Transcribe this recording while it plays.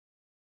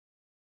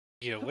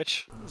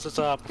which is this,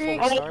 before we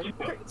Great.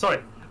 start? Sorry.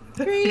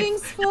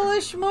 Greetings,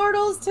 foolish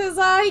mortals. 'Tis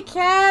I,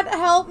 Cat.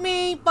 Help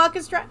me. Buck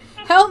is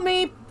help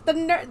me.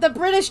 The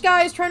British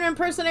guy is trying to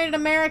impersonate an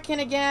American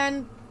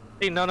again.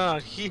 Hey, no.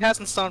 He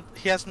hasn't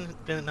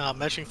been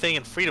measuring thing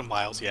in freedom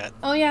miles yet.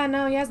 Oh yeah,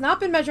 no, he has not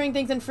been measuring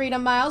things in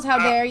freedom miles. How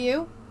dare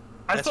you?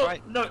 That's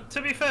right. No,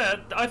 to be fair,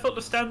 I thought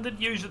the standard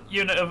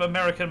unit of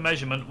American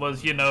measurement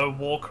was,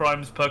 war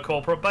crimes per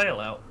corporate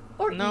bailout.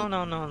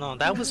 No.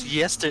 That was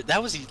yesterday.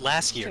 That was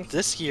last year.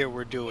 This year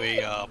we're doing.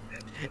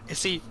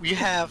 See, we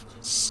have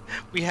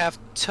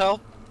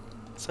 12.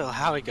 So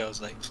how it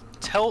goes,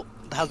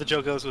 how the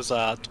joke goes was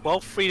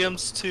 12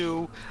 freedoms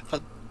to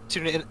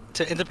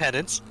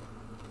independence.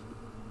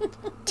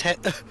 10,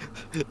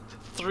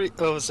 3.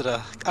 What was it?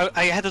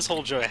 I had this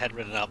whole joke I had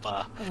written up.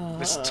 It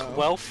was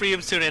 12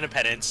 freedoms to an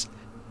independence.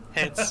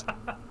 Hence,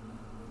 I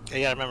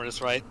gotta remember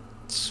this right.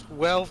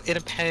 12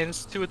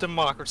 independence to a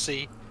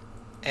democracy,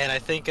 and I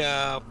think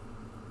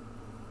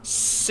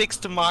 6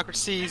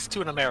 democracies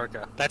to an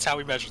America. That's how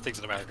we measure things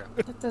in America.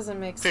 That doesn't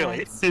make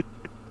sense.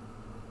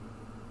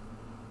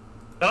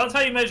 That's how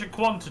you measure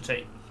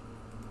quantity.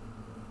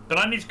 But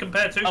I need to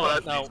compare two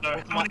quantities. No.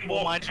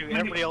 So mind you,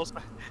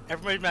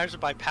 everybody measures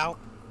by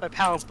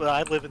pounds, but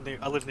I live in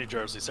New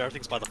Jersey, so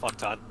everything's by the fuck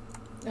ton.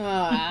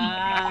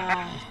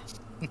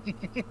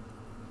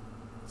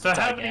 So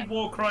how many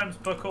war crimes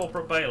per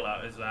corporate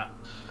bailout is that?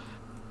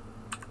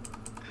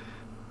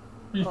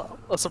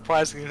 A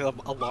surprisingly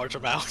a large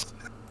amount.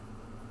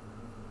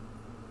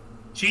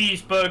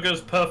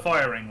 Cheeseburgers per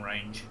firing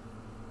range.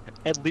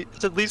 It's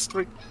at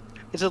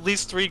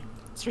least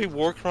three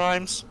war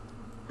crimes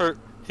per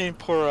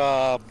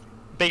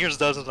baker's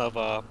dozen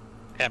of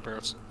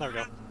hamburgers. There we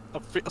go.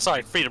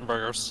 Sorry, freedom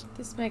burgers.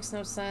 This makes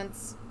no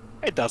sense.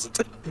 It doesn't.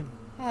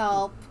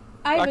 Help.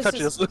 I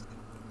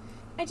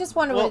just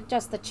want to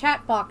adjust the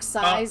chat box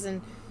size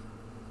and...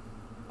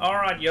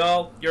 Alright,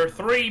 y'all. Your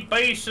 3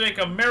 basic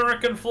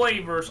American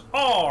flavors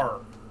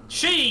are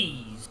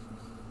cheese,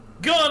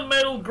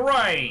 gunmetal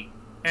gray,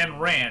 and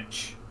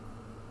ranch.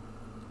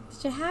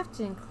 Did you have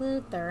to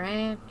include the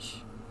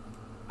ranch?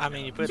 I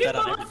mean, you put that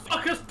on everything.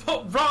 Motherfuckers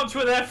put ranch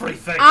with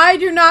everything! I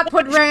do not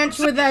put ranch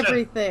with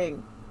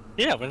everything.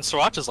 Yeah, when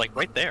sriracha's like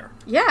right there.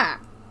 Yeah.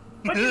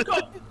 But you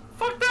got...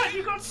 Fuck that!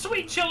 You got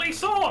sweet chili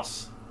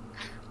sauce!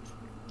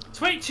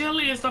 Sweet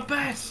chili is the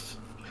best!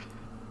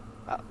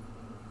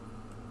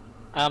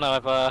 I don't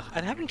know,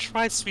 I haven't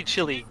tried sweet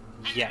chili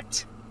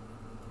yet.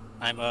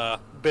 I'm a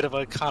bit of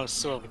a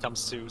connoisseur when it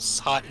comes to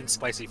hot and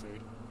spicy food.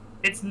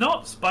 It's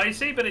not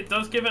spicy, but it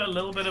does give it a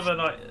little bit of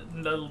a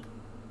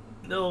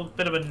little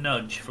bit of a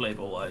nudge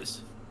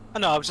flavor-wise. I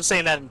know, I was just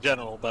saying that in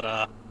general, but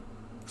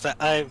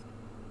I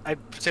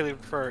particularly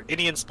prefer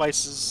Indian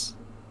spices.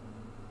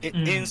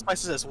 Indian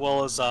spices as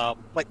well as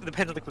like it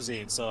depends on the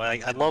cuisine. So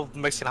I love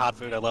Mexican hot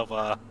food. I love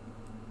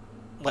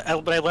but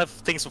I love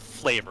things with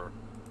flavor.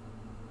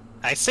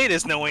 I say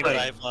this knowing that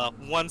I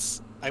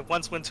once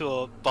went to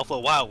a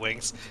Buffalo Wild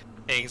Wings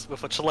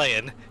with a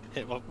Chilean,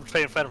 a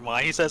friend of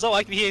mine. He says, "Oh,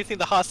 I can eat anything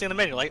the hottest thing on the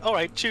menu." Like, all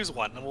right, choose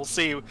one, and we'll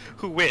see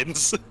who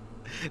wins.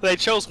 They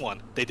chose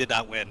one. They did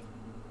not win.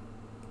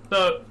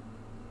 So,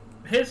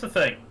 here's the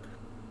thing.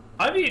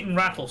 I've eaten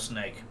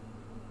rattlesnake.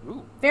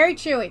 Ooh. Very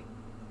chewy.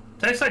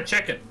 Tastes like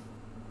chicken.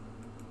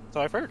 So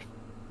I've heard.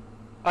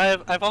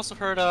 I've also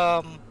heard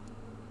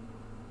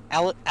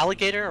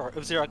alligator, or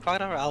was there a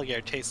crocodile or alligator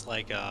tastes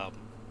like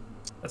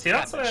See,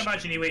 that's what I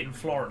imagine you eat in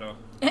Florida.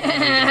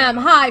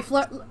 Hi,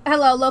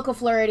 hello, local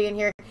Floridian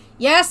here.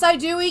 Yes, I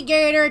do eat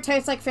gator. It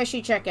tastes like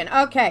fishy chicken.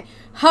 Okay.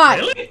 Hi.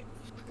 Really?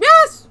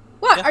 Yes.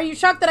 What? Yeah. Are you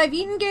shocked that I've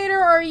eaten gator,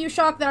 or are you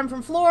shocked that I'm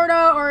from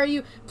Florida, or are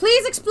you...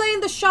 Please explain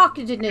the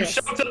shockedness.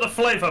 You're shocked at the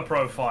flavor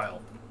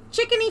profile.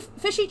 Chickeny,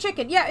 fishy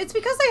chicken. Yeah, it's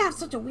because they have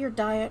such a weird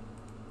diet.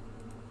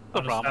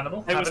 No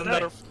problem. It was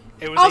another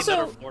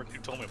Florida who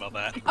told me about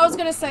that. I was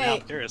gonna say...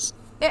 I'm curious.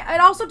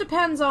 It also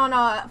depends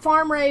on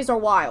farm raised or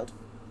wild.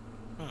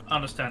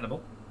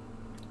 Understandable.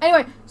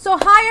 Anyway, so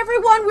hi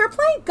everyone, we're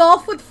playing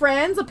golf with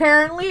friends,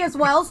 apparently, as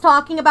well as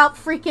talking about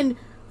freaking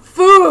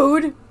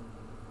food.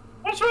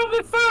 What's wrong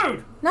with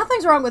food?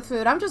 Nothing's wrong with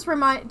food, I'm just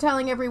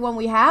telling everyone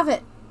we have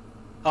it.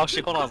 Oh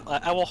shit, hold on.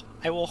 I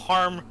will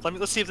harm...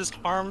 Let's see if this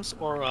harms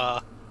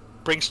or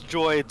brings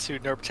joy to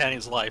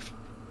Nerdbrittania's life.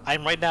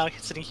 I'm right now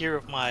sitting here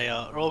with my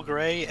Earl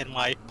Grey and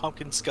my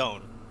pumpkin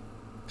scone.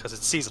 Because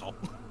it's seasonal.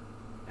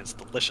 It's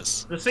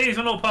delicious. The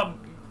seasonal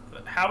pumpkin...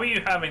 How are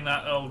you having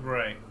that Earl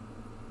Grey?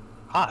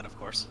 Hot, of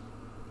course.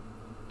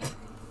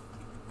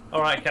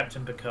 Alright,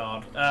 Captain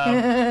Picard.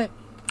 But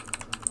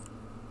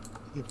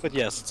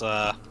yes, it's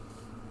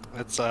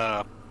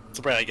a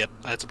brand I get.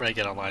 It's a brand I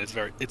get online. It's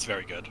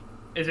very good.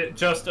 Is it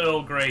just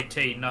Earl Grey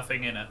tea,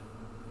 nothing in it?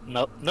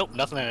 Nope,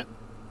 nothing in it.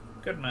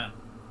 Good man.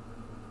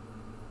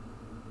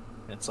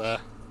 It's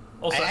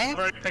Also,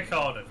 very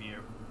Picard of you.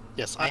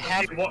 Yes, I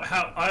ask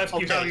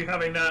you how you're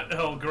having that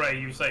Earl Grey.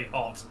 You say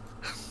hot.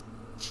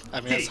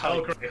 I mean,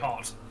 Earl Grey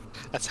hot.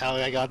 That's how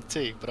I got the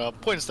tea. But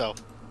points though,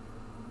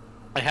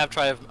 I have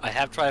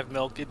tried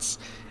milk. It's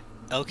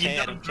okay.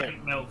 You don't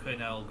drink milk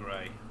in Earl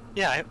Grey.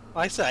 Yeah,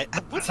 I said.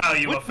 That's how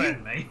you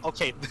offend me.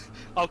 Okay,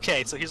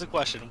 okay. So here's a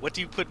question: What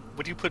do you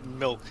put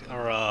milk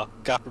or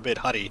God forbid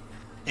honey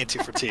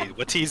into for tea?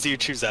 What teas do you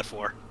choose that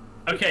for?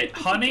 Okay,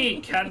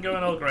 honey can go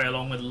in Earl Grey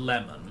along with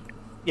lemon.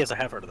 Yes, I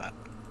have heard of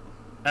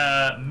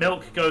that.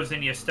 Milk goes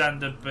in your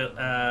standard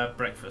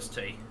breakfast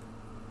tea.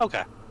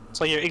 Okay,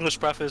 so your English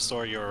breakfast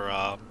or your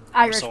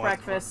Irish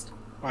breakfast.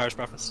 Irish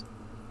breakfast.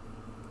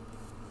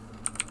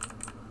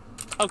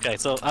 Okay,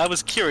 so I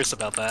was curious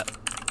about that.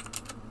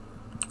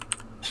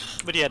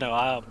 But yeah,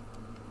 no,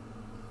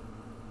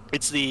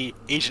 it's the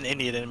Asian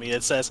Indian in me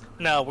that says,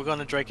 no, we're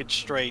gonna drink it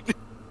straight.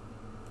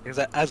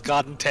 As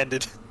God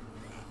intended.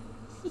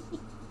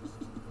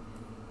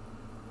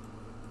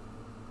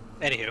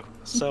 Anywho,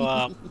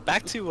 so,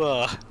 back to,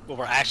 what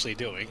we're actually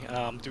doing.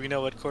 Do we know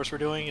what course we're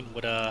doing and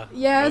what,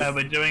 Yes.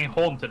 We're doing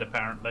Haunted,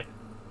 apparently.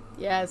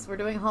 Yes, we're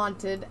doing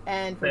Haunted,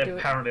 and we're doing...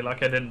 Apparently,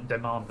 like I didn't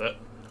demand it.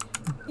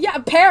 Yeah,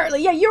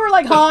 apparently. Yeah, you were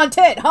like,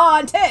 Haunted,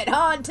 Haunted,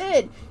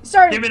 Haunted. You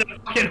started... Give me the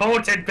fucking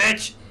Haunted,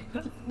 bitch!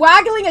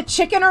 waggling a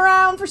chicken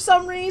around for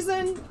some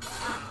reason.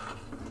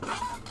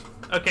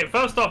 Okay,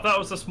 first off, that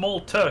was a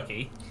small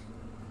turkey.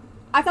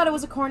 I thought it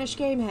was a Cornish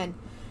game hen.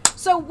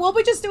 So, we'll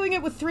be just doing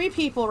it with 3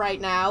 people right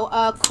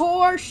now.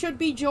 Core should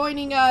be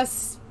joining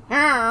us...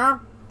 At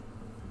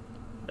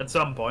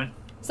some point.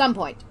 Some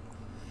point.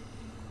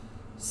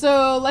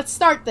 So, let's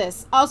start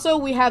this. Also,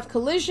 we have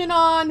Collision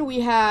on,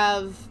 we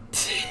have...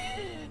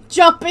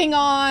 Jumping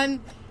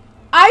on.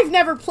 I've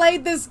never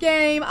played this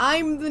game.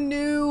 I'm the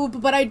noob,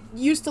 but I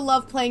used to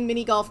love playing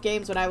mini golf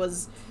games when I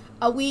was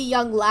a wee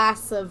young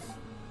lass of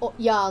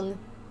young.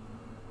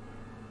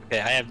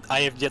 Okay,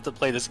 I have yet to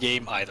play this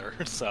game either,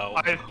 so...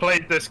 I've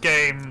played this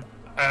game.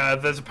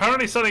 There's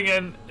apparently something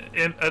in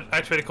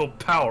actually called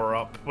Power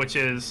Up, which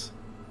is...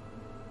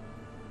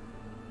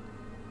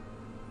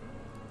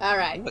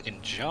 Alright. I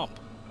can jump.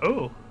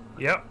 Oh,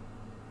 yep.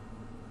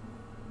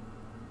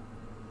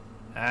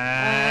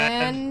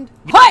 And...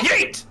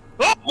 Yeet!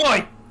 Oh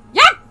boy!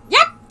 Yep!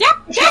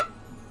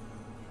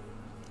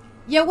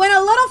 You went a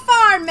little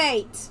far,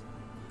 mate.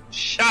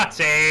 Shut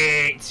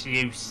it,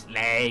 you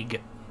slag.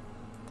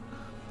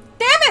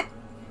 Damn it!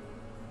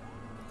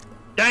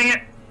 Dang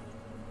it!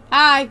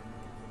 Hi.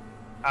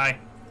 Hi.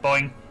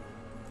 Boing.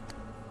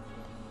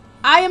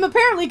 I am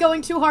apparently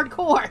going too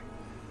hardcore.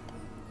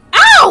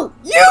 Ow!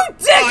 You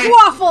dick Hi.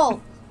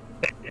 waffle!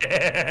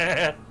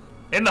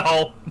 In the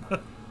hole.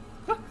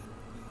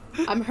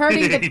 I'm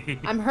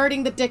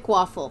hurting the dick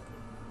waffle.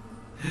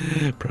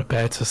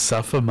 Prepare to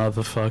suffer,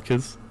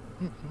 motherfuckers.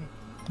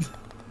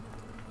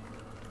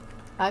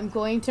 I'm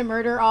going to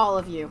murder all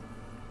of you.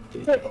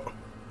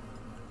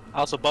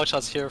 Also,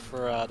 Buckshot's here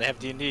for, they have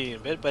D&D in a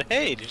bit, but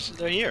hey,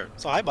 they're here.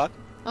 So, hi, Buck.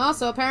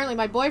 Also, apparently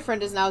my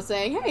boyfriend is now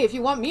saying, hey, if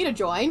you want me to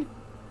join.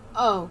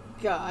 Oh,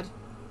 God.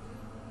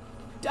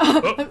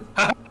 Oh.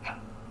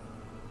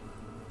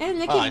 And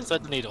look I at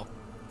said the needle.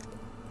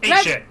 Eat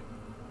shit.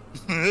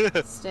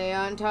 Stay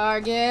on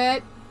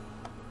target.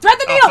 Thread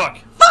the needle! Fuck.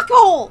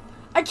 Fuckhole!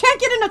 I can't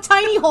get in a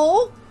tiny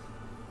hole!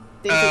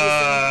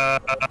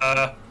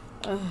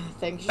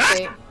 Thanks, you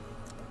say.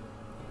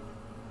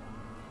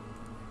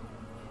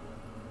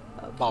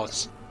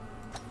 Bollocks.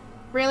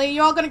 Really?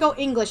 You all gonna go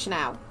English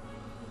now?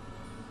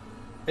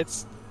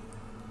 It's...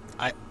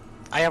 I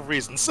have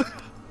reasons.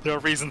 There are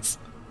reasons.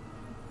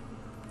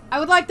 I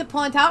would like to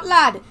point out,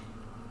 lad,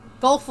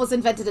 golf was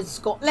invented in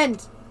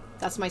Scotland.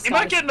 That's my You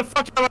might Scottish. get in the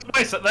fuck out of my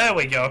way, so there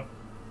we go.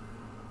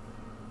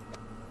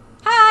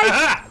 Hi!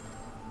 Aha!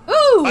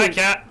 Ooh! Hi,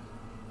 cat.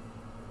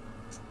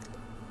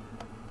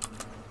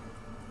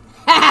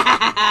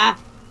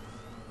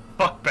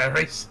 Fuck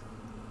berries.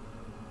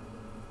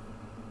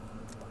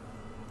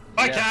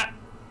 Hi, Yeah. cat.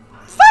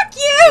 Fuck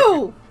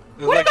you!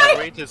 What Like, did I...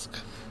 outrageous-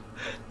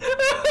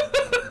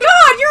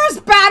 God, you're as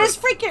bad as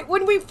freaking...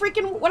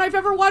 When I've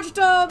ever watched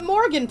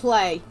Morgan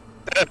play.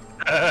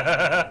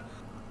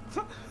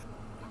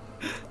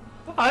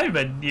 I'm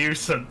a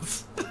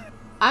nuisance.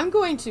 I'm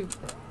going to...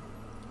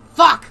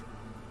 Fuck!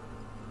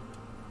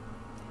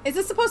 Is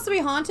this supposed to be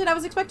haunted? I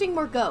was expecting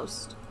more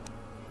ghost.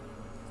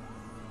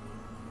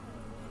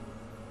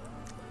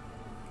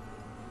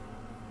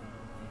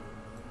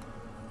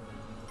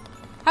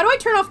 How do I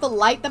turn off the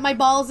light that my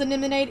ball is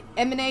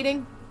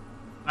emanating?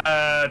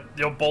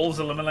 Your ball's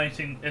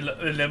eliminating... you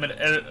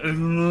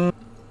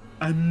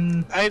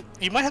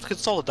might have to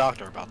consult a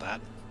doctor about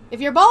that. If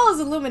your ball is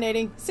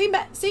illuminating,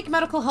 seek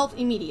medical help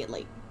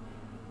immediately.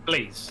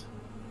 Please.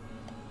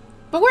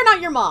 But we're not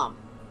your mom.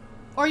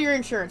 Or your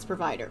insurance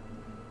provider.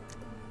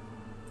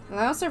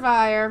 Hello,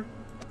 Sirvire.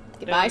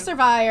 Goodbye,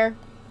 Sirvire.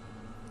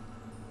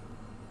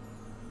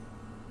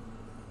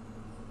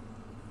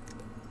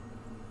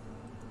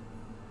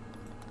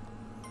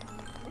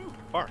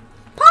 Far.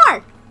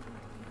 Par!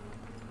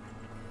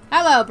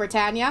 Hello,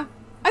 Brittania.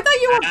 I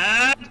thought you were...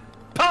 And...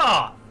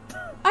 Pa!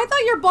 I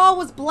thought your ball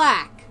was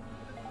black.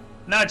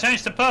 No,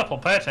 change to purple.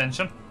 Pay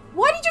attention.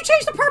 Why did you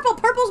change to purple?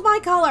 Purple's my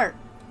color.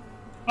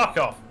 Fuck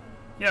off.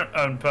 You don't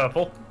own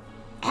purple.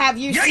 Have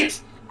you seen...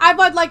 Yikes! I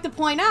would like to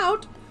point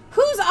out,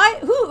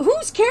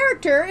 whose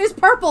character is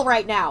purple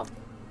right now?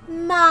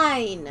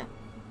 mine.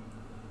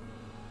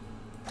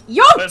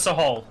 Yont! There's a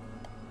hole.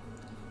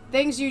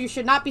 Things you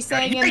should not be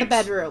saying in the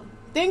bedroom.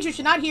 Things you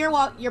should not hear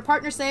while your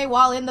partner say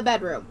while in the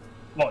bedroom.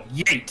 What?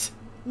 Yeet.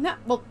 No,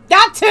 well,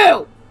 that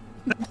too!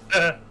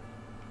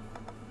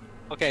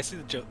 Okay, I see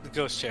the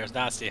ghost chairs.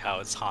 Now I see how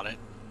it's haunted.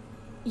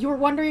 You were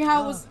wondering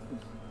how it was...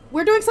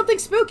 We're doing something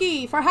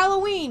spooky for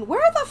Halloween.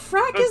 Where the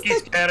frack is Spooky, the...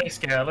 scary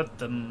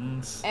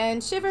skeletons.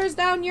 And shivers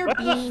down your Where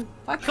bean.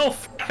 the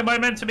fuck am I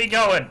meant to be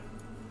going?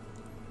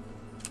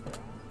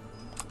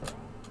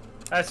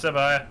 Hi,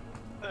 Sirvire.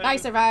 Bye,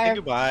 Sirvire. Hey,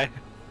 goodbye.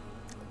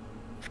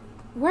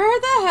 Where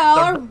the hell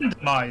The are...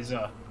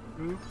 randomizer.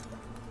 You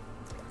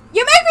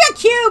made me a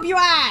cube, you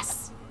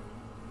ass!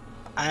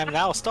 I am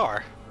now a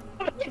star.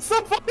 It's the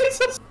fucking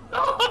star.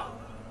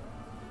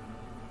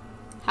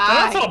 Hi.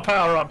 That's what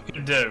power up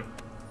can do.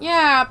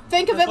 Yeah,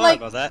 think of it Sorry like...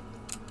 about that.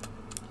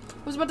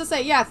 I was about to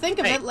say, yeah, think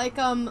of Hey. it like,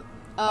 Oh,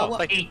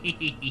 what-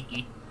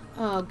 thank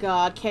Oh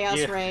god, chaos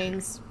Yeah.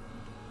 reigns.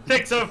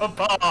 Takes over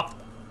bar.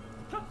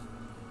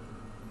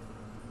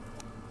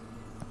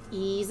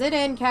 Ease it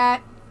in,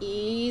 cat.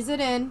 Ease it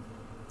in.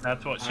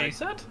 That's what she Alright.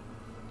 said.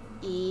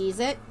 Ease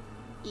it.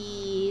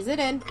 Ease it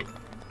in.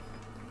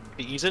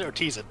 Ease it or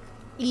tease it?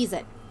 Ease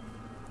it.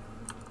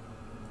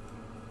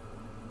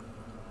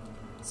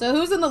 So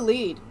who's in the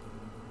lead?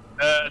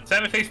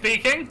 Technically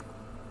speaking.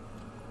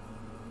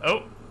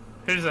 Oh,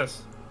 who's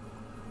this?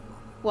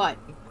 What?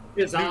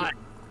 Is I.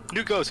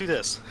 New ghost, who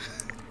this?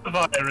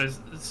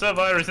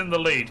 Sirvire is in the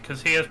lead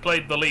because he has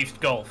played the least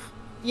golf,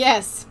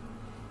 Yes.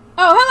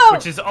 Oh, hello!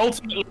 which is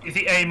ultimately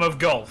the aim of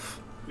golf.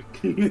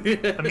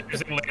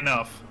 Amusingly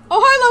enough.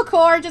 Oh, hello,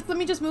 Core. Let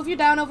me just move you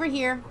down over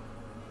here.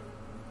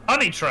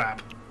 Honey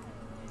trap.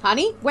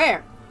 Honey?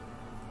 Where?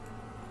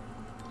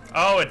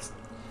 Oh, it's Do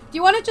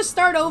you want to just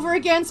start over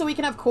again so we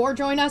can have Core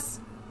join us?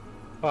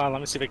 Well, let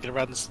me see if I can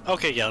run this.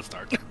 Okay, yeah, let's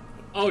start.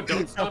 Oh,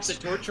 don't stop the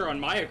torture on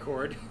my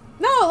accord.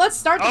 No, let's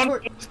start the I'm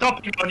tour.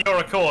 stopping on your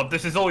accord.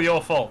 This is all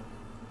your fault.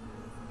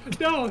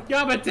 No,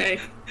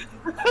 Yamate.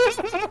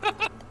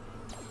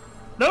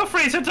 No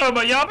Frieza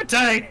Toma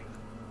Yamate.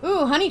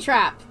 Ooh, honey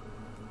trap.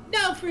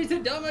 No,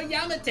 Frieza Doma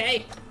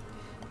Yamate.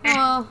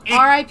 Oh,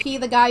 R.I.P.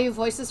 the guy who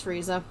voices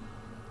Frieza.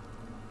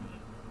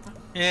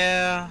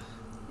 Yeah.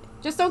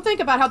 Just don't think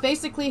about how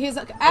basically his...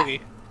 Okay.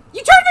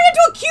 You turned me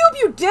into a cube,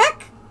 you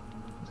dick!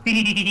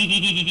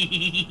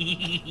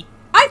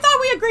 I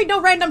thought we agreed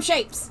no random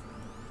shapes.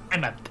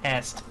 I'm a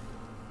pest.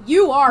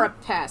 You are a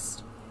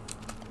pest.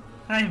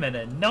 I'm an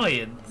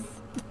annoyance.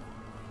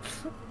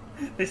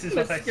 This is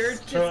The what I scourge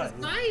strive.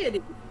 to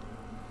society.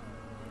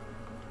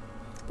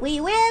 We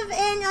live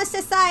in a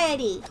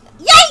society.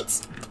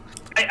 Yeet!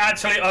 I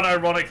actually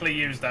unironically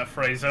used that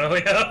phrase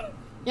earlier.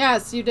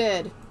 Yes, you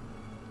did.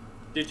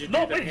 Did you do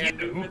Not the with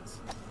hand you. movements?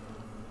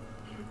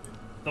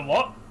 The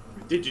what?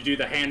 Did you do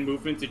the hand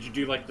movements? Did you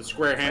do like the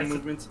square hand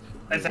movements?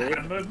 As a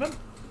hand movement?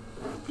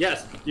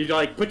 Yes. You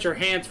like put your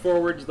hands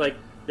forward, like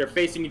they're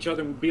facing each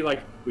other, and be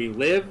like, "We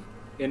live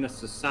in a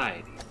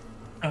society."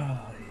 Oh,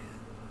 yeah.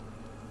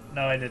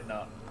 No, I did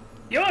not.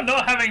 You're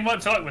not having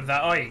much luck with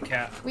that, are you,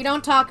 Cat? We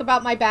don't talk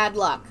about my bad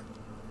luck.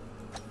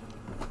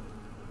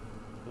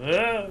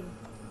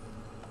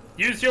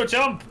 Use your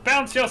jump.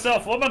 Bounce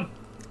yourself, woman.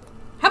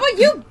 How about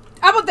you?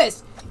 How about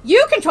this?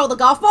 You control the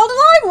golf ball and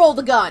I roll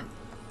the gun.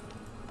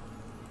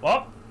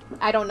 What?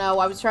 I don't know.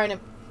 I was trying to...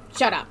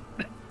 Shut up.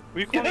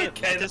 Were you calling it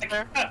Okay, Atlantis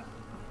there? Cat.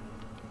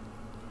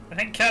 I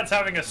think Cat's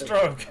having a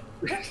stroke.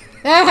 I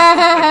think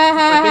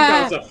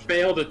that was a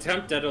failed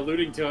attempt at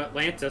alluding to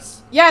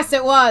Atlantis. Yes,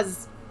 it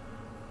was.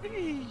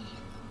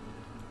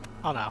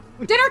 Oh no.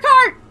 Dinner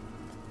cart!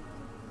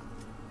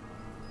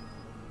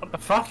 What the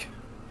fuck?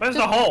 Where's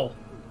the hole?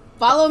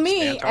 Follow Stay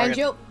me on target. and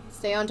you'll...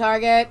 Stay on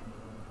target.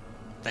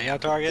 Stay on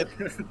target.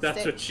 That's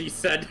Stay- what she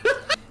said.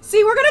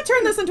 See, we're gonna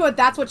turn this into a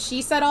that's what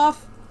she said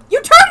off. You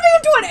turned me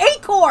into an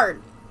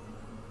acorn!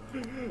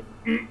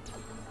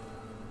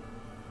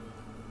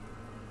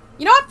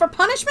 You know what? For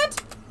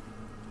punishment,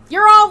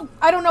 you're all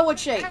I don't know what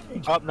shape.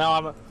 Oh,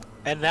 now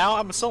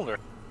I'm a cylinder.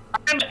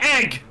 I'm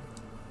egg.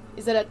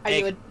 Is it?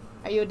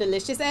 Are you a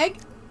delicious egg?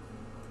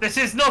 This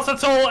is not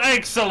at all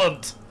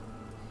excellent.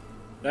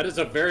 That is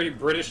a very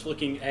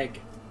British-looking egg.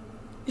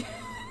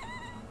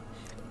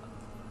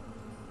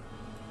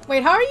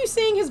 Wait, how are you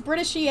seeing his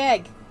Britishy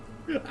egg?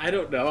 I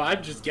don't know.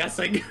 I'm just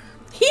guessing.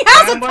 He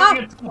has a I'm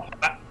wearing top. a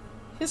top hat.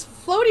 His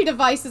floaty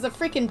device is a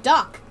freaking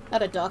duck.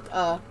 Not a duck.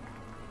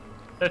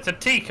 It's a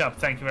teacup,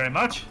 thank you very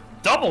much.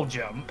 Double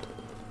jump.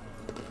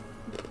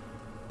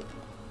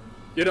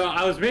 You know,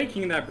 I was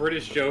making that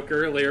British joke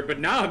earlier, but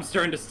now I'm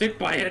starting to stick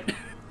by it.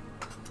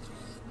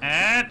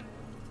 And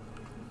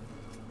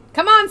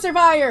Come on,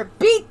 Sirvire!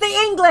 Beat the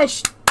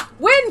English!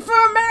 Win for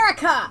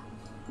America!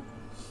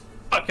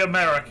 fuck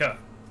America.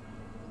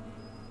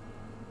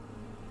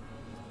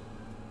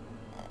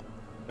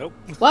 Nope.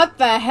 What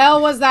the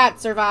hell was that,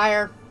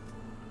 Sirvire?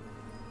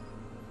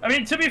 I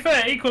mean, to be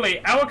fair,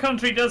 equally, our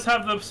country does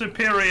have the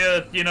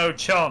superior,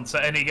 chance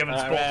at any given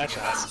sport.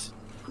 chance.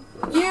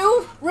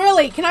 You?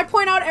 Really? Can I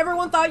point out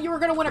everyone thought you were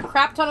gonna win a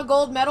crap ton of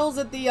gold medals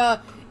at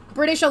the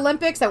British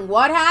Olympics and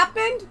what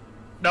happened?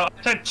 No,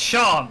 I said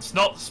chance,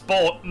 not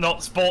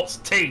sports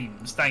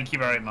teams. Thank you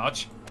very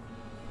much.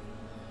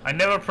 I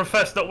never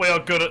professed that we are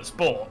good at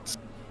sports.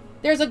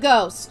 There's a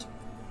ghost.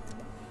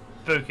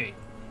 Spooky.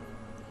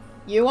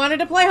 You wanted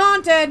to play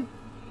Haunted.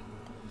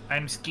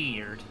 I'm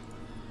scared.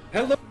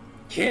 Hello,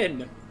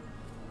 kin.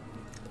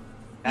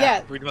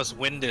 Yeah. We must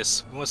win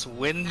this. We must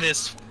win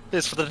this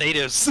for the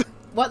natives.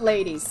 What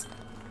ladies?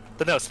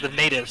 The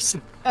natives.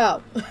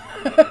 Oh.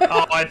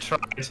 Oh, I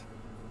tried.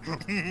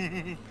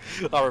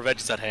 Our revenge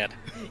is at hand.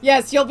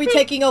 Yes, you'll be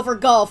taking over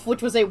golf,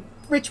 which was a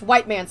rich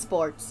white man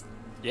sports.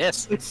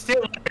 Yes. It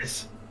still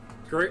is.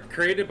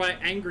 Created by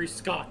angry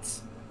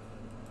Scots.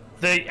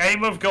 The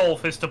aim of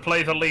golf is to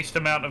play the least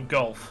amount of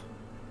golf.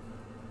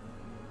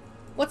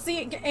 What's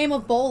the aim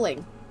of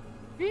bowling?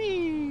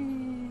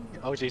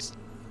 Oh jeez.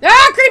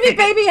 Ah, creepy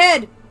baby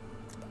head!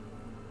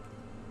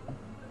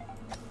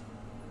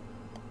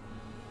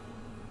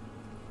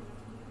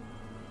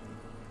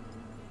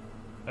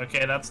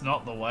 Okay, that's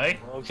not the way.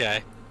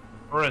 Okay.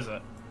 Or is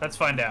it? Let's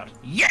find out.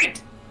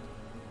 Yeet!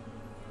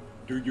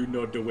 Do you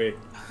know the way?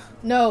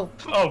 No.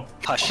 Oh,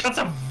 Hush. that's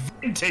a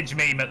vintage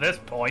meme at this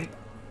point.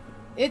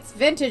 It's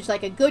vintage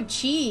like a good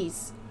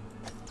cheese.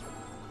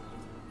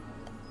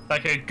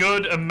 Like a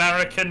good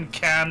American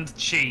canned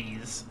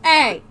cheese.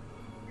 Hey!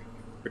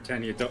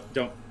 Britannia,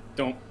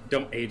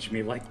 don't age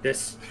me like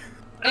this.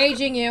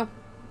 Aging you.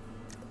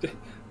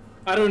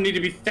 I don't need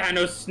to be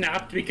Thanos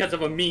snapped because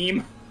of a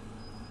meme.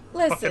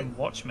 Listen. Fucking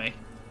watch me.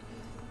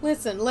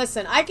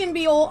 Listen. I can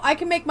be old. I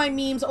can make my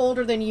memes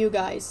older than you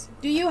guys.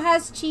 Do you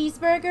has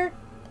cheeseburger?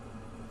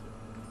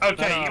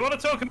 Okay, you want to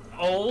talk about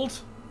old?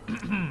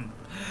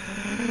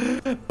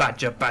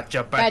 Badger.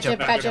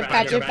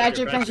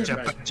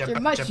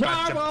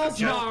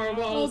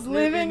 Marbles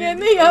living in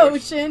the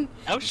ocean.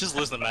 I was just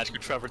listening to Magic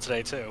Trevor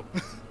today too.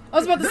 I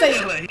was about to say,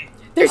 Really?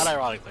 there's.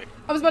 Unironically.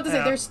 I was about to say,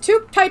 Yeah. there's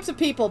two types of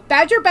people: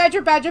 badger,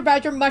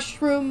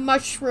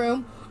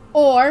 mushroom,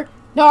 or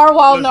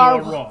narwhal, Those are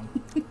narwhal. wrong.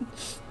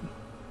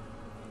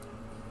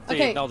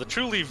 Okay. No, the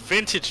truly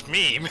vintage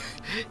meme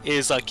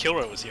is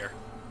Kilroy was here.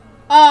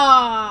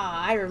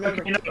 Ah, I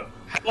remember. You know,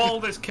 how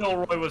old is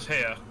Kilroy was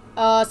here?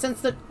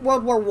 Since the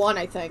World War One,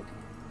 I think.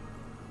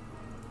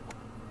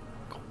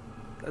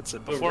 That's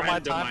it. The Before my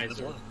time.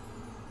 randomizer.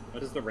 What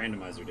does the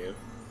randomizer do?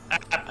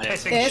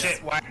 Pissing This?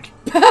 shit wank.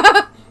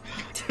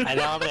 I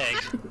now have an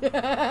egg.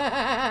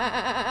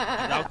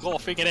 I'm now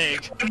golfing an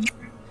egg.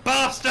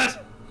 Bastard!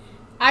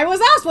 I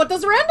was asked, what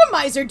does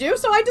randomizer do?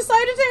 So I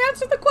decided to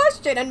answer the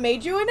question and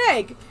made you an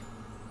egg.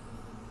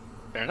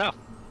 Fair enough.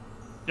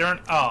 You're an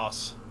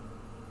arse.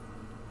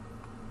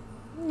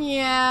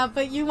 Yeah,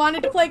 but you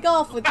wanted to play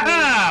golf with me.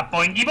 Ah,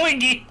 boingy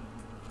boingy!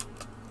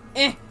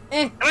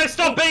 Can I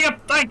stop being a...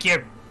 Thank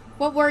you!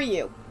 What were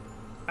you?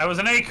 I was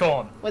an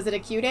acorn. Was it a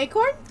cute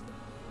acorn?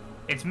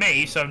 It's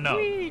me, so no.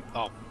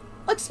 Oh,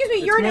 Oh, excuse me,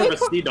 It's you're an more of a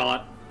acorn.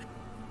 C-dot.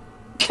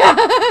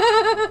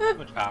 too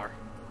much power.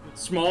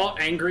 Small,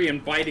 angry,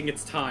 and biding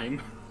its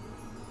time.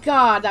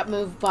 God, that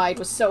move bite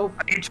was so...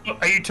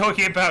 Are you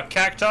talking about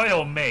cacti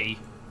or me?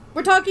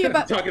 We're talking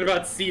about Talking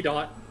about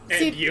C-dot and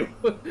C- you.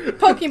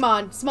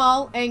 Pokemon.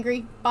 Small,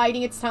 angry,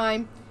 biding its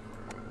time.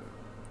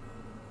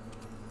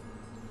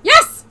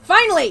 Yes!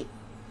 Finally!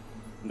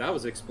 That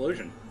was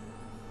explosion.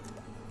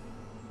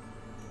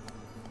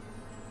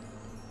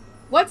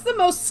 What's the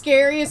most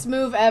scariest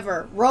move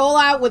ever? Roll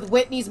out with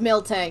Whitney's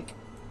Miltank.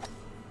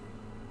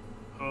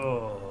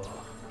 Oh.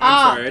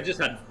 I'm sorry, I just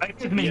had. That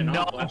gives me Vietnam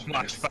no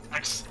flashbacks.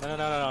 flashbacks.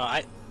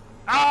 No.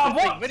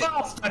 What Wait,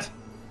 bastard?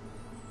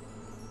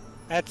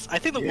 I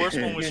think the worst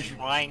one was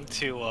trying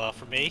to,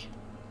 for me,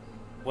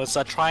 was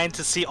trying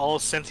to see all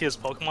of Cynthia's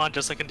Pokemon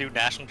just so I can do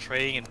national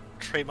trading and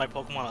trade my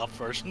Pokemon up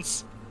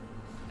versions.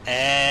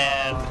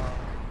 And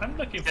I'm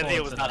looking forward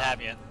Cynthia was to not that.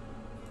 having it.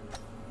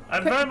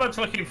 I'm very much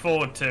looking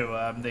forward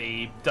to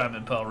the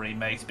Diamond Pearl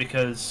remakes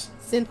because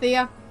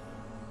Cynthia?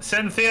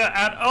 Cynthia,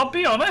 and I'll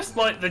be honest,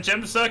 like the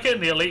Gym Circuit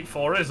and the Elite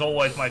Four is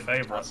always my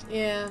favorite.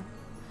 Yeah.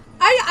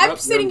 I'm You're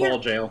sitting in here... ball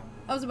jail.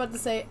 I was about to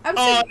say... I'm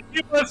Oh, sitting...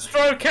 you must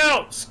stroke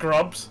out,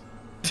 scrubs.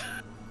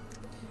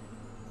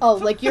 Oh,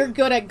 like you're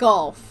good at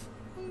golf.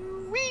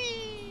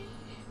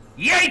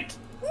 Yeet!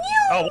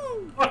 Oh,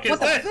 what the fuck is What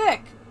the this?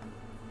 frick?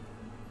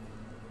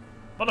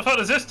 What the fuck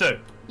does this do?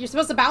 You're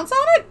supposed to bounce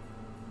on it?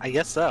 I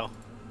guess so.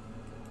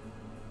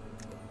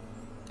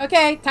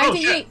 Okay, time Oh,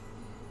 to shit. yeet.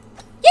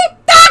 Yeet!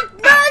 Ah!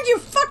 Nerd, you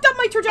fucked up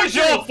my It's your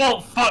trajectory!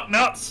 fault,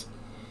 fucknuts!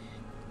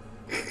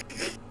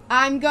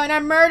 I'm gonna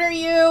murder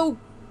you!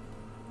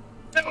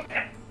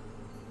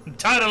 I'm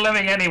tired of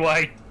living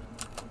anyway.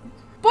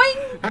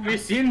 Boing! Have you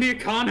seen the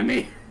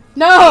economy?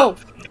 No!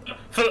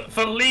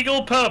 For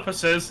legal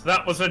purposes,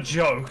 that was a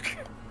joke.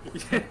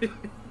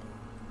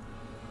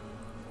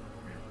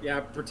 Yeah,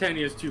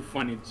 Britannia's too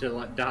funny to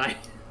let die.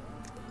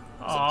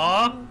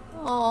 Aww,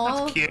 Aww.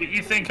 that's cute.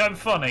 You think I'm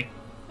funny?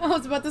 I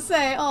was about to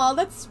say, aw,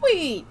 that's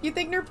sweet. You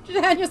think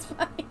Nerdbrittania's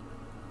funny?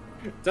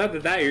 It's either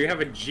that or you have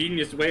a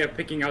genius way of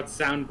picking out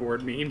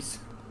soundboard memes.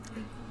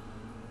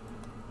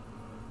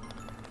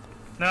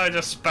 No, I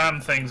just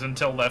spam things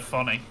until they're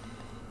funny.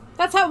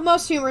 That's how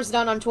most humor is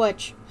done on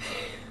Twitch.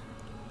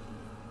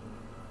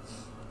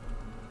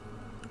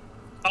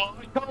 Oh,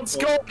 I can't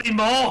score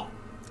anymore!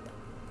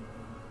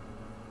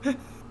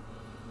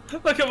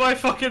 Look at my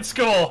fucking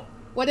score!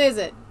 What is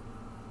it?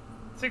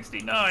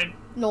 69.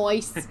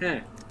 Nice.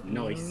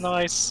 Nice.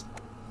 Nice.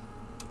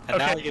 And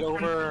now you get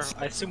over,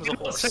 I assume it was a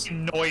Don't horse. say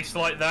noise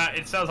like that,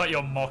 it sounds like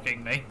you're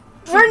mocking me.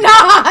 We're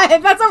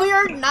not! That's what we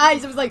heard.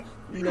 Nice. It was like,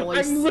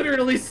 nice. I'm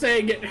literally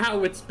saying it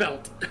how it's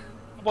spelled.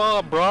 Come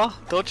on, brah.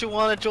 Don't you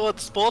want to enjoy the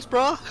sports,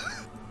 brah?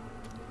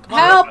 Come on.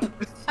 Help!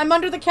 I'm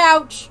under the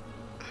couch.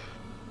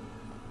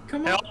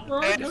 Come Help, on,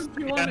 bro. yes, Don't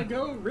you want to man.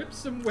 go rip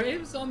some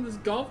waves on this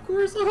golf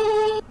course?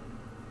 Oh,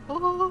 I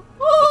love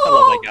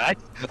that guy.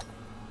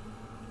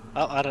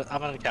 Oh,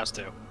 I'm on the couch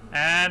too.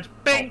 And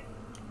bing!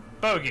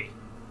 Bogey.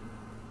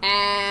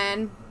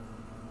 And...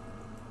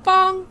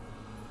 Bong.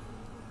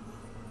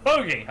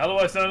 Bogey,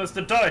 otherwise known as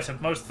the dice of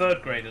most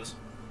third graders.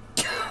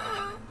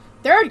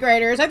 Third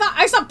graders?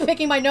 I stopped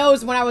picking my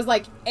nose when I was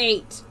like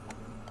 8.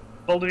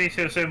 Bold of you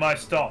to assume I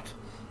stopped.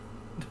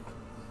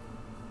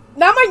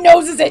 Now my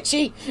nose is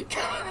itchy!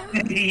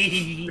 Gonna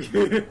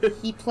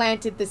He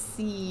planted the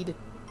seed.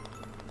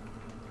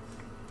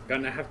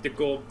 Gonna have to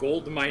go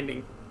gold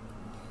mining.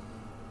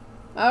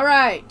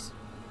 Alright.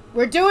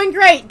 We're doing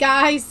great,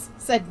 guys,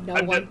 said no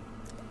one.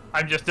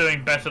 I'm just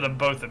doing better than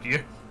both of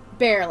you.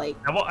 Barely.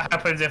 And what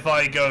happens if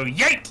I go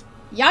yate?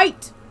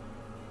 Yite!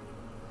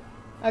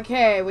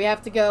 Okay, we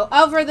have to go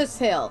over this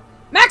hill.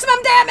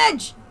 Maximum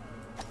damage!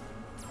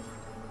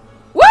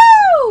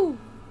 Woo!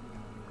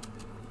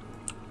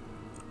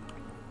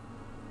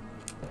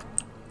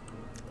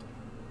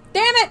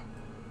 Damn it!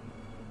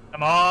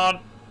 Come on.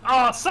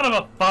 Oh, son of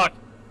a fuck.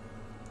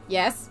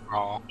 Yes.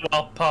 Oh.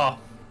 Well, pa.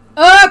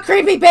 Oh,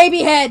 creepy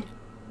baby head!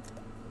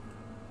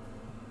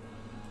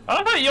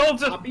 I thought you all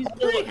just... Poppy's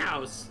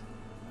Playhouse.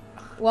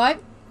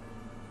 What?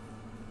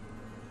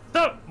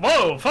 So,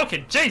 whoa,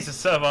 fucking Jesus,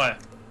 Sirvire.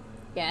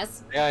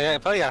 Yes. Yeah,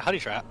 but yeah, honey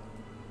trap.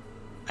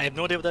 I have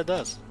no idea what that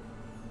does.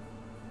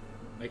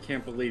 I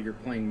can't believe you're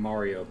playing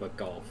Mario, but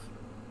golf.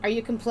 Are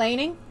you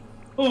complaining?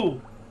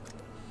 Ooh.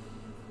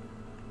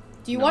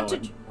 Do you No, want to...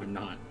 I'm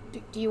not.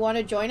 Do you want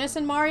to join us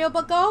in Mario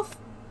but Golf?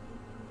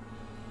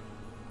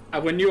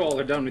 When you all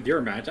are done with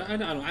your match, I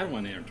don't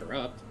want to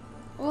interrupt.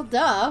 Well,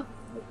 duh.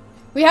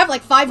 We have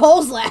like 5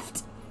 holes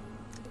left.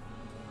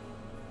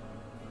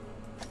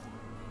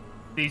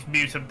 These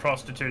mutant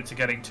prostitutes are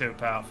getting too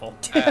powerful.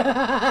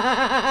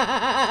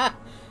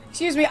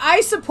 Excuse me,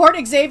 I support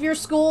Xavier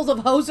Schools of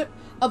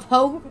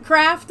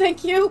Hocraft,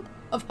 thank you?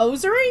 Of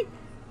Hosiery?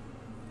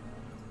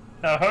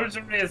 No,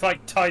 hosiery is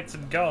like tights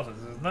and garters,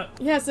 isn't it?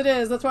 Yes, it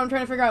is. That's what I'm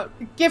trying to figure out.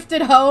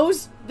 Gifted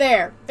hose?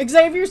 There.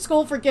 Xavier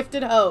School for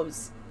gifted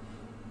hose.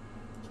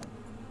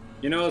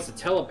 You know, as a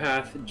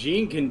telepath,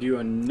 Jean can do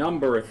a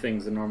number of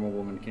things a normal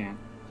woman can't.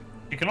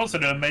 You can also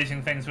do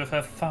amazing things with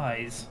her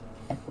thighs.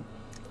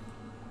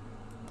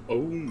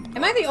 Oh.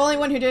 Am I the only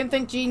one who didn't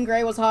think Jean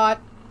Grey was hot?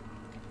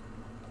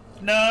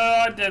 No,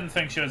 I didn't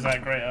think she was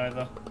that great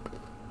either.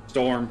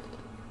 Storm.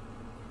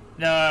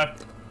 No,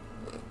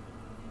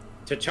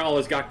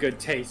 T'Challa's got good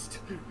taste.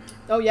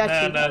 Oh, yeah,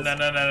 no, she no, does. no,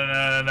 no, no, no,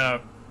 no,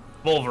 no.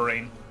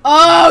 Wolverine.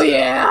 Oh,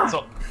 yeah!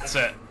 That's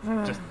it.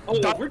 Just Oh,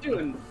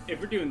 if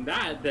we're doing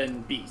that,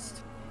 then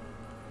Beast.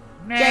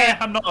 nah, Yeah.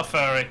 I'm not a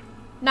furry.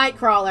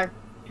 Nightcrawler.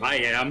 I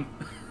am.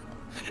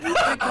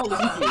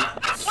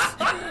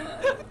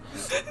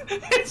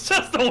 It's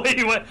just the way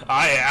you went.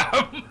 I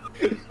am.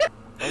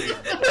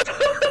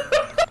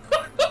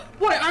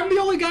 What? I'm the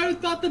only guy who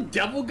thought the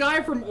devil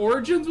guy from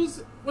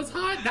Origins was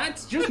hot?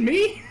 That's just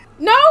me?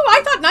 No,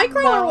 I thought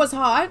Nightcrawler was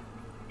hot.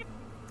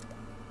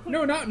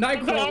 No, not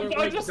Nightcrawler, No,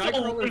 like just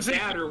Nightcrawler's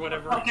dad or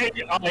whatever. I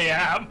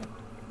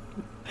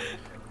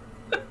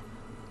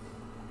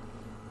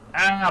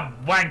am.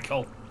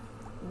 Wankle.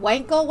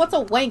 Wankle? What's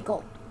a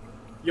wankle?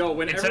 Yo,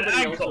 when It's an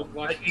everybody else ankle was that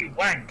watching, you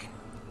wank.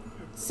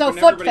 So when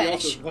foot everybody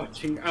else fetish. was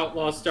watching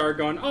Outlaw Star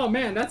going, oh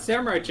man, that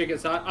samurai chick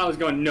is hot, I was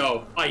going,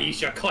 no,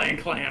 Aisha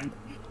Clan.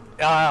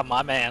 Ah,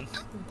 my man.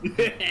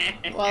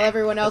 While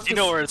everyone else You was...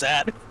 know where it's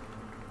at.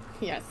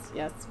 Yes,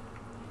 yes.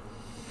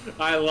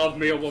 I love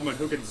me a woman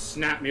who can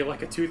snap me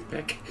like a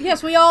toothpick.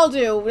 Yes, we all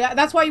do.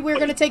 That's why we're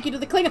gonna take you to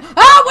the cleanup.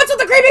 Ah! What's with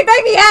the creepy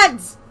baby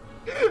heads?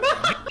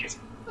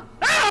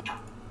 Ah!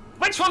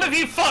 Which one of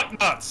you fuck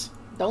nuts?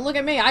 Don't look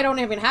at me. I don't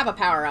even have a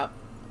power-up.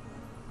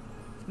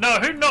 No,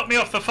 who knocked me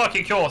off the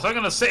fucking course? I'm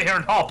gonna sit here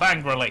and hop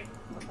angrily.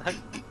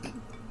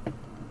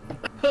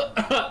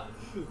 God,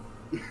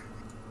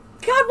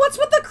 what's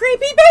with the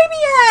creepy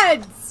baby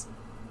heads?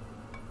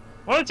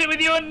 What is it with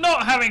you and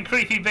not having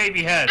creepy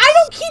baby heads? I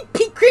don't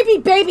keep creepy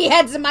baby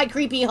heads in my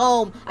creepy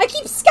home. I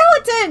keep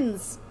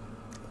skeletons.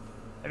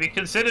 Have you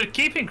considered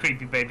keeping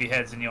creepy baby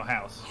heads in your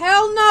house?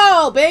 Hell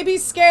no.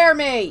 Babies scare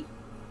me.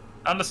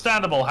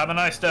 Understandable. Have a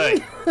nice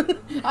day.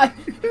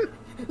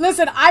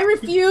 Listen, I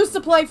refuse to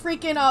play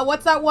freaking,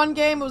 what's that one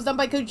game? It was done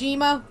by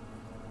Kojima?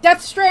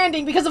 Death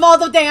Stranding because of all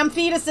the damn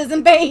fetuses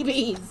and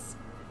babies.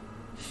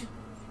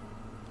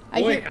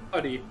 Boy,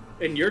 howdy.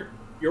 And you're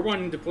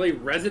wanting to play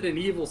Resident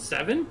Evil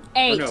 7?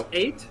 8. Or no,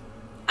 8?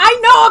 I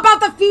know about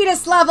the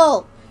fetus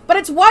level, but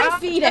it's one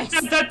fetus.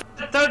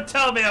 Don't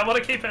tell me. I want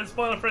to keep it as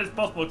spoiler-free as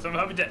possible because I'm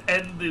hoping to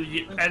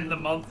end the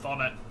month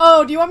on it.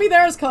 Oh, do you want me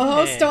there as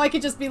co-host Yeah. so I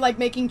could just be like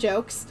making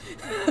jokes?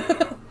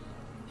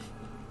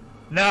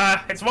 Nah,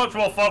 it's much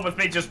more fun with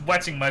me just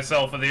wetting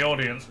myself for the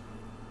audience.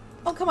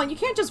 Oh, come on, you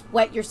can't just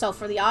wet yourself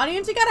for the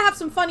audience. You gotta have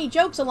some funny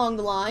jokes along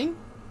the line.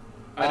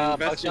 I'd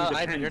invest in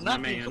Buckshot, Japan, you're my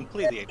not being man.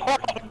 completely Oh,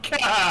 ignorant.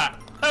 God!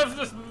 That's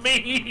just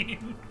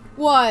mean!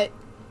 What?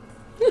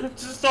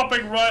 Just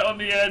stopping right on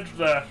the edge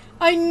there.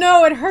 I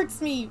know, it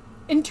hurts me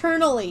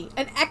internally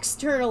and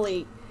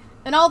externally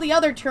and all the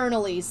other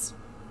turnalies.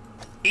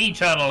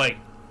 Eternally.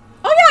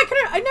 Oh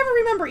yeah, I never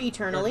remember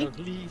eternally.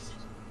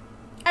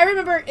 I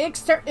remember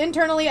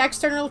internally,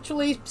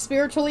 externally,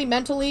 spiritually,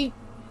 mentally,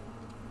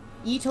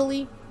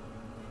 etally.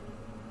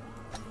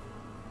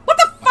 What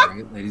the fuck? All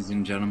right, ladies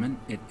and gentlemen,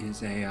 it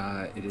is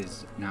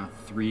now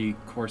 3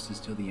 courses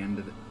till the end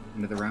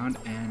of the round,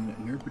 and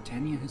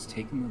Nerdbrittania has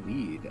taken the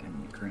lead,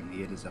 and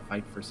currently it is a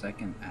fight for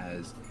second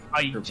as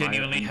I Sirvire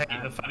genuinely and hate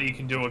Pat- the fact that you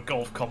can do a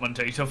golf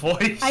commentator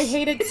voice. I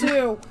hate it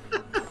too.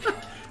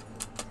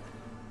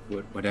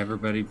 Would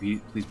everybody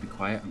please be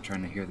quiet? I'm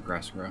trying to hear the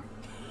grass grow.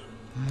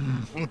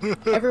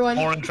 Everyone.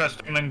 More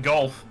interesting than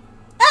golf.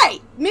 Hey,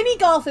 mini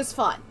golf is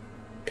fun.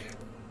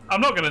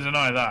 I'm not going to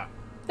deny that.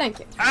 Thank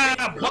you.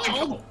 Ah,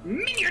 Golf?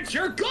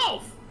 Miniature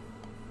golf!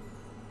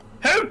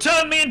 who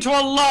turned me into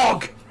a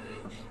log?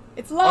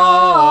 It's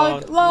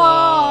log, Oh,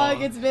 log.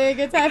 log. It's big,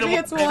 it's heavy,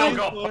 it's Still one.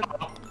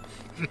 got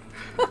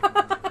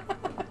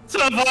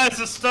Survivor's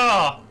a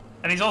star,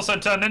 and he's also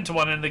turned into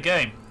one in the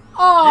game.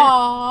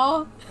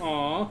 Aww.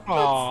 Aww.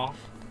 Aww.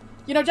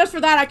 You know, just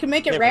for that, I can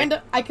make it Yeah,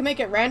 random. I can make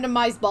it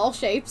randomized ball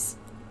shapes.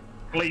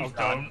 Please Oh,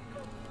 God. don't.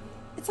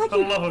 It's like For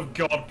the you. love of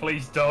God,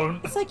 please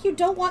don't. It's like you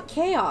don't want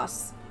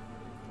chaos.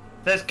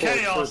 There's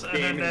chaos, first and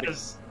then game in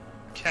there's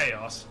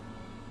chaos.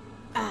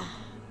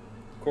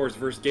 Course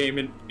first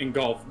game in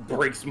golf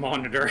breaks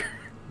monitor.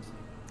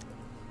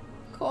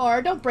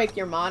 Core, don't break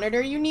your monitor.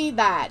 You need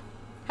that.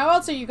 How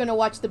else are you gonna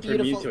watch the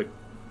beautiful?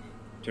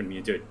 Turn me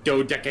into a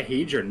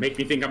dodecahedron. Make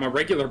me think I'm a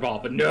regular ball,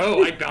 but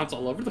no, I bounce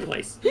all over the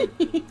place.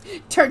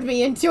 Turned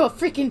me into a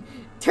freaking.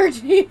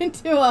 Turned me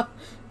into a.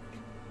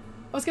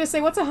 I was gonna say,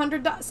 what's a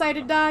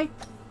 100-sided die?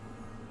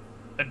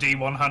 A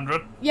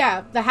D100.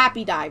 Yeah, the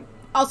happy die,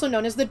 also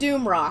known as the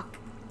Doom Rock.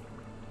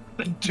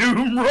 The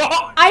Doom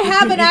Rock! I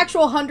have an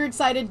actual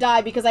 100-sided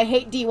die because I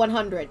hate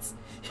D100s.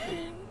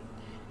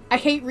 I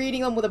hate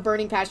reading them with a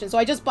burning passion, so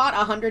I just bought a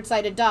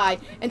 100-sided die,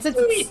 and since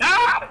it's...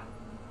 Ah!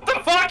 What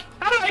the fuck?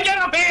 How did I get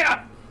up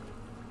here?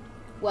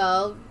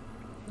 Well,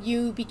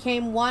 you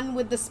became one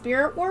with the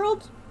spirit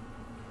world?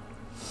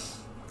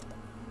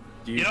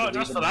 Do You know what,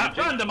 believe just in for that,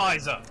 magic?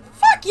 randomizer.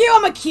 Fuck you,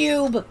 I'm a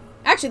cube!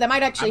 Actually, that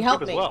might actually I'm help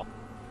good me. as well.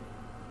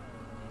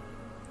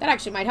 That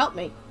actually might help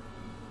me.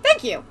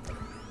 Thank you!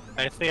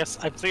 I think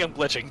I'm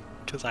glitching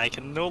because I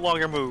can no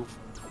longer move.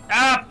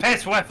 Ah,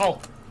 piss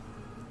whiffle.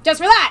 Just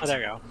for that! Oh,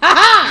 there you go.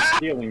 Haha!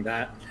 Stealing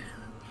that.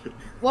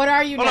 What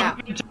are you What now? have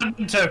I been turned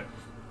into?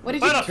 What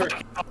did Where you the fuck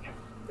am I?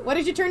 What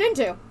did you turn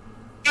into?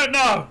 Don't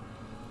know.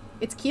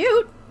 It's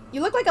cute.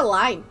 You look like a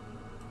line.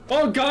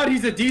 Oh god,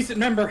 he's a decent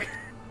member.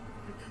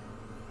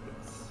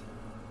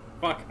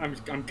 Fuck,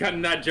 I'm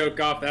cutting that joke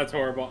off. That's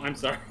horrible. I'm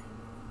sorry.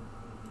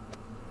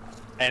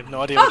 I have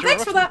no idea Oh, what you're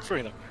thanks for that.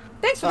 referring to.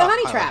 Thanks for the Oh,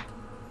 honey hi. trap.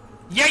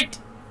 Yeet!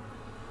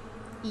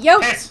 Yo.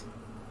 Piss!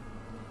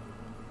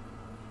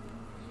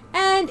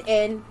 And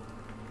in.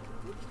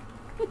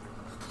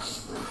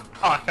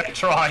 Oh, I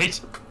tried.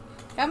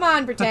 Come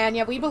on,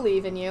 Britannia, we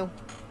believe in you.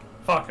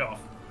 Fuck off.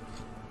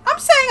 I'm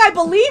saying I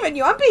believe in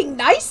you. I'm being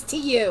nice to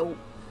you.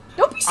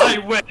 Don't be so. I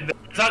win.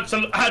 There's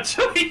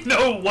actually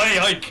no way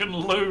I can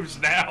lose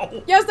now.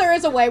 Yes, there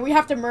is a way. We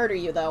have to murder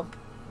you, though.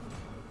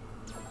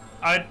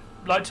 I'd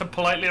like to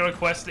politely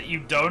request that you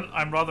don't.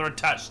 I'm rather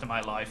attached to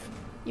my life.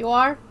 You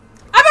are?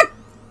 I'm a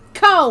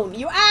cone,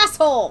 you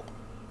asshole.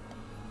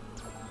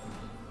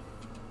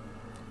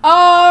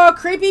 Oh,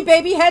 creepy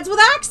baby heads with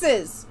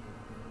axes.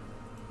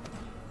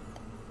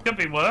 Could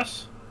be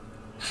worse.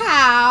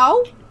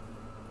 How?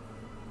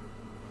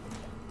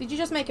 Did you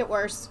just make it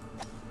worse?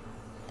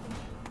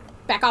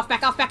 Back off,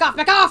 back off, back off,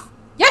 back off!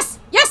 Yes!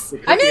 Yes! They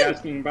could I'm be in!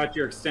 asking about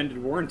your extended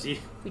warranty.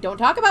 We don't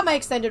talk about my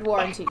extended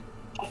warranty.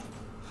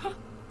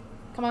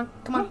 Come on,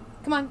 come on,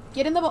 come on.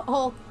 Get in the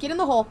hole. Get in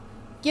the hole.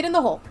 Get in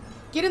the hole.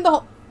 Get in the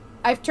hole.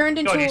 I've turned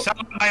into... God, you sound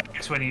like my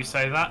ex when you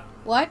say that.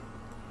 What?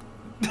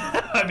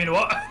 I mean,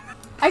 what?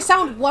 I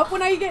sound what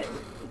when I get...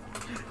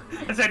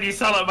 I said you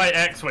sound like my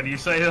ex when you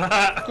say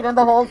that. Get in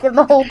the hole, get in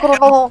the hole, get in the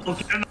hole.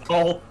 Get in the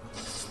hole.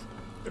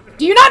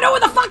 Do you not know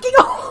what the fucking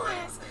hole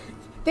is?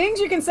 Things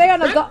you can say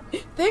on a...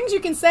 Things you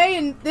can say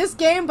in this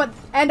game, but...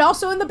 And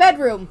also in the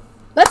bedroom.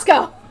 Let's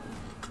go.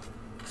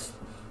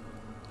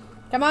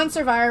 Come on,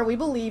 Sirvire, we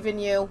believe in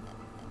you.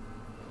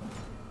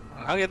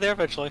 I'll get there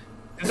eventually.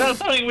 Is that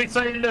something we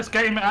say in this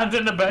game and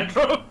in the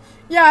bedroom?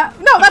 Yeah,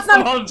 no, that's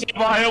Come not... on,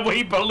 Sirvire,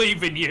 we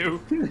believe in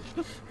you.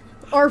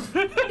 Or...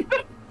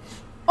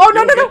 Oh,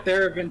 no, You'll no, no! get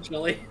there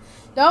eventually.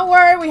 Don't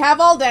worry, we have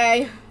all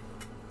day.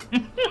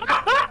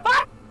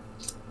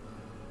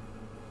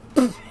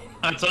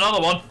 That's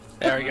another one.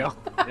 There we go.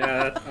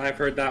 Yeah, I've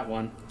heard that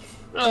one.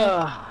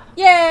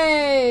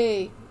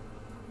 Yay!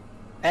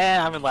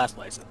 And I'm in last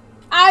place.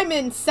 I'm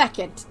in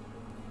second.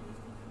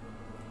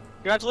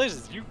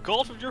 Congratulations, you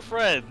golf with your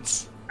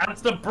friends.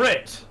 As the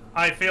Brit,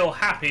 I feel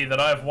happy that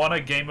I've won a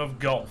game of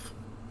golf.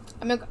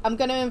 I'm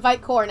gonna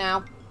invite Core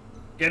now.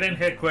 Get in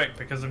here quick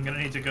because I'm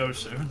gonna need to go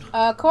soon.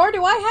 Core,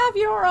 do I have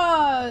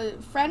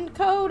your friend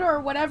code or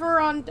whatever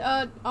in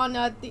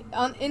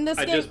this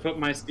I game? just put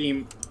my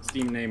Steam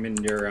name in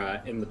your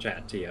in the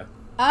chat to you.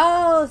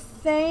 Oh,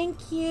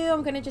 thank you.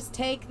 I'm gonna just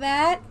take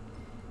that.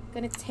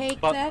 Gonna take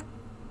that.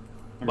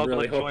 I'm But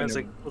really like join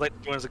hoping. as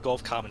join as a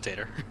golf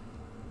commentator.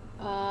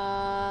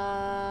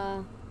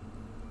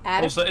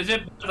 Add Also, is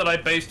it that I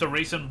based a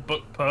recent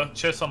book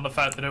purchase on the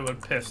fact that it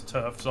would piss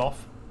turfs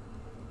off?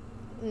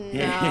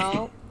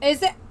 No.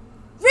 Is it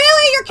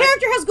really? Your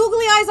character has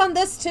googly eyes on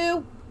this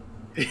too?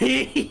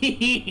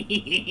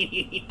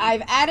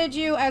 I've added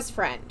you as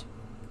friend.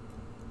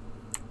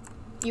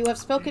 You have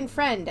spoken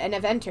friend and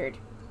have entered.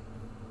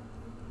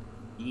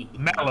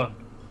 Melon.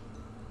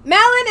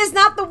 Melon is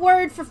not the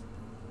word for...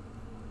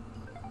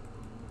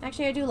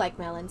 Actually, I do like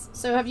melons.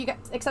 So have you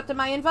accepted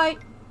my invite?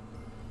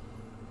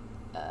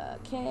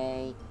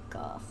 Okay,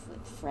 golf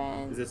with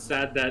friends. Is it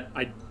sad that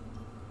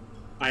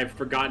I've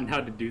forgotten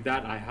how to do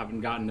that? I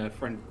haven't gotten a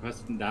friend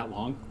request in that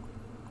long.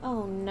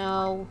 Oh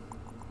no.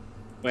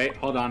 Wait,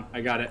 hold on.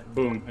 I got it.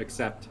 Boom,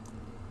 accept.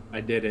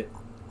 I did it.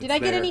 Did I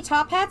get there. any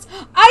top hats?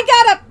 I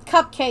got a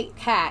cupcake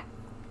hat.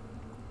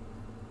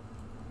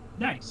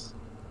 Nice.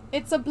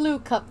 It's a blue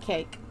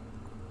cupcake.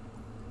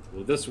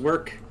 Will this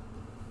work?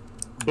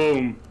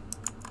 Boom.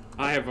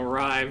 I have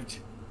arrived.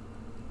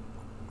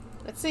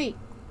 Let's see.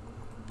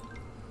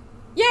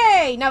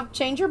 Yay! Now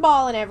change your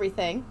ball and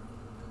everything.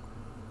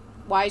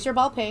 Why is your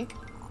ball pink?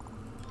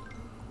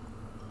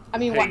 I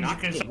mean, Hey, why? you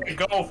can say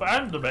golf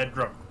and the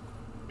bedroom.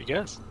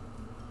 Because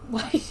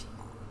Why?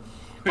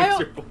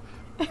 I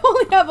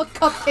only have a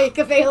cupcake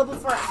available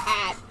for a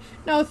hat.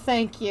 No,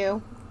 thank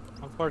you.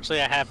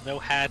 unfortunately, I have no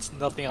hats,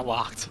 nothing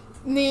unlocked.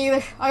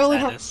 Neither. I only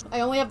Sadness.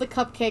 have the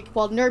cupcake.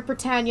 While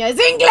Nerdbrittania is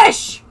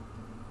English.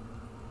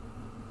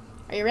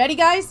 Are you ready,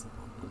 guys?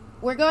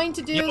 We're going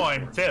to do. Yo,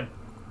 I'm Tim.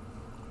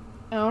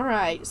 All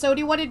right. So, what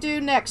do you want to do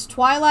next?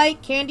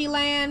 Twilight,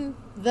 Candyland,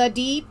 The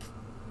Deep,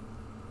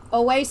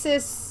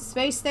 Oasis,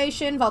 Space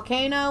Station,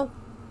 Volcano,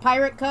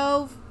 Pirate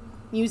Cove,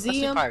 Let's do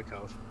Museum, Pirate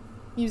Cove.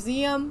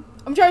 Museum.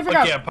 I'm trying to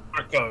figure Okay, out.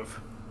 Pirate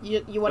Cove.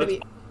 You want to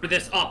be? For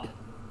this up.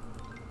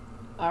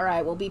 All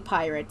right. We'll be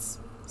pirates.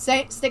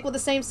 Stick with the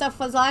same stuff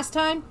as last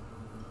time.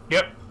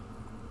 Yep.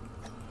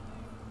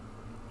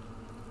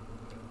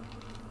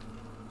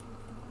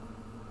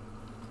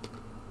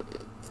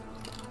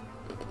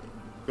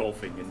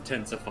 Golfing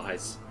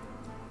intensifies.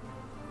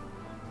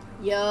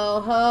 Yo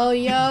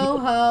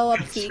ho,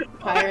 a peak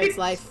pirate's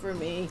life for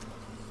me.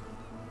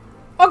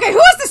 Okay, who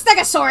is the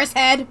Stegosaurus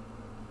head?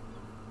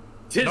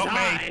 Tis Not me.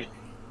 I.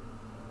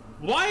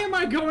 Why am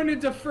I going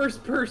into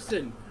first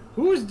person?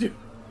 Who's doing?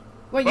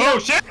 Wait, you Oh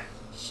don't- shit!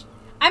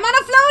 I'm on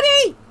a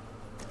floaty.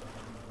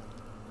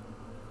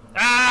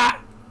 Ah!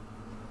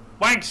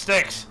 Wank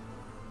sticks.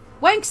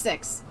 Wank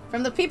sticks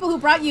from the people who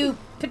brought you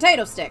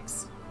potato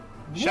sticks.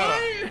 Shut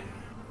up.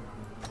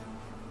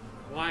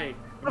 Why?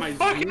 What Am I the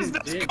fuck is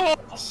zoomed this in?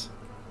 course?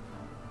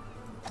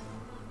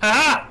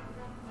 Haha!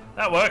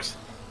 That works.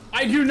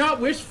 I do not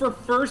wish for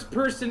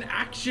first-person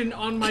action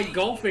on my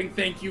golfing.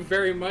 Thank you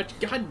very much.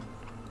 God,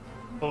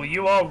 Well,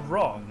 you are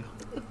wrong.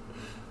 You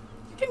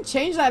can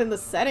change that in the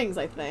settings,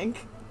 I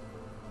think.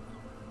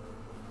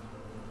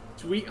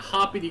 sweet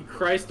hoppity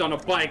Christ on a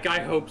bike. I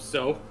hope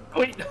so.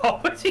 Wait, no,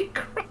 is he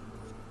crying?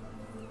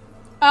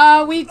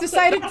 We've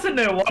decided. That's a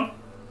new one.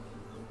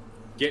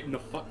 Get in the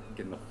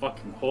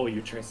fucking hole,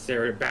 you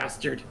Tricera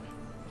bastard,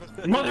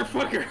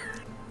 motherfucker.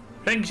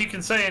 Things you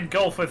can say in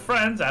golf with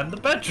friends and the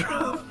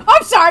bedroom.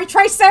 I'm sorry,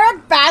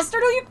 Triceric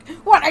bastard.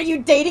 What? Are you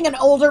dating an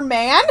older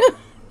man?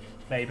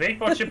 Maybe.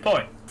 What's your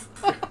point?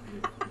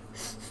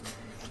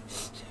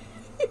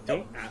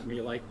 Don't at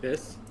me like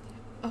this.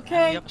 And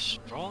Okay. you have a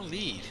strong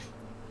lead.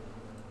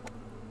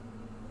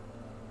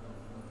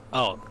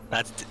 Oh,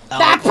 that's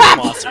That-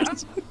 you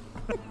monsters.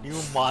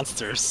 You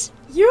monsters.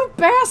 You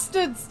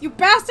bastards! You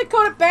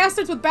bastard-coated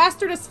bastards with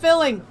bastardous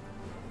filling.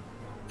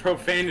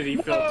 Profanity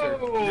filter.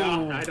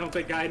 No. No, I don't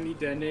think I need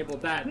to enable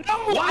that. No,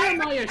 Why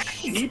am I a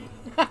sheep?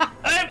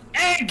 I'm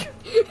egg!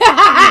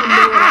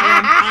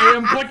 I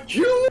am but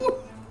you.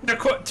 To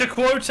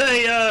quote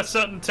a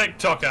certain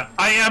TikToker,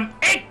 I am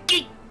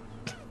eggy!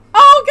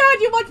 Oh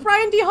god, you like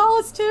Brian D.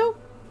 Hollis too?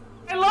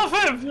 I love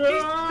him!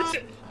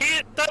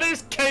 Yeah. That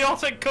is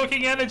chaotic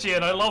cooking energy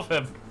and I love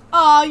him.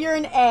 Oh, you're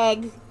an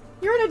egg.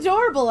 You're an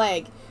adorable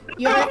egg.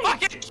 You're. I'm a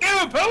fucking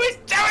cube! Who is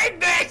doing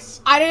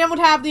this? I don't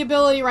have the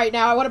ability right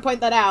now. I want to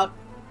point that out.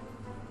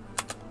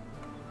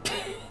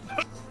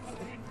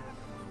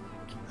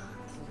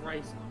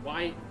 Christ,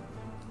 why?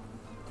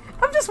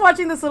 I'm just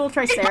watching this little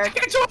Triceric.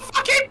 Get into a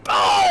fucking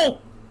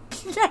ball!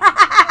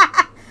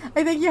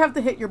 I think you have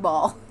to hit your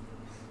ball.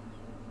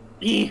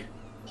 Eh.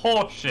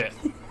 Horseshit.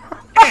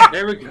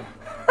 There we go.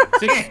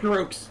 6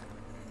 strokes.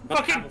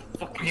 Fucking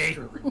stroke.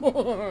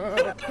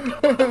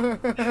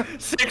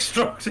 6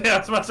 strokes. Yeah, I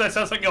was about to say,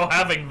 sounds like you're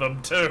having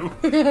them too.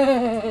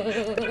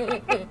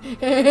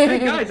 Hey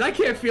guys, I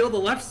can't feel the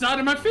left side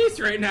of my face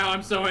right now.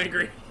 I'm so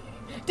angry.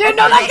 Dude,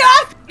 no, like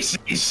that!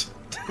 Jeez.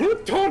 Who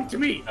tonked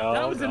me? No,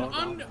 That was no,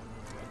 an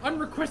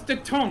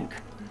unrequested tonk.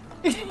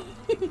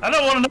 I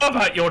don't want to know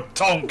about your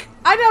tonk.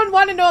 I don't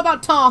want to know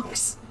about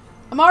tonks.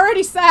 I'm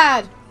already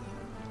sad.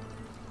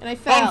 And I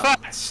fell. Fun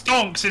fact: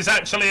 stonks is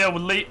actually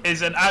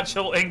an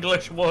actual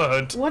English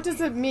word. What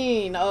does it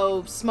mean?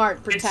 Oh, smart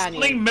It's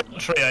Britannia. something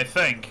military, I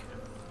think.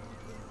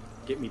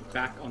 Get me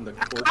back on the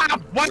court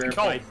what where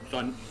call? by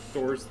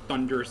Thor's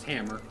thunderous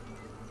hammer.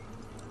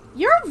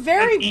 You're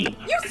very... It's You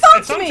It's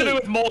thumped something to do me!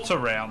 with mortar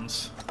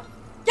rounds.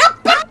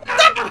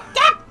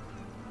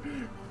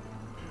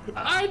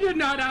 I did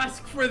not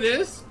ask for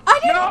this. I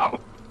didn't... No!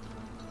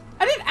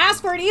 I didn't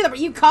ask for it either, but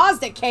you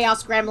caused it,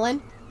 Chaos Gremlin.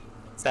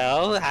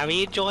 So, how are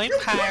you enjoying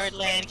Pirate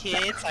Land,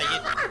 kids?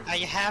 Are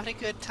you having a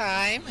good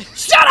time?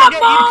 Shut up, You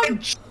Mom! can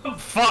jump,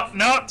 fuck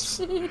nuts!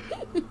 Bite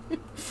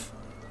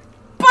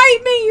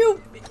me,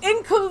 you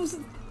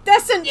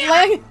incandescent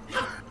leg.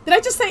 Did I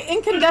just say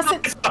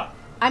incandescent?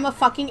 I'm a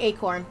fucking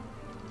acorn.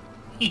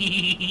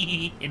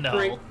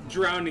 Great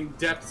drowning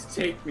depths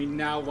take me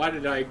now. Why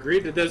did I agree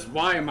to this?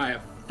 Why am I a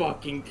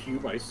fucking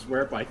cube? I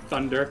swear by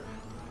thunder.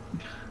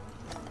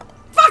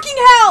 Fucking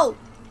hell!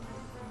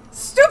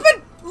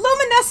 Stupid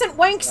luminescent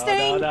wank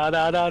stain. No.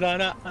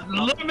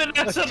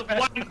 Luminescent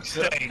wank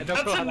stain. I don't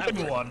That's know how a that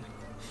good one.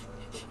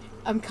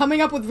 I'm coming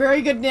up with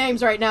very good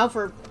names right now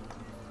for...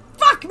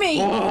 Fuck me!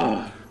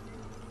 Oh,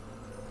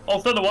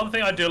 Also, the one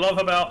thing I do love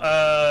about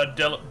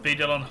B.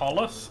 Dylan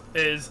Hollis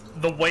is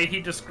the way he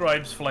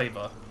describes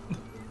flavor.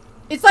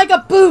 It's like a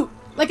boot.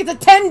 Like it's a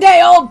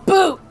 10-day-old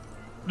boot.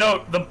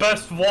 No, the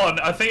best one,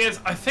 I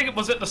think it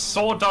was the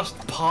sawdust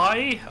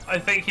pie, I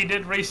think he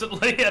did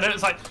recently, and it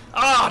was like,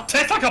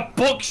 tastes like a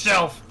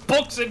bookshelf,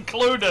 books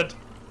included.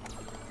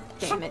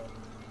 Damn it.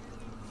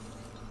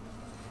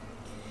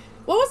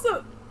 What was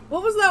that?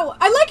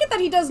 I like it that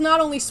he does not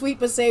only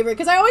sweet but savory,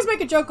 because I always make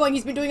a joke going,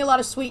 he's been doing a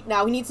lot of sweet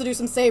now, he needs to do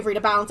some savory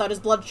to balance out his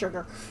blood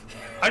sugar.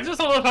 I just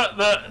love the fact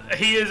that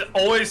he is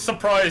always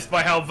surprised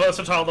by how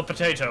versatile the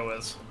potato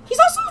is. He's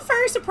also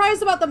very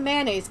surprised about the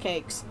mayonnaise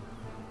cakes.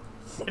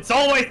 It's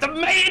always the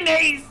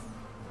mayonnaise!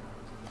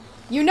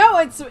 You know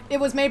it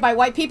was made by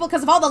white people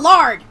because of all the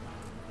lard.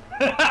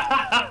 Hold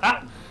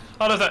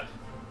on a sec.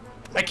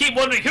 I keep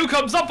wondering who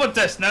comes up with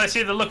this. Now I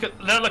see the look at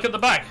the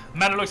back.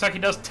 Man, it looks like he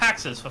does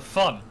taxes for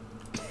fun.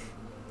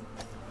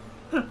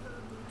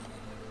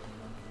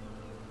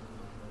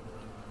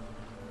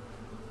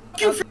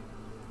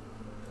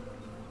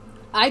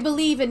 I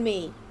believe in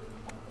me.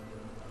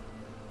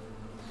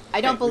 I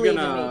don't believe in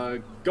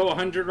me. Go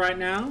 100 right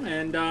now,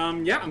 and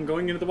yeah, I'm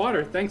going into the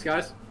water. Thanks,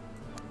 guys.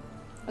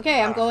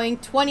 Okay, I'm going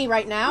 20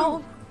 right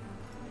now.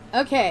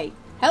 Okay.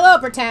 Hello,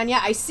 Britannia.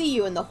 I see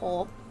you in the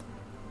hole.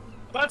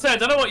 That's it. I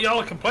don't know what y'all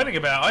are complaining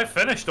about. I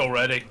finished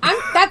already.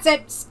 That's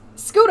it.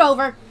 Scoot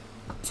over.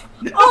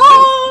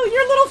 Oh,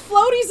 your little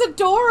floaty's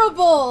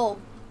adorable.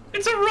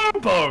 It's a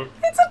rowboat.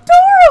 It's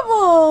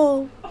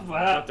adorable. I'm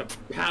about to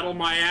paddle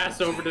my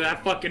ass over to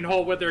that fucking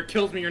hole, whether it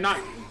kills me or not.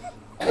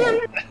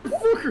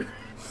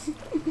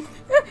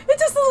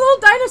 It's just a little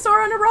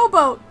dinosaur on a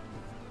rowboat.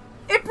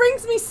 It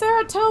brings me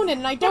serotonin,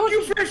 and I don't... Fuck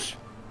you, fish!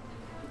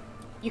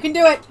 You can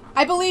do it.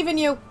 I believe in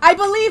you. I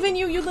believe in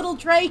you, you little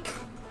Drake.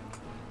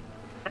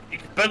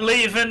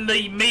 Believe in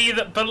the me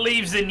that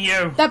believes in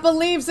you. That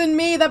believes in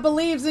me, that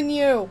believes in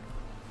you.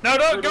 No,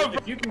 don't go.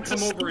 If you can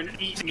come over and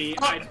eat me,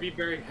 I'd be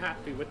very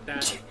happy with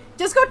that.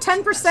 Just go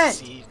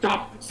 10%.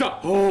 Stop!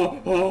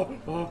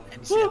 Oh!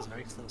 And see, that's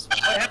very close.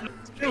 I have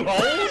 2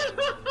 holes.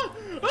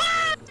 No!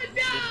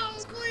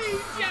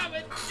 Please, damn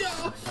it,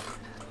 no!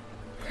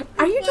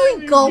 Are you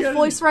doing golf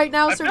voice right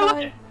now, I feel Sirvire?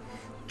 like-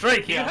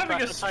 Drake, you're Yeah, having a I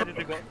did the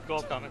stroke.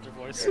 gold commenter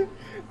voice.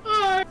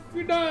 I'm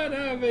not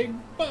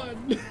having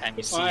fun. And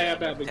you see, I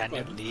am having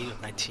Daniel fun. Lee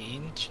with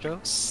 19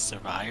 strokes,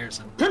 Survivors,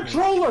 and...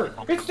 Controller!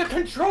 It's the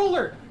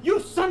controller! You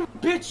son of a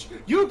bitch!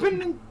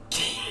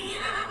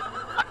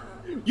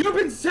 You've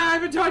been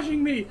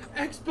sabotaging me!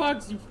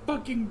 Xbox, you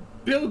fucking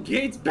Bill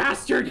Gates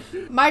bastard!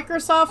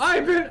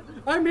 Microsoft.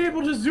 I'm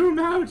able to zoom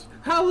out!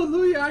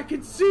 Hallelujah, I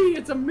can see!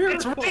 It's a It's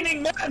miracle!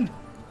 raining men.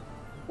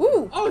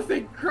 Ooh. Oh,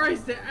 thank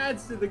Christ, it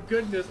adds to the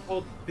goodness.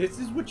 Oh, this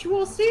is what you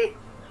all see?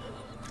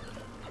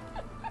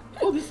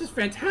 Oh, this is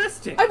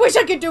fantastic! I wish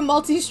I could do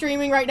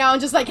multi-streaming right now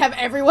and just like have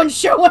everyone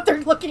show what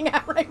they're looking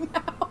at right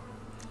now.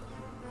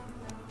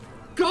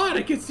 God,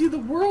 I can see the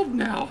world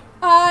now!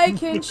 I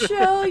can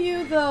show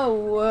you the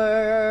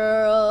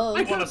world.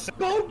 I got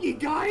bogey,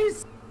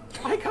 guys!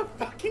 I got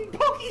fucking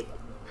bogey!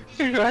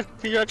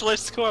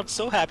 Congratulations, Core, I'm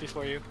so happy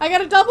for you. I got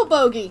a double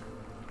bogey.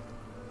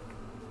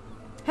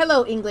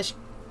 Hello, English.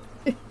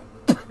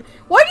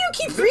 Why do you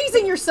keep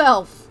freezing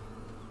yourself?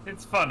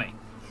 It's funny.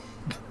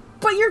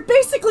 But you're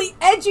basically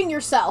edging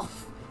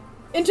yourself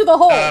into the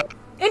hole.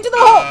 Into the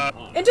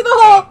hole. Into the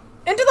hole.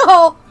 Into the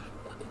hole.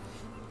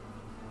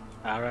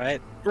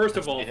 Alright. First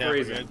of all, Yeah,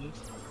 phrasing.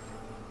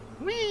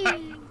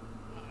 Whee!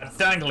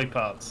 Dangly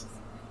parts.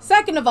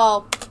 Second of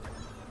all,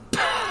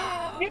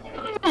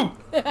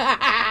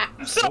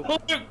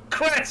 Absolute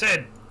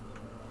cretin!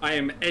 I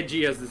am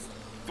edgy as this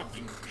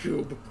fucking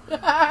cube.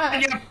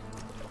 You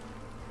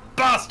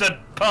bastard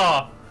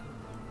paw!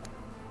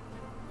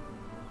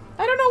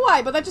 I don't know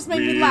why, but that just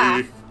made me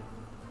laugh.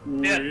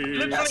 Yeah,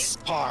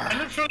 I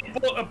literally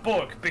bought a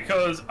book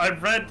because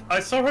I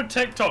saw a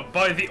TikTok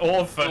by the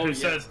author who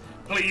says,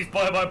 please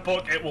buy my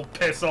book, it will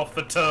piss off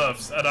the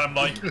turfs. And I'm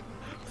like,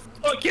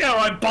 fuck yeah,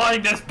 I'm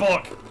buying this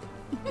book!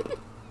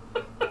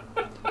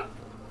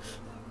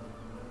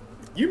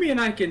 Yumi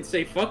and I can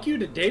say fuck you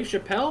to Dave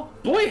Chappelle?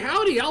 Boy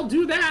howdy, I'll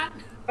do that!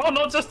 Oh,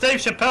 not just Dave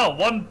Chappelle,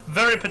 one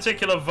very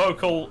particular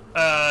vocal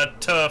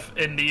turf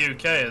in the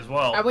UK as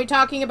well. Are we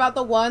talking about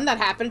the one that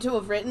happened to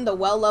have written the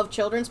well-loved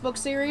children's book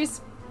series?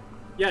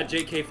 Yeah,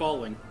 JK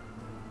Falling.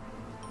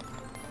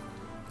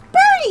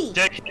 Birdie!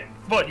 JK,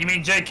 what, you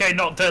mean JK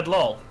not dead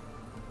lol?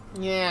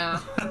 Yeah.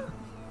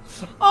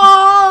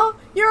 Aw,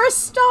 you're a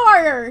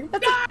star!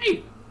 That's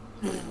Die!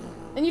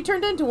 And you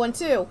turned into one,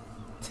 too.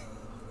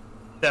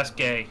 That's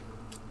gay.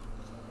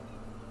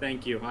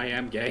 Thank you, I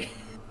am gay.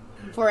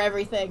 For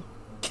everything.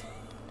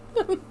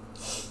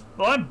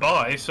 Well, I'm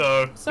bi,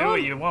 so So do what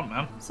am- you want,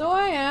 man. So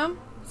I am.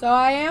 So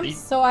I am.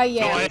 So I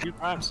am. Two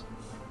times.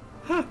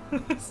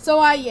 So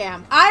I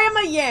am. I am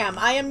a yam.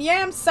 I am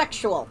yam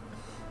sexual.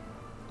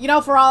 You know,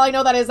 for all I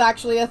know, that is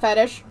actually a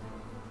fetish.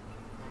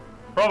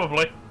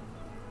 Probably.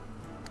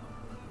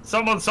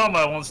 Someone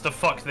somewhere wants to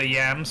fuck the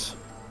yams.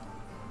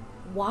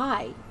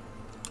 Why?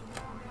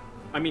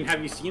 I mean,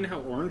 have you seen how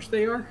orange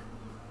they are?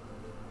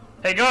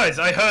 Hey guys,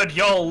 I heard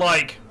y'all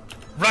like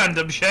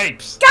random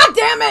shapes. God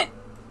damn it!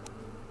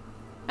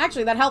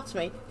 Actually, that helps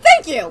me.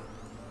 Thank you!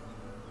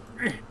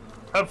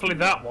 Hopefully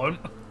that won't.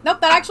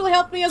 Nope, that actually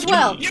helped me as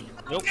well.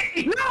 Nope.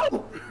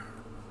 No!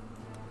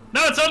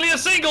 No, it's only a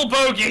single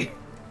bogey!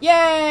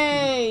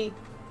 Yay!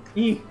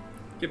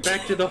 Get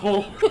back to the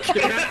hole. Get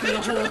back to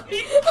the hole.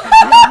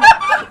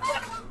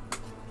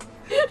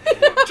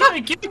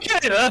 Drake, you okay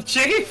there,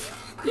 Chief?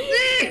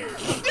 You're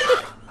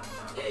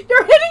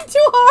hitting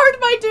too hard,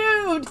 my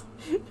dude!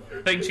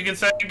 Think you can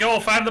say go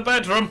find the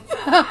bedroom?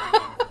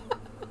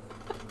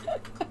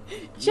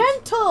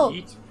 Gentle!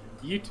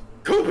 Yeet.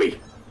 Kobe!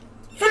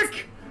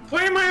 Frick!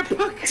 Why am I a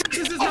puck?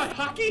 This is not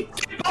hockey!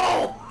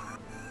 Oh!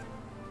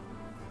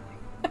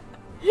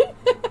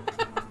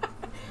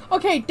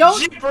 Okay,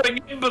 don't Gibbering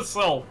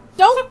imbecile!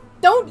 don't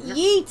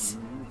yeet!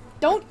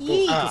 Don't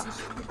yeet!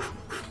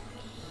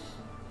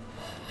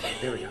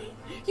 There we go.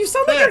 You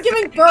sound like you're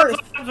giving birth!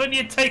 That's what happens when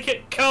you take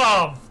it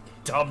calm,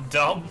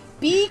 dum-dum.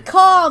 Be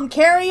calm,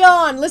 carry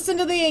on, listen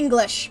to the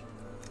English.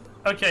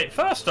 Okay,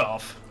 first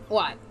off...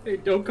 What? Hey,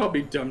 don't call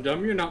me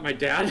dum-dum, you're not my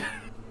dad.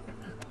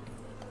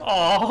 Aww.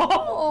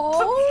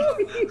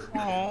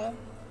 Oh.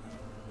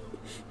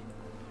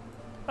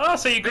 Oh,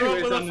 so you grew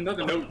Anyways, up with on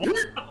another note.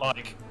 What's that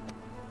like?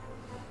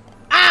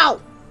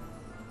 Ow!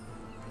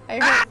 I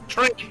heard.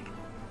 Tree!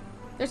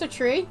 There's a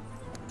tree?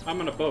 I'm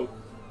on a boat.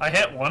 I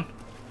hit one.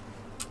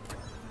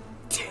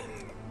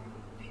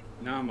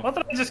 Now I'm What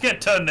did I just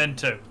get turned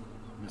into?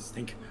 must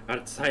think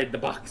outside the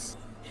box.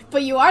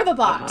 But you are the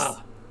box.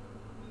 Ah.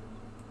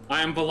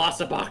 I am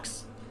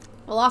Velocibox.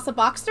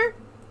 Velociboxter?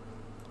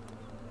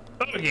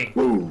 Bogey!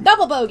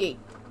 Double bogey.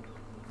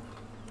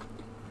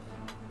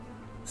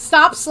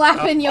 Stop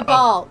slapping your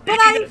ball. But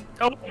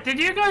did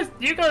you guys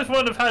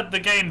wouldn't have had the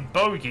game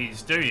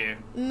Bogies, do you?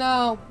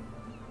 No.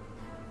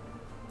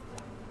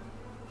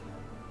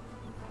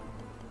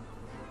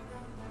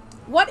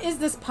 What is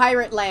this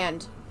pirate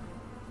land?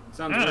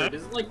 Sounds weird.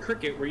 Is it like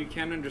cricket where you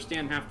can't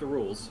understand half the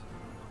rules?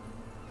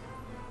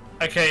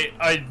 Okay,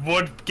 I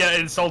would get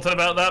insulted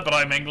about that, but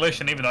I'm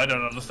English, and even I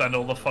don't understand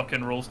all the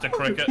fucking rules to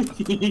cricket.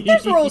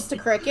 There's rules to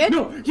cricket.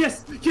 No,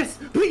 yes,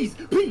 please.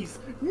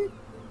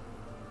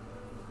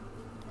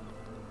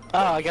 Oh,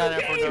 I got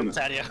it for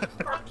Nerdbrittania.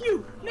 Fuck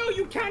you! No,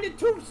 you counted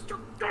too.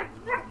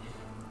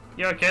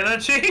 You okay there,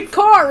 Chief?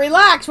 Core,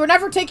 relax. We're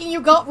never taking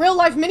you real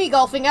life mini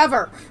golfing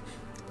ever.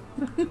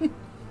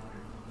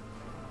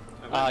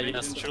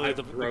 Yes, truly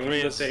the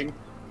greatest. thing.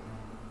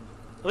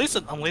 At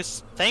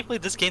least, thankfully,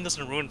 this game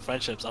doesn't ruin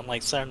friendships,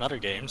 unlike certain other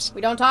games.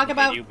 We don't talk Look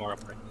about. at you, Mario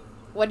Party.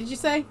 What did you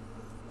say?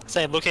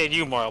 Say, look at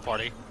you, Mario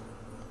Party.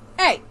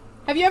 Hey,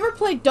 have you ever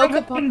played Dokapon?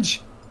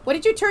 Revenge. What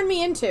did you turn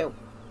me into?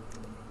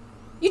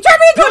 You turned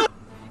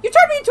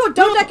me into a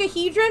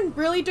dodecahedron?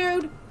 Really,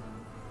 dude?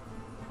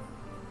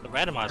 The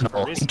randomizer for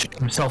a Oh, he reason. turned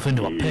himself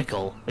into a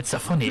pickle. It's the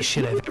funniest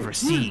shit I've ever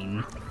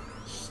seen.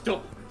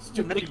 Stop.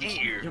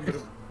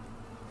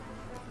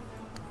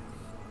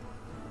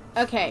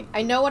 Okay,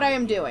 I know what I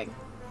am doing.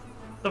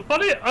 The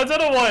funny, I don't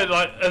know why,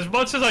 like, as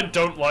much as I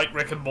don't like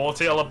Rick and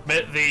Morty, I'll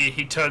admit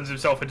he turns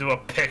himself into a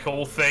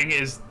pickle thing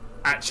is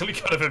actually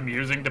kind of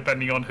amusing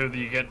depending on who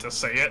you get to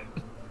say it.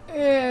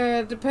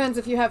 It depends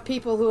if you have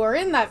people who are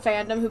in that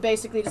fandom who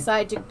basically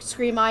decide to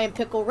scream I am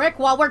Pickle Rick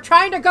while we're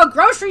trying to go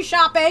grocery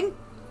shopping.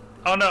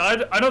 Oh no,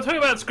 I'm not talking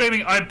about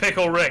screaming "I'm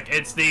Pickle Rick."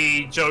 It's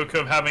the joke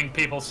of having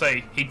people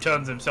say he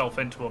turns himself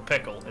into a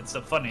pickle. It's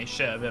the funniest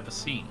shit I've ever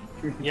seen.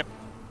 Yep.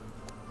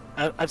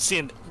 I've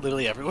seen it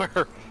literally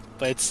everywhere,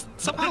 but it's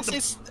somehow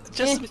it's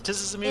just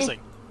as amusing.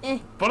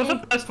 One of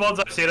the best ones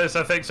I've seen is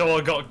I think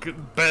someone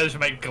bears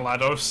make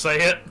GLaDOS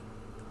say it.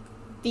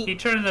 He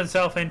turns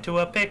himself into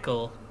a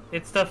pickle.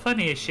 It's the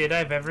funniest shit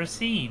I've ever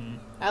seen.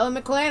 Alan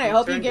McLean, I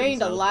hope you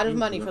gained a lot of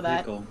money for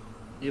that. Oh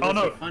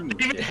no,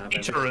 even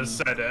Hater has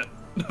said it.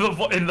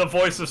 In the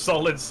voice of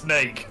Solid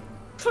Snake.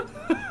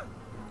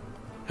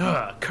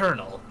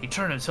 Colonel, he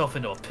turned himself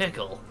into a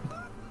pickle.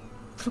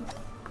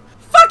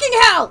 Fucking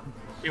hell!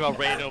 Meanwhile,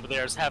 Rain over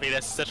there is having an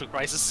existential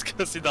crisis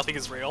because nothing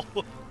is real.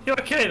 You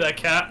okay there,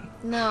 Cat?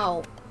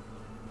 No.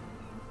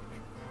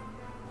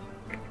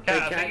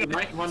 Cat, Cat, you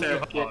might want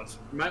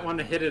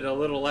to hit it a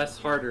little less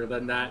harder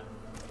than that.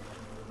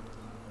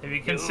 Have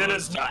you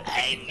considered...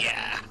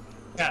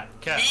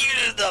 Cat.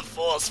 Use the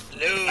force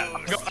flew.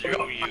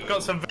 I've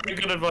got some very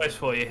good advice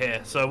for you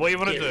here. So what you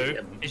want to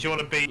do is you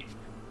want to be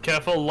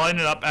careful, line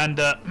it up, and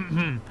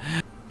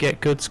Get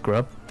good,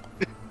 scrub.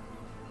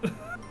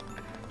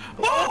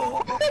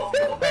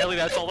 Apparently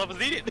that's all that was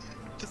needed.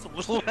 Just a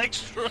little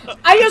extra.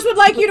 I just would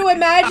like you to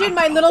imagine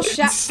my little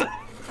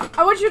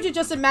I want you to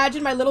just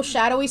imagine my little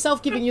shadowy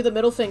self giving you the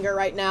middle finger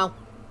right now.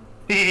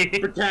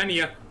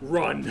 Britannia,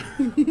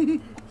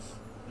 run.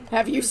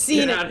 Have you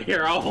seen Get it? out of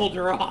here, I'll hold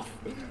her off.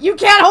 You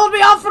can't hold me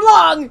off for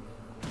long!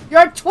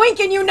 You're a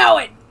twink and you know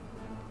it!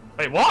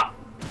 Wait, what?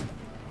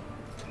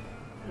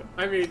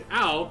 I mean,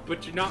 ow,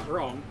 but you're not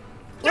wrong.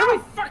 No,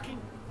 fucking...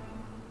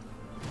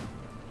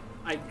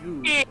 I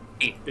gooed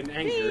in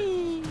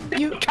anger.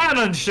 you...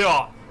 Cannon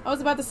shot! I was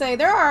about to say,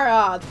 there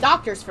are,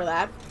 doctors for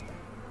that.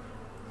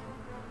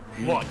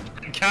 What?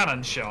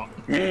 Cannon shot?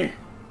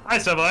 Hi,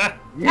 Sirvire.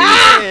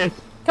 Ah!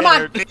 Come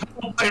on!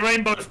 My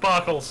rainbow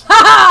sparkles.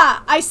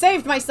 Haha! I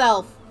saved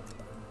myself!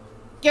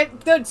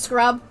 Get good,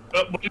 scrub.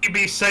 But will you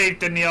be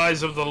saved in the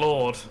eyes of the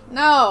Lord?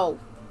 No.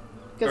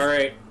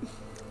 Alright.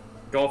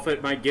 Golf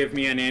it might give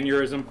me an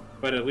aneurysm,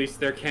 but at least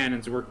their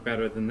cannons work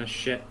better than this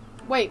shit.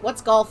 Wait,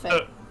 what's golfing?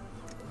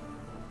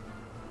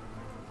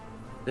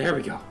 There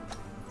we go.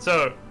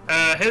 So,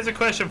 here's a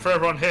question for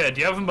everyone here.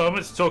 Do you have a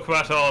moment to talk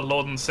about our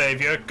Lord and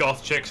Savior,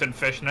 goth chicks and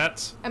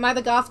fishnets? Am I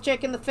the goth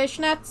chick in the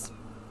fishnets?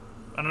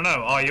 I don't know.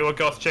 Are you a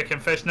goth chick in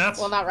fishnets?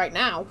 Well, not right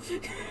now.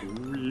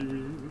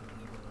 Come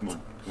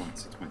on,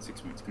 6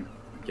 points, come on.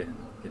 Get in.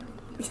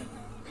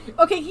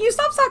 Okay, can you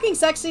stop talking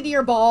sexy to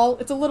your ball?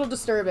 It's a little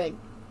disturbing.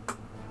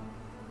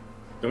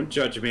 Don't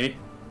judge me.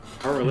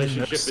 Our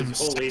relationship is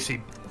holy.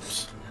 Sexy...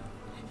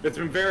 It's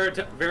been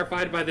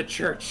verified by the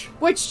church.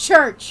 Which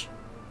church?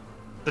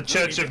 The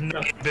Church of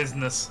No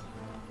Business.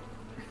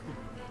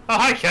 Oh,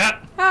 hi,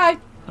 Cat. Hi.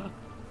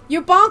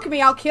 You bonk me,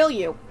 I'll kill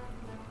you.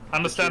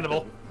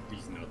 Understandable.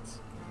 These nuts.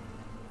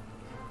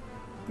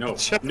 No,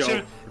 Church no.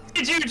 of...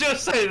 Did you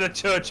just say the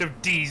Church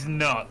of D's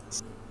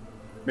nuts?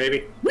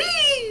 Maybe.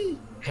 Whee!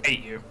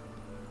 Hate you.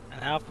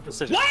 And now for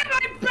precision. Why am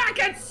I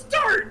back at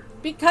start?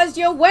 Because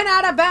you went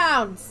out of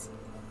bounds.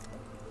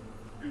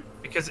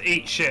 Because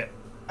eat shit.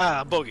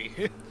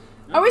 Bogey.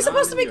 Are we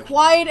supposed to be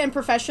quiet and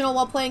professional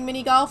while playing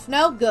mini golf?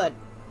 No? Good.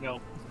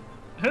 No.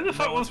 Who the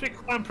fuck wants to be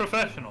quite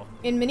professional?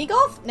 In mini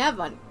golf?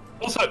 Never.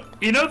 Also,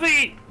 you know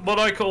what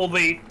I call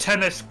the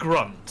tennis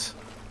grunt?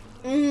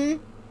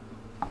 Mm-hmm.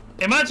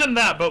 Imagine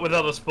that, but with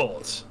other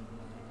sports.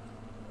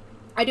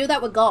 I do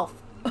that with golf.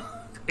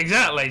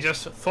 Exactly,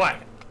 just thwack.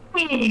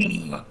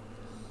 Hello,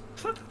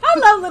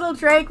 little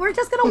Drake. We're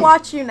just gonna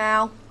watch you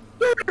now.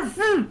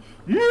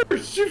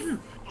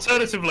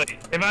 Alternatively,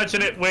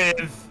 imagine it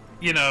with,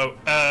 you know,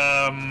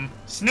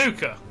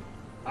 snooker.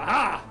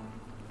 Aha!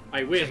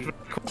 I win.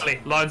 Quickly,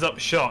 lines up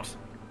shot.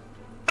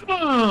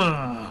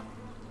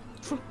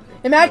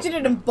 Imagine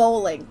it in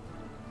bowling.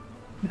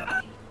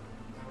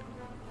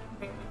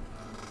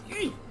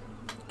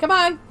 Come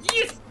on.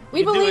 Yes!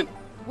 We believe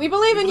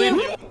in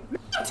you.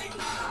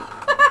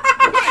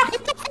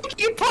 What the fuck are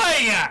you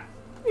playing at?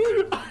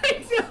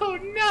 I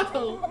don't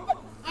know!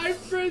 I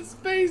pressed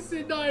space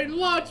and I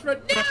launched for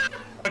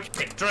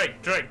Okay,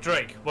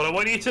 Drake. What I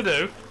want you to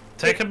do,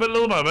 take a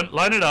little moment,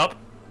 line it up.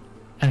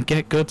 And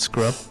get good,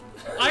 scrub.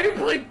 I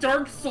play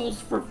Dark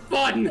Souls for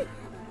fun!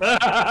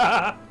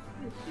 That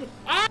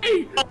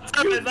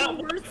choose the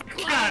worst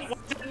class! Why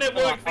didn't it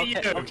work for you?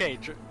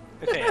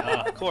 Okay,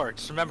 Core,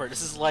 just remember,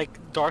 this is like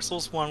Dark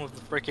Souls 1 with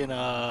the freaking,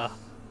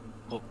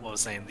 what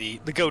was I saying?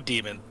 The goat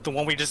demon. The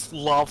one we just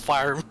lob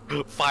fire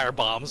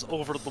bombs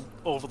over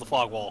the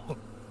fog wall.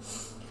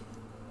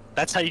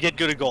 That's how you get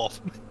good at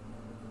golf.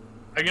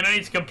 I'm gonna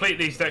need to complete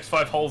these next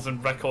 5 holes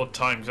in record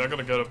time, because I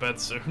gotta go to bed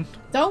soon.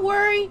 Don't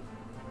worry.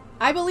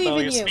 I believe in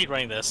you're you.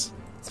 speedrunning this.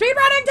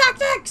 Speedrunning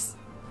tactics!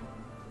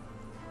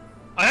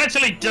 I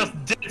actually just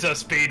did a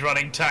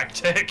speedrunning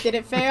tactic. Did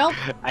it fail?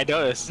 I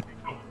noticed.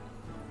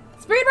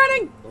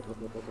 Speedrunning!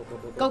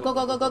 Go, go,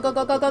 go, go, go, go,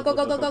 go, go, go, go,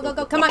 go, go, go, go,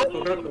 go, come on! Go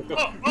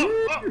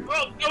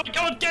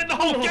on, get in the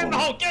hole,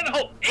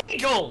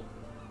 Eagle!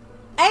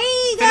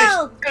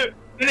 Eagle!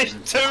 Finish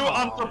 2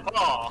 under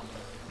par.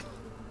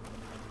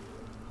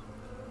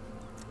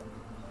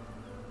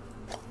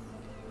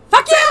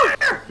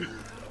 Fuck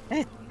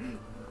you!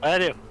 I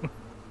do.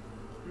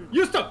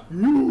 You stop!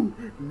 No!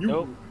 No!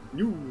 Nope.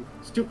 No!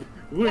 Stupid!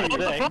 Wait!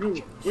 Okay. No!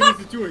 What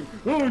is it doing?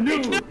 Oh no!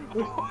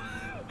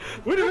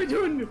 What am I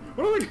doing?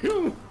 Oh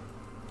no!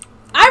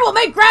 I will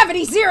make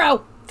gravity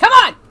 0! Come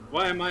on!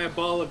 Why am I a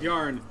ball of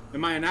yarn?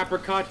 Am I an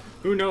apricot?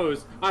 Who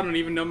knows? I don't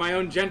even know my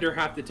own gender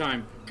half the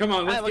time. Come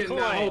on, let's I'm a get in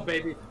that coin. hole,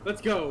 baby.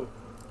 Let's go.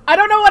 I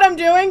don't know what I'm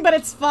doing, but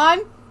it's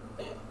fun.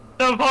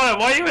 So, why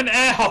are you an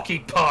air hockey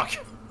puck?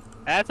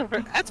 That's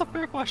a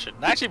fair question.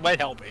 That actually might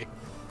help me.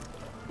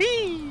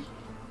 Whee!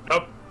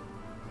 Nope.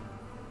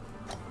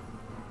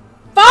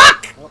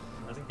 Fuck! Nope,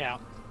 doesn't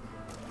count.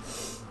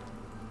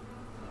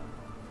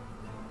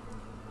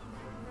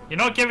 You're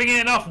not giving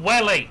it enough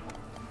welly.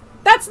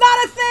 That's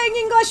not a thing,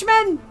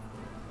 Englishman!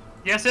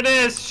 Yes, it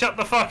is. Shut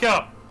the fuck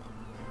up.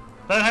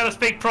 Learn how to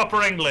speak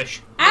proper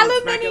English. Smack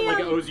it like it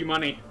Aluminium! owes you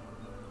money.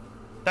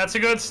 That's a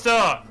good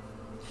start.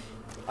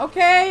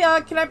 Okay,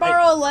 can I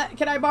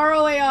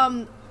borrow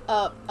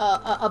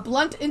a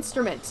blunt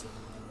instrument?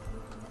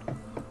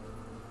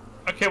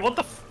 Okay, what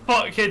the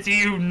fuck do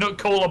you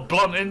call a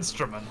blunt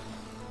instrument?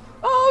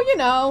 Oh, you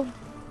know.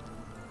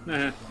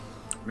 Nah.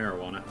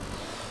 Marijuana.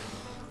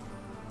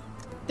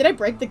 Did I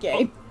break the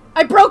game?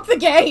 I broke the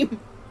game!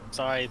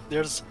 Sorry,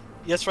 there's...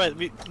 Yes, right,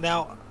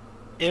 now,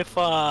 if,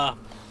 What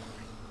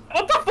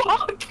the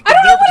fuck? I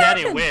don't know what Nerdbrittania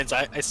happened! wins,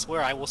 I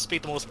swear I will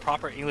speak the most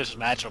proper English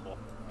imaginable.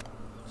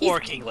 He's-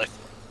 Orc English.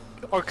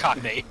 Or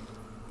Cockney.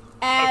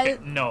 Okay,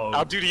 no.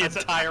 I'll do the That's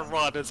entire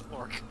run as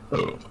Orc.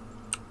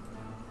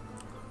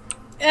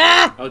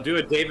 Ah! I'll do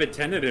a David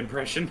Tennant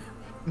impression.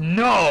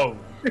 No!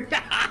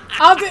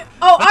 I'll do...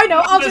 Oh, I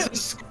know, I'll do... This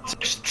is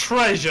Scottish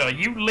treasure.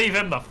 You leave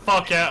him the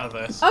fuck out of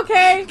this.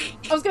 Okay,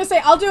 I was gonna say,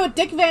 I'll do a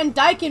Dick Van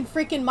Dyke in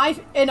freaking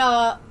in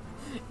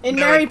Mary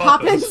Mary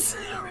Poppins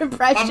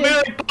impression. I'm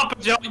Mary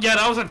Poppins, y'all. Yeah,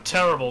 that was a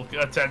terrible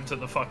attempt at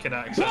the fucking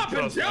accent. Poppins,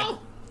 trust me. y'all!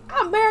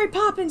 I'm Mary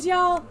Poppins,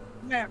 y'all!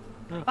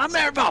 I'm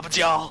Mary Poppins,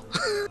 y'all!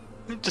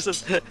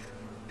 Just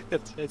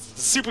it's a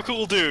super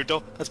cool dude.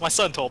 That's my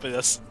son told me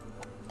this.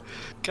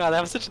 God,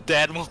 that was such a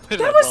dad moment. That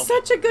was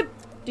such a good...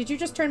 Did you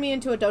just turn me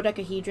into a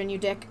dodecahedron, you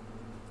dick?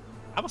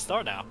 I'm a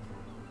star now.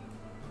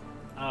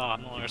 Oh,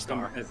 I'm no longer a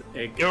star. As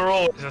egg. You're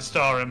always a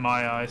star in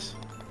my eyes.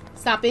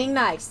 Stop being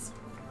nice.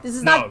 This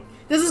is No. not...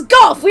 This is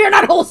golf! We are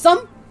not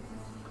wholesome!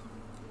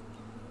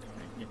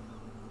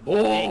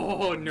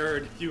 Oh,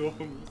 nerd. You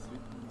almost...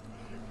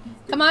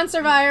 Come on,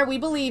 Sirvire, we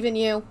believe in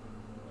you.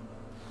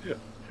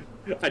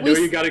 I know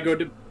you gotta go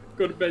to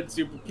bed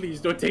soon, but please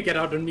don't take it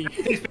out on me.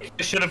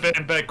 I should have been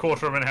in bed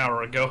quarter of an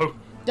hour ago.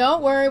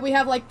 Don't worry, we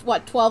have like,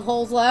 what, 12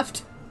 holes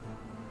left?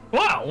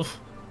 12?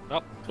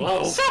 Oh,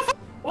 Oh,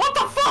 What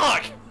the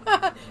fuck?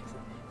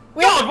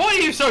 we, God, have, why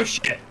are you so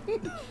shit?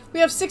 we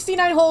have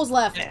 69 holes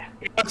left.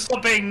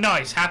 Stop being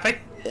nice, happy?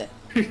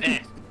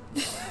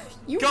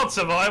 You... God,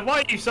 Sirvire, why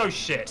are you so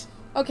shit?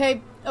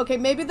 Okay,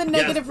 maybe the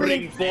negative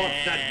bring read... forth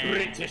that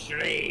British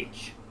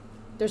rage.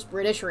 There's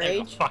British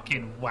rage.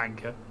 Fucking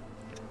wanker.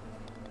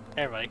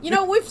 everybody. You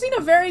know, we've seen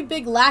a very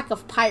big lack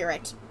of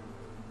pirate.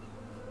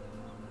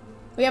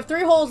 We have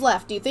 3 holes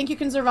left. Do you think you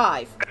can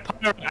survive?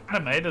 Pirate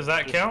anime, does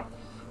that count?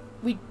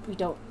 We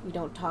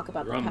don't talk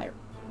about Rum. the pirate.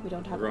 We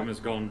don't talk The rum about is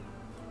gone.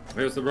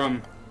 Where's the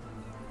rum?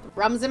 the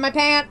rum's in my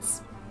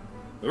pants.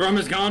 The rum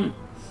is gone.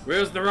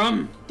 Where's the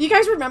rum? Do you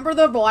guys remember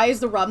the Why is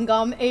the Rum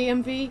Gum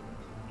AMV?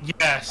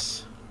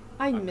 Yes.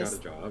 I I've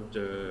missed. got a job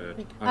to...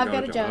 I've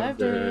got a job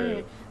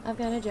to. I've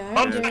got a job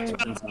I'm to.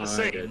 just to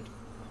sing.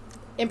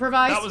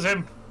 Improvise. That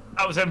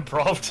was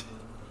improv.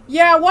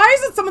 Yeah, why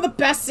is it some of the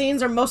best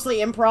scenes are mostly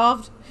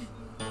improv?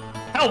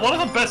 Hell, one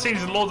of the best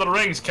scenes in Lord of the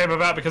Rings came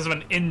about because of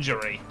an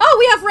injury. Oh,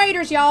 we have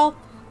raiders, y'all.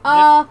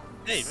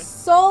 Hey,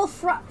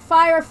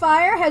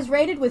 Fire has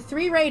raided with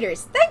 3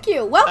 raiders. Thank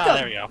you. Welcome. ah,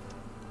 there we go.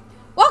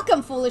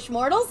 Welcome, foolish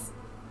mortals.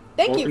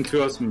 Thank Welcome you.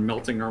 to us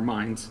melting our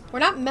minds. We're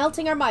not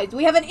melting our minds.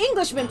 We have an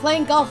Englishman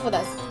playing golf with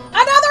us.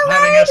 Another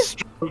Having raid! a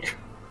stroke.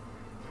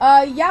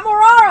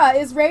 Yamorara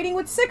is raiding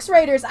with 6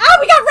 raiders. Ah,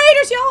 we got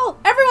raiders, y'all!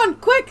 Everyone,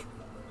 quick!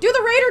 Do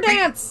the raider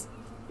dance!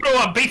 Go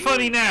on, be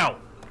funny now.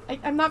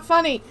 I'm not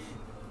funny.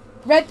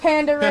 Red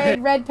panda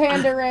raid, red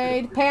panda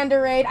raid, panda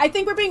raid. I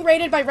think we're being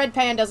raided by red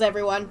pandas,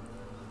 everyone.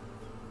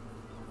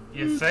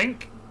 You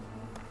think?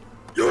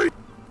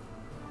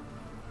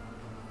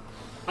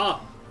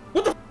 Ah,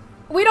 what the?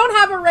 We don't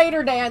have a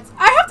raider dance.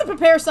 I have to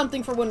prepare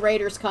something for when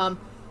raiders come.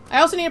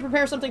 I also need to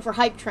prepare something for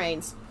hype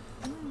trains.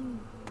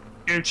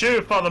 You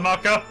too, Father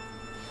Mucker.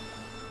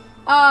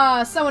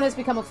 Someone has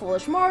become a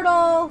foolish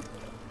mortal.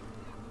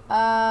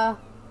 Yamorora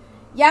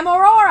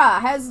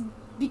has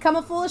become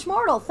a foolish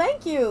mortal.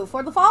 Thank you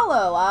for the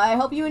follow. I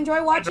hope you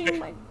enjoy watching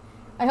my...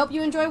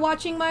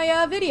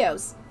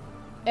 videos.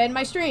 And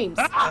my streams.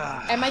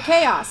 And my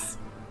chaos.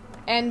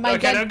 And my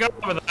Okay, don't go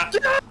over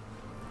that.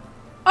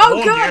 Oh,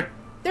 warned good! you.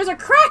 There's a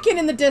kraken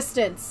in the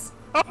distance.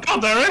 Oh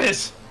God, there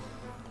is.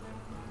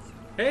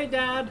 Hey,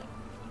 Dad.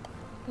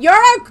 You're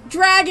a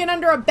dragon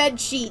under a bed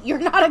sheet. You're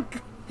not a...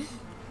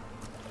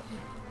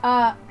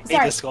 Hey,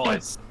 sorry. this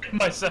guys.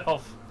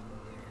 Myself.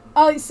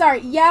 Oh,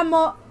 sorry.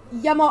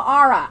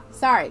 Yamoara.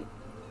 Sorry.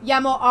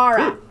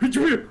 Yamoara.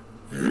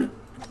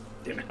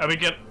 Are we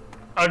get?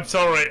 I'm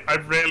sorry.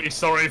 I'm really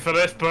sorry for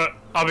this, but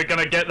are we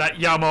gonna get that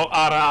Yamo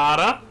Ara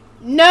Ara?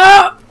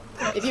 No!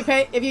 If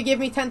you give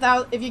me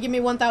 10,000, if you give me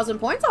 1,000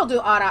 points, I'll do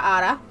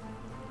Ara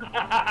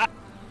Ara.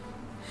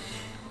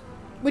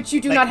 Which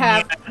you do not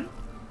have.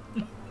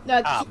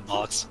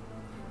 Box.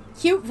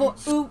 Cute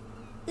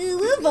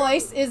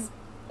voice is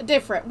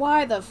different.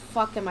 Why the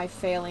fuck am I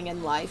failing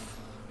in life?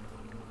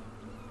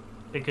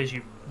 Because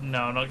you.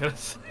 No, I'm not gonna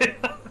say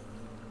that.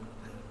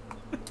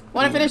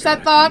 Want to finish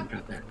that thought?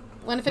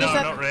 Want to finish No,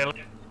 that? not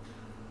really.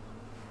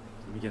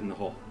 Let me get in the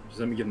hole. Just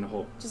let me get in the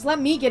hole. Just let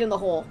me get in the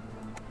hole.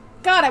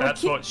 God, I would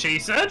That's what she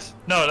said?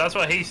 No, that's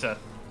what he said.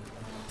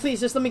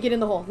 Please, just let me get in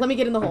the hole. Let me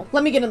get in the hole.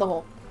 Let me get in the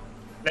hole.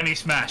 Then he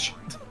smash.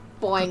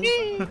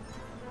 Boing.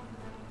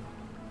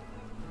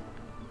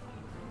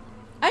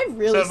 I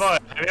really... Sirvire,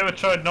 have you ever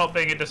tried not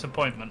being a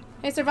disappointment?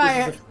 Hey,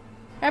 Sirvire,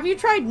 have you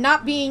tried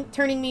not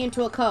turning me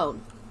into a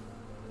cone?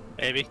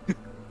 Maybe.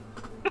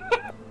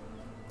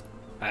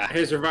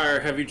 Hey, Sirvire,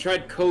 have you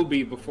tried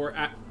Kobe before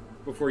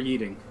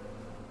yeeting?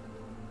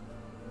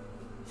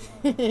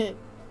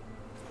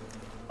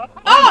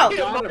 Oh!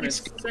 God,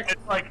 It's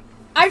like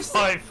I've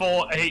seen... 5,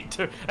 4, 8,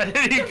 2, and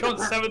then you got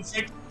 7,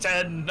 6,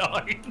 10,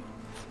 9.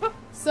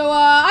 So,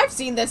 I've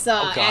seen this,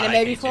 God, I anime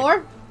hate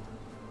before.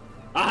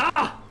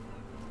 Aha!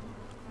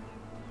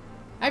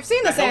 I've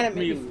seen this Help anime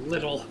me, before.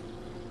 little.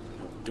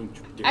 Don't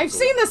you dare I've go.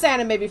 seen this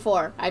anime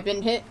before. I've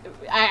been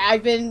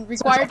I've been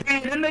required...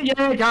 In the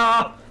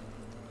Jaeger!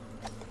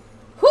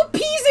 Who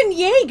pees in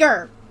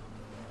Jaeger?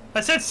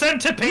 I said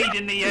centipede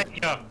in the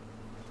Jaeger!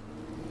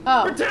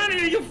 Oh.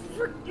 Britannia, you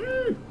frick!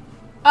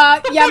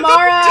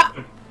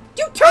 Yamara...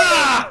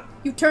 Ah!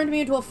 You turned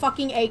me into a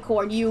fucking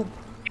acorn, you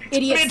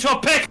idiot. Me into a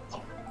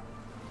pickle!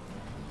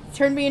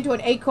 Turned me into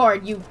an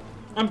acorn, you...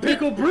 I'm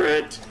Pickle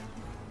Brit!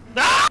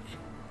 Ah!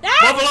 Ah!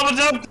 Bubble up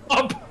and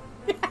up!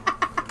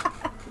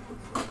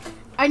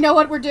 I know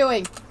what we're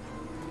doing.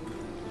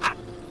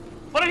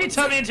 What have you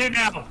turned me into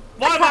now?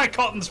 Why am I a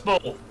cotton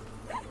spool?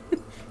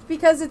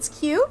 Because it's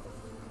cute?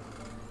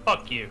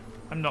 Fuck you.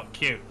 I'm not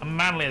cute. I'm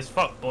manly as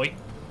fuck, boy.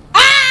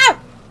 Ah!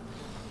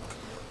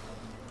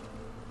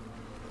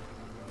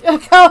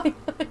 Okay.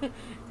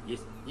 Yes,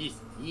 yes,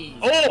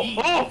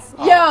 yes.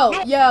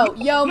 Oh!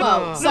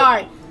 Yomo.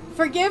 Sorry.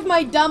 Forgive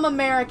my dumb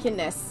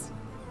Americanness.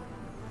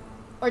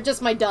 Or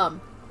just my dumb.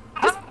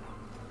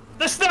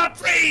 The snap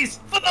freeze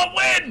for the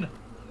win!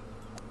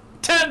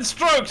 10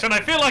 strokes and I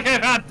feel like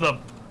I've had them.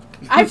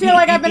 I feel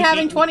like I've been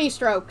having 20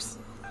 strokes.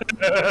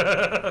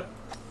 God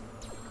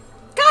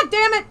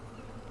damn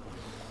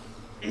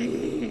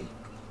it!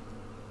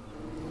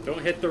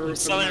 Don't hit the roof.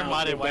 So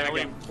reminded why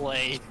we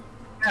play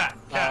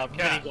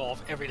mini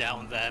golf every now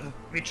and then.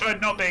 We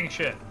tried not being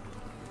shit.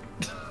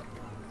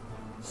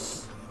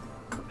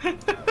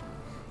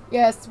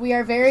 Yes, we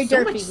are very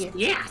derpy here.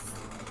 Yes!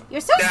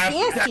 You're so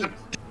sassy.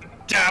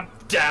 Dab,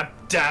 dab,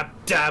 dab,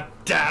 dab,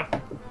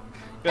 dab.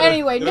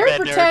 Anyway, Go to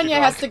bed, Nerdbrittania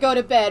Nerd, has to go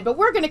to bed, but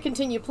we're gonna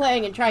continue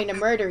playing and trying to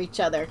murder each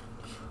other.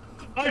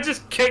 I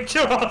just kicked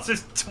your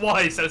asses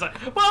twice. I was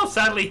like, well,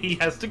 sadly, he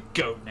has to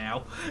go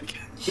now.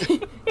 We're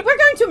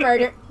going to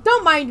murder.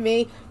 Don't mind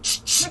me.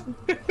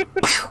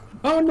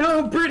 Oh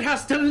no, Brit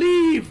has to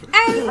leave!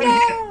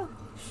 And,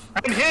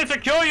 I'm here to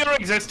cure your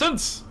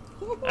existence.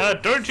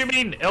 Don't you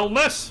mean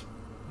illness?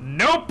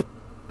 Nope.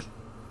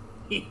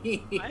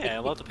 Hey, I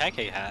love the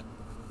pancake hat.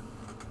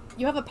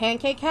 you have a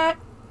pancake hat?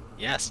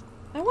 Yes.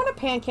 I want a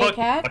pancake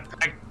hat.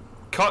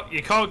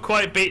 You can't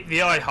quite beat the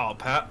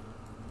IHOP hat.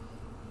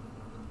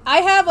 I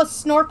have a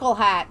snorkel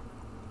hat.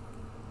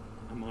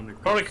 I'm on a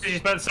Probably because you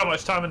spent so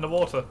much time in the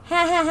water. Ha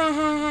ha ha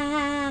ha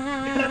ha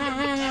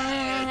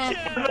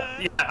ha.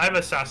 Yeah, I'm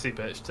a sassy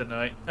bitch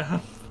tonight.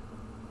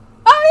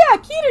 Oh yeah,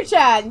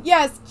 Keter-chan.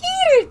 Yes,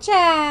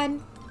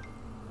 Keter-chan.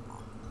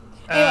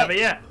 But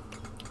yeah,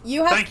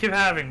 You have thank you for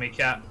having me,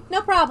 Kat.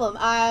 no problem.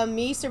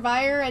 Me,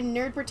 Sirvire, and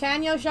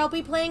Nerdbrittania shall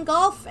be playing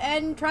golf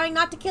and trying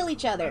not to kill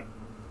each other.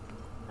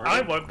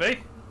 I won't be.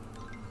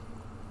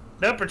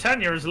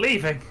 Nerdbrittania is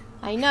leaving.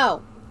 I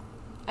know.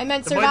 I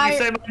meant Then why did you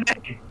say Sirvire. my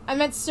name? I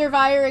meant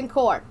Sirvire and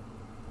Core.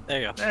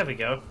 There you go. There we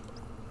go.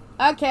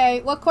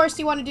 Okay, what course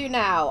do you want to do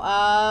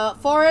now?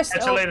 Forest.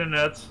 Catch you later,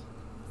 nerds.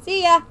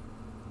 See ya.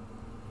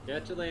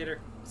 Catch you later.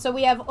 So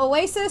we have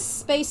Oasis,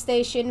 Space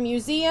Station,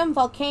 Museum,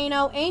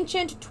 Volcano,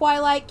 Ancient,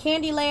 Twilight,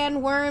 Candyland,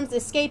 Worms,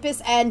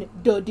 Escapist, and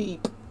The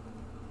Deep.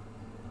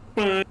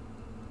 So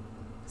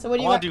what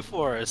do I you want to do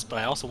forest, but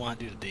I also want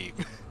to do the deep.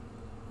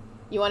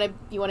 You want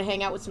to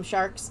hang out with some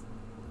sharks?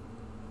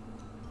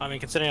 I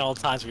mean, considering all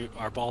the times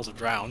our balls have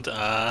drowned,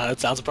 it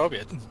sounds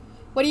appropriate.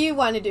 What do you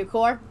want to do,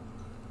 Core?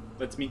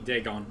 Let's meet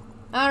Dagon.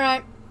 All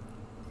right.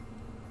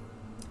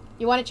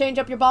 You want to change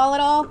up your ball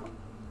at all?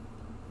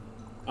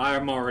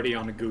 I'm already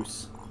on a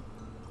goose.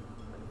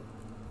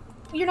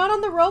 You're not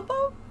on the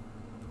rowboat?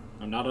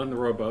 I'm not on the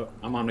rowboat.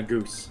 I'm on a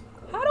goose.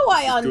 How do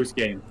I Goose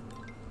game.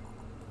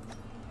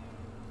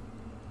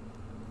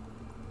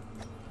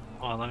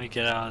 Well, let me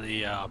get out of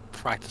the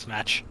practice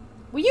match.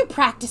 Were you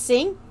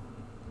practicing?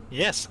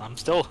 Yes, I'm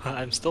still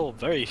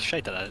very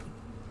shite at it.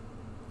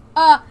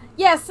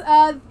 Yes,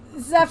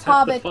 Zeph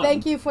Hobbit, fun.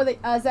 thank you for the,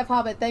 Zeph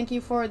Hobbit, thank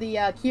you for the,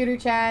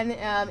 Kyuru-chan.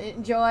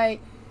 Enjoy.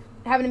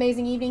 Have an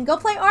amazing evening. Go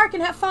play Ark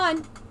and have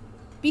fun.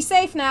 Be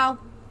safe now.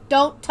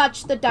 Don't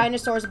touch the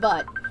dinosaur's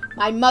butt.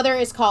 My mother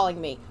is calling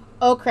me.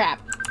 Oh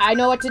crap. I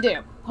know what to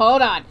do.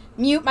 Hold on.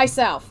 Mute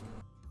myself.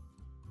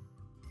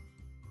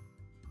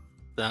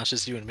 Now it's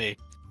just you and me.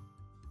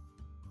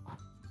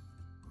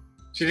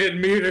 She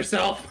didn't mute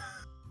herself.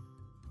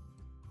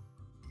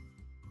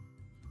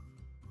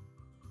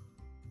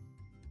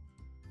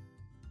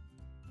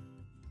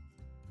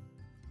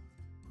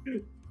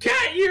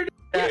 Cat, you're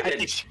I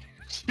muted.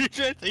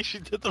 think she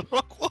did the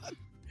wrong one.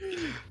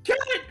 Cat!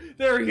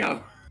 There we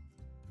go.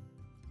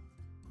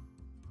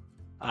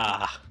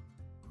 Ah.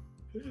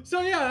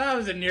 So yeah, that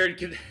was a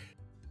nerd.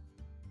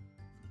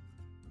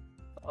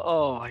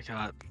 Oh my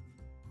god.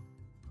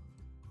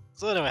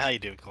 So anyway, how you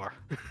doing, Core?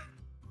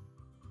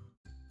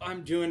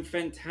 I'm doing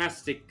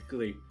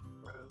fantastically.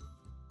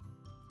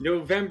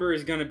 November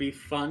is gonna be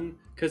fun,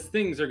 because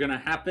things are gonna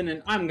happen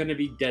and I'm gonna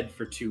be dead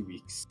for 2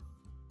 weeks.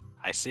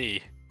 I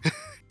see.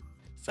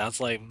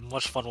 Sounds like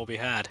much fun will be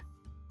had.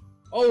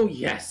 Oh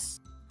yes!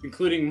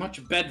 Including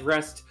much bed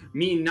rest,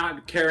 me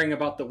not caring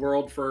about the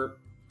world for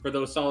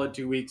those solid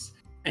 2 weeks,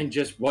 and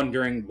just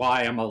wondering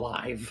why I'm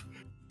alive.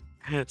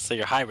 So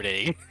you're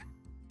hibernating.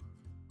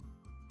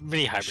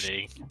 Mini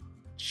hibernating.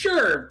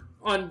 Sure,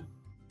 on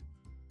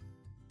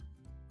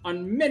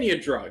many a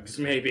drugs,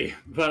 maybe,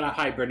 but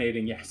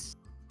hibernating, yes.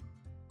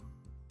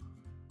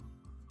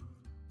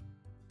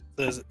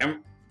 So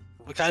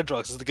what kind of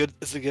drugs? Is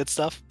the good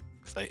stuff?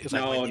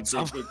 No, it's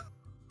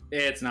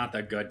not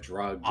the good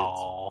drugs.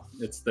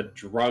 It's the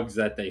drugs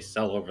that they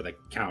sell over the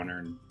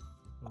counter.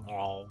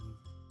 Oh,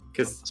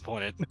 Because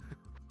disappointed.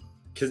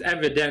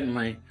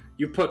 evidently,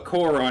 you put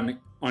Core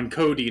on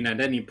codeine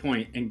at any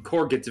point, and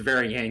Core gets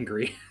very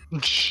angry.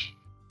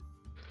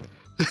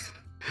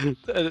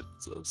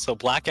 So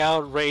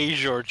blackout,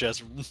 rage, or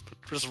just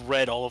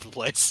red all over the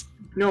place.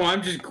 No,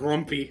 I'm just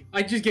grumpy.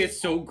 I just get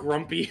so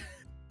grumpy.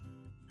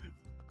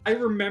 I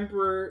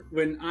remember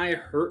when I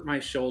hurt my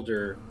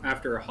shoulder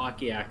after a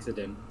hockey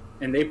accident,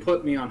 and they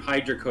put me on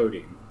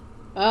hydrocodone.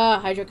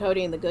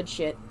 Hydrocodone, the good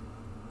shit.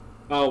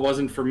 Oh, it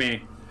wasn't for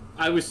me.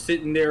 I was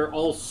sitting there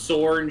all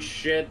sore and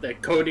shit. The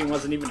codeine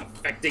wasn't even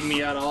affecting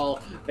me at all,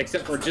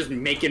 except for just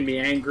making me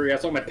angry. I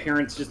saw my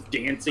parents just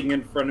dancing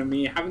in front of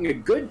me, having a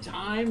good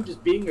time,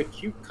 just being a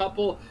cute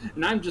couple.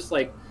 And I'm just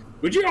like,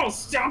 would you all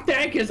stop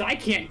that? Because I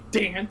can't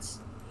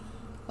dance.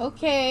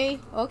 Okay,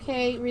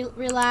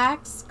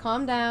 relax,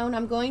 calm down.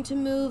 I'm going to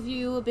move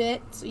you a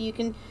bit so you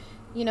can,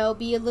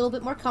 be a little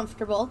bit more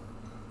comfortable.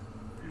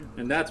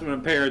 And that's when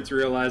my parents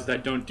realized I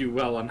don't do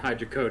well on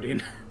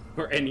hydrocodone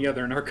or any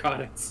other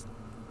narcotics.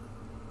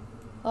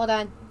 Hold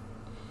on.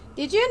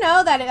 Did you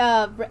know that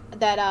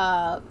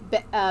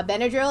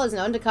Benadryl is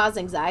known to cause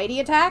anxiety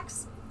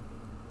attacks?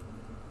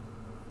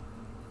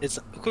 It's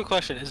a quick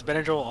question. Is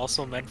Benadryl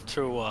also meant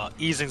to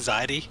ease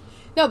anxiety?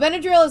 No,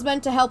 Benadryl is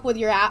meant to help with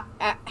your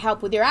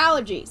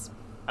allergies.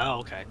 Oh,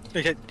 okay.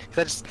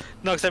 Because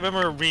I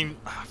remember reading.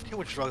 I forget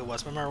which drug it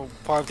was. I remember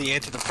part of the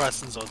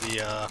antidepressants or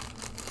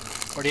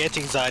the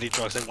anti-anxiety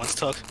drugs I once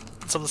took.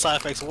 Some of the side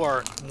effects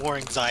were more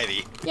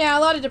anxiety. Yeah, a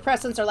lot of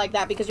depressants are like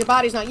that because your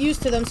body's not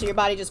used to them, so your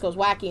body just goes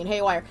wacky and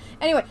haywire.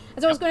 Anyway,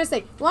 as I was going to say,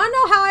 you want to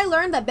know how I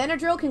learned that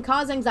Benadryl can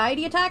cause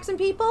anxiety attacks in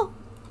people?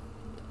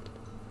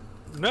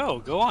 No,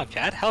 go on,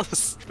 Kat. How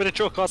does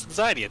Benadryl cause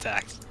anxiety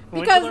attacks?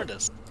 When did Because- you learn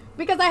this?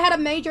 Because I had a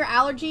major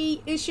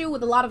allergy issue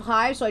with a lot of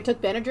hives, so I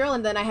took Benadryl,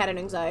 and then I had an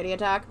anxiety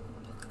attack.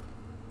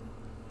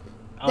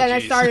 Oh, Then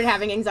I jeez. started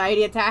having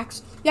anxiety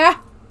attacks. Yeah,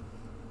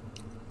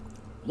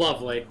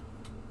 Lovely.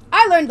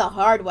 I learned the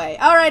hard way.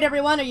 All right,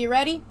 everyone, are you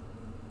ready?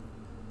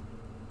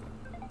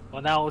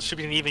 Well, now it should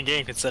be an even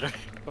game considering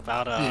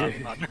about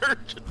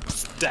nerd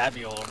stab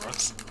you all over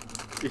us.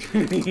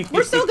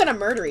 We're still gonna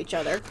murder each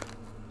other.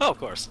 Oh, of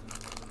course.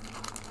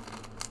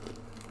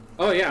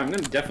 Oh yeah, I'm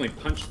gonna definitely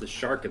punch the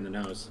shark in the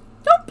nose.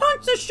 Don't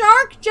punch the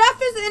shark!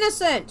 Jeff is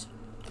innocent!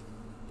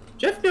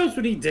 Jeff knows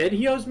what he did.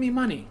 He owes me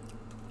money.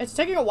 It's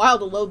taking a while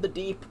to load the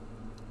deep.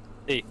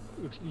 Hey,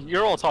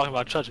 you're all talking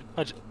about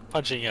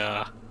punching.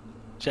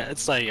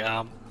 It's like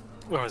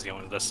where was I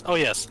going with this? Oh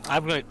yes,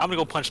 I'm gonna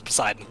go punch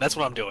Poseidon. That's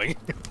what I'm doing.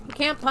 You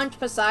can't punch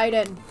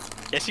Poseidon.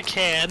 Yes, you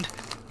can.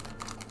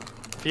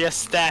 If he has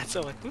stats.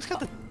 Oh, who's got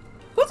the?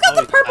 Who's got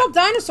Oh, the purple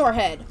dinosaur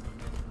head?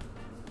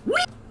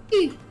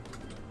 Whee!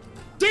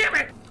 Damn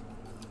it!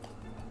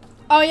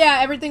 Oh yeah,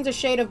 everything's a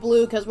shade of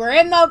blue because we're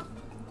in the...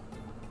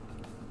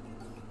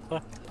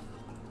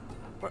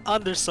 We're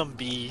under some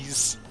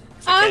bees.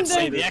 I can't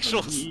say Under the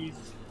actual.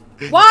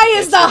 Why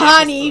is the It's-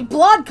 honey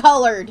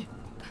blood-colored?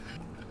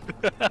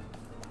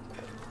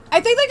 I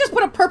think they just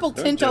put a purple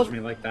Don't tint judge over...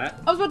 me like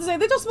that. I was about to say,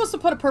 they're just supposed to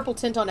put a purple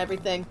tint on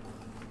everything.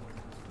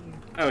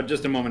 Oh,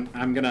 just a moment.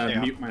 I'm gonna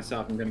Yeah. mute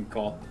myself. I'm gonna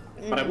call.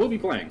 But I will be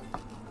playing.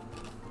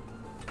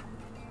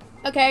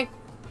 Okay.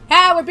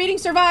 Ha, we're beating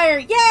Sirvire!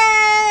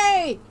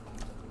 Yay!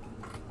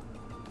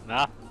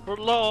 Not for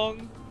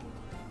long.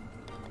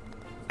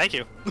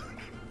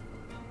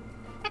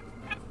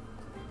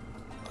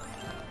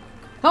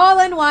 Hole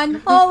in one,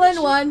 hole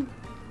in one.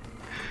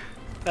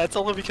 That's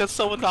only because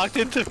someone knocked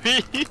into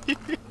me. He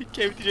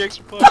gave me the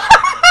extra push.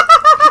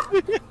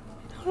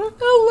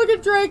 Oh, look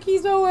at Drake,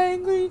 he's so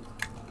angry.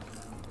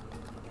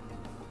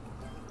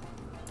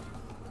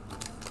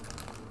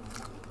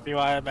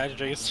 Meanwhile, I imagine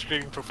Drake is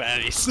screaming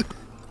profanities.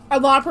 A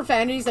lot of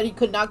profanities that he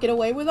could not get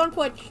away with on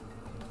Twitch.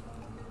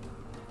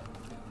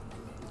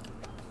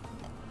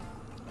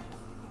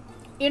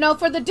 You know,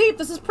 for the deep,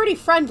 this is pretty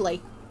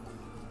friendly.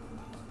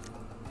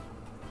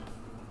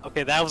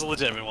 Okay, that was a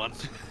legitimate one.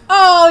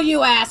 Oh,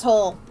 you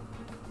asshole!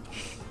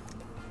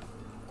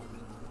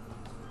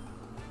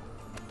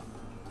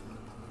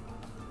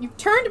 You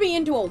turned me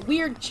into a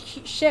weird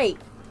shape.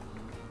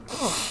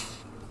 Ugh.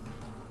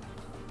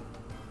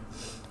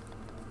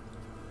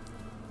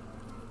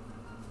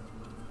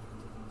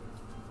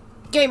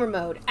 Gamer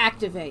mode,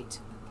 activate.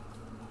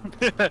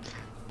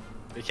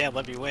 They can't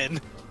let me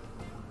win.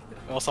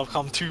 Or else I'll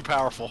become too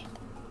powerful.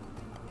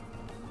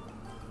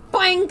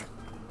 Boing!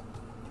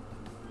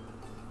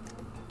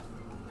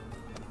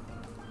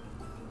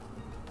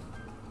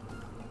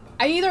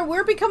 Either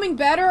we're becoming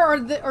better, or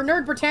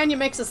Nerdbrittania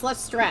makes us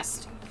less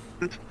stressed.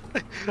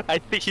 I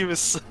think he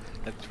was.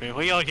 I mean,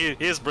 well, you know, he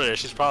is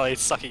British. He's probably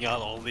sucking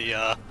out all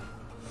the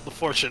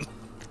fortune.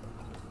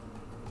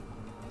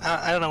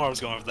 I don't know where I was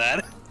going with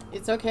that.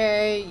 It's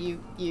okay. You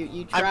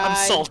tried. I'm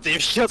salty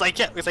because I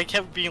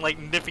kept being like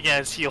nipping at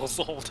his heels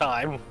the whole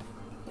time.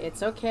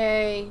 It's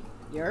okay.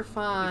 You're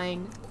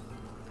fine.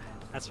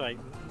 That's right.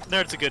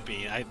 Nerd's a good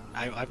bean.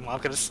 I'm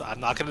not gonna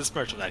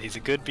besmirch him that. He's a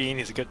good bean.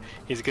 He's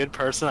a good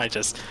person. I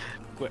just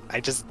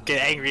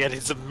get angry at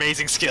his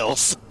amazing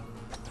skills.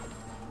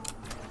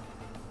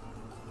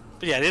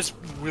 But yeah, it is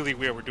really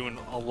weird. We're doing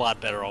a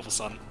lot better all of a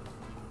sudden.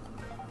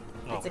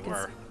 Oh, It's a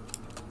we're.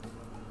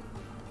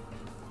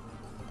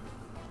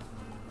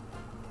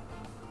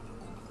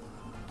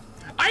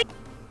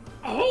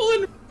 Hole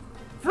in...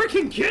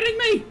 Freaking kidding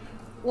me?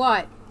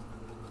 What?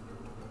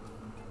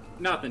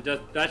 Nothing.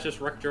 That's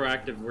just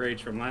retroactive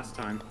rage from last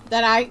time.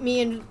 That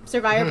me and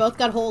Sirvire both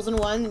got holes in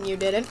one and you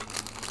didn't?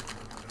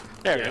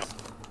 There Yes.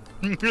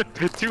 we go.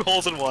 2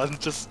 holes in one.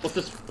 Just. What's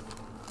this?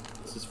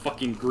 This is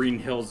fucking Green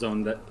Hill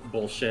Zone. That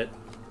bullshit.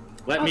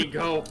 Let me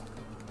go.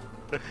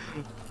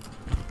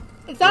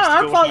 It's not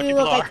our Go fault where you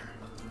people look like... are.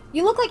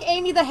 You look like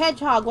Amy the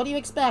Hedgehog. What do you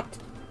expect?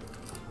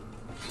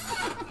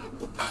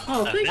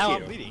 Oh, thank Now you.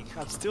 I'm leading.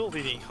 I'm still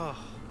leading. Oh.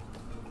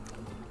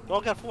 We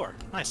all got 4.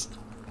 Nice.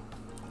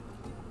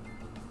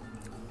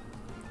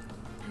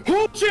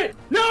 Oh shit!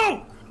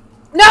 No!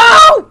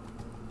 No!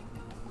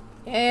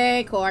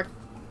 Hey, Core.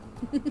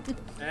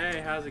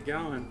 Hey, how's it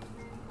going?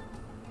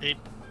 Hey,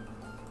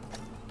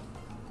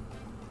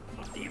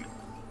 Oh, damn it.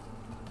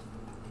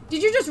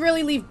 Did you just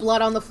really leave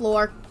blood on the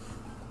floor?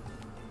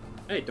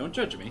 Hey, don't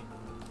judge me.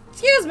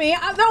 Excuse me,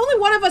 the only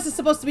one of us is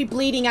supposed to be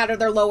bleeding out of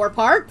their lower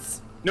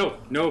parts. No,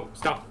 no,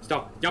 stop.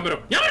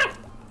 Yamado! Yamado!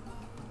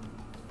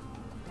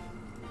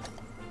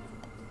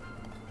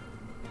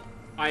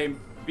 I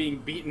am being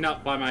beaten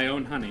up by my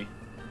own honey.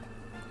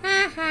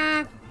 Ha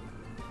ha.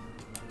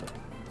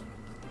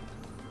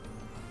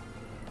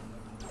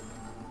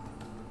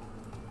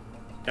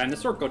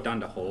 Dinosaur go down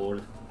the hole.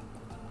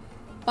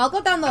 I'll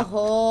go down the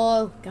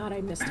hole. God,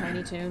 I miss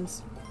Tiny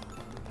Toons.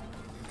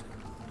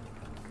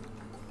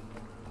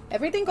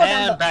 Everything go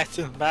down and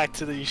the... back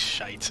to the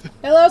shite.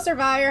 Hello,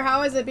 Sirvire.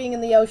 How is it being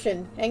in the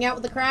ocean? Hang out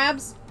with the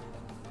crabs?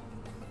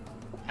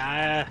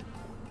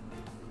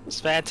 It's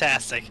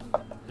fantastic.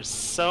 There's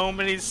so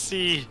many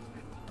things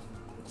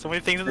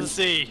in the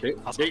sea.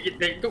 There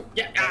you go.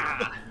 Yeah.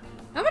 Ah.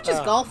 How much is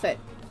Golf It?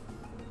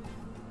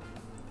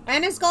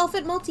 And is Golf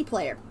It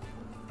multiplayer?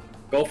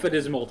 Golf It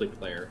is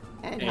multiplayer.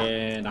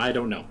 And I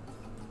don't know.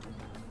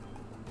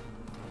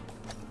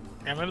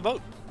 I'm in the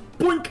boat.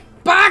 Boink!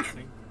 Back!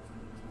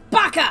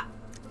 Baka!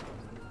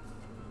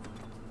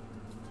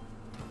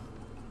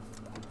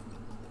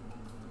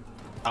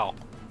 Oh.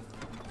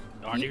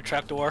 Darn you,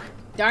 trapdoor.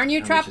 Darn you,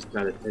 Now we Trap. just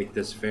gotta take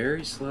this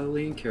very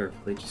slowly and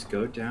carefully. Just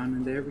go down,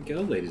 and there we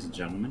go, ladies and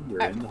gentlemen. We're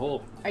in the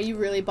hole. Are you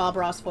really Bob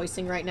Ross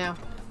voicing right now?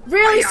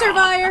 Really,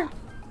 Sirvire?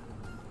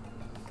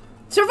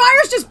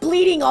 Sirvire's just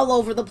bleeding all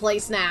over the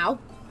place now.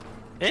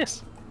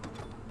 Yes.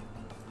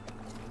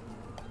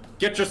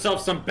 Get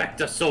yourself some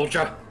Becta,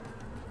 soldier.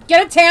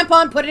 Get a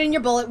tampon, put it in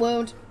your bullet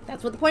wound.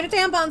 That's what the point of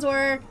tampons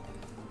were.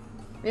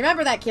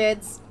 Remember that,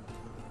 kids.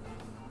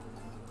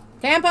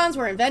 Tampons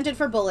were invented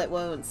for bullet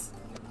wounds.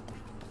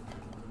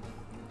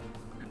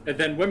 And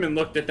then women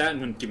looked at that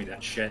and went, give me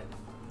that shit.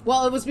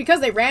 Well, it was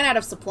because they ran out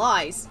of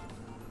supplies.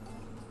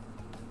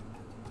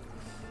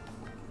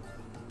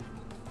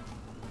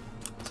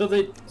 So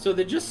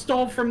they just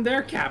stole from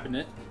their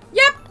cabinet.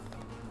 Yep.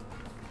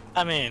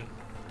 I mean,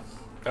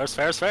 fair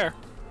is fair.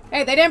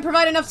 Hey, they didn't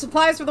provide enough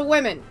supplies for the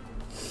women.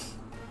 Let's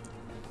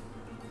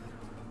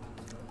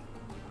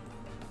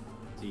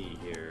see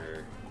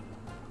here.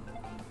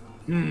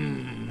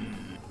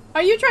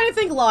 Are you trying to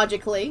think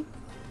logically?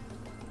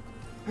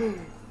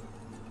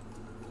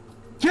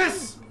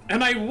 Yes!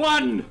 And I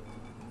won!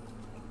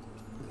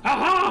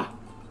 Aha!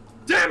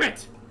 Damn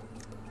it!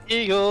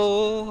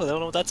 Eagle. I don't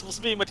know what that's supposed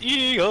to be, but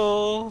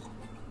eagle.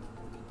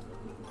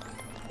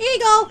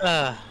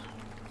 Eagle!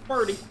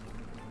 Birdie.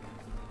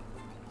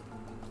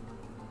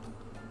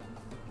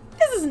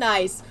 This is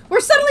nice. We're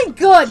suddenly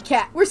good,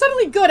 Cat. We're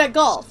suddenly good at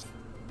golf.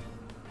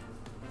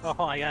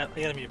 Oh, I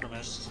gotta mute for a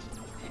minute.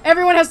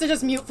 Everyone has to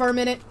just mute for a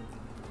minute.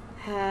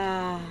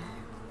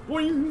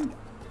 Boing.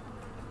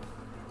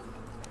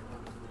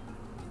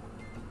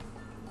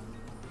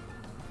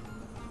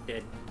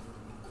 Okay.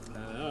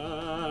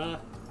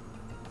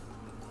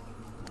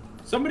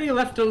 Somebody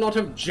left a lot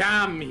of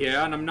jam here,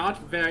 and I'm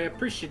not very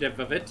appreciative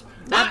of it.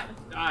 But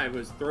I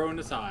was thrown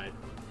aside.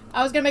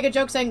 I was gonna make a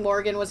joke saying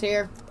Morgan was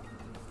here.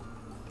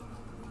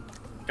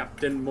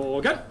 Captain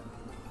Morgan.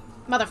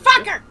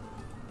 Motherfucker!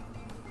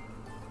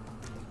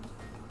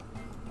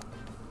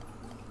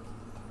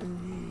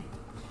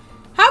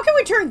 How can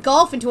we turn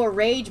golf into a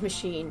rage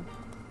machine?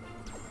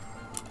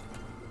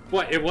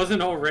 What, it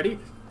wasn't already?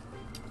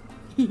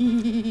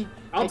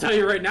 I'll tell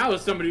you right now,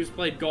 as somebody who's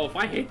played golf,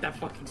 I hate that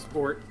fucking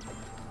sport.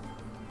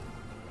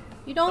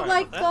 You don't Sorry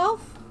like about that.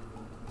 golf?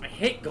 I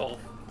hate golf.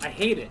 I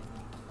hate it.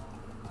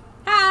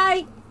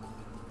 Hi!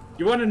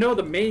 You want to know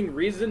the main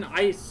reason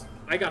I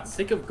got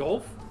sick of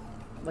golf?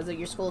 Was it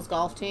your school's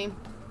golf team?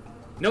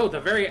 No,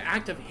 the very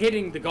act of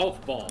hitting the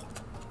golf ball.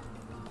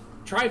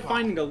 Try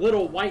finding a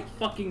little white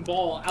fucking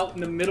ball out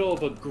in the middle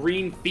of a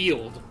green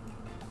field.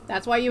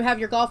 That's why you have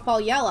your golf ball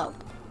yellow.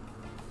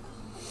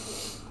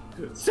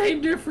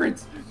 Same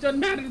difference. Doesn't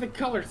matter the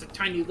color. It's a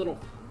tiny little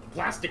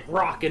plastic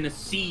rock in a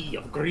sea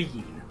of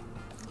green.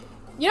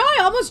 You know,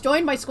 I almost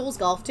joined my school's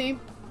golf team.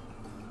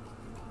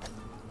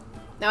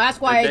 Now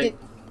ask why I did.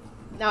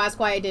 Now ask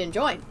why I didn't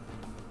join.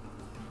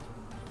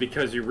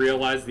 Because you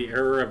realize the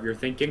error of your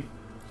thinking?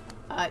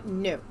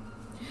 No.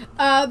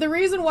 The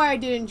reason why I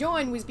didn't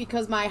join was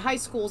because my high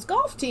school's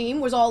golf team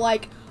was all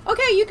like,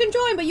 okay, you can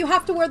join, but you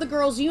have to wear the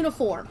girl's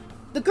uniform.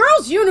 The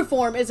girl's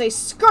uniform is a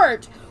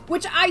skirt,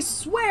 which I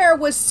swear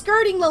was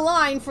skirting the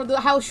line for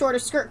how short a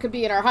skirt could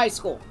be in our high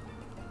school.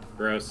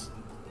 Gross.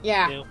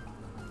 Yeah. Ew.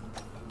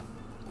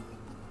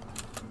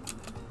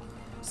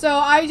 So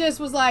I just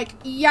was like,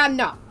 yeah,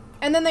 no.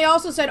 And then they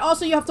also said,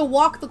 also you have to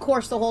walk the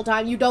course the whole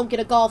time. You don't get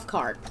a golf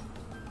cart.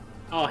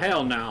 Oh,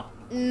 hell no.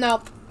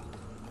 Nope.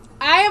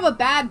 I have a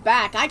bad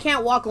back. I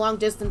can't walk long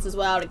distances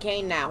without a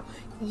cane now.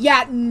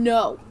 Yeah,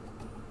 no.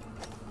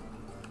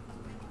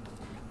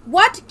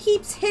 What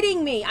keeps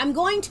hitting me? I'm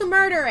going to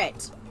murder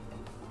it.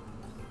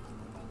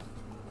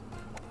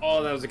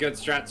 Oh, that was a good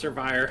strat,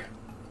 Sirvire.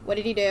 What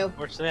did he do?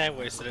 Fortunately, I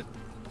wasted it.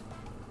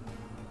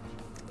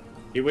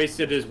 He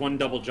wasted his one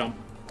double jump.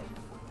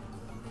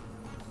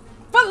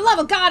 For the love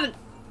of God!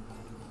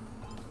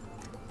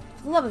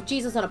 For the love of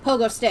Jesus on a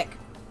pogo stick.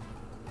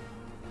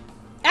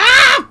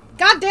 Ah!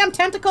 Goddamn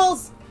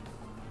tentacles!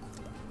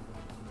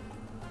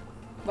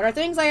 What are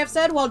things I have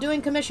said while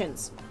doing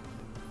commissions?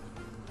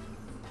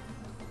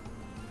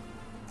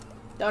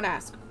 Don't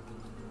ask.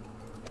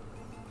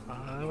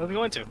 I wasn't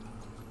going to.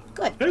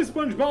 Good. Hey,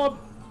 SpongeBob!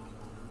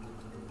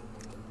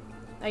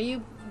 Are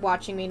you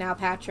watching me now,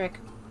 Patrick?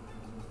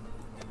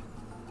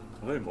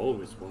 I'm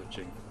always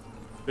watching.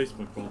 Hey,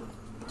 SpongeBob.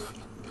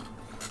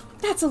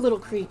 That's a little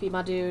creepy,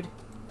 my dude.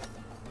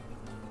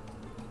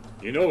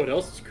 You know what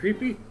else is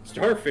creepy?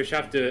 Starfish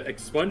have to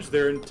expunge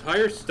their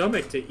entire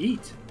stomach to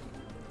eat.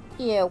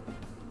 Ew.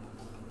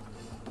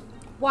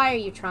 Why are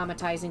you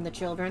traumatizing the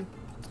children?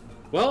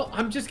 Well,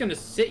 I'm just gonna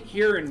sit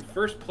here in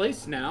first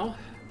place now.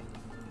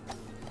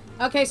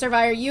 Okay,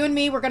 Sirvire, you and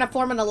me, we're gonna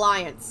form an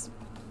alliance.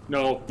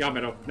 No,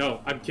 Yamano,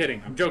 no, I'm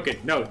kidding. I'm joking.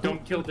 No,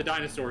 don't kill the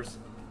dinosaurs.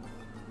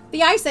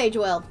 The Ice Age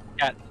will.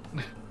 Cat.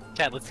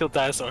 Cat, let's kill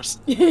dinosaurs.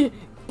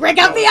 Break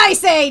out the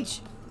Ice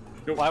Age!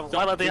 No, Why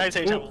let the Ice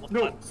Age have all the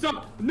No, fun?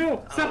 stop!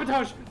 No!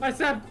 Sabotage! I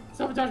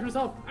sabotage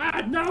myself!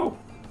 Ah, no!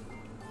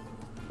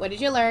 What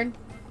did you learn?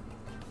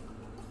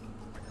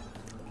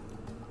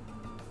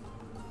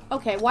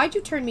 Okay, why'd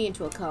you turn me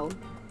into a cone?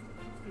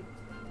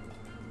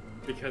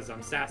 Because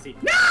I'm sassy.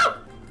 No!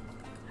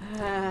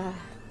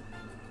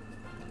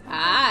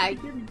 Hi.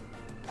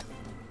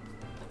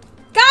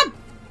 God!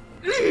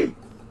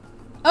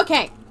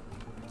 Okay.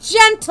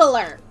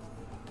 Gentler.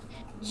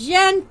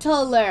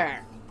 Gentler.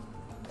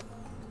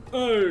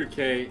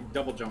 Okay,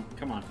 double jump.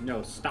 Come on.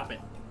 No, stop it.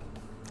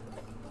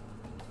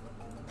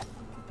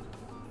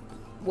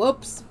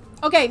 Whoops.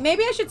 Okay,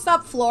 maybe I should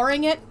stop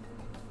flooring it.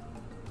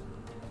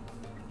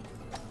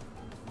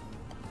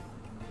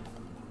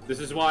 This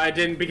is why I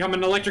didn't become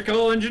an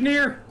electrical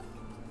engineer.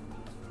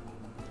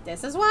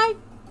 This is why?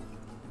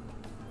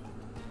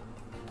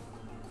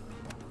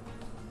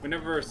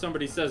 Whenever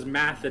somebody says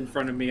math in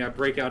front of me, I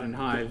break out in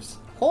hives.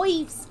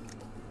 Hoives.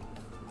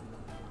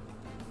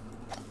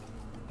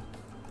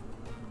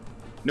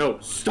 No,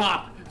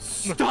 stop!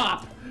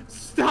 Stop!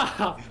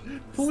 Stop!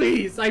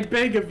 Please, I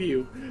beg of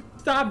you.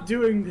 Stop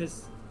doing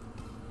this.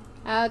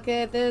 How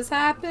could this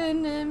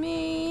happen to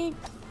me?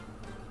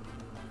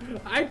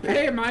 I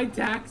pay my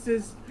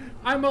taxes.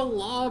 I'm a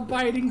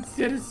law-abiding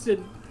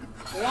citizen.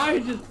 Why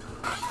just...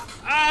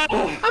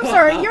 I'm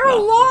sorry, you're a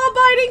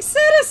law-abiding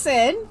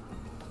citizen?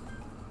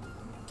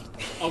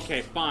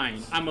 Okay,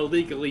 fine. I'm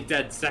illegally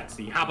dead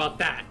sexy. How about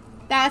that?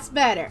 That's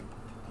better.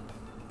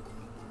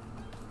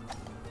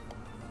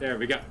 There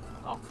we go.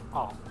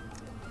 Oh.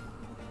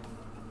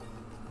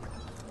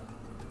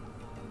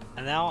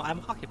 And now I'm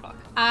a hockey puck.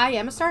 I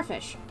am a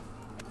starfish.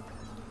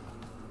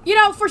 You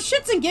know, for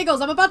shits and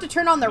giggles, I'm about to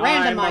turn on the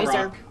I'm a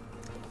randomizer. rock.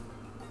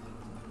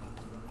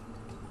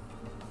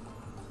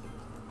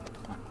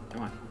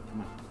 Come on.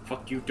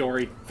 Fuck you,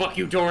 Dory. Fuck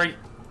you, Dory.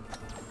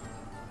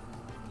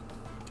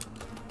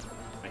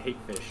 I hate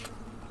fish.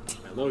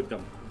 I loathe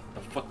them.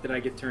 The fuck did I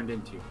get turned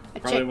into?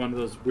 Probably one of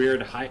those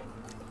weird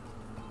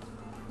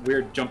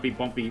jumpy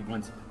bumpy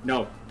ones.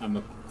 No, I'm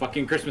a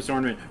fucking Christmas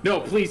ornament. No,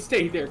 please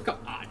stay there. Come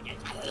on.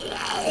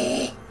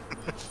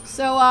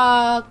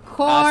 So,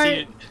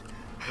 Core...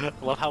 I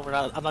love how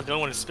I'm not the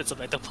only one who spits up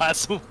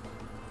ectoplasm.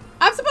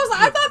 I'm supposed to...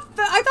 I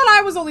thought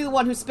I was only the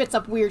one who spits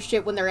up weird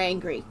shit when they're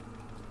angry.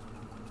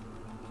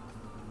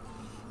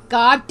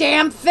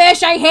 Goddamn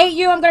fish, I hate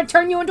you! I'm gonna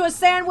turn you into a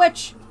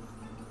sandwich!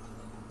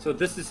 So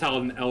this is how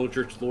an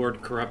Eldritch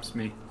Lord corrupts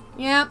me.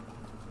 Yep.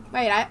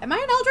 Wait, am I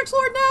an Eldritch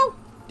Lord now?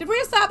 Did we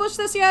establish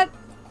this yet?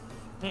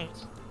 I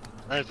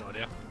have no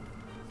idea.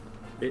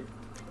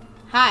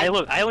 Hi. Hey,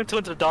 look, I only went to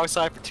the dark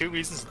side for 2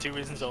 reasons, and 2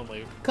 reasons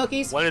only.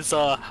 Cookies. One is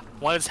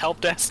help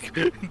desk,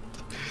 and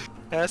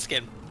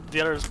the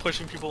other is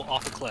pushing people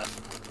off a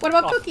cliff. What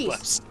about Off cookies?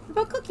 cliffs. What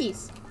about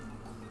cookies?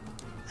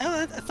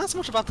 It's not so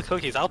much about the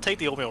cookies. I'll take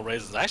the oatmeal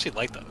raisins. I actually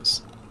like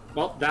those.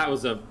 Well, that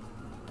was a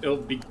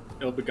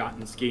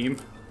ill-begotten scheme.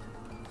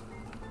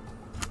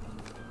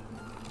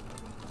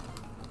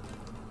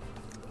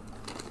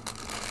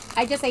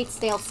 I just ate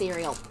stale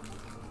cereal.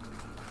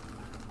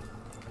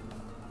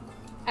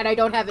 And I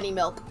don't have any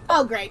milk.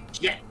 Oh, great.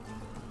 Yeah.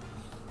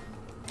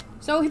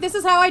 So this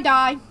is how I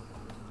die.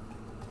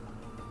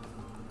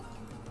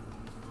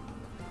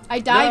 I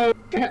die...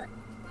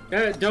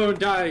 No. Don't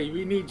die.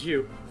 We need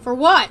you. For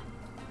what?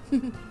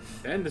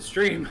 End the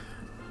stream.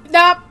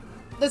 Nope.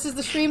 This is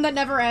the stream that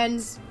never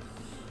ends.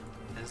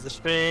 This is the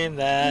stream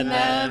that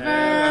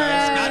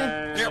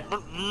Never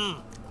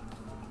ends.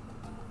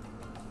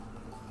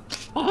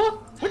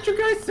 What you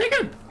guys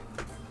singing?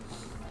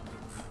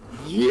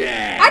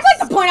 Yeah. I'd like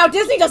to point out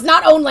Disney does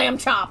not own Lamb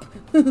Chop.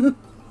 I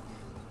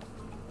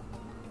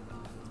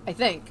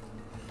think.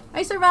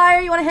 Hey,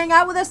 Sirvire, you want to hang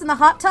out with us in the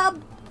hot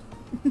tub?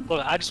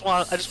 Look, I just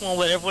want to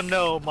let everyone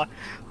know my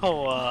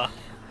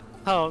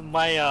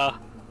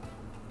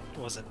what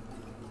was it?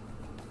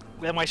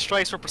 That my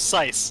strikes were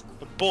precise,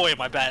 but boy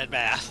am I bad at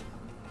math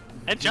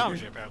and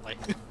geometry apparently.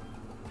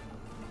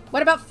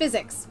 What about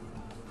physics?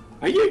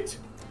 Ayut.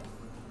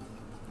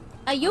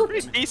 You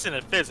Pretty decent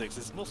at physics.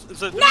 It's more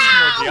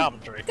No!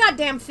 geometry.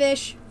 Goddamn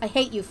fish. I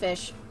hate you,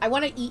 fish. I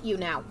want to eat you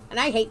now. And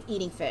I hate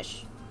eating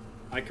fish.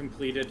 I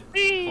completed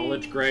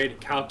college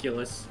grade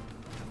calculus.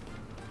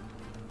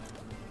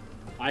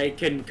 I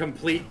can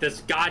complete this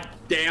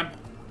goddamn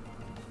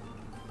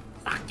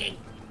fucking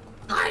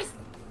course.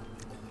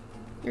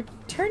 You're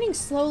turning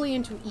slowly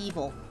into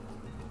evil.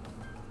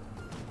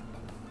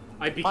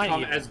 I become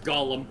Fine. as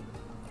Gollum.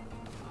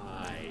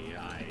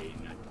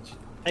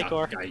 Hey,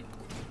 Core.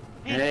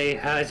 Hey,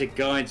 how's it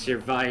going,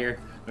 Sirvire?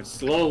 I'm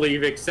slowly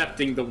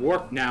accepting the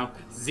warp now.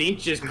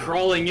 Zinch is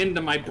crawling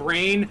into my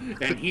brain,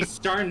 and he's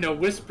starting to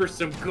whisper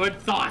some good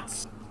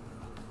thoughts.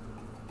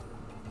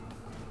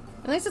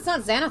 At least it's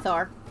not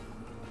Xanathar.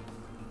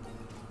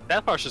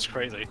 That part's just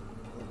crazy.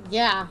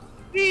 Yeah.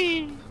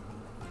 That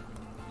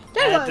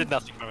did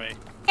nothing for me.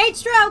 8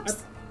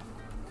 strokes!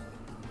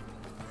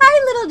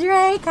 Hi, little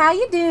Drake. How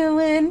you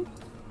doing?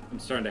 I'm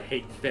starting to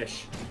hate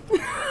fish.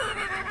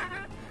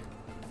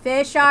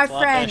 Fish are That's a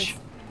lot of friends. fish.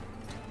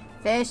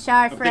 Fish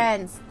are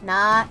friends,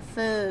 not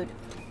food.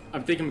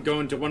 I'm thinking of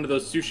going to one of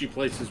those sushi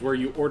places where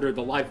you order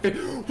the live fish.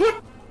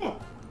 What?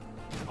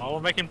 Oh,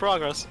 we're making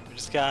progress. We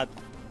just got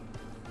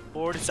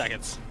 40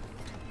 seconds.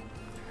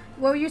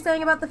 What were you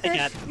saying about the Hey, fish?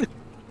 cat.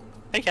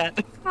 Hey,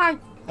 cat. Hi.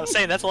 I was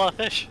saying that's a lot of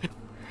fish.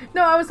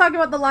 No, I was talking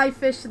about the live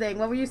fish thing.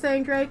 What were you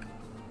saying, Drake?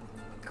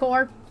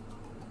 Core?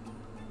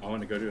 I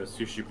want to go to a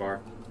sushi bar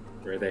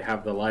where they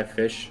have the live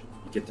fish.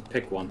 You get to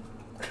pick one.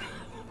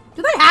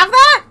 Do they have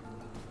that?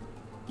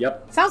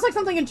 Yep. Sounds like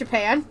something in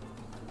Japan.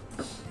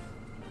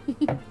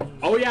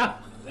 Oh yeah,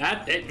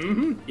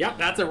 yep,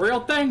 that's a real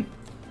thing.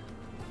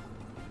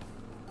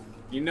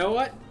 You know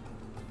what?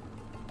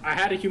 I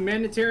had a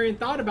humanitarian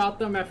thought about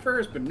them at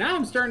first, but now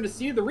I'm starting to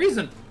see the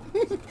reason.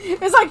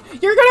 It's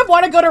like, you're gonna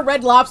want to go to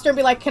Red Lobster and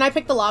be like, can I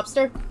pick the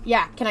lobster?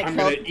 Yeah, can I I'm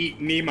kill gonna it?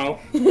 eat Nemo.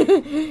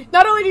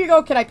 Not only do you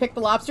go, can I pick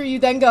the lobster, you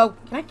then go,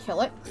 can I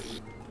kill it?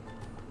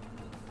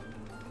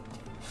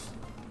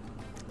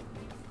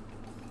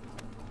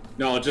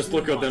 No, I'll just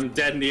look at them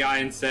dead in the eye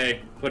and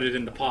say, put it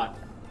in the pot.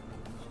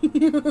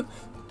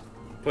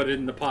 Put it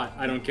in the pot.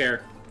 I don't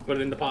care. Put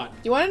it in the pot. Do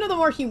you want to know the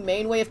more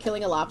humane way of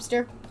killing a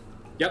lobster?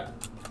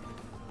 Yep.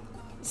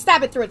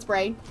 Stab it through its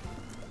brain.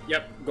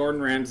 Yep.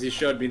 Gordon Ramsay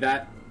showed me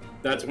that.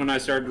 That's when I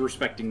started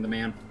respecting the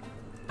man.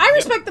 I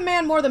respect the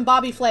man more than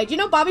Bobby Flay. Do you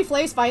know Bobby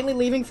Flay's finally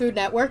leaving Food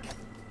Network?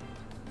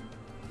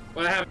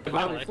 What happened to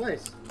Bobby Flay?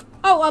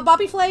 Oh,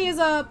 Bobby Flay is,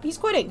 he's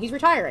quitting. He's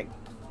retiring.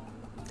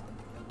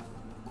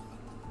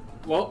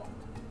 Well,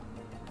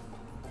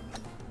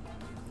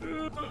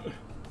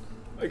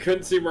 I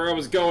couldn't see where I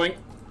was going.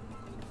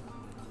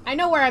 I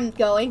know where I'm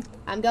going.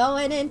 I'm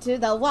going into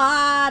the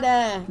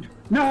water.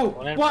 No!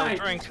 Went in for Why? a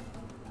drink.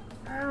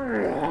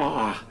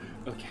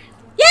 Okay.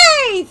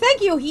 Yay!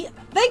 Thank you,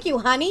 thank you,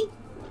 honey.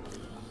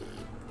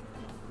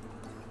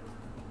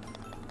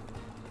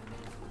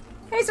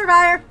 Hey,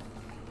 Sirvire.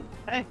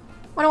 Hey.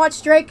 Wanna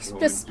watch Drake Going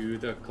just... to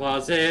the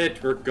closet.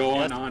 We're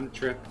going Yes. on a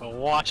trip.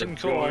 Watching We're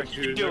core. going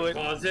You to can do the it.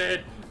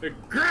 closet.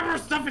 Grab our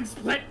stuff and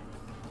split.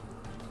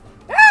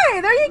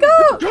 Hey, there you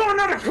go! Going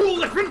on a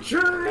cool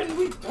adventure and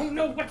we don't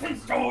know what's in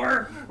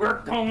store. We're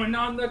going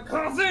on the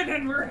closet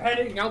and we're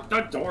heading out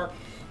the door.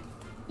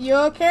 You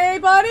okay,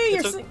 buddy?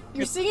 It's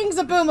You're singing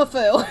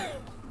Zaboomafoo.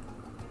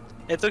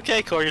 It's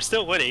okay, Core. You're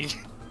still winning.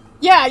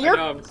 Yeah, I you're...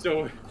 know I'm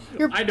still.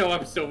 You're- I know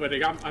I'm still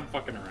winning. I'm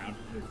fucking around.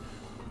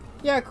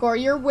 Yeah, Core,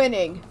 you're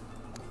winning.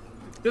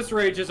 This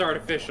rage is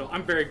artificial.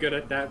 I'm very good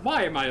at that.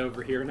 Why am I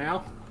over here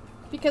now?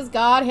 Because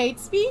God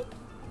hates me?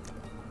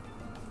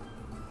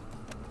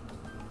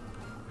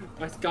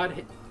 Why's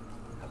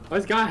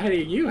God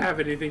hating you have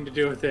anything to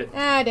do with it?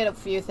 I did a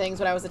few things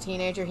when I was a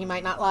teenager he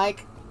might not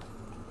like.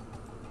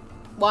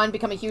 One,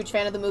 become a huge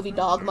fan of the movie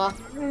Dogma.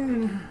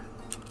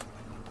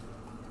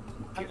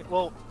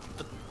 Well,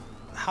 but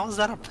how is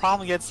that a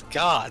problem against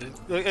God?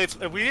 We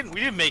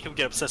didn't make him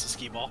get obsessed with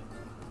skee ball.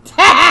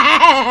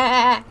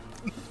 Yeah.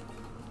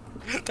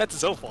 That's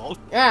his own fault.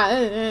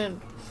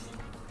 Come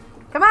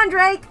on,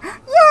 Drake.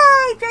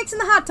 Yay! Drake's in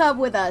the hot tub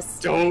with us.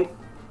 Don't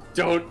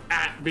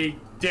at me,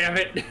 damn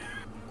it.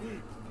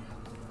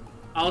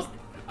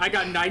 I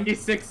got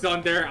 96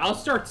 on there. I'll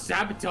start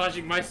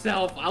sabotaging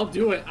myself. I'll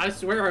do it. I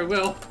swear I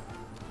will.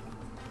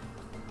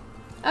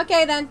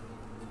 Okay, then.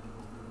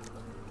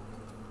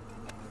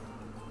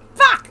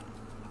 Fuck!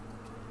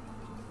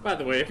 By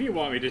the way, if you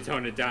want me to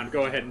tone it down,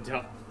 go ahead and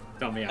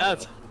tell me how.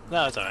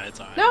 No, it's alright. It's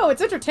alright. No,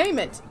 it's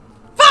entertainment.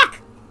 Fuck!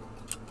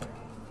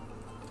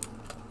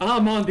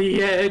 I'm on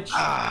the edge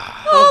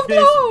Oh, of this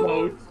no!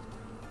 boat.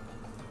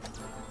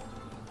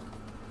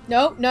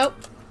 Nope, nope.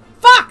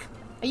 Fuck!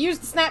 I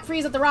used the snap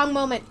freeze at the wrong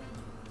moment.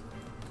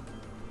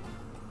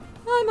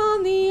 I'm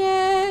on the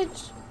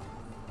edge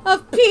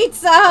of There you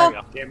pizza,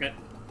 go. Damn it.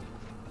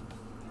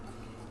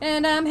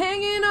 and I'm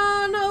hanging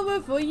on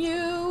over for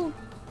you.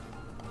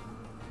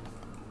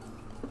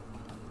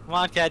 Come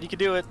on, Cat. You can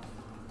do it.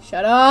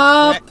 Shut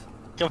up!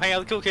 Come hang out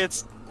with the cool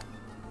kids.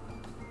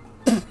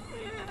 Is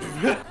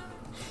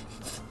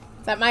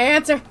that my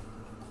answer?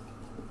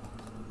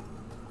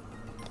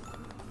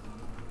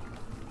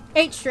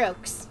 8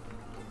 strokes.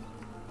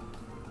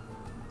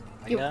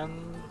 You- Again,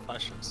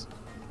 questions.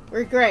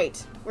 We're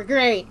great. We're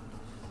great.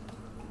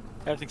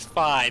 Everything's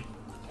fine.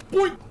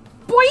 Boy,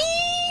 Boy!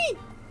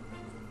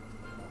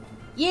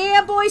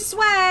 Yeah, boy,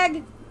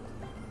 swag!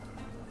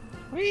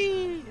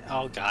 Whee!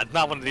 Oh god,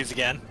 not one of these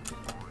again.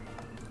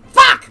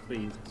 Fuck!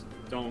 please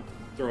don't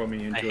throw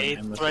me into I an hate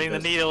endless threading the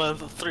abyss. needle in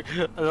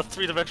a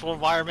three-dimensional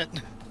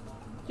environment.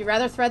 You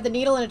rather thread the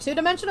needle in a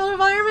 2-dimensional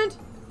environment?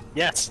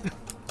 Yes.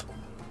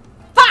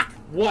 Fuck!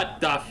 What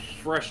the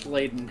fresh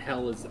laden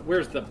hell is that?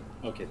 Where's the...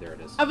 Okay, there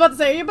it is. I'm about to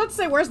say, are you about to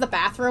say, where's the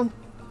bathroom?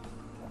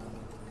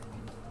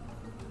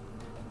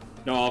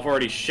 No, I've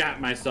already shat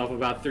myself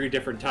about 3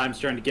 different times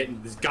trying to get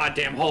into this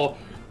goddamn hole.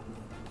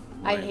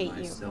 I Why hate am I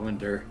you.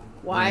 Cylinder?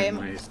 Why am-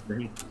 I a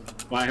spring?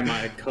 Why am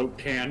I a Coke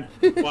can?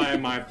 Why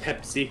am I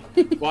Pepsi?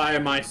 Why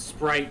am I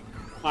Sprite?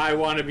 I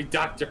want to be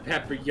Dr.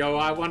 Pepper, yo.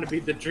 I want to be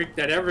the drink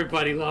that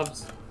everybody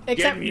loves. Except-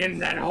 Get me in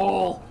that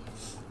hole.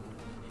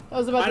 I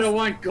was about I to don't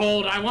want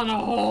gold. I want a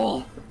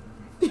hole.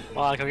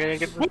 Well, I'm gonna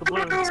get the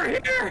Come balloons. over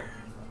here.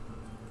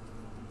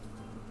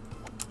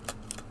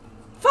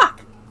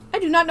 Fuck! I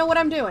do not know what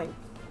I'm doing.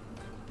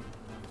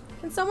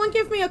 Can someone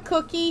give me a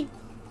cookie?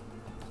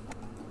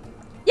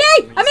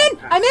 Yay! I'm in!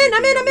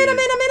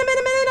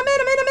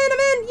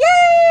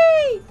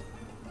 Yay!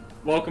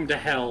 Welcome to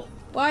hell.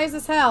 Why is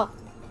this hell?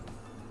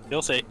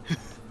 You'll see.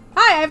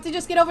 Hi, I have to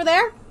just get over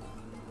there?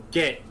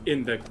 Get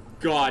in the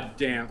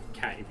goddamn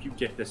cat. If you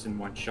get this in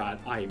one shot,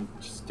 I'm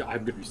gonna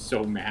be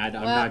so mad.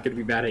 I'm Well- not gonna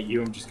be mad at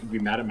you. I'm just gonna be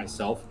mad at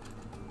myself.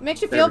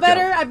 Makes you There feel we go.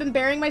 better? I've been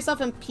burying myself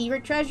in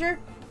pirate treasure.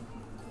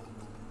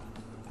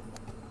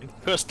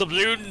 Curse the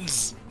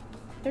balloons.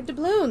 They're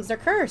doubloons. They're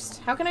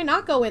cursed. How can I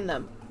not go in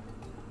them?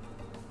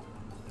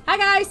 Hi,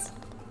 guys!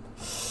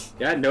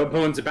 Yeah, no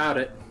bones about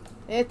it.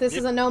 This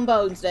is a gnome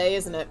bones day,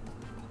 isn't it?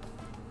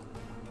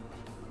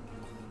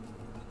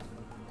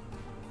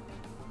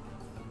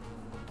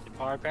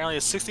 Our apparently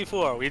is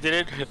 64. We did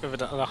it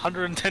with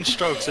 110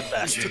 strokes at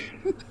best.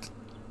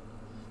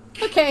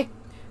 Okay,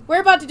 we're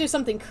about to do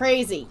something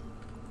crazy.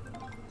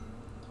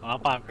 Oh,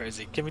 I'm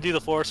crazy. Can we do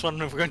the forest one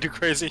if we're gonna do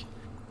crazy?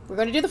 We're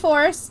going to do the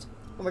forest,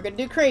 and we're going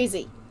to do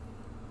crazy.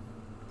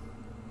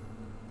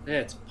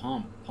 Let's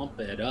pump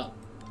it up.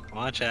 Come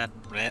on, chat.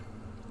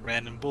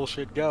 Random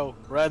bullshit go.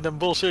 Random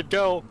bullshit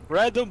go.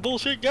 Random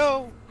bullshit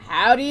go.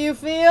 How do you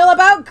feel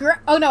about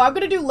oh no, I'm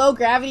going to do low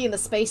gravity in the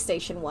space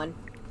station one.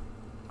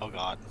 Oh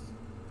god.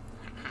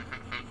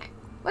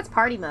 What's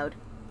party mode?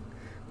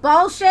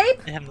 Ball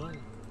shape I have no idea.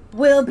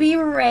 will be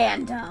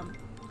random.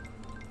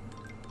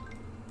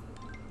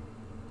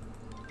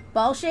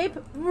 Ball shape,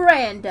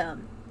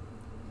 random.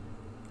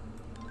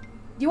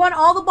 Do you want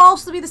all the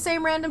balls to be the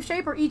same random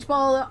shape, or each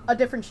ball a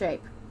different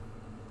shape?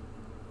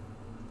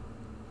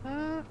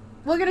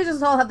 We're gonna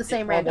just all have the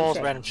same All random balls,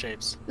 shape. random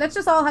shapes. Let's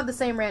just all have the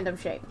same random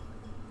shape.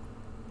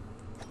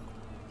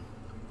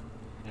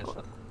 Yes.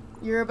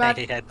 You're about...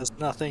 Hey, that's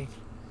nothing.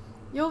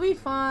 You'll be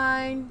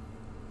fine.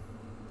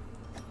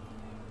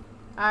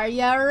 Are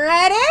you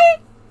ready?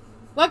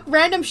 What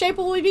random shape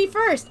will we be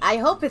first? I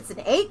hope it's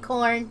an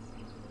acorn.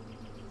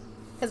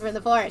 Because we're in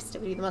the forest.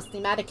 It would be the most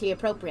thematically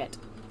appropriate.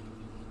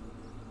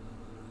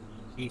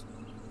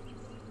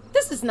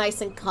 This is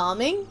nice and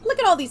calming. Look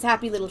at all these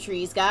happy little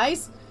trees,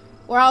 guys.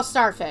 We're all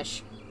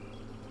starfish.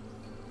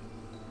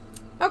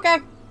 Okay.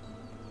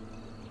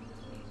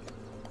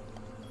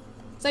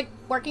 It's like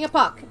working a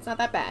puck. It's not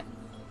that bad.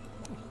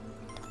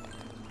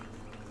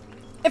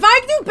 If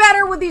I do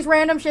better with these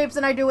random shapes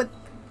than I do with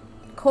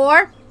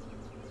core.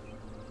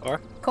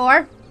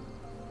 Core.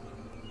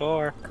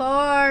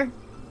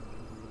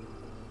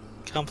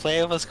 Come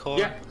play with us, Cole.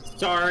 Yeah.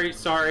 Sorry.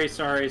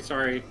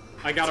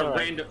 I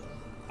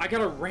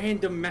got a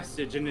random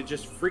message and it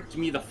just freaked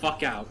me the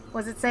fuck out.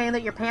 Was it saying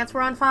that your pants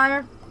were on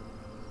fire?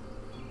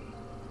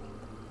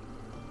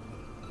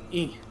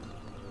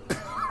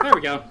 There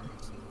we go.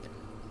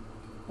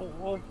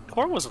 Well,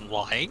 Core wasn't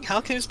lying.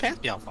 How can his pants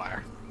be on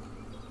fire?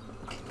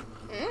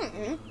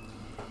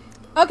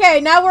 Okay,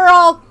 now we're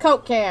all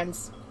Coke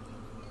cans.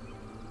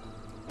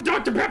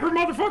 Dr. Pepper,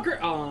 motherfucker!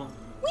 Oh.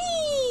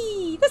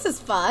 Whee! This is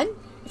fun.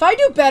 If I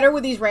do better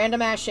with these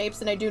random ass shapes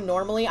than I do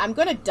normally, I'm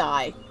gonna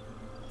die.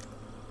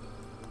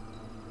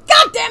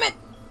 God damn it!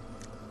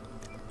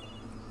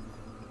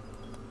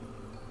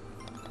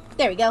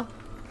 There we go.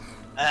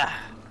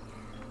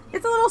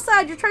 It's a little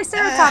sad your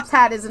Triceratops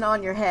hat isn't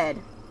on your head.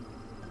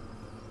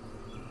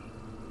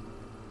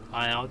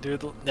 I'll do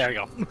the. There we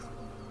go.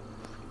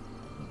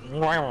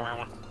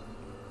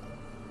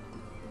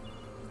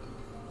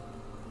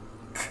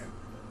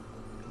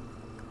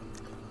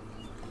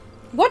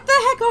 What the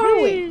heck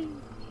are we?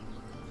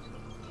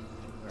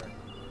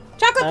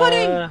 Chocolate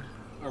pudding!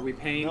 Are we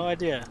paying? No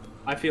idea.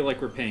 I feel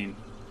like we're paying.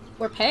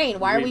 We're paying.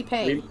 Why are we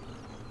paying?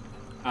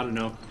 I don't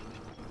know.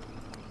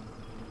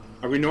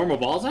 Are we normal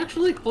balls,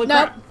 actually? Holy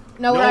Nope. crap.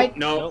 No,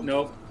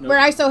 No. we're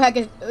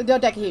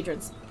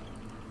dodecahedrons.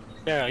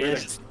 Yeah, Really?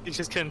 you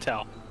just couldn't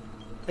tell.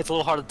 It's a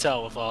little hard to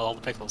tell with all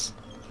the pixels.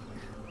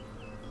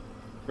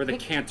 We're the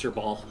cancer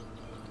ball.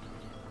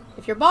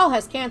 If your ball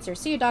has cancer,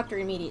 see a doctor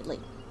immediately.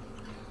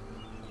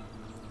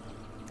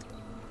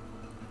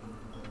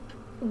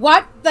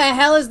 What the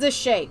hell is this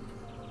shape?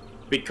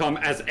 Become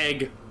as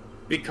egg.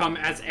 Become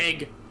as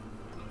egg.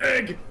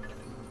 Egg!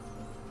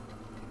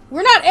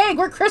 We're not egg,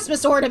 we're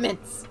Christmas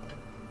ornaments.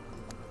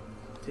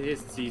 'Tis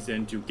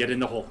season to get in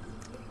the hole.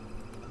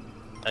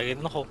 Get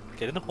in the hole.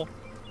 Get in the hole.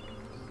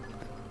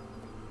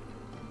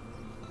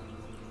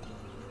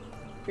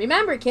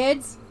 Remember,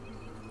 kids.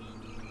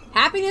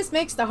 Happiness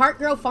makes the heart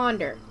grow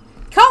fonder.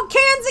 Coke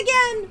cans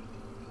again!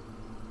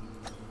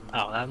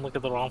 Oh, I'm looking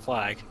at the wrong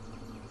flag.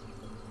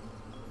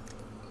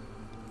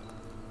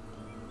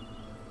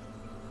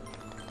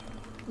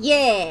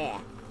 Yeah.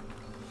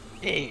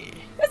 Hey.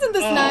 Isn't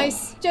this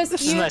nice? Just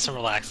This you. is nice and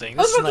relaxing.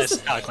 I was This is about to nice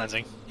say- palate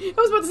cleansing. I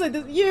was about to say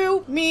this.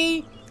 You,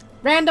 me,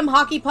 random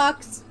hockey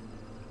pucks.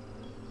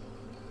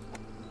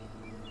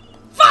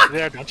 Fuck!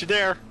 There, don't you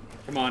dare.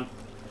 Come on.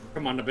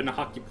 Come on, I've been a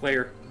hockey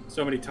player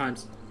so many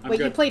times. I'm Wait,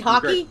 you good. played I'm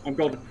hockey? great. I'm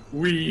golden.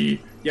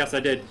 Wee! Yes, I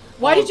did.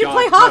 Why did you God,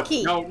 play no,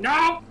 hockey?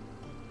 No!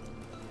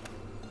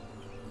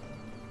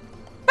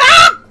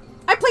 Ah!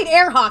 I played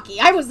air hockey.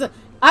 I was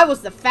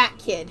the fat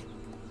kid.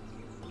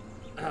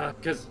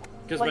 Because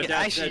my Like,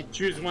 dad actually- said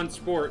choose one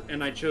sport,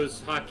 and I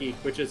chose hockey,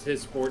 which is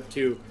his sport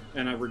too,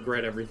 and I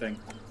regret everything.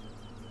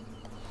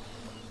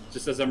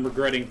 Just as I'm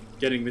regretting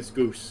getting this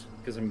goose,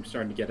 because I'm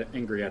starting to get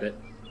angry at it.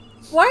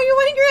 Why are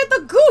you angry at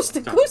the goose?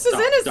 The goose is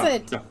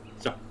innocent.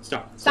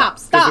 Stop.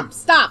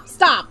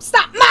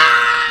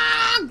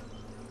 Mom!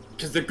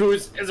 Because the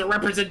goose is a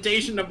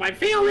representation of my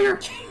failure.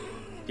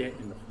 Get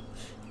in the...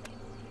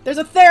 There's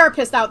a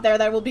therapist out there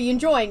that will be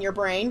enjoying your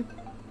brain.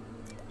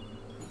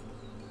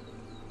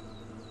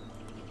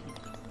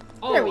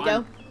 There we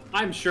go.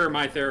 I'm sure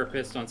my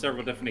therapist on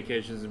several different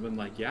occasions has been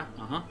like, yeah,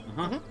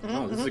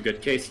 oh, this is a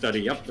good case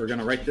study. Yep, we're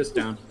gonna write this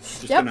down.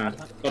 Just Yep. gonna...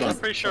 Hold on. I'm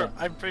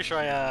pretty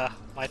sure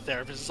my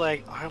therapist is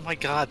like, oh my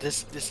god,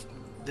 this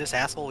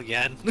asshole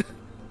again.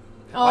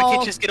 Why can't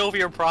you just get over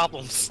your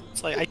problems?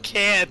 It's like, I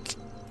can't.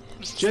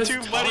 There's Just too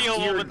talk many to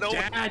of your them. and no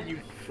one- dad, you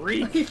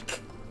freak.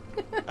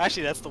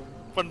 Actually, that's the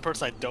one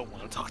person I don't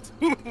want to talk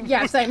to.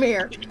 Yeah, same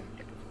here.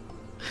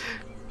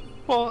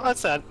 Well, that's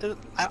sad.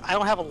 I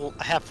don't have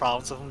I have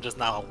problems with them, just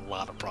not a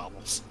lot of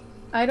problems.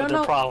 I don't But they're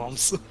know.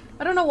 problems.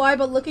 I don't know why,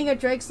 but looking at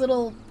Drake's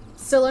little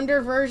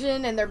cylinder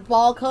version and their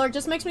ball color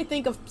just makes me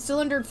think of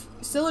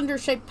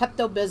cylinder-shaped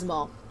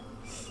Pepto-Bismol.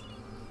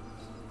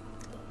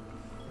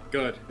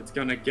 Good. It's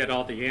gonna get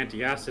all the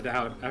anti-acid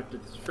out after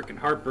this freaking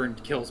heartburn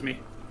kills me.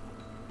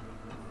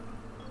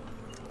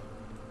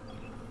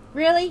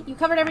 Really? You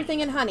covered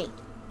everything in honey.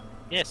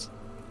 Yes.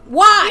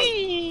 Why?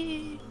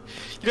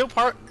 You know,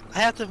 I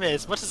have to admit,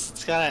 as much as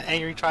it's kind of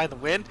angry trying to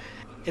win,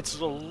 it's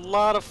a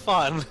lot of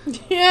fun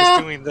Yeah.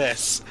 just doing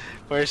this.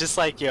 Where it's just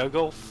like,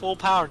 go full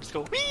power and just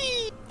go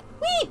wee!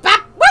 Wee!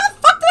 Back! Where the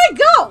fuck did I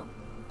go?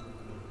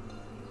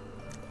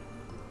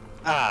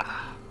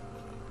 Ah.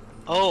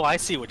 Oh, I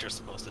see what you're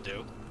supposed to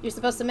do. You're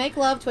supposed to make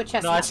love to a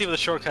chestnut. No, I see what the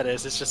shortcut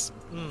is. It's just,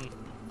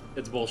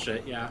 It's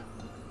bullshit, yeah.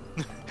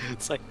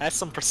 It's like, that's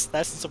some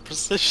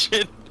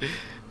precision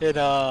in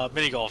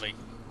mini golfing.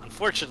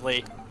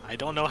 Unfortunately, I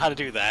don't know how to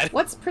do that.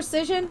 What's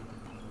precision?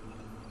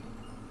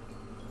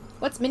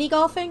 What's mini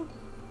golfing?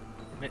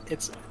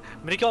 It's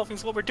mini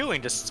golfing's what we're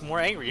doing. Just more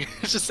angry.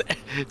 It's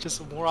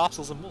just more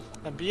obstacles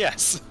and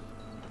BS.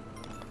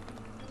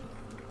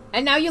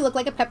 And now you look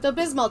like a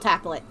Pepto-Bismol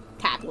tablet.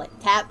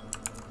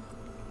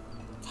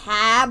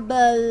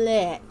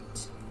 Tablet.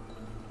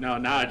 No,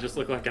 now I just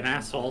look like an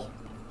asshole.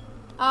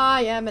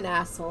 I am an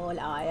asshole.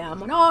 I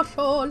am an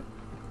asshole.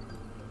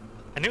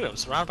 I knew I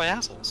was surrounded by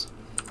assholes.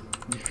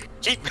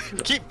 Keep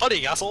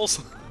buddying,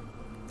 assholes.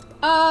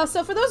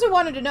 So for those who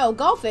wanted to know,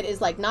 Golf It is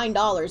like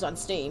 $9 on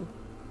Steam.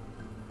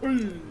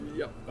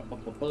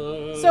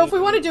 So if we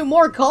want to do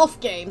more golf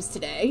games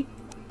today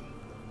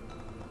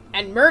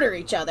and murder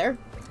each other,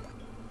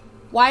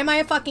 why am I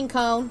a fucking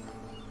cone?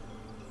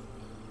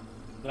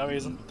 No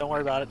reason. Don't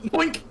worry about it.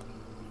 Boink!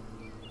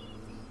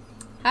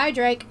 Hi,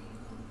 Drake.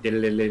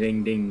 Ding ding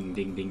ding ding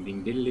ding ding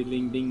ding ding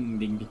ding ding ding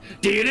ding.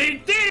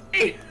 Did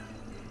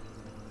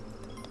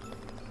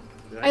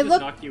I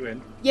just knock you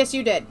in? Yes,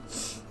 you did.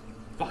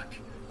 Fuck.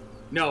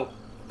 No.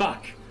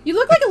 Fuck. You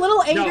look like a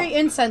little angry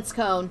incense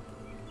cone.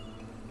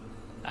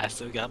 I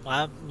still got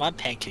my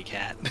pancake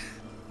hat.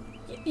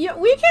 Yeah,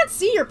 we can't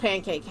see your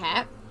pancake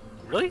hat.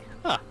 Really?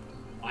 Huh.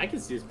 I can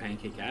see his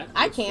pancake hat.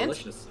 I Looks can't.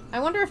 Delicious. I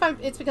wonder if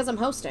it's because I'm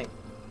hosting.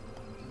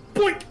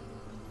 Boink!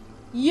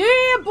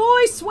 Yeah,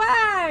 boy,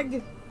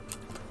 swag!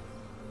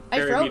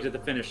 Carry me to the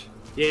finish.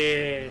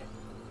 Yeah.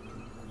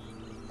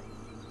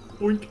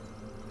 Boink.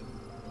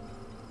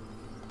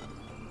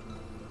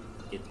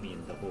 Get me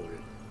in the hole.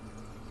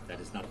 That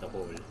is not the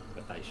hole,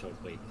 but I shall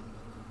wait.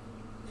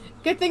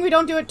 Good thing we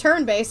don't do it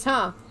turn-based,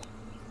 huh?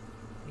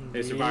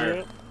 Hey, Sirvire.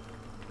 Yeah.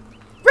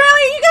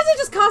 Really? You guys are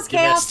just cause You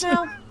chaos missed.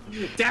 now?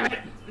 Damn it!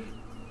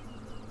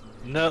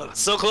 No,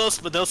 so close,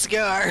 but no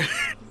cigar.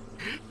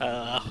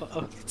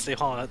 Let's see,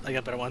 hold on, I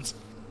got better ones.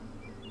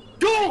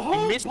 Go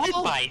home! You missed it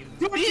Paul! by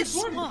Do what this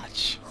you want.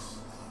 much.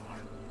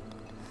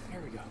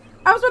 There we go.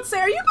 I was about to say,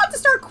 are you about to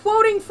start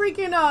quoting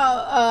freaking,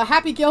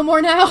 Happy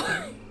Gilmore now?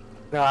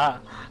 No,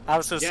 I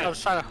was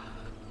trying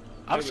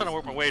to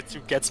work my way to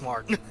Get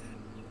Smart.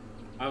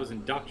 I was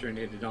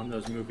indoctrinated on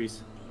those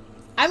movies.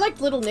 I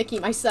liked Little Nicky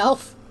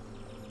myself.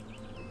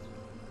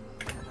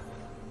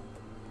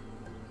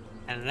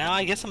 And now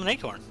I guess I'm an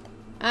acorn.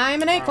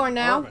 I'm an acorn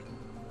now.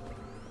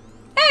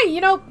 Hey,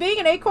 you know, being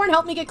an acorn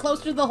helped me get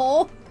closer to the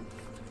hole.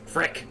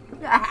 Frick.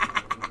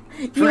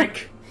 you,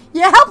 Frick.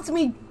 you helped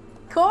me,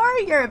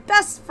 Corey. You're a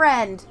best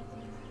friend.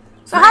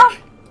 So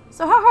Frick.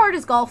 how hard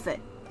is Golf It?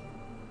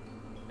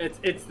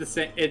 It's the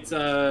same. It's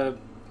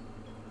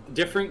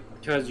different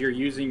because you're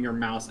using your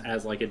mouse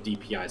as like a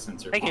DPI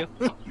sensor. Thank you.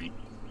 Fuck me.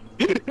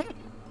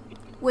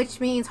 Which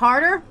means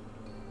harder?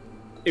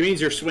 It means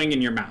you're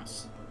swinging your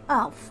mouse.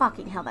 Oh,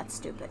 fucking hell, that's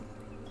stupid.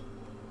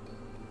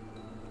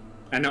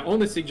 And I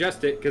only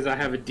suggest it because I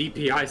have a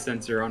DPI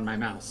sensor on my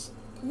mouse.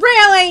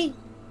 Really?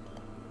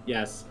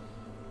 Yes.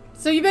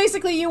 So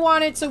you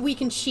want it so we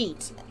can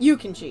cheat. You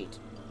can cheat.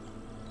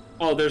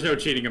 Oh, there's no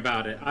cheating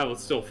about it. I will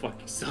still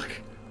fucking suck.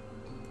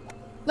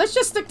 Let's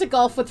just stick to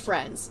golf with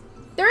friends.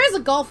 There is a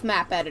golf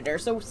map editor,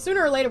 so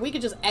sooner or later we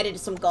could just edit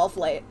some golf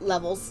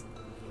levels.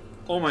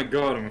 Oh my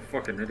god, I'm a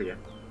fucking idiot.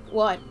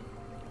 What?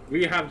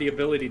 We have the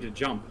ability to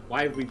jump.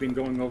 Why have we been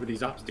going over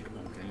these obstacles?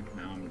 Okay,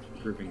 now I'm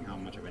proving how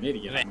much of an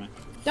idiot I am.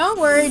 Don't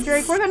worry,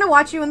 Drake. We're gonna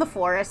watch you in the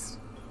forest.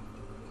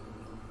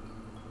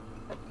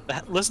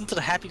 Listen to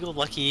the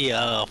happy-go-lucky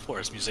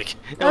forest music.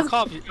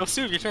 It'll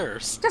soothe your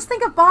nerves. Just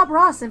think of Bob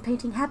Ross and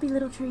painting happy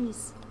little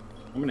trees.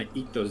 I'm gonna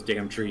eat those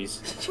damn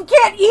trees. You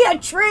can't eat a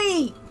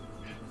tree!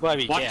 Well, I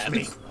mean, Watch yeah.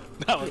 me.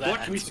 That was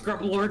Watch me,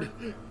 Scrub Lord.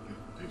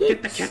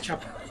 Get the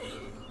ketchup.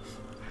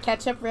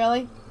 Ketchup,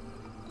 really?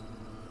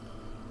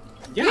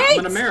 Yeah, Yikes! I'm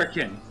an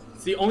American.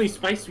 It's the only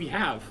spice we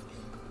have.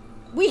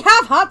 We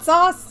have hot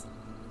sauce!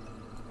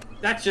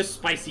 That's just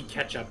spicy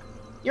ketchup.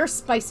 You're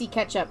spicy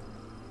ketchup.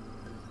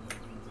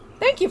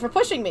 Thank you for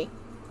pushing me.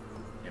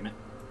 Damn it.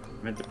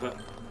 I meant to put...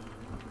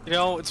 You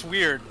know, it's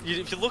weird.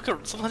 If you look,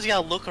 sometimes you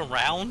gotta look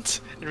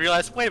around and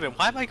realize, wait a minute,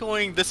 why am I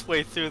going this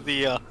way through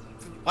the,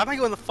 why am I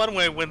going the fun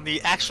way when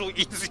the actual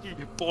easy,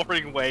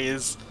 boring way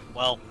is,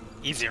 well,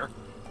 easier?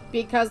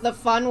 Because the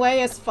fun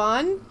way is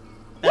fun?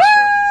 That's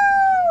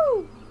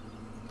true. Woo!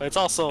 But it's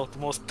also the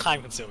most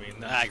time-consuming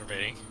and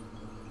aggravating.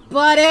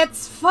 But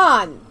it's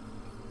fun.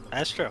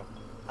 That's true.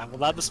 I will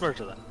not besmirch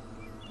that.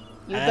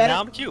 You And better...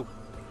 now I'm a cube.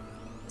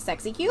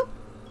 Sexy cube?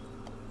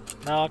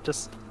 No,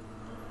 just...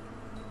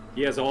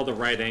 He has all the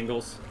right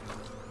angles.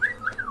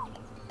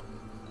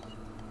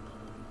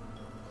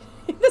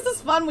 This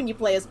is fun when you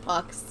play as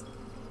Pucks.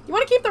 You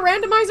want to keep the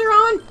randomizer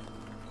on?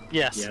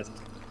 Yes. Yes.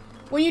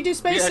 When you do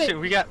space...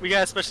 We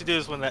gotta especially do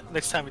this when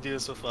next time we do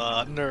this with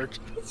nerd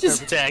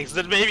just... tags.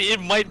 Then maybe it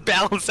might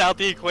balance out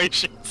the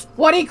equations.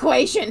 What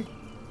equation?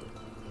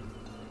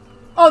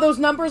 Oh, those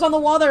numbers on the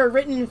wall that are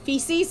written in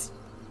feces?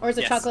 Or is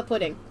it Yes. chocolate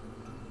pudding?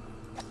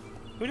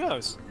 Who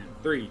knows?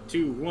 3,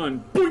 2,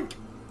 1, boink!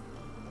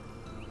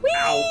 Whee!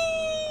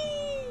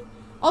 Ow.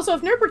 Also,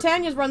 if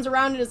Nerdbrittania runs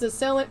around as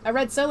a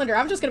red cylinder,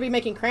 I'm just gonna be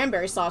making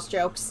cranberry sauce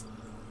jokes.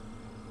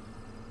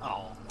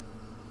 Oh,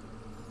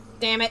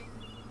 Damn it.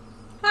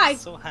 Hi.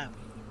 so happy.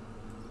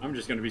 I'm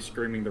just gonna be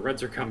screaming, the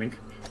Reds are coming.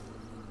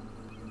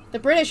 The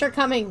British are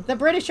coming. The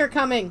British are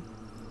coming.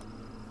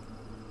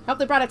 Hope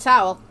they brought a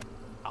towel.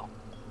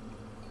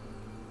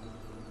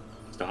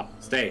 Stop.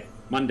 Stay.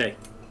 Monday.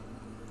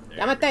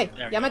 Yamate.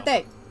 There we go.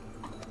 Yamate.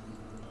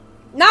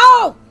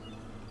 No!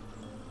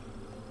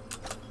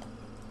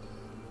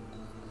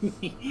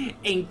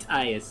 Ain't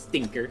I a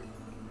stinker?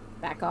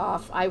 Back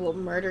off. I will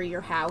murder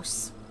your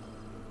house.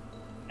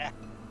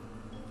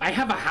 I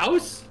have a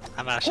house?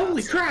 I'm out of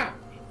Holy shots. crap!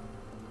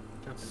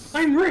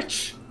 I'm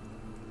rich!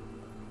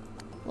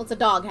 Well, it's a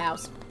dog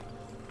house.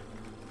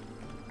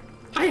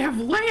 I have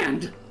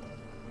land!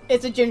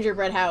 It's a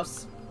gingerbread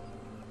house.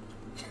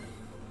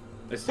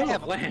 I still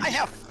have land. I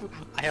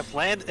have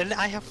land and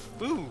I have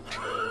food.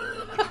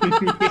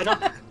 I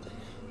don't...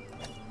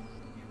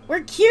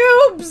 We're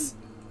cubes!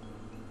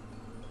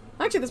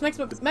 Actually,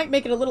 this might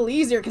make it a little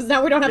easier, because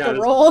now we don't have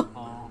to roll.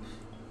 Oh.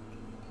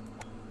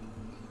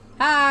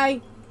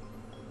 Hi!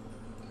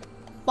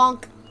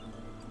 Bonk.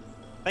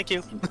 Thank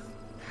you.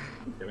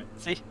 Damn it.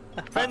 See?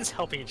 Friends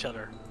helping each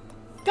other.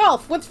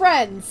 Golf with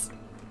friends!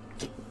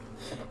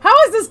 How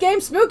is this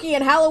game spooky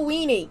and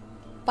Halloweeny?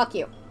 Fuck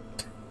you.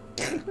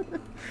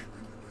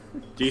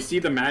 Do you see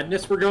the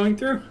madness we're going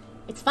through?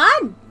 It's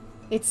fun!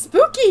 It's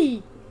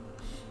spooky!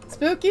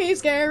 Spooky,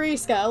 scary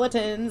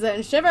skeletons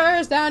and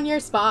shivers down your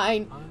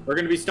spine. We're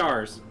gonna be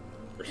stars.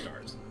 We're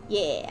stars.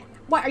 Yeah.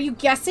 What, are you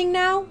guessing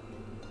now?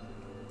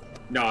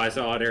 No, I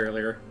saw it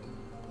earlier.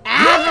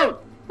 Ah!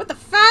 What the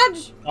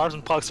fudge? Ours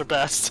and pucks are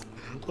best.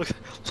 Look,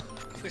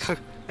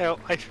 they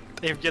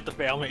have yet to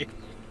fail me.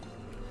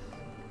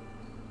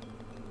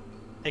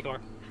 Hey,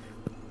 Gore.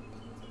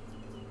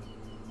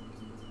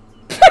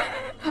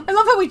 I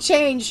love how we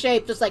change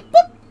shape, just like,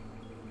 boop!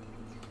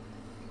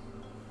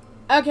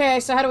 Okay,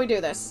 so how do we do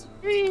this?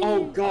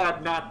 Oh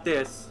god, not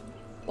this.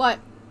 What?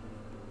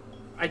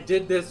 I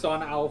did this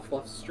on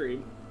Alpha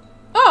stream.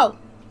 Oh!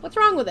 What's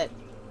wrong with it?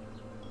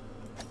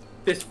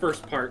 This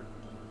first part.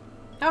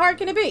 How hard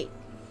can it be?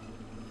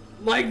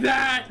 Like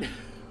that!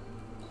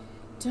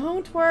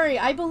 Don't worry,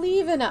 I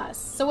believe in us.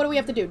 So what do we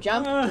have to do,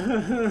 jump?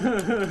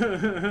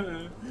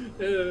 To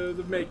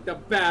make the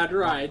bad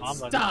ride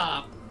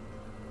stop!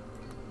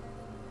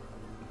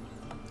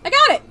 I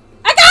got it!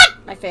 I got it!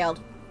 I failed.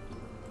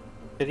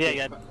 Yeah,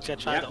 you gotta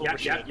try to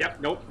overshoot.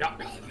 Yep, nope, no.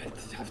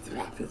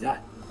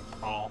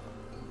 Oh.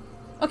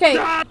 Okay.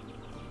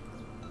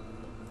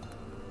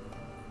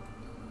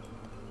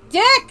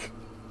 Dick!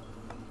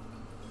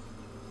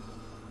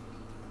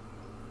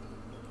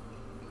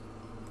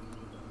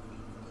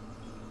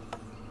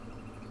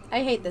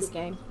 I hate this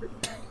game.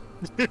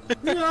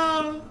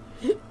 No!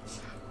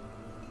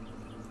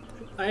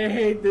 I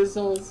hate this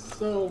hole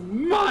so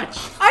much!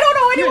 I don't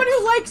know anyone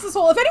who likes this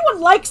hole. If anyone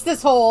likes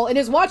this hole and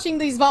is watching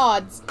these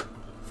VODs,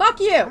 fuck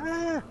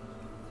you.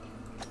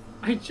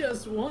 I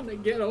just want to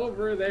get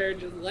over there.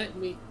 Just let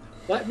me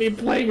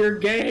play your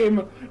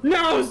game.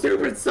 No,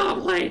 stupid saw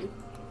blade!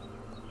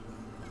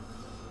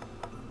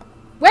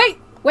 Wait!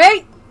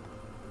 Wait!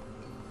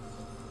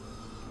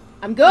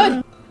 I'm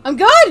good. I'm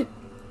good!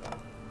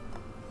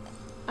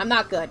 I'm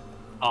not good.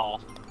 Oh.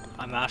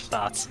 I'm mashed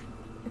thoughts.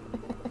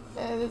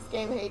 This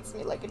game hates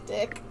me like a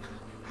dick.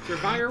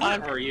 Sirvire,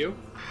 where are you?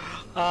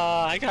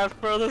 I got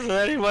further than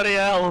anybody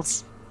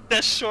else.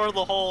 That's short of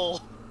the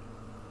hole.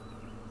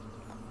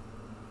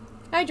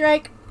 Hi,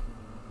 Drake.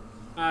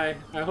 I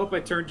hope I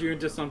turned you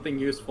into something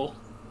useful.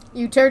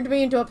 You turned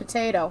me into a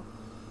potato.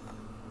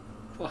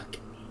 Fuck.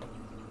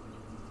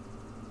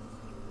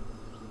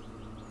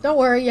 Don't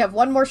worry, you have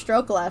one more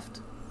stroke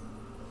left.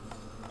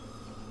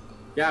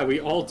 Yeah, we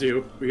all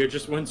do. We are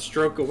just one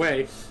stroke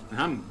away.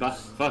 I'm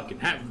fucking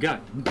half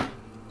gun.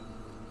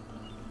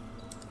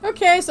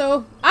 Okay,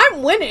 so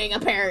I'm winning,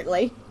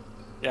 apparently.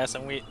 Yes,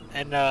 and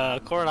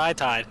Cora and I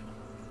tied.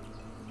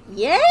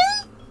 Yeah?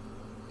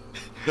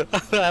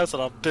 That was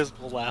an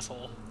abysmal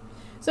asshole.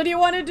 So do you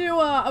want to do,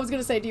 I was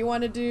gonna say, do you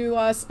want to do,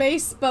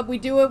 space, but we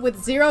do it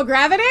with 0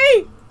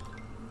 gravity?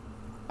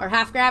 Or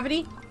half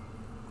gravity?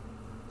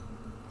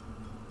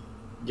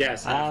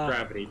 Yes, half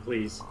gravity,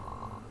 please.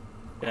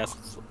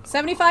 Yes.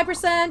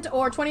 75%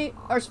 or 20,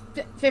 or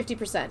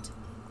 50%?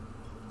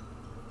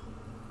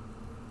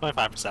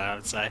 25%, I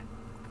would say.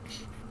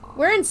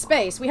 We're in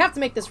space. We have to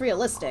make this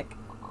realistic.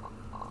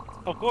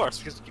 Of course,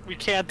 because we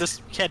can't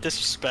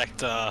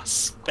disrespect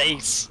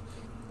space.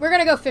 We're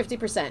gonna go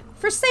 50%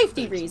 for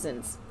safety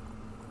reasons.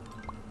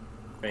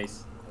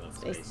 Space.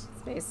 Space.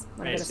 Space.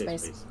 Wanna go to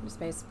Space, space. space.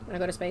 Space. Wanna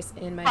go to space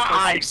in my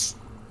Nice. space.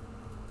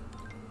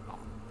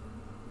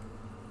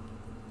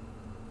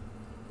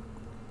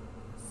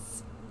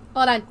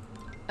 Hold on.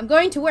 I'm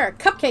going to wear a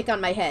cupcake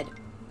on my head.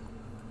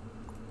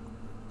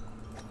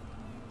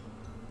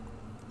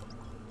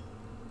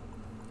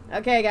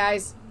 Okay,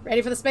 guys.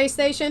 Ready for the space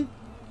station?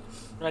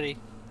 Ready.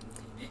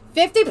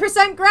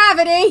 50%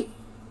 gravity!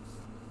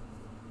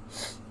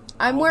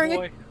 I'm wearing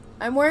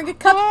a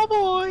cup. Oh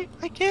boy,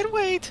 I can't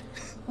wait.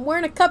 I'm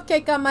wearing a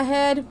cupcake on my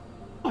head.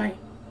 Why?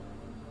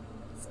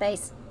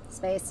 Space.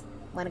 Space.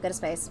 Wanna go to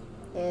space.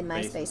 In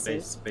my Space.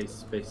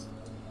 spacesuit.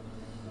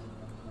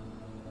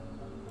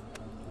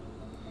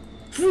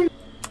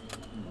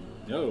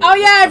 No. Oh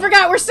yeah, I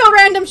forgot, we're still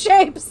random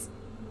shapes!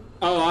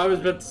 Oh, I was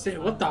about to say,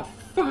 what the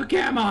fuck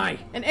am I?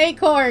 An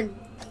acorn.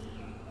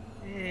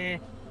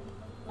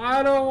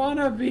 I don't want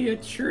to be a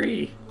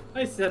tree.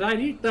 I said I'd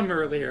eat them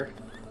earlier.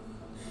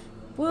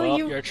 Well,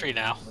 you're a tree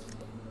now.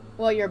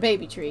 Well, you're a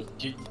baby tree.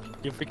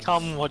 You've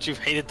become what you've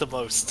hated the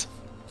most.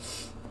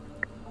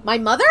 My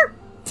mother?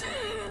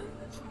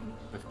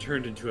 I've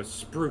turned into a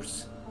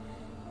spruce.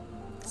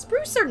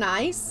 Spruce are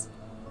nice.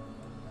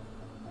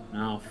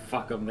 Oh,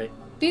 fuck them.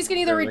 These can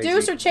either They're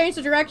reduce lazy. or change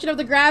the direction of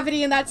the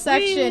gravity in that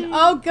section. Whee!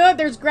 Oh good,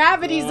 there's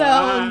gravity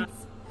zones.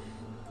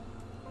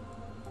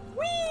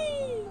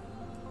 Whee!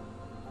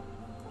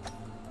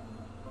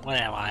 What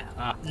am I?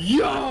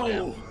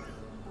 Yo!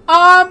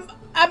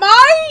 Am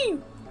I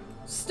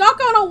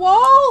stuck on a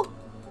wall?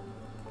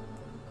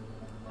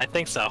 I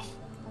think so.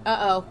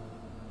 Uh-oh.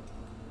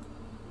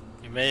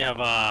 You may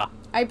have,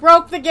 I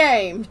broke the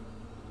game.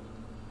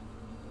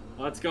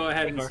 Let's go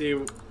ahead and see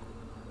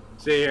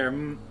here.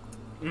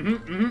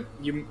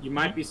 You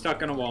might be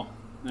stuck on a wall.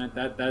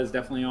 That is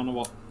definitely on a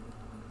wall.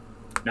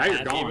 Now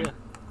you're gone.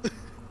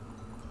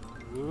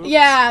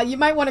 Yeah, you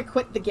might want to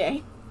quit the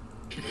game.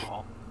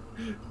 Oh.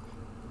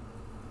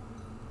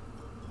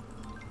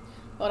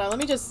 Hold on, let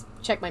me just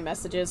check my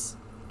messages.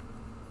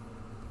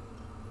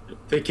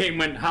 The game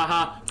went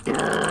haha.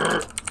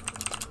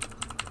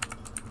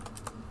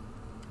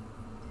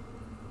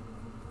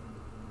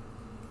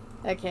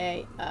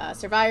 Okay,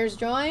 Sirvire's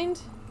joined.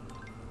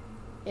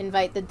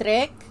 Invite the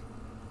Drake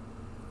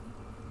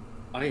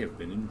I have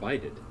been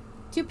invited.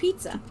 to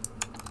pizza.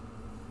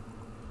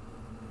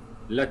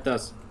 Let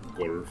us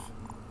golf.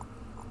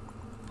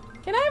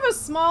 Can I have a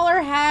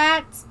smaller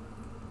hat?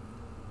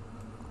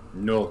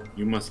 No,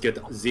 you must get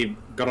the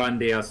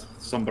grandiose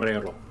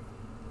sombrero.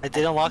 I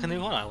did unlock a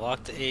new one. I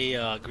unlocked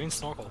a green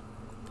snorkel.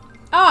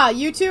 Ah,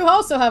 you two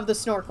also have the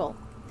snorkel.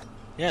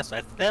 Yes,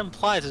 that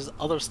implies there's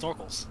other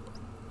snorkels.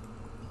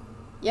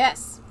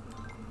 Yes.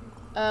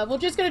 We're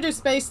just gonna do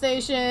Space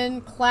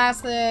Station,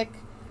 Classic,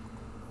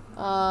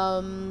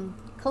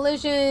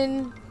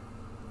 Collision,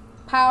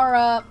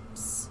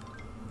 Power-Ups,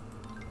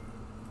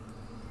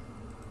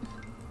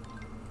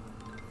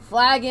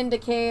 Flag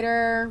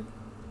Indicator,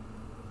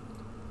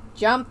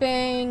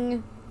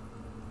 Jumping,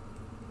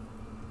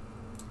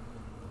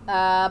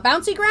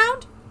 Bouncy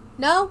Ground?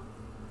 No?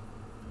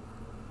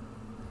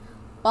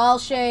 Ball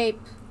Shape,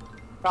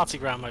 Bouncy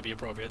ground might be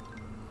appropriate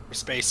for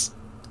space.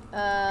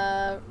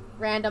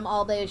 Random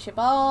all-day ship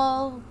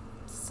all,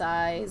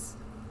 size.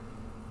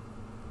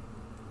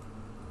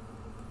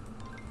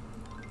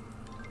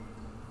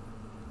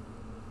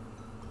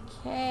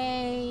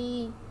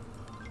 Okay.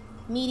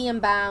 Medium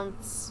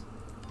bounce.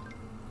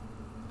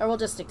 Or we'll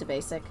just stick to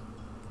basic.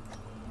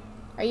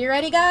 Are you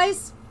ready,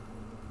 guys?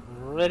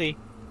 Ready.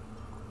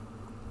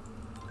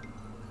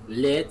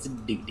 Let's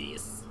do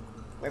this.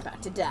 We're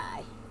about to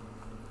die.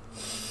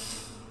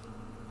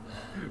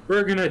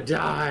 We're gonna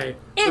die.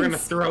 We're gonna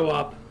throw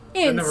up.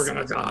 And then we're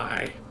gonna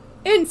die.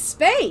 In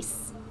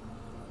space!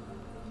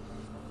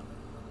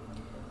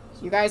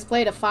 You guys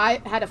played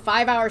had a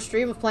 5-hour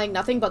stream of playing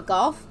nothing but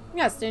golf?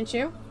 Yes, didn't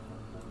you?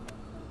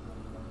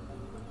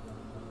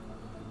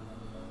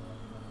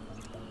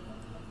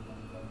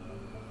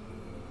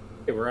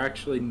 Okay, we're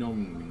actually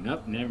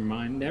nope, never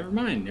mind.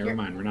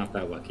 We're not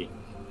that lucky.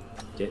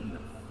 Get in the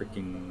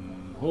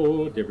freaking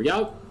hole. There we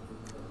go.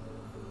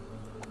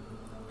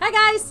 Hi,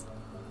 guys!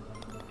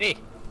 Hey.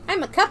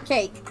 I'm a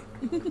cupcake.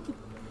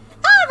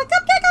 I have a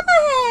cupcake on my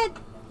head!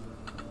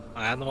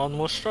 I had the one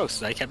most strokes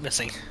that I kept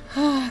missing.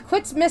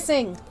 Quit's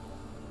missing.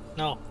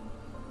 No.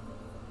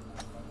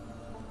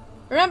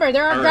 Remember,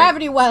 there are All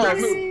gravity right. wells. Strap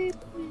move.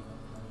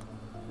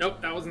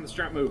 Nope, that wasn't the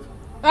strap move.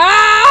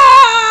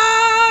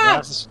 Ah!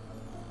 Yes.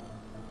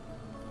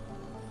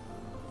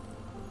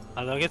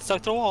 I don't get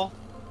stuck to the wall.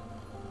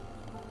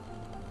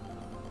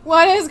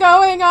 What is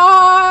going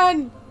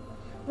on?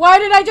 Why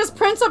did I just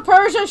Prince of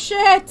Persia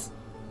shit?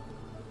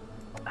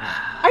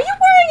 Are you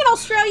wearing an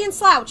Australian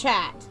slouch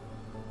hat?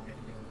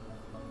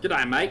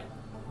 G'day, mate.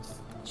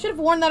 Should have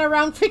worn that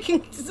around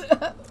freaking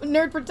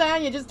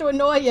Nerdbrittania just to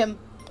annoy him.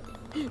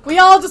 We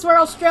all just wear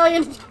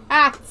Australian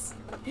hats.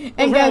 And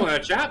What's wrong go, with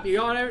that, chap? You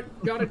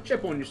got a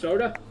chip on your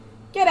soda.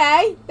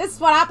 G'day. This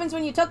is what happens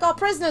when you took the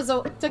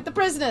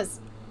prisoners.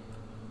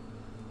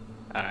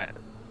 Alright.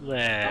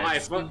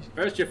 Let's.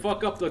 First you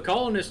fuck up the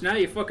colonists, now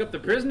you fuck up the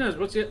prisoners.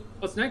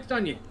 What's next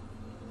on you?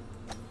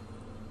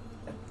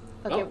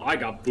 Okay. Oh, I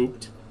got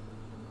booped.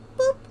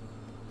 Boop.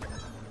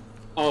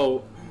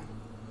 Oh,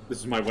 this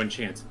is my one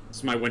chance. This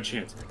is my one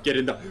chance. Get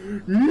in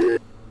the.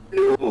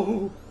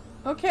 No.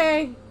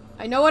 Okay.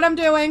 I know what I'm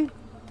doing.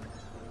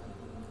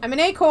 I'm an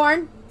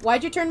acorn.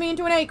 Why'd you turn me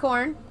into an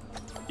acorn?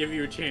 Give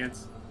you a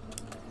chance.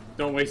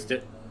 Don't waste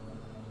it.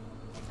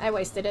 I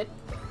wasted it.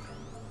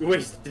 You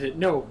wasted it.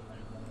 No.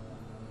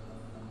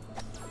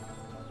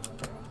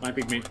 My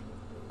pygmy.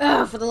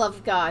 Ugh, for the love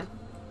of God.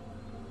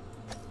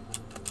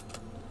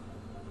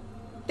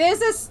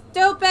 This is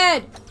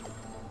stupid!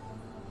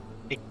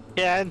 I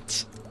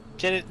can't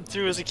get it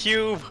through as a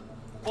cube.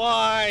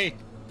 Why?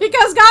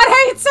 Because God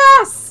hates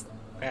us!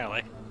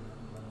 Apparently.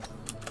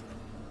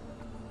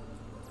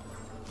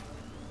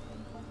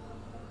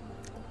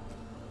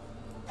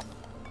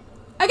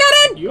 I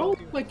got in! You all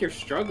look like you're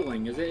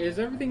struggling. Is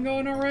everything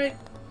going alright?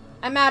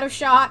 I'm out of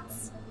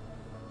shots.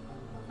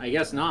 I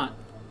guess not.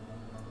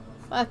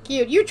 Fuck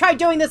you. You tried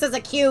doing this as a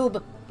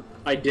cube.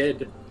 I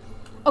did.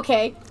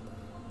 Okay.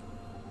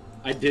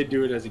 I did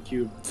do it as a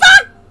cube.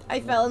 Fuck! I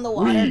fell in the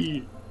water.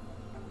 Whee!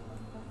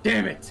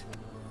 Damn it!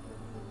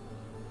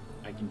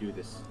 I can do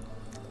this.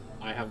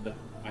 I have the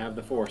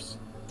force.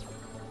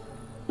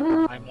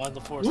 I'm on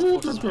the force. The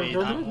force is me.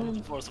 I'm on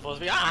the force. The force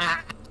is me.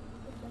 Ah!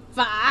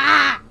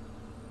 Fuck!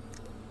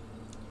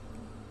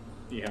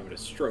 You having a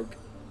stroke?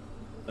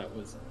 That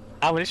was.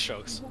 How many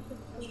strokes?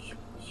 I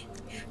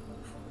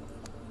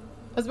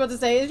was about to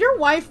say, is your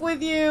wife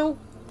with you?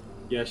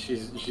 Yeah,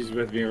 she's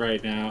with me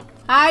right now.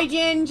 Hi,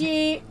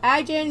 Gingy.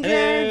 Hi, Ginger.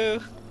 Hello.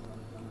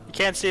 You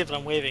can't see it, but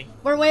I'm waving.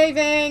 We're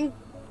waving.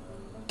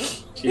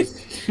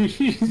 She's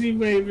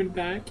waving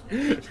back.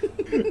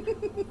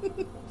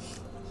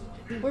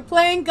 We're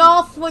playing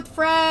golf with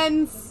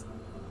friends.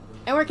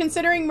 And we're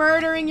considering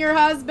murdering your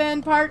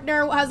husband,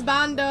 partner,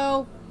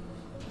 husbando.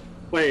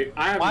 Wait,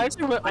 I haven't. Why is I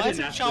didn't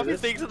there ask for chopping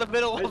this. things in the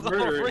middle I of the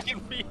murdered.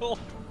 freaking field?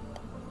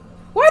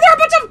 Why are there a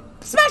bunch of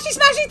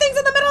smashy things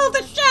in the middle of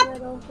the I ship?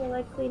 don't feel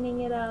like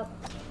cleaning it up.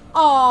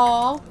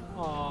 Aww.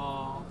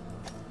 Aww.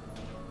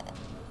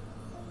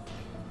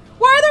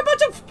 Why are there a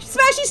bunch of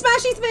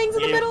smashy things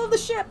in the Yeah. middle of the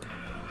ship?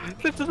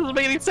 This doesn't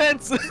make any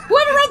sense.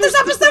 Whoever wrote this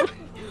episode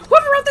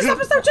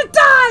should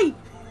die!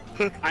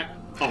 I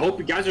hope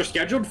you guys are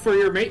scheduled for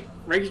your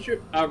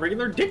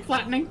regular dick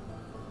flattening.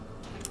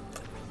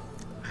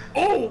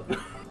 Oh!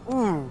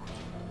 Ooh.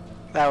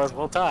 That was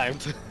well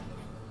timed.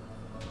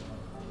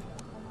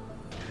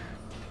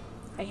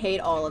 I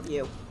hate all of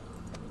you.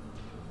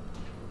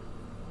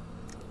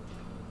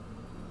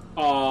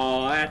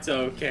 Oh, that's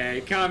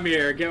okay. Come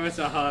here, give us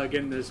a hug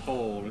in this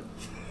hole.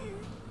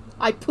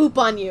 I poop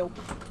on you.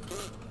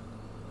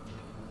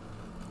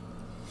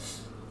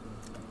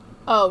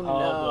 Oh no.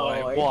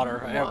 Oh boy,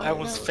 water. Water.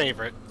 Everyone's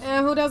favorite.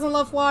 Who doesn't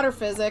love water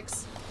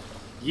physics?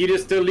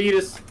 Yeetus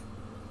deletus.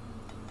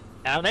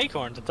 And an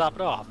acorn to top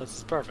it off. This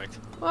is perfect.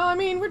 Well, I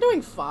mean, we're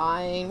doing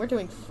fine. We're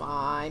doing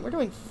fine. We're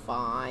doing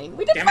fine.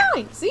 We did Damn it.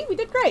 fine. See, we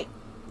did great.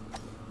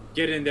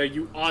 Get in there,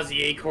 you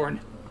Aussie acorn.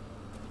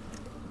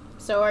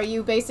 So are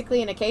you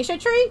basically an acacia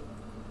tree?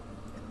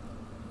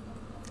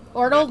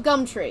 Or an old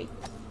gum tree?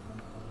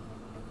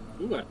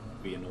 Ooh, I'd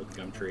be an old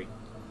gum tree.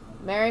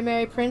 Merry,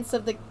 merry prince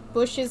of the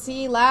bushes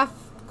he laugh.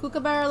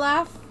 Kookaburra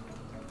laugh.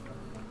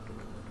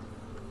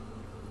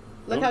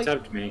 Look Don't how...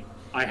 tempt me.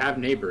 I have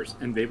neighbors,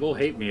 and they will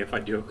hate me if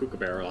I do a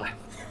kookaburra laugh.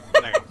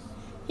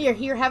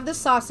 Here, have this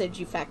sausage,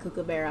 you fat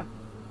kookaburra.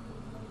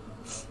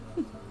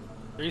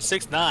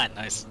 369.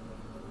 Nice.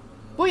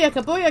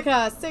 Booyaka,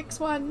 booyaka,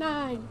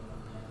 619.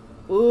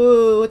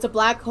 Ooh, it's a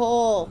black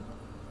hole.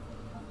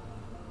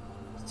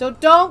 So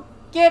don't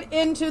get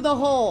into the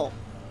hole.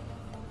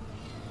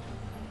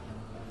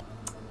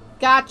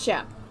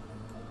 Gotcha.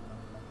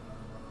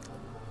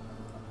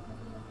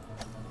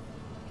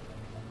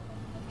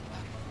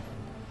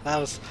 That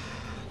was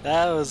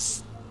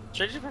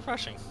strangely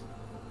refreshing.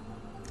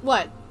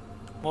 What?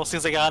 Most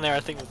things I got in there, I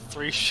think, with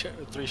three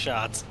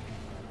shots.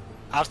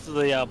 After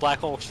the black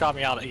hole shot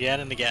me out again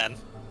and again.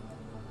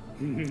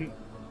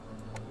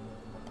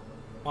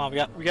 Mom,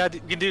 we can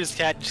do this,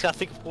 cat. You just gotta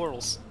think of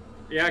portals.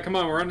 Yeah, come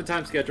on, we're on the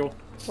time schedule.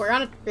 We're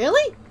on a...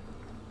 Really?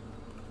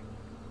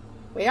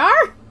 We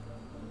are?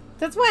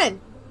 Since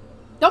when?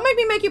 Don't make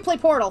me make you play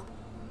Portal.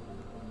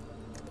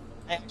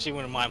 I actually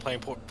wouldn't mind playing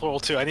Portal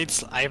 2.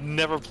 I have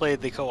never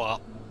played the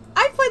co-op.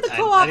 I've played the I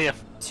co-op need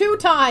 2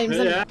 times.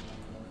 And... Yeah.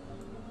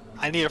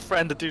 I need a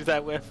friend to do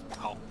that with.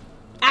 Oh,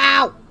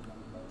 Ow!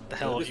 the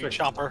hell This is your way.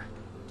 chopper?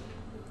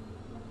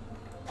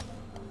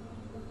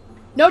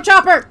 No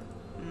chopper!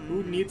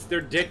 Who needs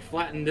their dick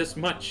flattened this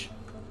much?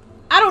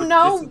 I don't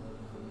know. This-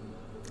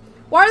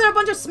 Why are there a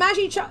bunch of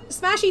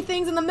smashy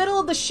things in the middle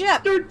of the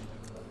ship? Dude.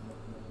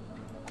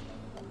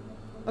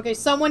 Okay,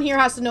 someone here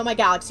has to know my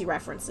Galaxy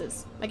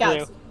references. My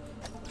Galaxy.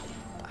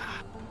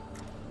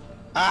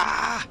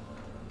 Ah!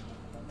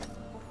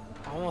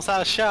 Almost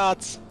out of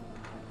shots.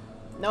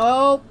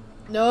 Nope.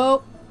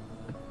 Nope.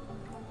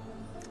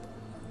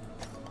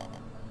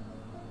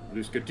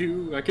 Loose could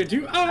do. I could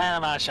do. And Oh!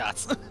 I'm out of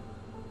shots.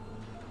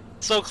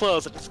 So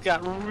close. It just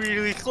got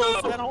really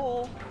close to that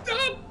hole.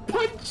 Stop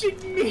punching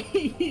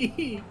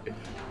me!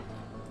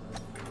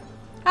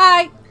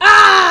 Hi!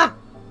 Ah!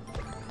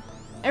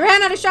 I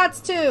ran out of shots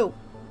too.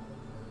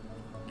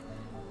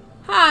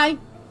 Hi.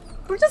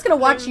 We're just gonna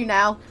watch you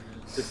now.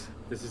 This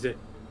is it.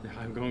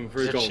 I'm going for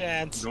the There's a gold.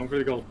 chance. I'm going for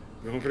the gold.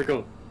 I'm going for the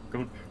gold.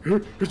 Going.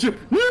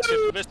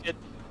 Missed it.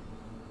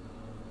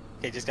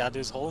 Okay, just gotta do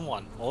this hole in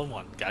one. Hole in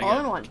one. Gotta Hole go.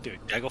 in one. Do it.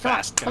 Gotta go Come on,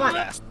 fast. come Gotta go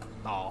on. fast.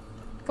 Oh.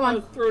 Come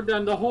on. Throw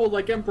down the hole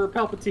like Emperor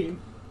Palpatine.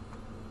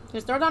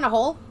 Just throw it down a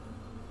hole.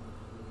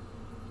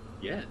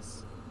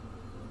 Yes.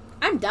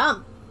 I'm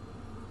dumb.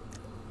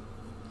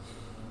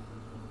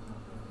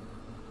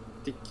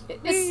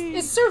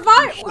 Is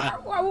Sirvire?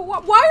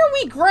 Why are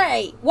we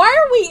gray? Why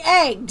are we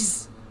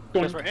eggs?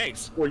 Those were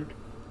eggs. Boink.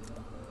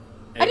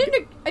 I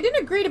didn't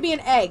agree to be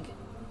an egg.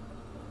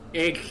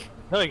 Egg.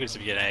 Nothing good to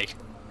be an egg.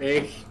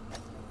 Egg.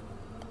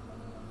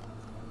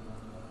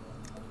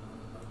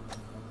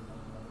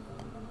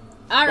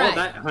 All Well, right.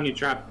 that honey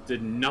trap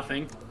did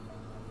nothing.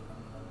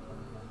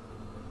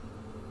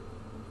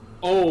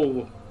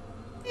 Oh.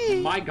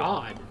 My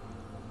god.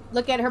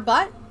 Look at her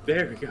butt.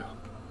 There we go.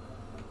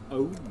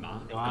 Oh my.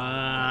 Come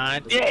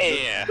on.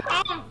 Yeah.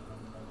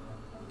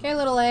 Okay,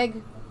 little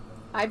egg.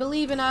 I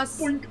believe in us.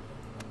 Boink.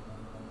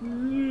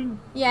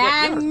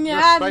 Yeah.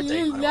 you're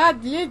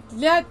striped egg, by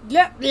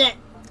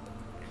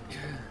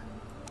You're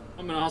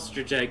I'm an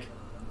ostrich egg.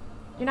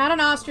 not an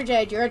ostrich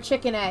egg. You're a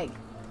chicken egg.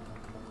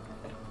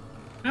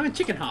 I'm a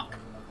chicken hawk.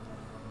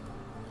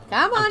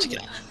 Come on.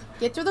 chicken.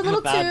 Get through the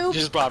little That tube.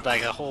 just brought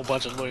back a whole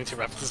bunch of Looney Tunes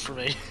references for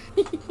me.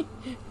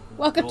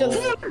 Welcome to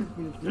the...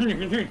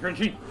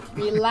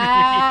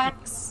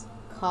 Relax.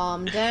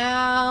 Calm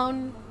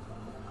down.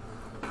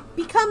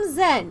 Become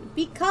zen.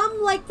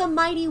 Become like the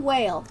mighty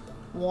whale.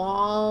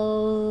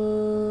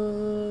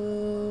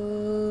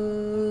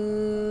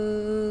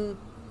 Whoa.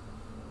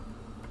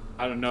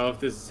 I don't know if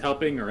this is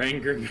helping or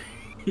angering me.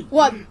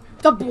 What?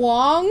 The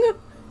blong?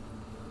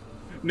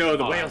 No,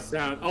 the whale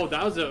sound. Oh,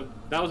 that was a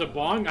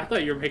bong? I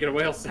thought you were making a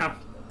whale sound.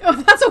 Oh,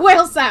 that's a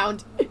whale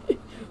sound.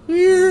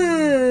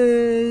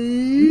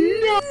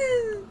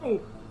 Oh.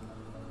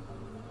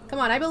 Come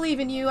on, I believe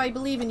in you. I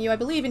believe in you. I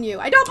believe in you.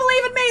 I don't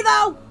believe in me,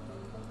 though!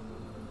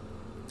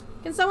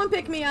 Can someone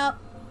pick me up?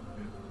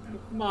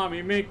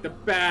 Mommy, make the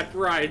bad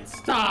right.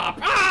 Stop!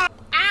 Ah!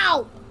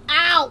 Ow!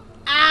 Ow!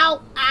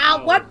 Ow! Ow!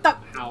 Oh, What the?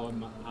 How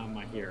am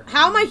I here?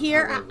 How am I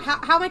here?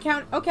 How am I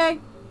count? Okay.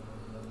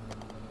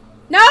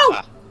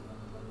 No!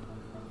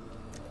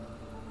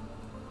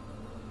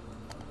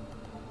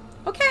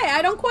 Okay,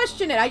 I don't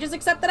question it. I just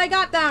accept that I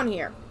got down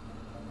here.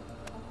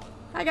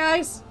 Hi,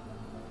 guys.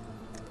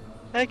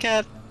 Hey,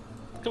 cat.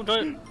 Come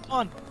on. Come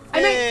on.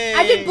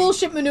 I did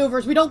bullshit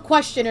maneuvers. We don't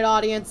question it,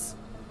 audience.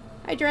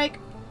 Hi, Drake.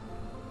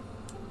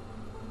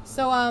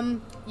 So,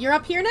 you're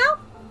up here now?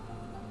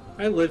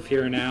 I live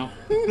here now.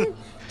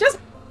 Just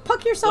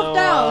puck yourself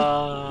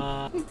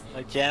down.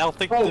 Yeah, I don't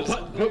think Oh, there's...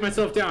 put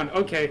myself down.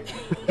 Okay.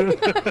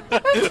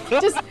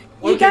 Just,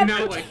 you Okay, got...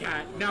 now what,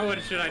 cat? Now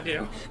what should I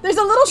do? There's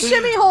a little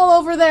shimmy hole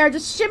over there.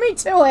 Just shimmy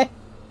to it.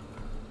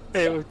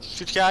 Hey, you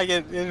gotta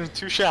get in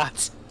 2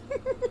 shots.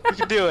 You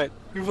can do it.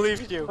 We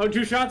believe in you. Oh,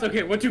 2 shots?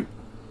 Okay, 1, 2.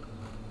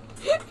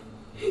 See,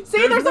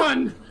 There's there's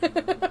one.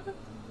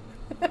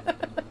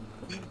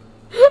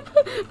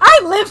 I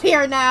live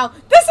here now.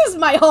 This is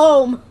my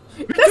home.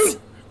 This.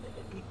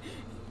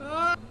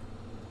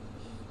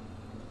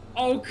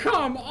 Oh,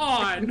 come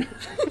on!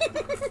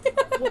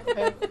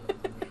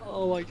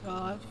 Oh my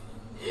god.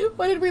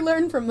 What did we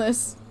learn from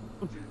this?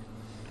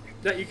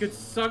 That you could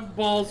suck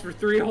balls for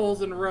 3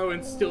 holes in a row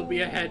and still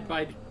be ahead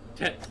by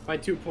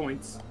 2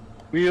 points.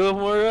 Wheel of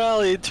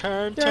morality.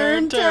 Turn.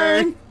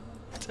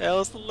 Tell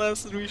us the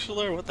lesson we should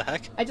learn. What the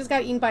heck? I just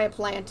got eaten by a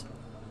plant.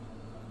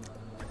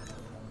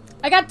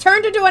 I got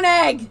turned into an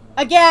egg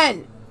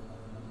again.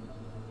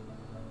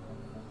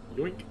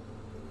 Yoink.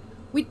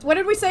 What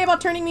did we say about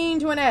turning me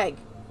into an egg?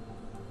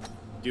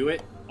 Do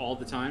it all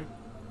the time.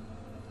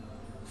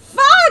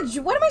 Fudge!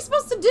 What am I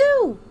supposed to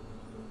do?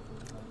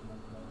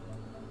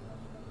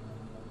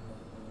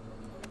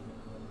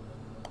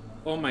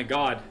 Oh my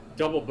god.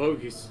 Double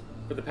bogeys.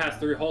 For the past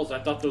 3 holes, I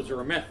thought those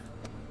were a myth.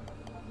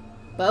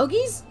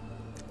 Bogeys?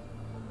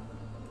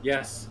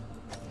 Yes.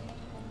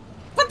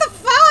 What the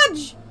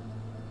fudge?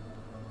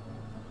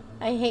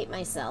 I hate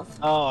myself.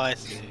 Oh, I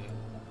see.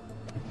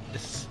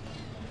 This...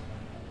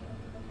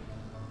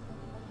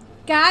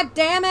 God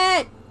damn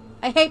it!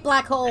 I hate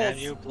black holes. And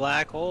you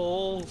black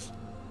holes.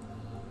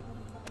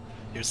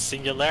 Your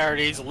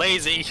singularity's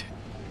lazy.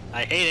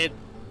 I hate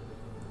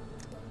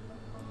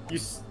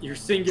it. Your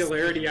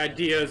singularity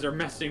ideas are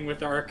messing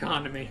with our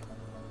economy.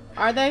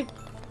 Are they?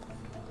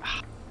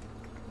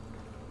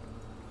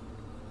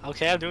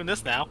 Okay, I'm doing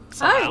this now.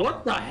 Hi. Somehow.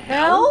 What the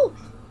hell? Hell?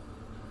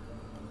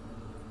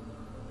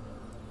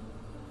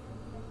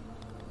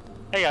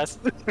 Hey guys.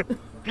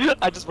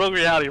 I just broke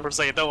reality for a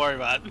second. Don't worry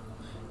about it.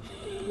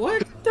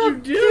 What The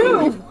did you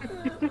do?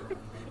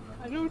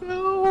 I don't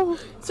know.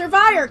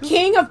 Sirvire,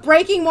 king of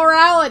breaking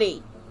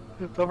morality.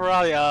 No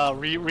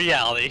morality,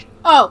 reality.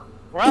 Oh,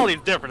 Morality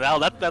is different now.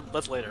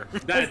 That's later.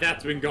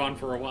 That's been gone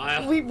for a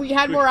while. we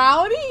had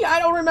morality? I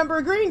don't remember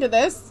agreeing to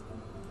this.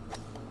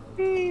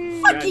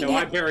 Yeah, Fucking no,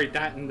 I buried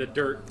that in the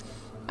dirt.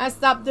 I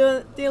stopped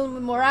dealing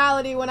with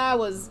morality when I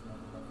was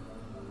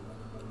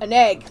an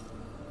egg.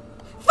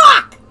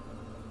 Fuck!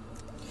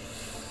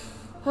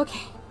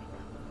 Okay.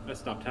 I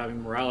stopped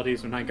having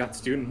moralities when I got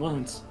student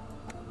loans.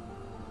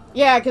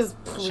 Yeah, because...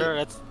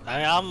 Sure,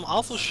 I'm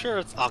also sure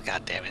it's... Oh,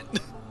 god damn it.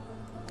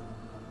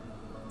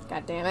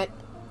 God damn it.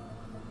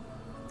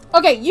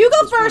 Okay, you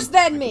go first,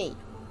 then me.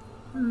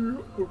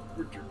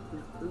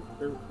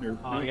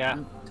 Oh, yeah.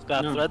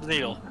 Gotta thread the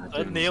needle.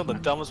 Thread the needle the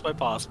dumbest way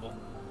possible.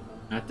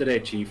 Not today,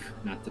 Chief.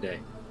 Not today.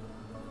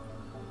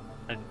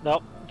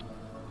 Nope.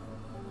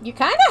 You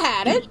kind of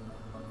had it.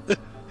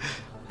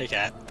 Hey,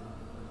 cat.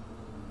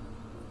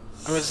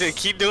 I'm just gonna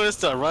keep doing this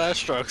till I run out of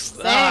strokes.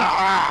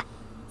 Same.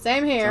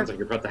 Same here. Sounds like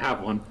you're about to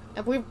have one.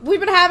 We've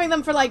been having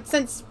them for like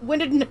since when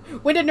did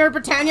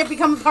Nerdbrittania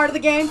become a part of the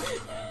game?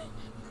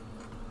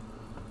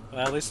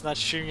 Well, at least it's not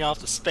shooting you off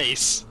to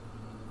space.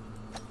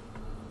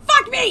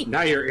 Fuck me!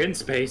 Now you're in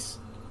space.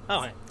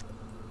 Oh, hey.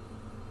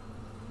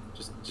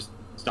 Just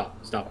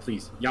stop,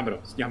 please.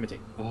 Yamate.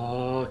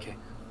 Oh, okay.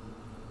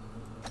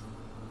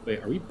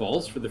 Wait, are we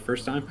balls for the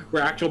first time?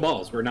 We're actual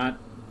balls. We're not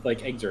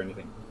like eggs or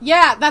anything.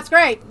 Yeah, that's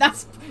great.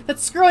 That's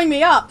screwing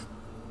me up.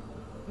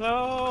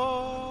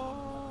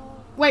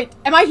 No. Wait,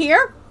 am I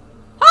here?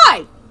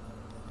 Hi!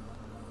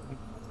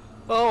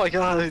 Oh my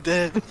god, I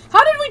did.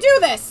 How did we do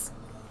this?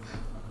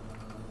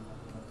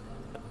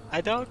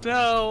 I don't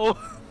know.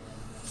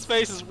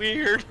 Space is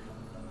weird.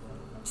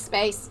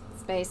 Space.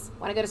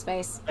 Wanna go to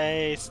space?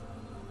 Space.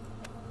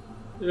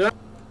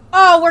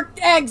 Oh, we're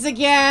eggs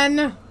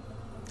again!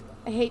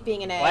 I hate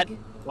being an egg.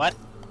 What?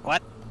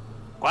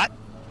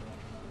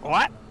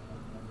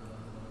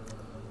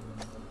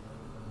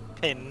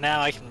 Okay,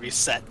 now I can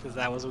reset, because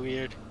that was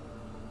weird.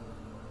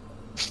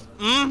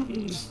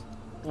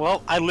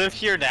 Well, I live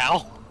here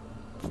now.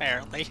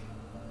 Apparently.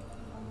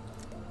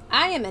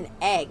 I am an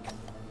egg.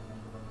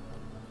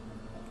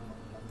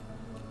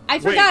 I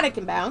forgot it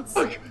can bounce.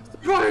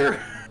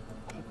 Fire!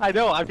 I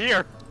know, I'm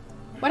here.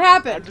 What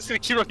happened? I'm just gonna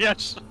keep on the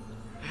edge.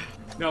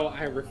 No,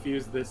 I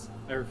refuse this.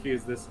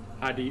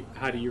 How do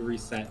you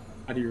reset?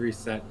 How do you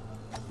reset?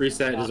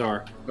 Reset is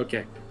R.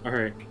 Okay.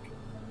 Alright.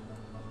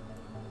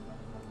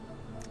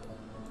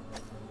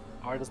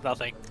 R does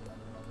nothing.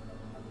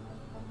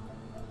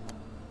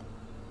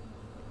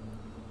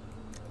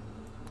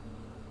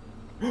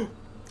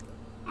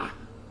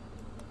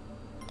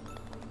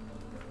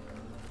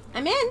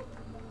 I'm in.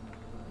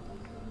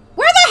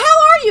 Where the hell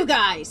are you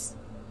guys?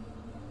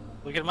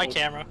 Look at my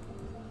camera.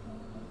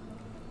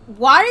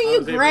 Why are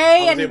you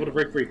gray I was able to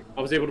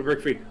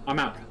break free. I'm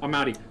out. I'm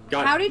outie.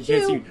 God, How did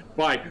can't you- see me.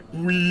 Bye.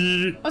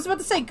 Wee. I was about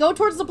to say, go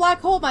towards the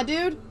black hole, my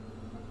dude.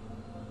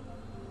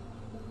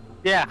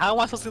 Yeah, how am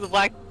I supposed to the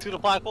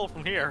black hole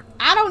from here?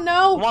 I don't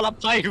know. I'm on a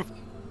pipe.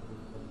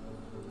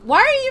 Why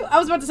are you... I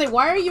was about to say,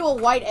 why are you a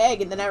white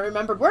egg? And then I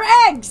remembered, we're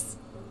eggs!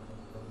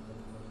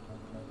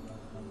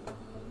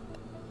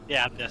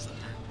 Yeah, this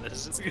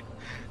is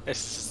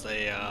just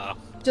a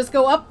Just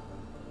go up.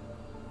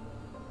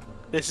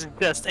 this is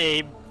just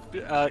a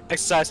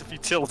exercise of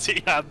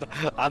futility.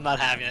 I'm not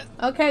having it.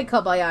 Okay,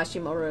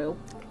 Kobayashi Maru.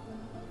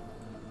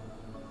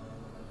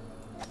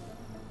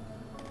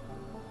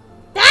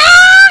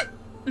 Ah!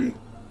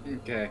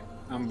 Okay,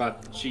 I'm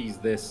about to cheese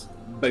this.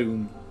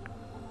 Boom.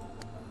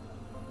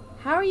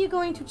 How are you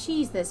going to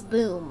cheese this?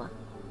 Boom.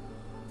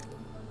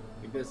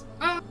 Because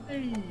not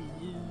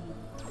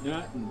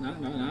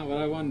what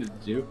I wanted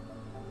to do.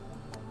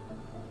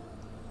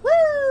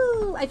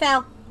 Woo! I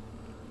fell.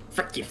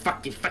 Fuck you,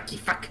 fuck you, fuck you,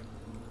 fuck.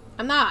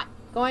 I'm not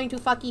going to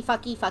fuck.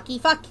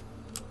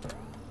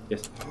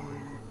 Yes.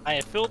 I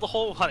have filled the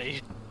hole,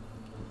 honey.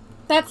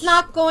 That's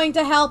not going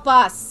to help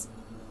us.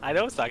 I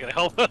know it's not gonna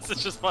help us.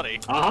 It's just funny.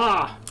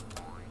 Aha!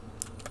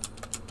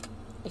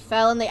 I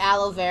fell in the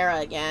aloe vera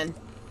again.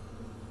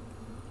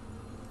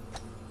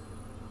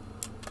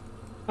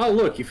 Oh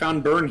look, you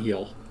found burn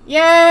heal.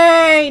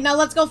 Yay! Now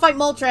let's go fight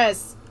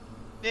Moltres.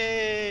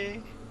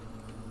 Yay!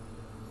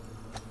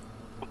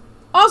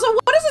 Also,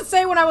 what does it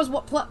say when I was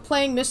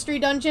playing Mystery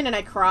Dungeon and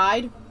I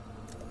cried?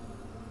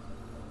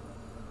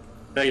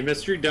 The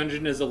Mystery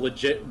Dungeon is a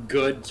legit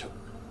good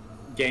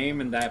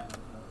game, and that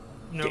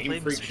No, Game play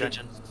Freak Mystery should-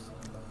 Dungeon.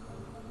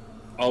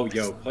 Oh,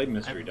 yo, play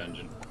Mystery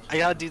Dungeon. I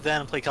gotta do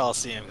that and play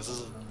Coliseum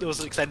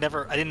because I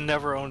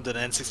never owned an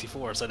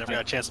N64, so I never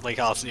got a chance to play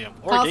Coliseum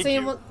or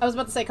Coliseum. GameCube. I was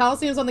about to say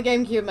Coliseum's on the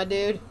GameCube, my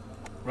dude.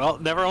 Well,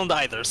 never owned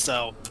either.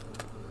 So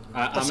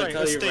I'm sorry,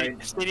 gonna tell you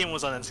right. Stadium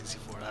was on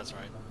N64. That's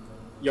right.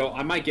 Yo,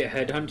 I might get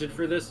headhunted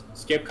for this.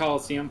 Skip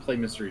Coliseum, play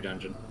Mystery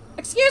Dungeon.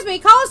 Excuse me,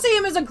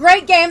 Coliseum is a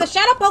great game. The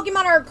Shadow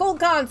Pokemon are a cool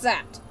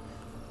concept.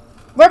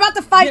 We're about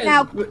to fight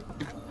now.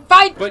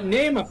 Fight. But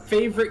name a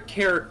favorite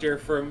character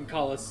from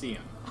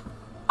Coliseum.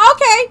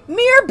 Okay,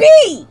 me or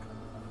B.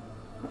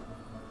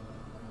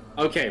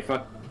 Okay,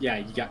 fuck. Yeah,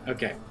 you got.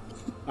 Okay.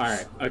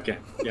 Alright, okay.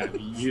 Yeah,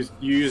 you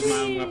use my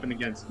own weapon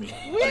against me.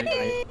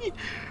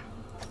 I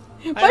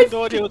have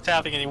no idea what's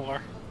happening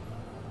anymore.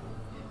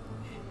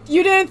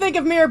 You didn't think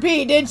of Mirror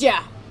P, did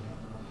ya?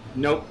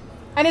 Nope.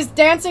 And his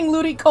dancing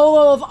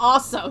Ludicolo of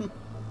awesome.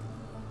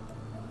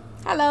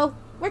 Hello.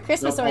 We're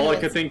Christmas Nope, all I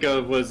ornaments. could think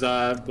of was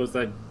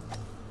that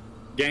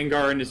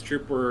Gengar and his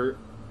troop were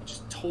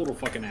just total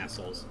fucking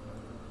assholes.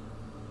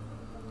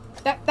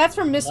 That's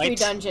from Mystery Right.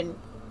 Dungeon.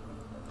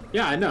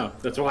 Yeah, I know.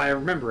 That's why I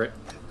remember it.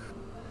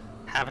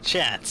 Have a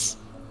chance.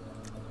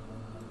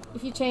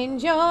 If you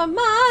change your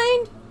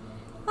mind,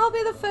 I'll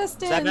be the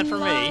first Is that in meant for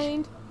me?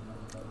 line.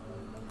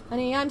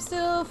 Honey, I'm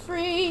still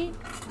free.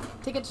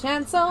 Take a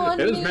chance on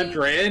It was me. meant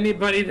for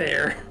anybody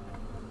there.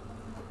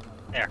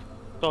 There.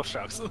 Both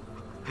strokes.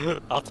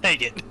 I'll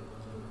take it.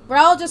 We're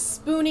all just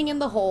spooning in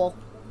the hole.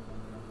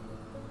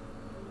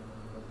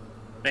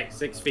 Hey,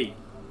 6 feet.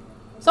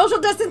 Social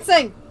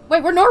distancing!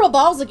 Wait, we're normal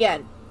balls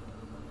again.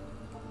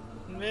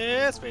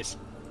 Yeah, space.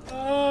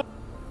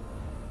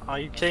 Are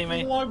you kidding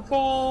me? Log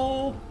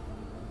ball.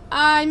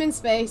 I'm in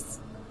space.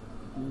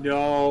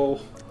 No.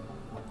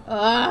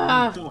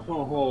 Ah.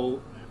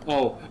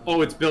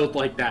 Oh, it's built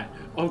like that.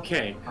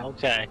 Okay.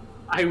 Okay.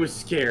 I was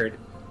scared.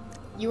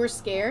 You were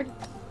scared?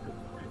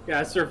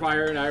 Yeah,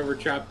 Sirvire and I were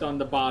trapped on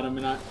the bottom,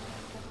 and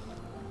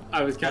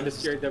I was kind of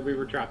scared that we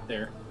were trapped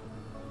there.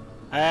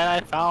 And I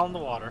found the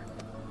water.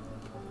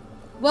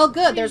 Well,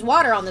 good. There's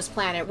water on this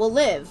planet. We'll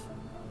live.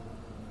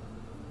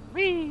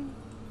 Whee!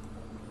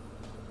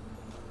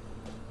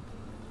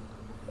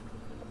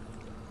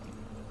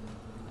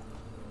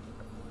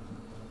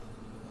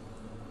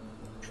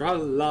 Tra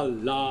la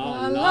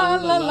La la la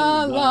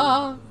la la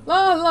la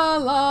la la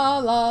la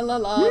la la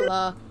la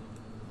la.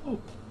 Oh.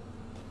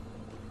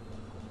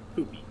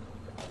 Poopy.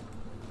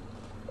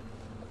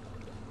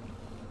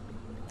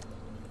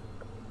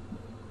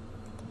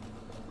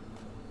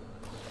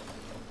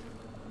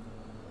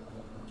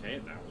 Okay,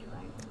 that was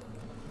wrong.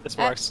 This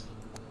works.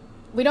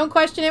 We don't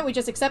question it. We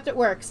just accept it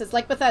works. It's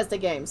like Bethesda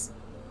games.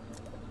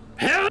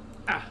 Hell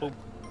yeah!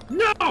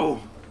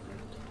 No!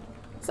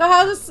 So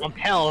how's? From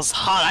hell's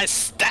hot, I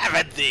stab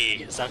at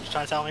thee. Is that what you're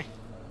trying to tell me?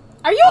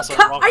 Are you Also,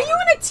 wrong are you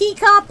in a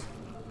teacup?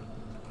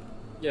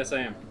 Yes, I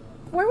am.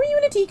 Where were you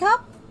in a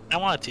teacup? I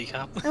want a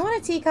teacup. I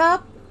want a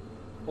teacup.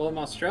 Well, I'm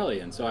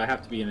Australian, so I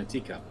have to be in a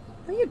teacup.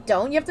 No, you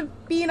don't. You have to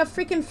be in a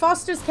freaking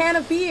Foster's can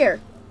of beer.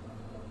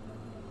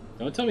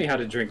 Don't tell me how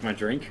to drink my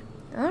drink.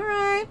 All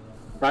right.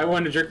 If I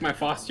want to drink my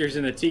Foster's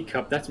in a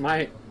teacup, that's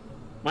my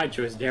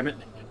choice, damn it.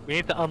 We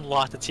need to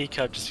unlock the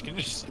teacup just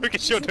so we can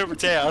show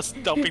Nerdbrittania us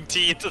dumping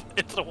tea into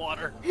the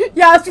water.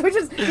 Yes, we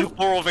just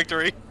Moral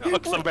victory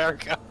across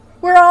America.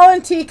 we're all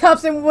in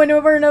teacups, and when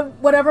we're in a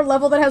whatever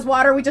level that has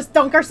water, we just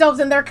dunk ourselves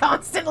in there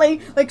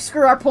constantly. Like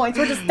screw our points.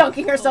 We're just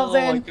dunking ourselves Oh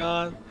in. my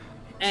god.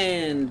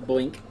 And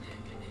blink.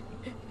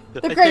 I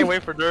great- can't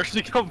wait for Nerd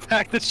to come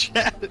back to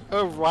chat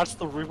or watch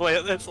the replay.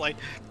 And it's like,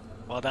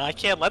 well, now I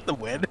can't let them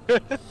win.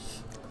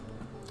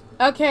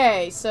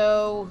 Okay,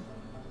 so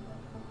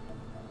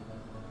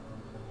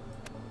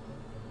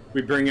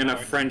We bring in a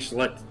Alright. French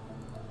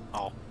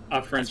Oh,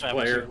 a French That's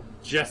what I player would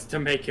just to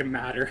make him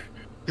matter.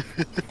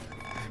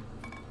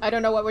 I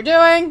don't know what we're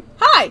doing.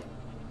 Hi!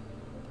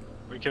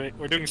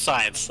 we're doing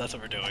science. That's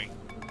what we're doing.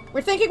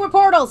 We're thinking we're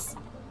portals.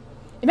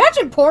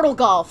 Imagine portal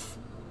golf.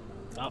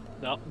 No,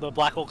 no, the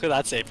black hole could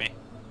not save me.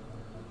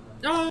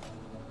 No.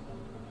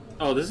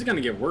 Oh, this is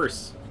gonna get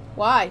worse.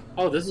 Why?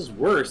 Oh, this is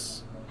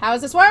worse How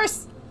is this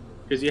worse?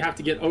 because you have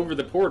to get over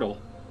the portal.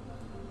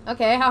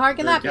 Okay, how hard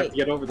can Or that you have to be?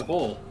 get over the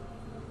hole.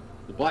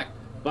 The black.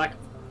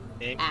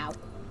 Ow.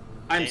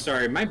 I'm Okay.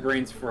 sorry, my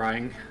brain's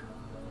frying.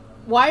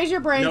 Why is your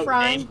brain No,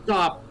 frying?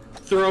 stop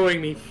throwing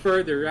me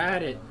further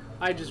at it.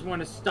 I just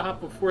want to stop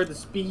before the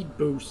speed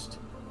boost.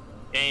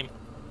 Game.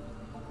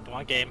 Come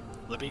on, game.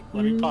 Let me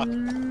talk.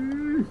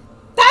 Mm.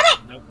 Damn it!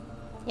 Nope.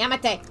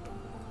 Yamate.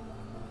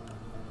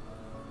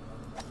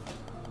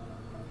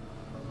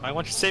 I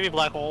want you to save me,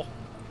 black hole.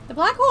 The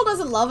black hole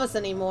doesn't love us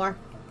anymore.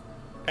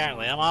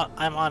 Apparently, I'm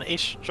on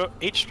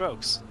eight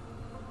strokes.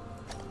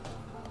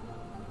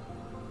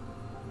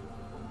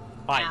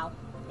 Fine. Ow.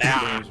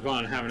 James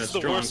Bond having a This is the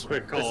strong worst.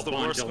 quick call This is the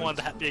upon worst Dylan. one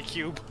to be a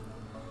cube.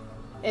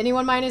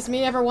 Anyone minus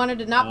me ever wanted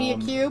to not be a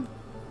cube?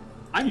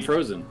 I'm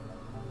frozen.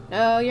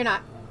 No, you're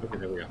not. Okay,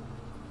 there we go.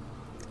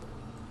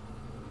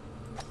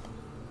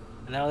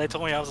 I know they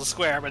told me I was a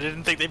square, but I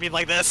didn't think they'd be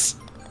like this.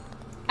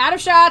 Out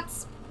of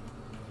shots.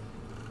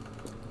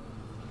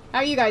 How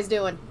are you guys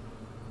doing?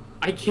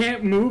 I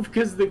can't move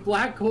because the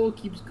black hole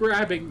keeps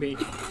grabbing me.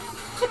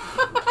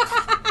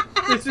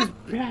 This is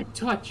bad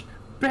touch.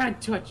 Bad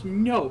touch.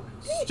 No.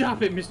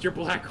 Stop it, Mr.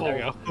 Black Hole.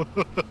 There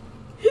we go.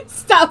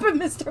 Stop it,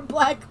 Mr.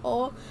 Black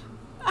Hole.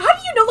 How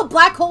do you know the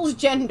black hole's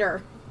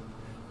gender?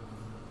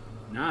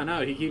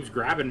 No, he keeps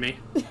grabbing me.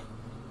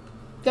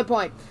 Good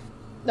point.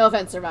 No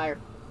offense, Sirvire.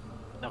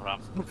 No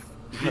problem.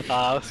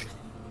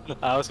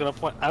 I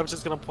was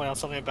just gonna point out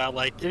something about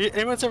like, if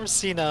anyone's ever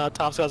seen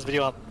Tom Scott's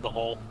video on the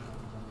hole?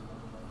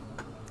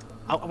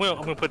 I'm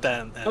gonna put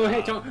that in. Oh,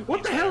 hey, Tom.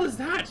 What the hell is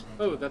that?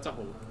 Oh, that's a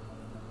hole.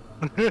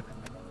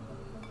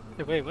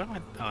 Wait, what am I?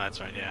 Oh, that's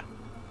right. Yeah.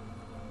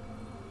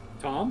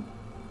 Tom?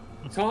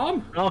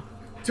 Tom? Oh.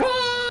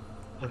 Tom!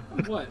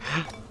 What?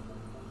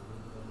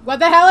 What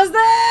the hell is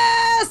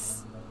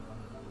this?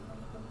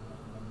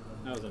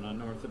 That was an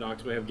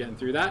unorthodox way of getting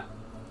through that.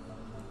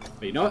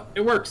 But you know what?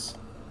 It works.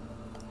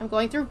 I'm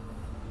going through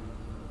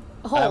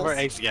We're holes.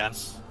 eggs again.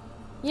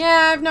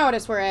 Yeah, I've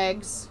noticed we're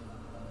eggs.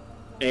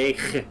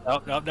 Egg.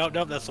 Nope.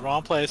 That's the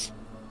wrong place.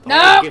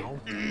 No!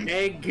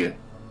 Egg.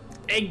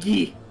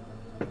 Eggy.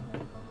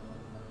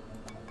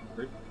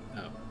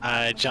 Oh.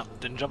 I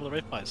didn't jump in the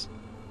right place.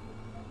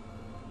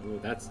 Ooh,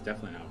 that's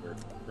definitely not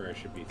where I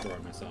should be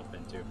throwing myself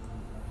into.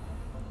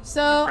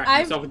 So, Crack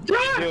I've... myself with-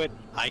 I can do it.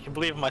 I can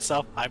believe in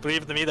myself. I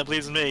believe in the me that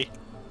believes in me.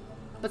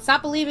 But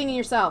stop believing in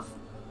yourself.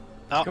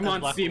 Oh, Come that's on,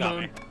 black got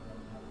Simone. me.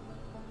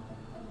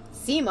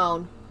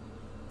 Simone.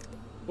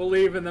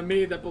 Believe in the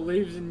me that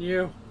believes in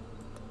you.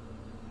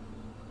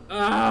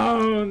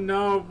 Oh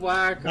no,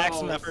 black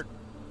Maximum holes. effort.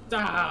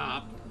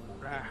 Stop.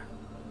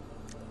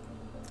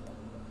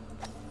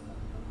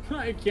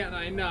 Why can't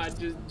I not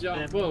just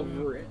jump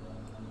over it?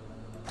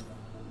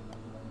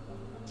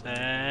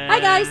 Hi,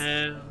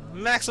 guys.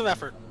 Maximum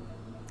effort.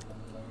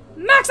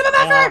 Maximum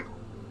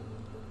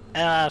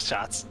effort!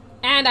 Shots.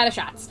 And out of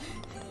shots.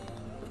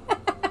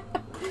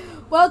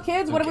 Well,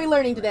 kids, what are we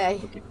learning today?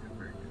 Okay.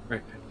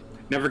 Right.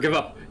 Never give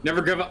up.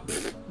 Never give up.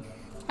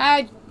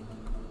 Hi.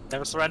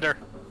 Never surrender.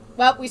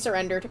 Well, we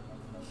surrendered.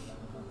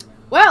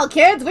 Well,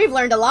 kids, we've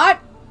learned a lot.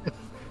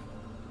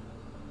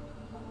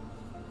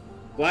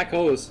 Black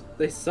holes.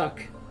 They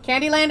suck.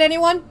 Candyland,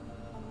 anyone?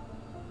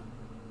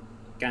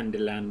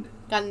 Candyland.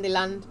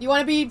 Candyland. You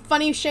want to be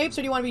funny shapes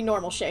or do you want to be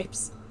normal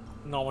shapes?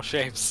 Normal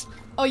shapes.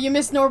 Oh, you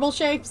miss normal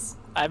shapes?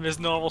 I miss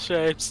normal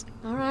shapes.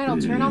 Alright, I'll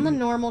turn on the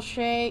normal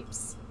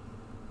shapes.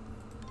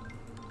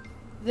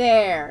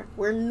 There.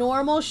 We're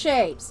normal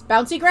shapes.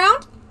 Bouncy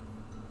ground?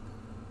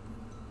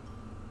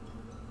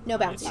 No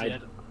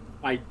bouncy.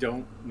 I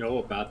don't know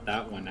about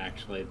that one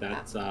actually.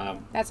 That's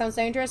That sounds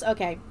dangerous?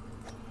 Okay.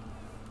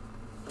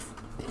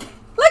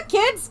 Look,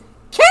 kids!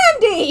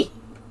 Candy!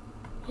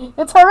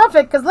 It's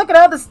horrific, because look at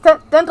all this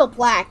dental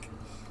plaque.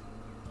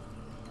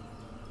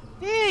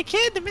 Hey,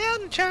 Candy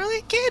Mountain,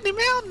 Charlie! Candy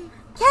Mountain!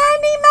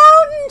 Candy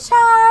Mountain,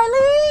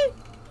 Charlie!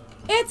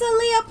 It's a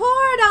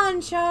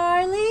Leopardon,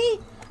 Charlie!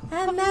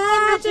 A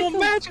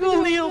magical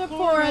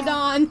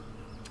Leopardon!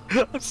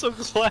 I'm so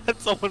glad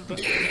someone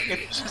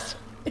just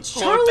It's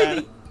wrote Charlie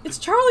that. it's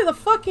Charlie the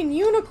fucking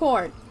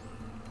unicorn!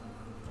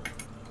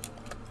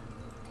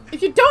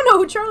 If you don't know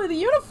who Charlie the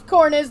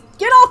unicorn is,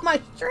 get off my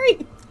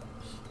street!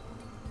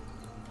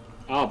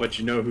 Oh, but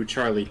you know who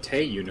Charlie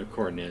Tay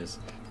Unicorn is.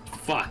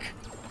 Fuck.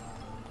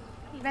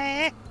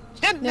 Nah.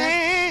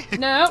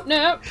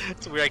 No.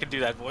 It's weird I can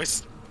do that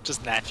voice.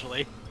 Just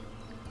naturally.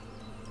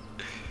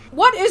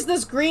 What is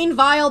this green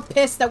vile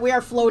piss that we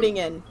are floating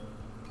in?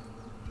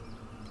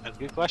 That's a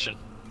good question.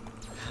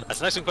 That's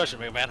an excellent question,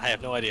 Mega Man. I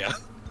have no idea.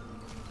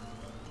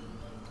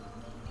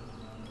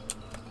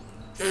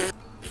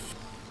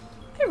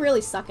 I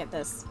really suck at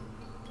this.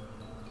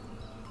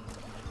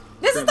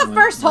 This is the Gremlin,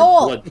 first like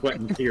hole! Blood, sweat,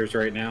 and tears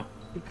right now.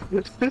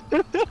 I'm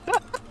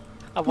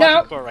No.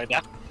 watching for right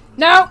now.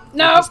 No!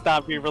 Just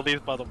not being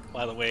released by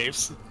the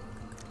waves.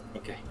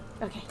 Okay.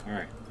 Okay. All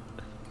right.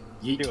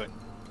 You Yeet. do it.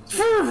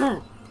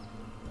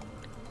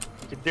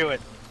 You can do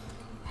it.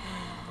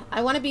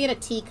 I want to be in a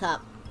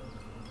teacup.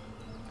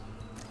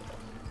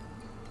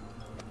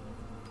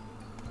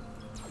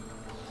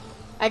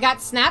 I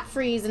got snap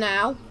freeze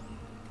now.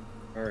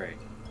 All right.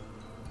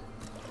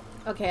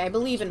 Okay, I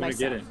believe in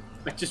Just wanna myself. get in.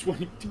 I just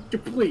want to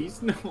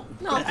please no.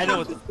 No, I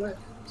know.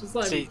 Just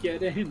let me See-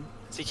 get in.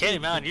 See, Candy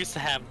Mountain used to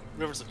have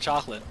rivers of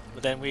chocolate,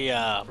 but then we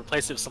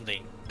replaced it with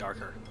something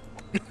darker.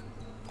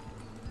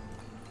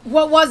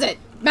 What was it?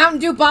 Mountain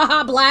Dew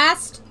Baja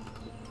Blast?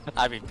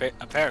 I mean,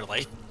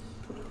 apparently.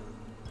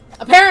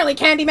 Apparently,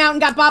 Candy Mountain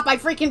got bought by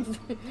freaking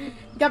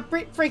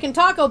freaking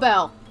Taco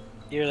Bell.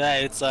 Either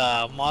that, it's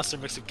a monster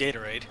mix of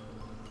Gatorade.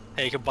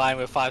 Hey, you combine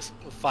with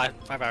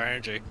five-hour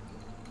energy.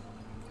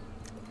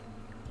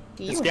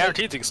 It's You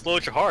guaranteed to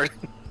explode your heart.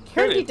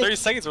 Guaranteed in to- 30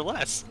 seconds or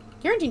less.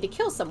 guaranteed to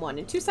kill someone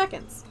in 2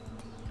 seconds.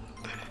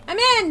 I'm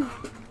in.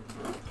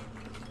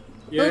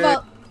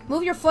 Yeah.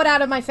 Move your foot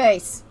out of my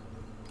face.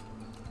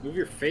 Move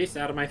your face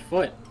out of my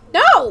foot.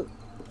 No.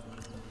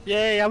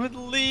 Yay, I'm in the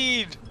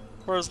lead!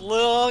 For as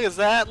long as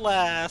that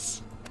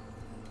lasts.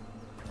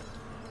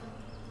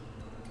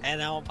 And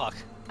now I'm Puck.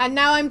 And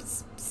now I'm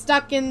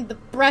stuck in the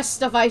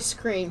breast of ice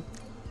cream.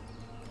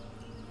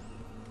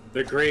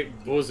 The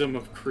great bosom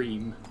of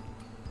cream.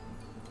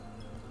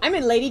 I'm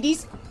in Lady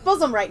D's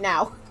bosom right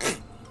now.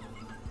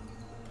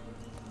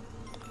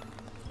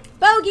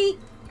 Bogey.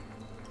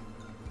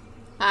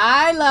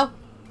 Hello.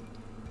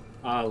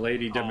 Ah,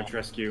 Lady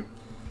Dimitrescu.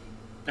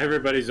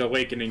 Everybody's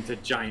awakening to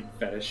giant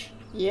fetish.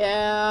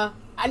 Yeah.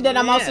 And then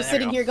I'm Yeah, also there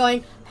sitting you go. here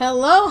going,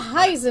 "Hello,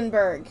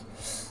 Heisenberg.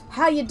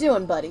 How you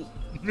doing, buddy?"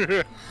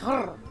 She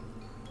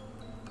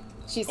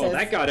Oh, says,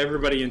 that got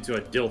everybody into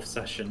a DILF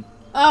session.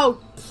 "Oh,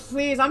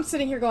 please." I'm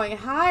sitting here going,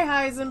 "Hi,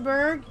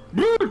 Heisenberg."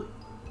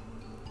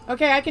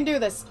 Okay, I can do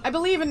this. I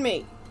believe in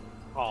me.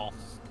 Oh,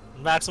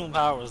 maximum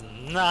power was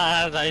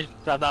not. I'm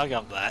not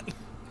got that.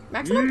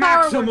 Maximum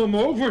Power Maximum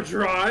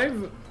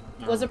Overdrive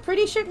was a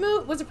pretty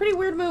was a pretty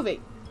weird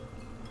movie.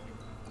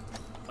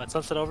 What,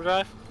 Sunset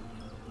Overdrive?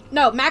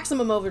 No,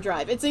 Maximum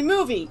Overdrive. It's a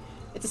movie.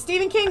 It's a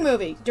Stephen King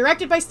movie,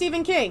 directed by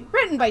Stephen King,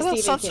 written by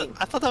Stephen King.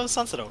 I thought that was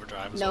Sunset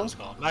Overdrive. Is what it was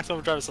called. Maximum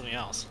Overdrive is something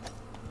else.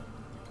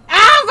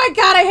 Oh my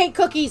god, I hate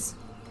cookies!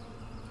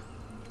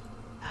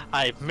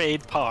 I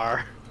made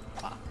par.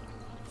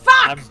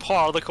 Fuck! I'm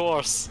par the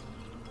course.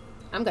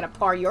 I'm gonna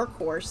par your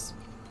course.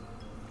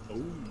 Oh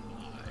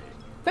my.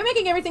 Quit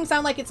making everything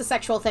sound like it's a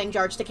sexual thing,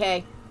 George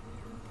Takei.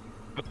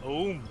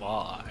 Oh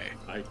my.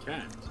 I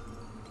can't.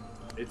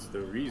 It's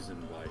the reason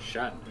why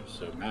Shatner's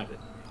so mad at me.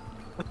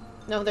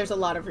 No, there's a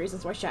lot of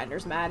reasons why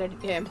Shatner's mad at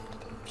him.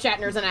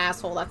 Shatner's an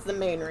asshole, that's the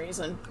main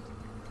reason.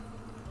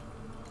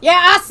 Yeah,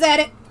 I said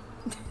it!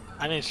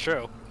 I mean, it's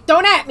true.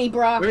 Don't at me,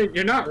 bruh! Wait,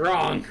 you're not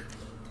wrong.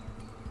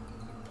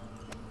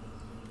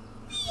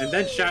 And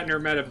then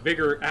Shatner met a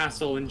bigger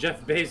asshole than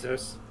Jeff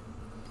Bezos.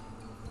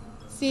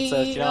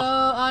 CEO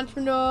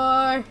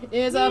entrepreneur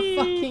is a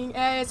fucking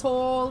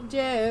asshole,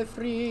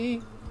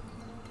 Jeffrey.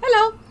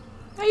 Hello.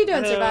 How you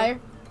doing, Sirvire?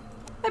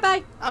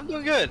 Bye-bye. I'm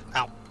doing good.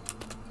 Ow.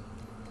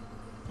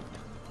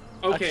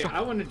 Okay,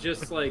 I want to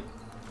just, like,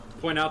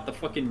 point out the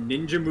fucking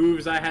ninja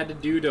moves I had to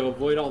do to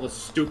avoid all the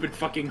stupid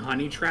fucking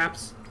honey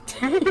traps.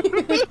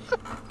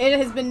 It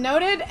has been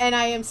noted, and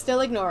I am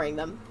still ignoring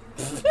them.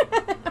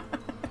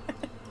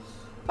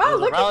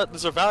 Wow,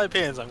 those are valid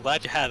opinions. I'm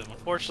glad you had them.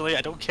 Unfortunately,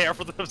 I don't care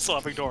for them, so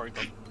I'm ignoring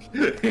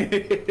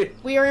them.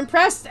 We are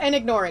impressed and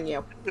ignoring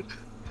you.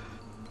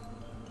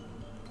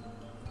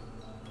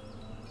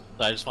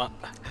 I just want...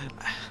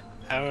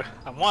 I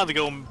wanted to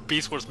go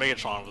Beast Wars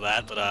Megatron for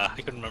that, but I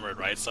couldn't remember it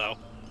right, so...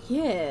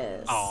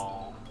 Yes.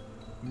 Oh.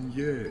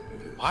 Yes.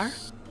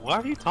 Why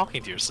are you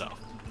talking to yourself?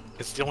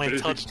 It's the only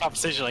intelligent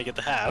conversation I get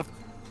to have.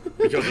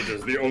 Because it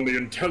is the only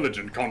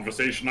intelligent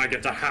conversation I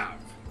get to have.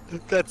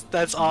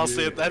 That's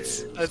honestly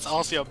that's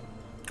honestly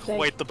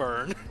quite the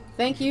burn.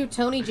 Thank you,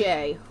 Tony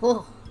J.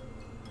 Whew.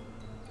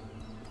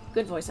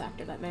 Good voice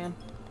actor, that man.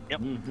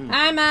 Yep. Mm-hmm.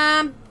 Hi,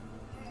 Mom.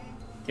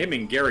 Him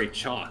and Gary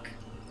Chalk.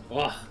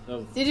 Oh,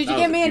 Did you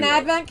give me an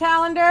advent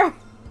calendar?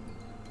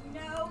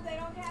 No, they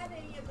don't have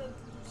any of the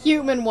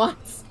Human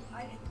ones.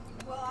 I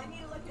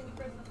need to look in the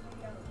Christmas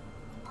together.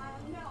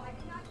 No, I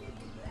did not get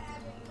you the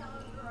advent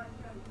calendar I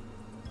showed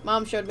you.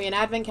 Mom showed me an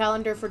advent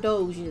calendar for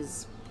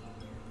Doges.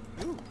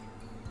 Ooh.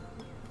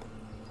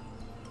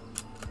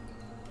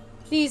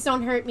 Please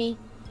don't hurt me.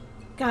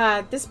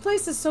 God, this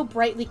place is so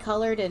brightly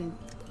colored and...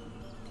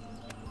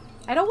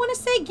 I don't want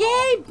to say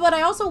gay, but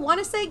I also want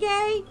to say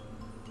gay.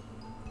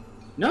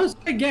 No,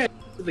 say gay.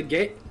 It's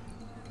the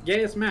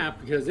gayest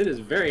map because it is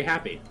very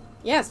happy.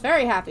 Yes,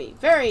 very happy.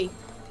 Very...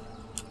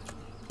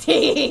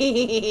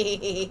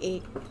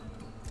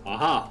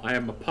 Aha, I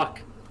am a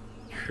puck.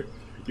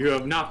 You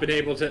have not been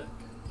able to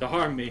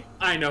harm me.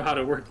 I know how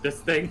to work this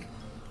thing.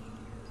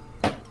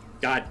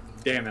 God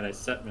damn it, I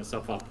set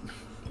myself up.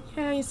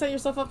 Yeah, you set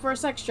yourself up for a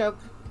sex joke.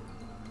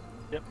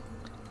 Yep.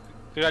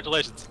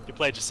 Congratulations, you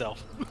played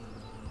yourself.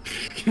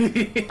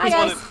 Hi,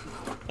 guys.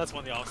 That's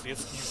one of the obviously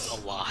gets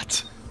used a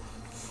lot.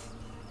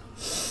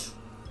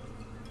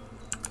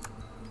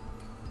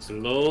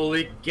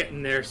 Slowly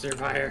getting there,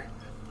 Sirvire.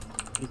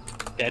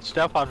 Catched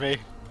up on me.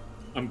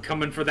 I'm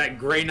coming for that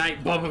Grey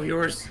Knight bum of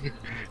yours.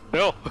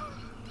 No.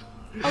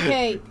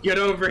 Okay. Get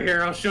over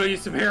here, I'll show you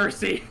some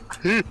heresy.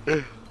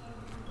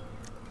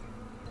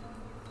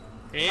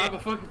 I have a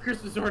fucking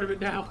Christmas ornament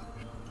now.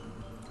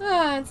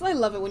 I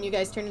love it when you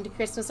guys turn into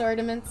Christmas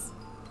ornaments.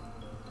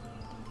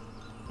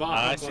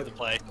 I see the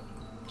play.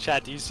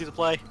 Chat, do you see the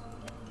play?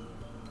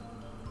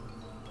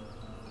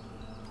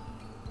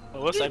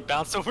 Oh, whoops, I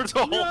bounced over the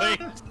whole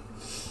thing.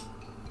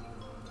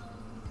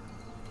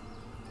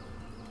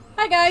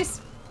 Hi, guys.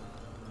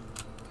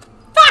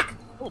 Fuck!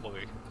 Oh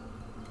boy.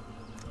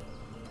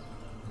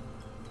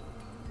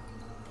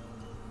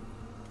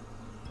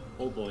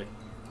 Oh boy.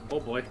 Oh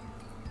boy.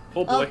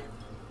 Oh boy.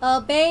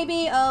 Oh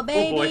baby, oh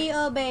baby, boy.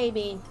 oh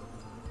baby.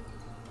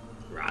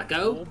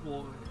 Rocco? Oh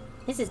boy.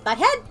 This is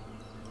Butthead?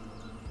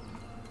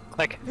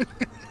 Click.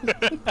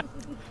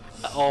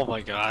 Oh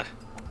my god.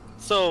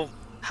 So,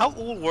 how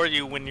old were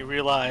you when you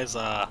realized,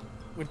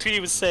 when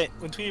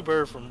Tweety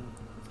Bird from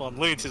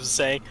Looney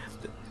Tunes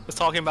was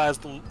talking about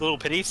his little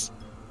pitties?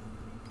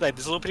 Like,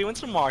 this little pitty went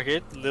to the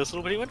market, this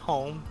little pitty went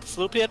home, this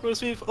little pitty had roast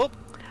beef,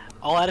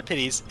 all out of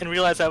pitties, and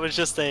realized that was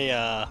just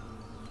a,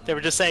 they were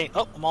just saying,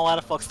 oh, I'm all out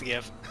of fucks to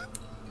give.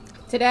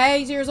 Today,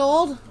 he's years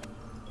old?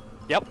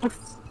 Yep.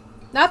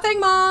 Nothing,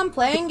 Mom.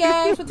 Playing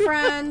games with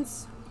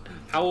friends.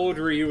 How old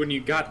were you when you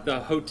got the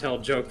hotel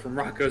joke from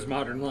Rocco's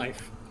Modern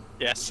Life?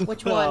 Yes.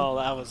 Which one? Well,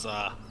 that was,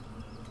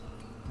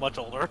 much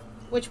older.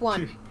 Which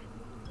one?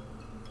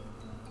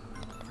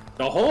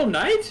 The whole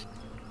night?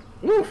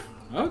 Oof.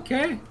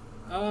 Okay.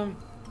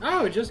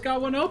 Oh, just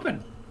got one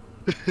open.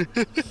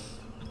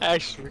 I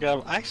actually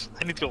forgot. I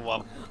need to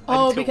go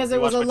Oh, because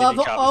it was a love.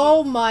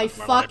 Oh my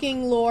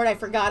fucking lord! I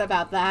forgot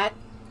about that.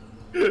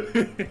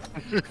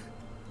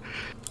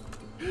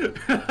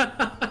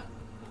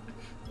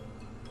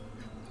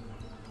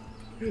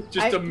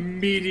 Just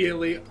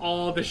immediately,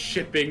 all the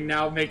shipping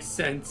now makes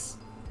sense.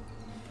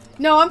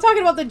 No, I'm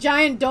talking about the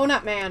giant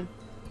donut man.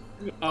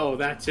 Oh,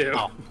 that too.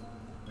 Oh.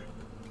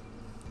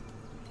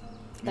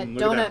 That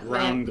Look donut at that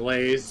brown man.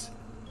 glaze.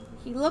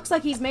 He looks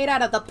like he's made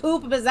out of the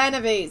poop of his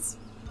enemies.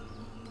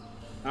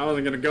 I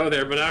wasn't gonna go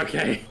there, but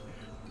okay.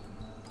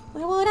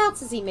 Well, what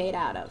else is he made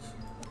out of?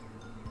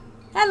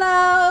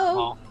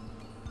 Hello!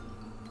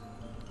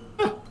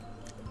 Oh.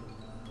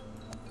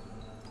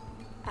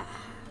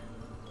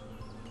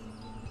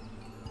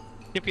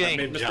 Keep I getting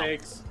made jump.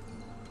 mistakes.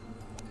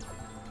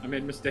 I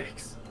made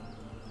mistakes.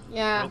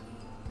 Yeah. Nope.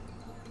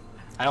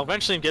 I'll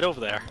eventually get over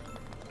there.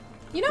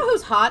 You know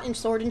who's hot in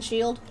Sword and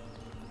Shield?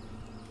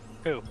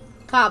 Who?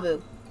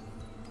 Kabu.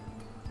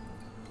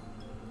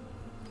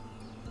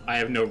 I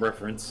have no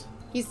reference.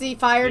 He's the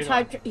fire You know.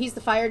 type. He's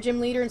the fire gym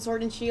leader in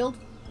Sword and Shield.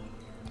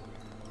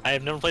 I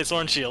have never played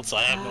Sword and Shield, so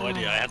I have no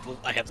idea.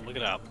 I have to look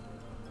it up.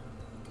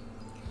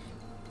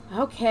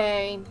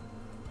 Okay.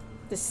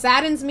 This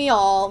saddens me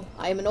all.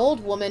 I am an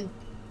old woman.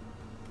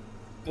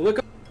 I look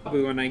up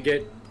Kabu and I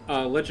get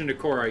Legend of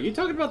Korra. Are you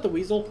talking about the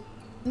weasel?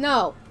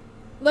 No.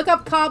 Look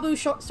up Kabu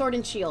Sword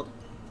and Shield.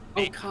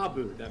 Oh,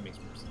 Kabu. That makes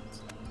more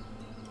sense.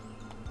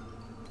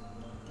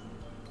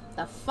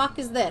 The fuck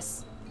is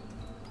this?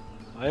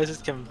 Why is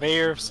this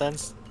conveyor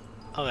sense?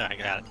 Oh, there, I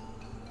got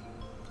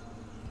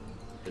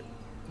it.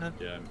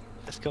 Yeah.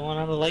 Just going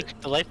on the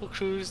delightful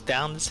cruise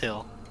down this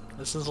hill.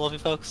 Listen, lovely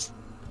folks.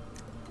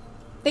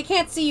 They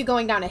can't see you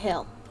going down a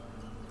hill.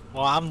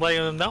 Well, I'm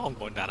letting them know I'm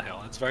going down a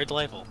hill. It's very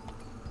delightful.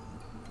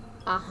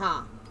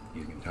 Uh-huh.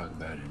 You can talk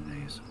about it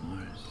in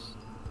ASMR.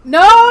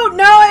 No,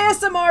 no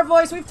ASMR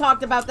voice. We've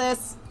talked about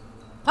this.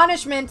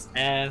 Punishment.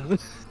 And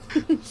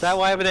is that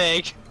why I have an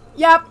egg?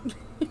 Yep.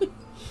 And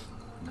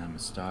I'm a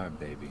star,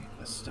 baby.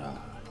 A star.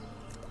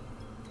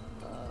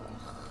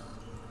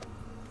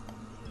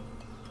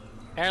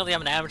 Apparently,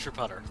 I'm an amateur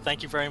putter.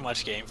 Thank you very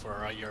much, game,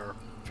 for your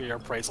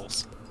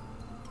appraisals.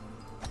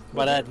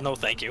 But no,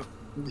 thank you.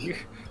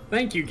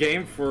 Thank you,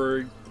 game,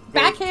 for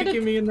Backhanded-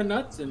 kicking me in the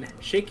nuts and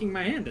shaking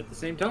my hand at the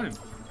same time.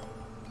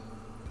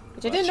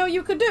 Which I didn't know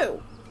you could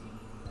do.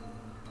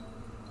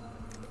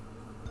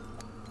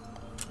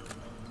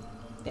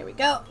 There we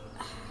go.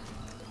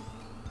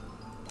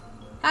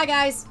 Hi,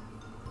 guys.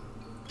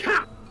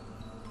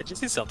 Did you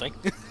see something?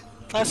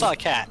 I saw a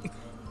cat.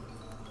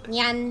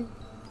 Nyan.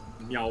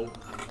 Meow.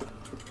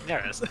 There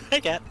it is.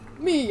 Hey, cat.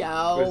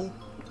 Meow.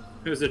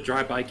 It was a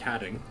drive-by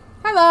catting.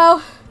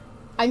 Hello.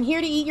 I'm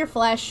here to eat your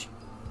flesh.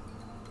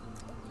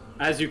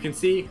 As you can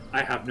see,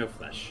 I have no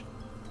flesh.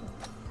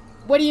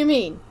 What do you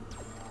mean?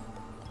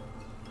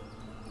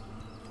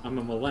 I'm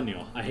a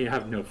millennial. I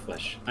have no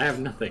flesh. I have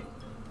nothing.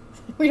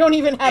 We don't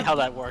even have... How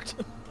that worked.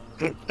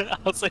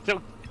 I'll say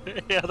no.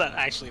 How that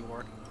actually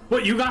worked.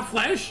 What, you got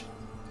flesh?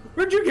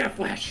 Where'd you get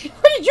flesh?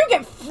 Where did you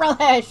get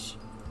flesh?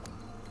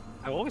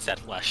 I've always had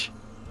flesh.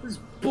 This is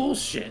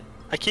bullshit.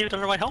 I keep it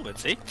under my helmet.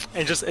 See?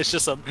 And it's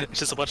just a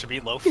bunch of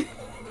meatloaf.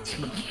 It's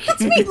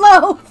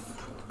meatloaf.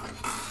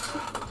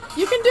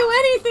 You can do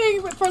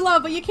anything for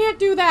love, but you can't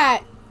do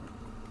that.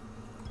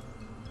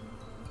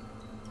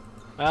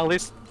 Well, at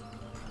least.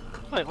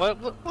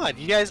 What?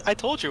 You guys? I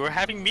told you we're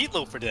having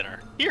meatloaf for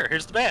dinner.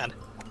 Here's the band.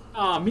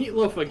 Aw,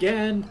 meatloaf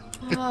again.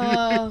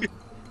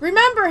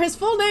 Remember, his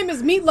full name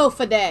is Meatloaf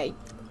a Day.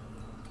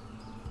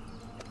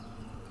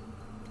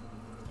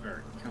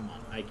 Come on,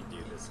 I can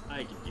do this.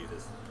 I can do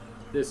this.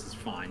 This is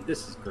fine.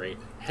 This is great.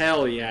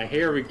 Hell yeah,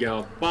 here we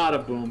go.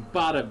 Bada boom,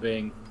 bada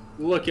bing.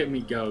 Look at me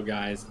go,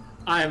 guys.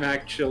 I'm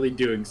actually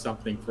doing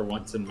something for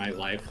once in my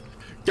life.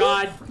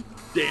 God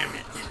damn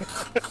it.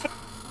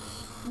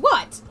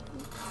 What?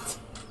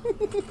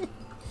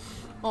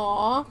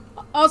 Aw.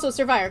 Also,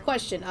 Sirvire,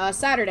 question.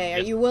 Saturday, are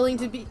you willing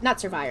to be... Not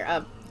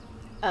Sirvire,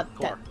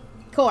 Core.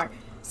 Core.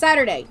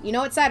 Saturday. You know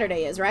what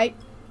Saturday is, right?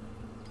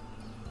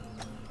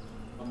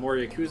 More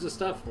Yakuza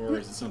stuff, or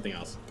is it something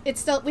else? It's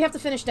still... We have to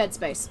finish Dead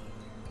Space.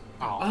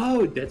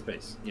 Oh, Dead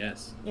Space.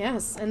 Yes.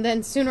 Yes, and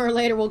then sooner or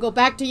later we'll go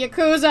back to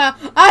Yakuza.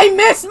 I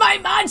miss my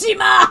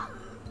Majima!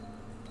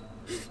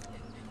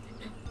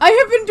 I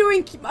have been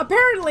doing...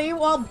 Apparently,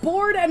 while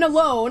bored and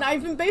alone,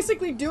 I've been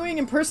basically doing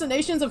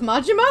impersonations of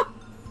Majima.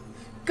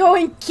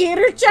 Going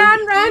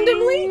Kiru-chan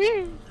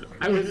randomly.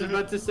 I was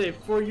about to say,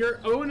 for your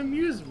own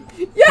amusement.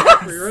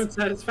 Yes! For your own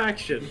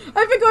satisfaction.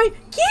 I've been going,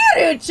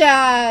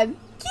 Kiru-chan!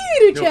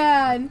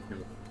 Kiru-chan!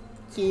 Nope.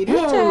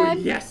 Kiru-chan!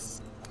 Oh,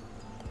 yes!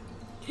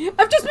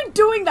 I've just been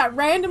doing that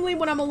randomly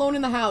when I'm alone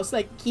in the house.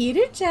 Like,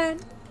 Kiru-chan.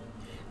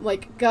 I'm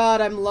like, God,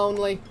 I'm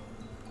lonely.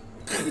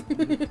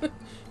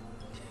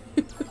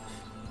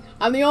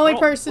 I'm the only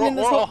person in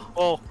this whole...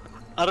 Well,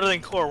 other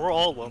than Core, we're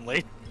all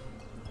lonely.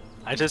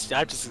 I just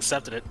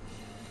accepted it.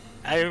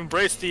 I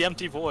embraced the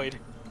empty void.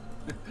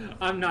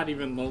 I'm not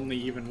even lonely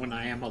even when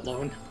I am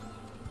alone.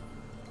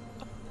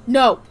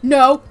 No,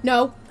 no,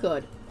 no.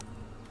 Good.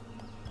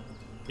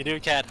 You do,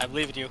 cat. I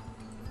believe in you.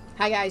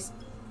 Hi, guys.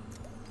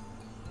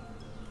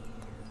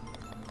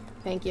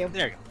 Thank you.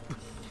 There you go.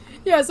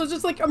 Yeah, so it's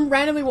just like I'm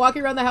randomly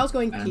walking around the house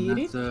going, And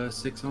kitty. that's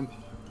 6 on.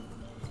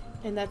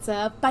 And that's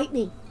bite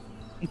me.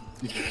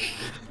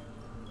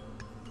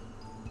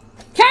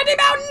 Candy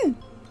Mountain!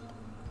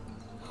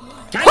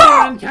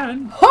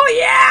 Can. Oh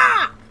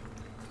yeah!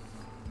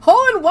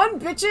 Hole in one,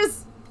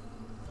 bitches!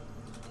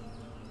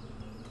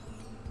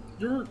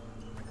 You're.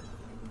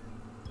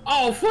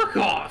 Oh, fuck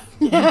off!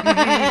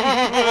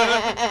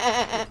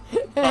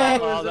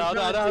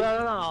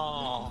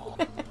 Oh,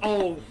 no.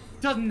 Oh,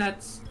 doesn't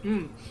that?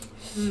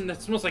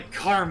 That smells like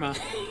karma.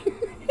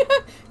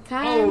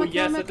 Karma,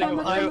 yes, karma, I think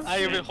karma, I karma.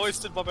 have been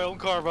hoisted by my own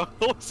karma.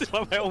 Hoisted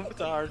by my own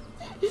petard.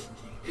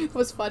 It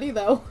was funny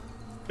though.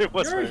 It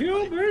was Your very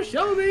funny. humor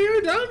shall be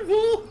your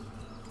downfall.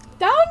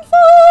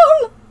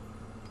 Downfall!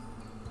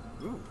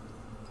 Ooh.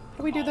 How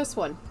do we do this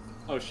one?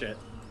 Oh shit!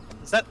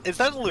 Is that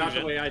Not the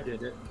illusion? way I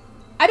did it.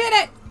 I did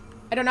it!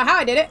 I don't know how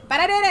I did it, but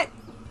I did it!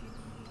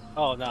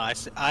 Oh no, I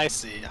see.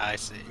 Uh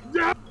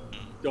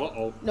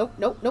oh. Nope,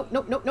 nope, nope,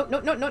 nope, nope, nope,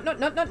 nope, nope, nope, nope,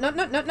 nope, nope,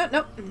 nope, nope, nope,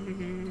 nope.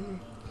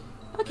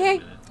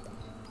 Okay.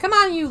 Come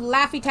on, you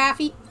Laffy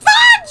Taffy.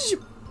 Fudge!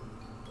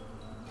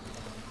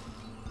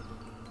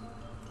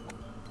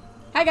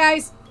 Hi,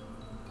 guys.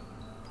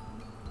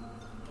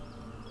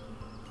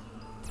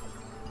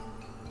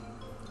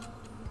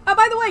 Oh,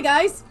 by the way,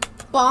 guys.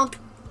 Bonk.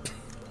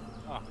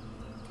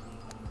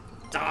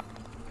 Stop.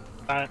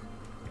 Alright.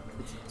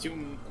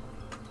 Too-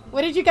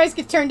 What did you guys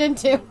get turned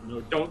into?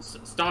 No, don't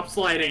stop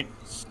sliding.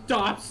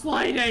 Stop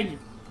sliding.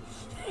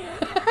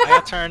 I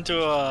got turned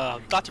to a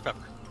Dr. Pepper.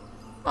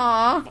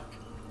 Aw.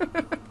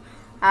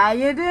 How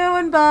you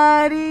doing,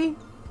 buddy?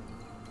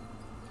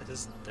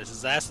 This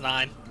is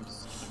asinine. I'm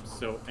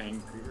so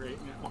angry right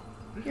now.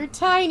 You're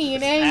tiny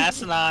and angry.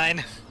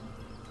 Asinine.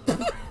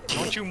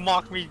 Don't you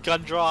mock me,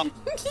 Gumdrop.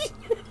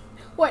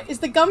 What, is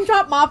the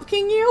gumdrop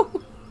mopking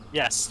you?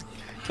 Yes.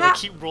 Ha- I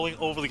keep rolling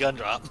over the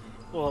Gumdrop.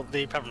 Well,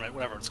 the peppermint,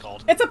 whatever it's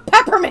called. It's a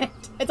peppermint!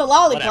 It's a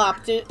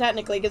lollipop,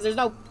 technically, because there's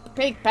no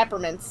pink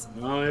peppermints.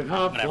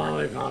 Lollipop, Whatever.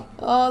 lollipop.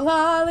 Oh,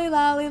 lolly,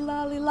 lolly,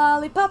 lolly,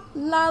 lollipop,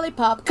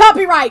 lollipop.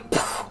 Copyright!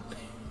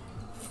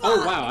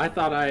 Oh wow, I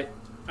thought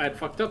I'd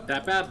fucked up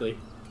that badly.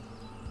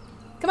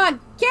 Come on,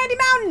 Candy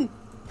Mountain!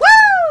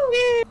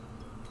 Woo!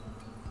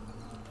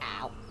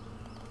 Ow.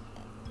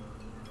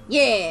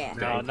 Yeah!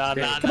 No.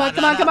 Come on,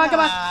 come on, come on, come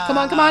on, come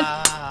on, come on.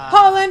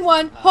 Hole in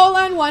one,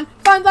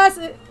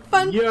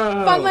 Yo.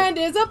 Funland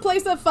is a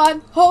place of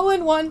fun. Hole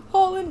in one,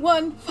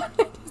 Funland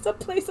is a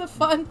place of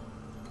fun.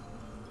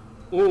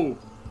 Ooh,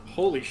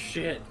 holy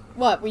shit.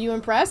 What, were you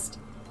impressed?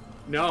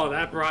 No,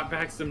 that brought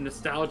back some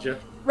nostalgia.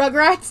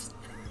 Rugrats?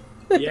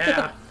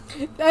 Yeah.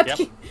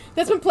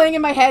 That's been playing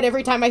in my head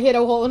every time I hit a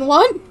hole in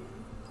one.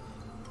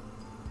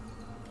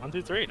 1,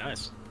 2, 3,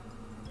 nice.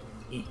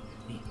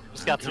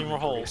 Just got 3 more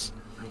holes.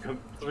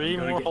 3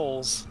 more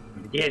holes.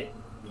 Get it.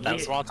 That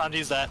was the wrong time to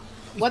use that.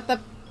 What are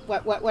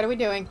we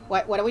doing?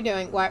 What are we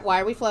doing? Why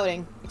are we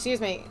floating?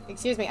 Excuse me,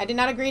 I did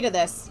not agree to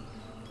this.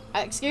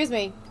 Excuse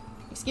me.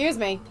 Where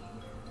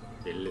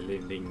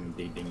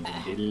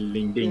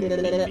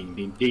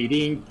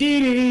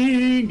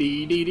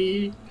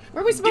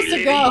Where are we supposed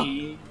to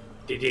go?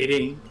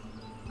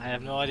 I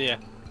have no idea.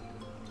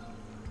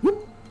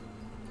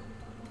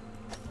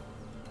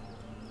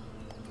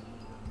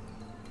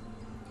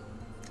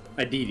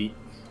 I did it.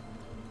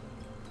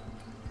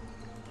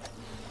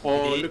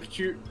 Oh, look at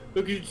you.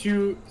 Look at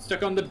you,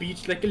 stuck on the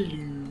beach like a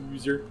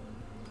loser.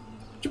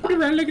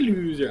 Jumping around like a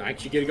loser.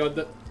 Actually getting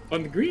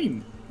on the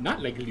green,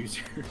 not like a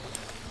loser.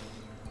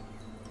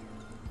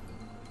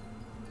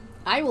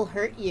 I will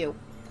hurt you.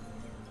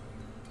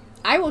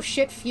 I will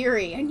shit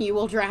fury and you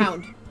will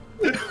drown.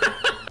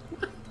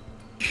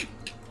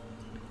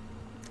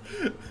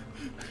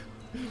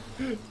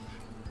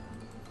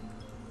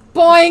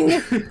 Boing!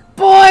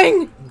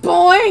 Boing!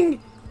 Boing!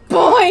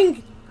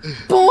 Boing!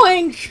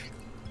 Boing!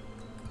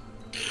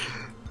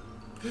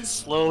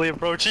 Slowly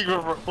approaching,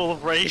 full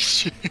of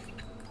rage.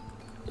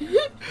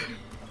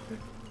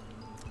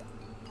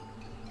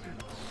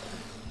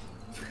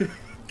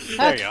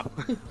 There you go.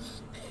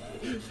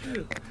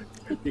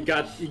 You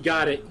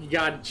got it. You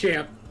got it,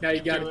 champ. Now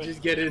you gotta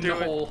just get it in the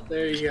hole.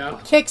 There you go.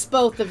 Kicks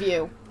both of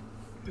you.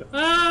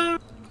 Ah!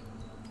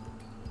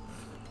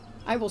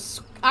 I will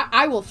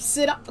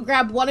sit up,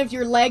 grab one of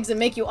your legs and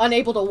make you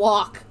unable to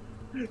walk.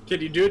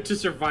 Can you do it to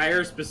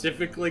Sirvire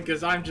specifically?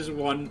 Because I'm just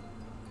one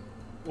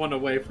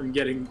away from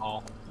getting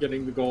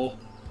the goal.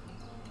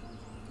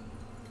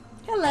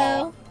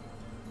 Hello.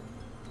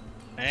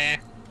 Eh.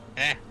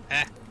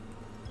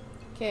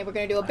 Okay, we're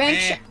gonna do a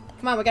bench.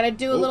 Come on, we gotta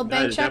do a little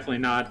That is bench up.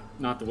 definitely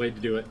not the way to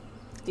do it.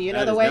 Do you know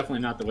That the is way? definitely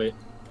not the way.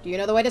 Do you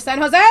know the way to San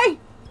Jose?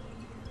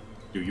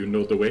 Do you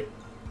know the way?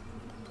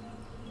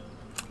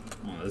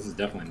 Oh, this is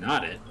definitely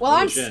not it. Well,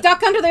 Holy I'm shit.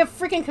 stuck under the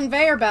freaking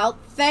conveyor belt.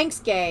 Thanks,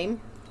 game.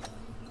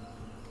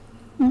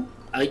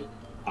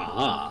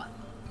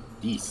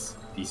 This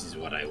is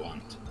what I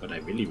want. What I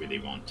really, really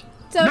want.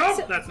 So, No,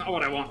 so- that's not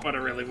what I want. What I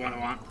really want.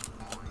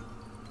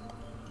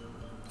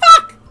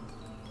 fuck!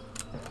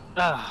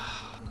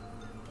 Ah.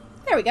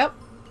 There we go.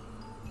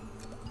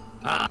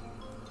 Ah.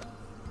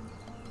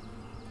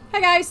 Hi,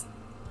 guys.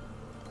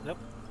 Yep.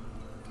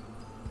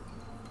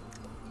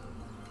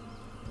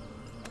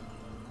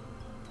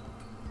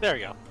 There we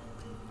go.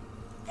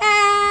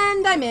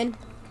 And I'm in.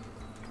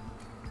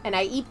 And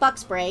I eat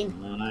Buck's brain.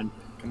 Come on.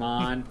 Come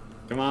on.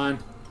 Come on.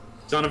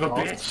 Son of a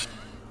bitch.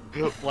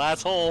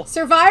 Last hole.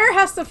 Sirvire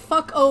has to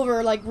fuck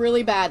over, like,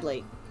 really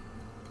badly.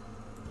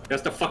 He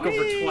has to fuck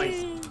over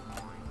twice.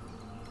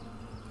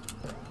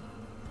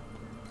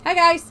 Hi,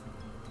 guys.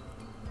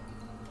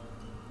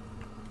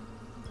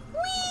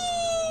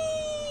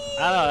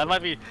 I don't know,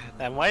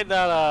 that might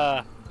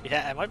not,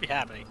 yeah, it might be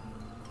happening.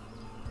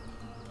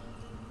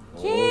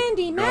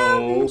 Candy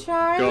Mountain,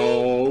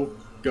 Charlie.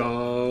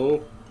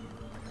 Go.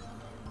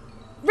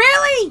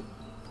 Really?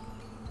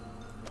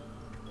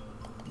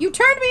 You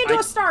turned me into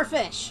a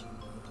starfish.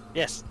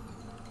 Yes.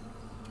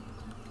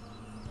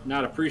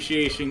 Not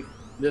appreciating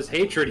this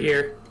hatred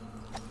here.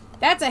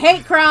 That's a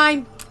hate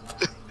crime.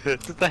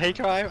 Is it the hate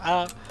crime?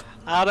 I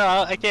don't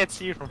know, I can't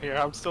see you from here,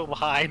 I'm still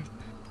behind.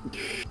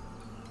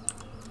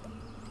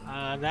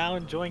 Now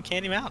enjoying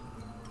Candy Mountain.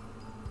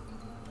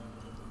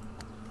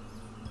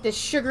 This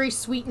sugary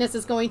sweetness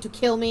is going to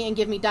kill me and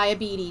give me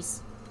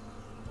diabetes.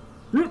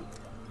 Am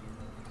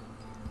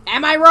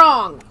I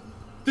wrong?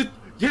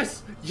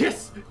 Yes,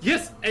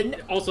 and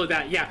also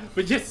that, yeah,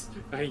 but yes,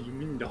 you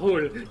mean the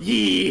whole,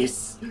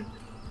 yes.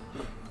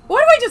 Why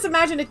do I just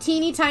imagine a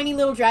teeny tiny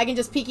little dragon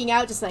just peeking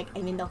out, just like,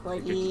 I'm in the whole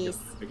yes.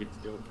 I get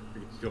to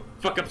do.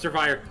 Fuck up,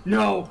 Sirvire.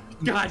 No,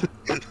 God.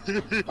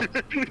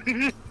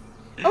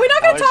 Are we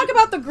not going to talk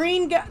about the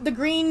green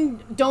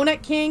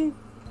donut king?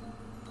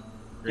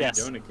 Green Yes.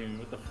 Donut King,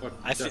 what the fuck?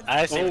 I see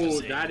what you're Oh,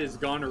 saying. that is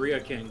Gonorrhea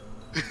King.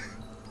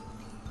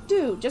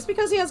 Dude, just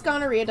because he has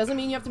gonorrhea doesn't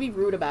mean you have to be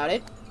rude about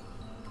it.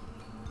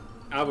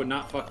 I would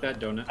not fuck that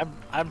donut.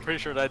 I'm pretty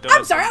sure that donut.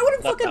 I'm sorry, I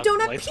wouldn't fuck a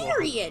donut,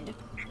 period.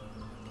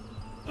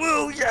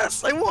 Woo,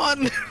 yes, I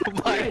won!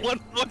 By 1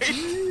 point!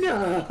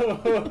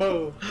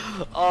 No!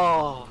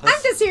 Oh,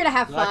 I'm just here to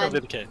have not gonna fun.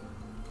 vindicate.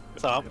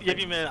 So, give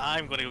me a minute,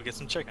 I'm gonna go get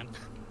some chicken.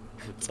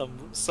 Some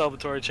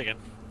celebratory chicken.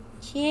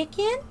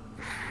 Chicken?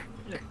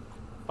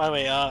 By the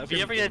way, if you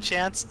ever get a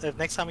chance, if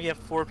next time we get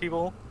 4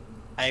 people,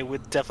 I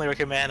would definitely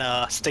recommend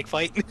a stick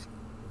fight.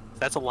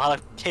 That's a lot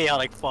of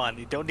chaotic fun.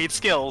 You don't need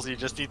skills, you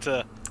just need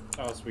to...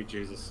 Oh, sweet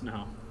Jesus,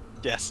 no.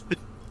 Yes.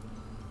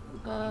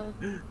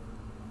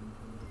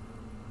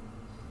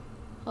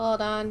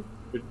 Hold on.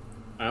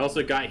 I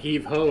also got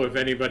Heave Ho if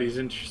anybody's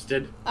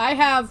interested. I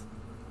have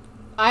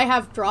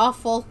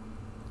Drawful.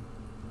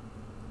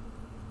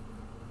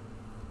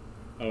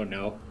 Oh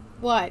no.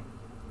 What?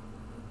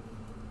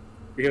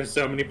 We have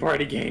so many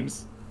party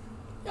games.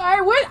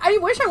 I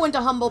wish I went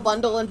to Humble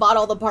Bundle and bought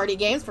all the party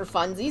games for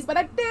funsies, but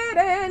I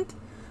didn't.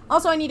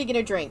 Also, I need to get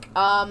a drink.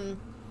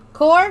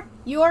 Core,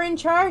 you are in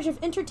charge of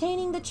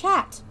entertaining the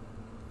chat.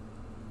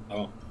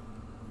 Oh.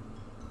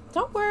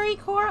 Don't worry,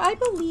 Core, I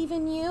believe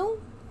in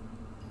you.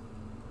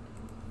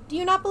 Do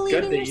you not believe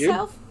Good in that you-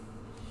 yourself?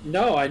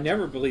 No, I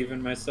never believe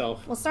in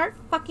myself. Well, start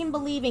fucking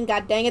believing,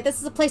 goddang it. This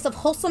is a place of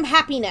wholesome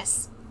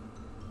happiness.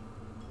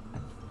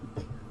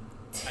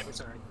 I'm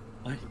sorry.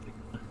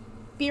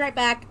 Be right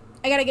back.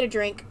 I gotta get a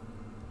drink.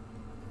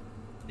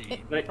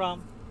 No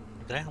problem.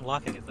 Did I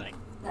unlock anything?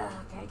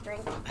 Okay,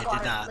 drink. I Water,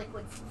 did not.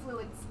 liquids,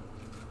 fluids.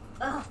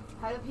 Ugh,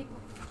 how do people...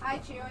 Hi,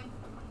 Chewy.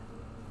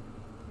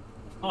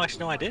 Oh, actually,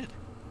 no, I did.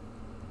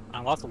 I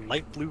unlocked a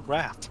light blue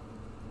raft.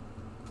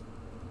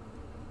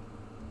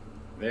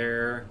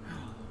 There.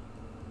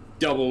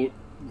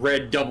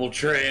 Red double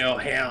trail,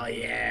 hell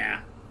yeah.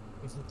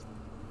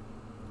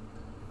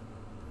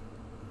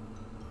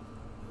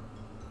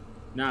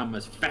 Now I'm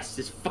as fast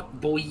as fuck,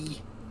 boy.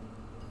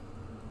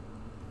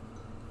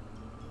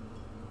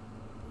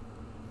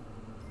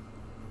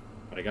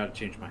 But I gotta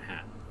change my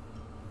hat.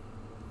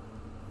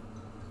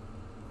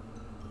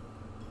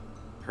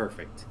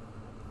 Perfect.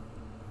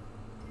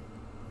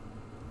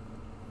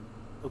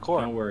 Of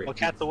course. Don't worry. Well,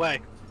 cat's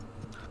away.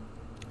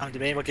 I'm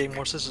debating about getting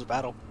more Sisters of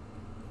Battle.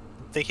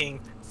 I'm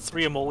thinking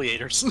 3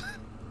 emoliators.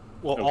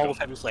 Well, Oh, all God. with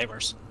heavy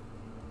flavors.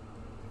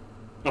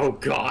 Oh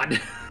god.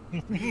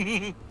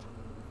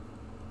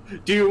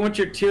 Do you want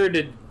your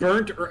Tyranid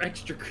burnt or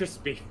extra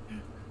crispy?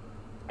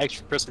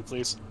 Extra crispy,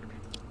 please.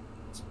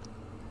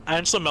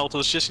 And some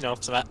meltos, just, you know,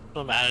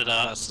 some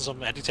added,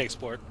 some anti-tank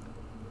support.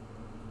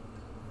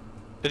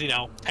 But, you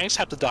know, tanks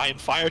have to die in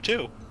fire,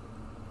 too.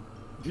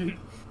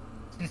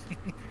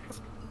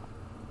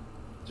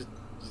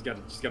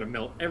 just gotta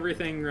melt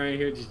everything right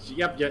here.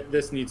 Yep,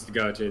 this needs to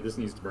go too. This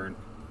needs to burn.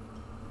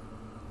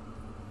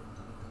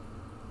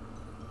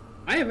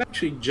 I have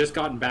actually just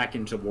gotten back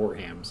into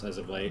Warhams as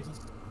of late.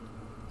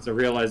 So I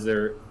realized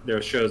there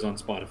are shows on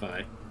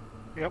Spotify.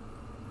 Yep.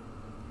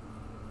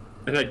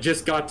 And I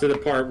just got to the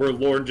part where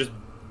Lauren just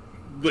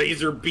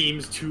laser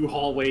beams 2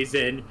 hallways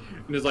in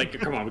and is like,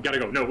 come on, we gotta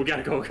go. No, we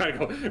gotta go.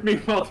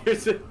 Meanwhile,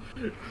 there's a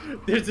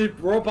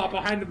robot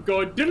behind him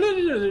going.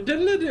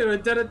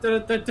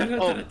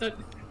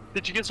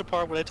 Did you get to the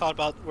part where they talked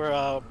about where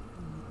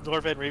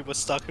Norvan Reed was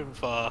stuck in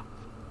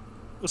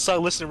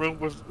listening room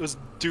was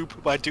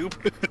duped by dupe?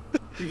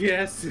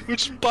 Yes.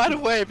 Which, by the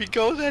way, if you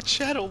go to that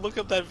channel, look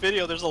up that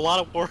video, there's a lot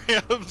of War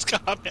Anthems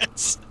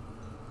comments.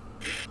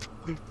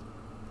 I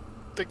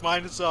think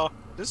mine is,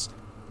 this,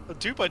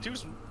 Dude by Dude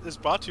is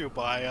brought to you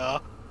by,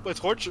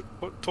 torture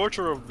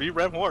of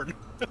VREM Horn.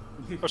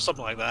 Or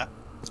something like that.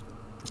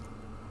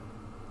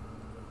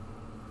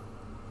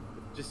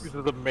 Just This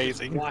is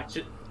amazing. watch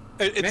it.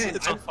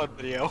 It's a fun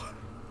video.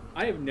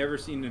 I have never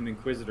seen an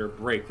Inquisitor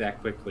break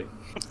that quickly.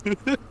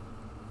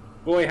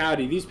 Boy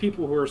howdy, these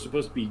people who are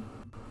supposed to be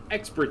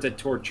experts at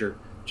torture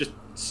just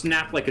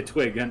snap like a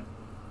twig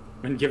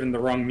when given the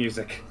wrong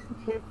music.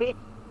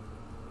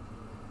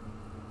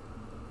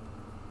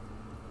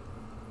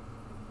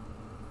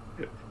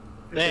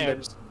 Damn,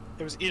 it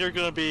was either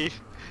gonna be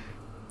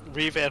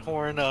Reeve Van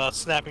Horn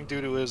snapping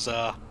due to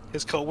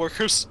his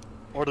co-workers,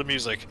 or the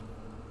music.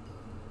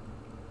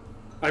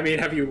 I mean,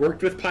 have you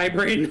worked with Pie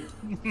Brain?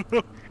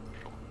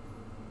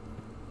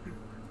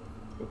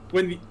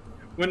 When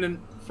a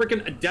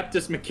freaking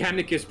Adeptus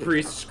Mechanicus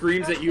priest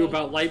screams at you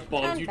about light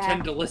bulbs, you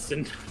tend to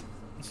listen.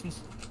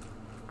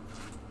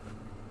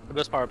 The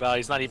best part about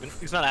it,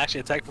 he's not actually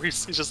a tech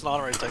priest, he's just an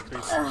honorary tech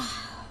priest.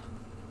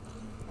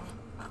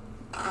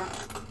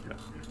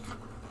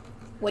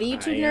 What are you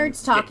two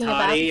nerds talking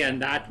about? And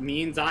that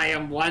means I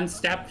am one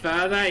step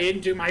further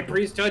into my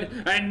priesthood,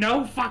 and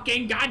no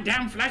fucking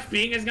goddamn flesh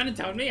being is gonna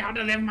tell me how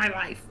to live my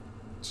life.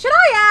 Should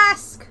I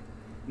ask?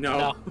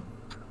 No.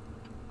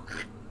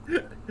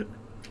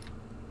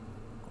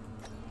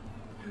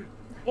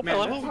 Well, Man, I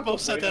that's love we how both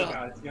said Boy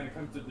that. It's gonna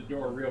come to the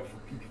door real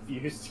fucking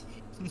confused.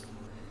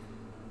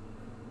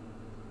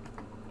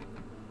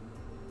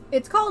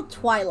 It's called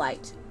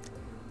Twilight.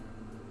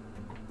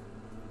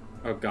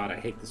 Oh god, I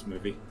hate this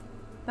movie.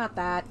 Not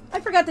that. I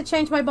forgot to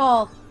change my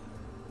ball.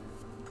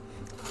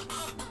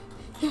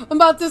 I'm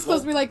about this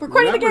close to be like, we're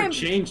quitting the Whoever game!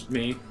 changed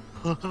me.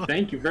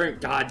 Thank you very...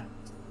 God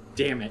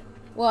damn it.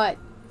 What?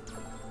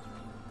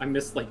 I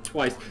missed like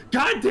twice.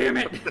 God damn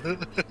it!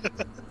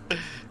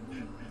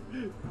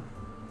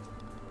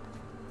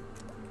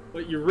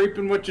 What, you're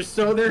reaping what you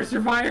sow there,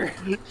 Sirvire?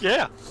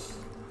 Yeah.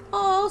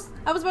 Oh,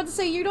 I was about to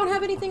say, you don't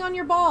have anything on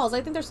your balls.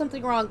 I think there's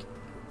something wrong.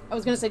 I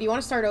was gonna say, do you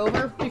want to start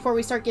over before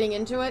we start getting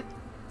into it?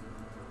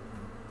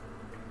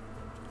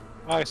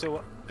 Alright,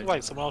 so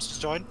wait, someone else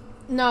just joined?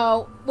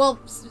 No. Well,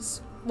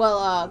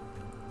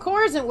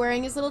 Core isn't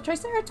wearing his little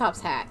Triceratops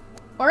hat.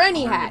 Or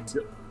any hat.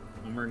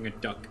 I'm wearing a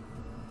duck.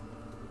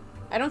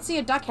 I don't see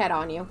a duck hat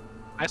on you.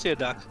 I see a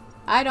duck.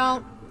 I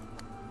don't.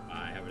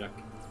 I have a duck.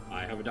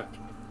 I have a duck.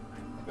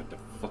 I'm about to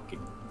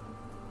fucking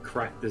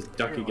crack this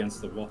duck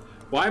against the wall.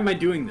 Why am I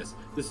doing this?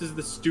 This is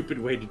the stupid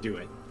way to do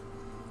it.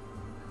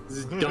 This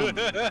is dumb.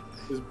 This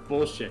is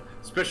bullshit.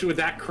 Especially with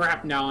that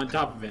crap now on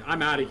top of it.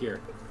 I'm out of here.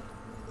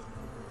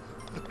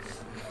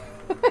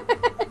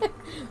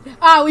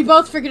 Ah, we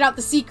both figured out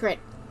the secret.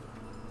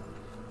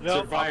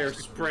 Nope. Sirvire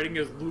spreading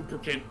his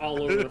lubricant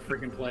all over the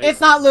freaking place.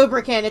 It's not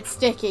lubricant, it's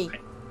sticky.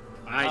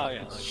 Oh,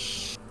 yeah.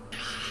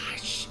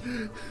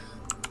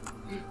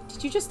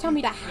 Did you just tell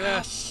me to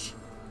hush?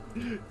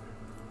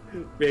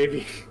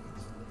 Baby.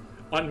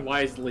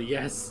 Unwisely,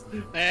 yes.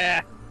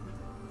 Ah.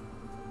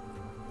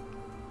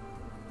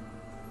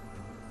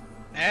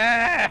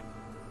 Ah.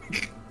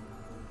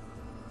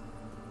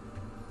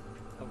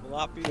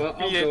 Well,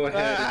 I'll go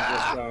ahead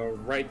and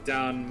just write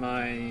down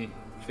my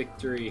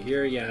victory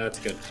here. Yeah, that's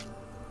good.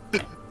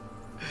 Got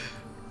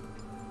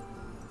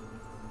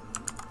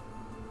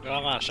a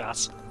lot of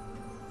shots.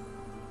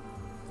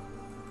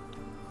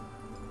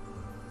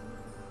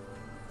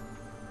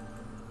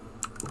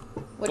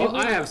 Well,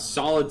 I have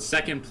solid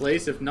second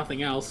place, if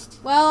nothing else.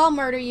 Well, I'll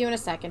murder you in a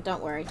second,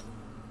 don't worry.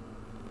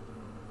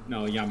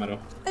 No, Yamato.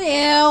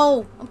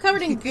 Ew! I'm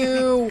covered in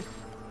goo.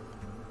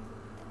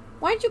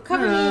 Why'd you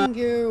cover me in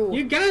goo?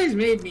 You guys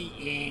made me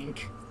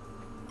ink.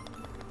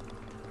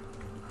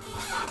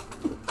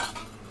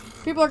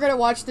 People are gonna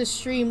watch this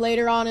stream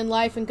later on in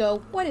life and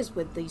go, what is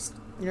with these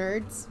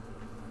nerds?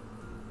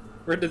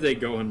 Where did they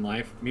go in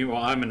life?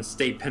 Meanwhile, I'm in a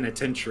state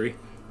penitentiary.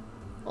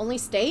 Only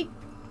state?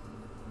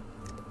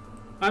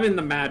 I'm in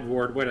the Mad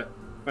Ward,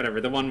 whatever,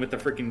 the one with the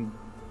freaking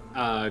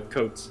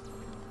coats.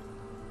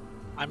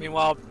 I mean,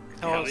 well,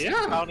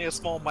 yeah. only a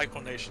small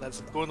micronation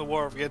that's going to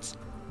war against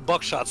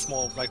Buckshot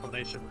small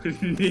micronation.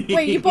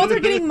 Wait, you both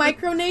are getting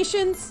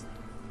micronations?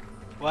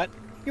 What?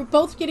 You're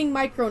both getting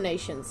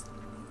micronations.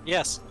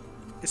 Yes.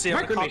 You see,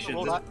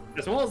 Micronations,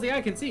 as well as the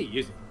eye can see.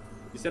 You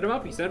set them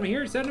up, you set them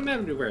here, you set them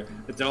everywhere.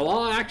 It's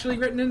all actually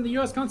written in the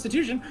U.S.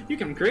 Constitution. You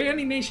can create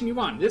any nation you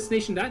want. This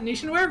nation, that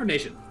nation, whatever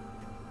nation.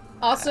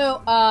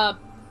 Also,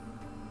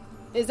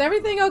 is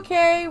everything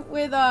okay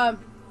with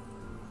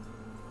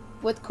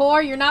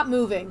Core? You're not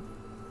moving.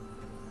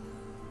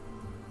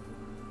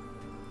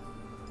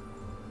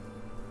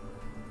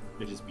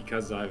 It is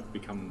because I've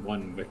become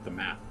one with the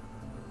map.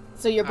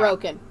 So you're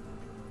broken.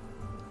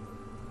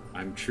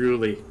 I'm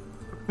truly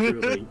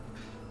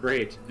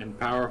great and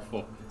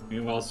powerful.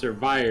 Meanwhile,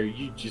 Sirvire,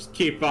 you just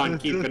keep on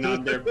keeping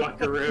on there,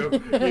 buckaroo.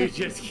 You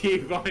just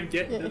keep on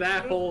getting to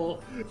that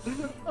hole.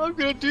 I'm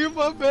gonna do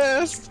my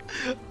best.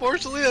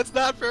 Fortunately, that's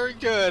not very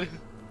good.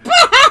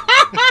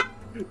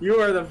 You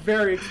are the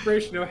very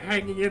expression of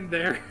hanging in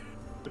there.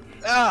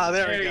 Ah,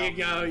 there There we go. you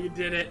go. You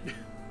did it.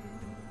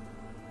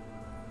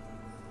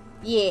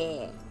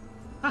 Yeah.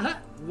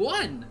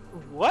 One.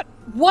 What?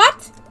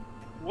 What?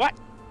 What?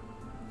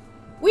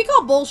 We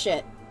call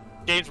bullshit.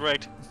 Game's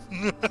rigged.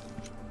 I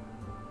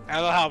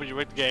don't know how, but you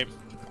rigged the game.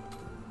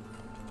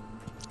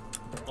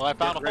 Well, I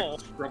found a hole.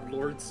 Scrub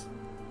lords.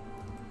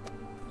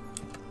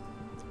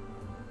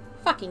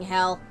 Fucking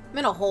hell. I'm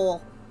in a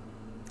hole.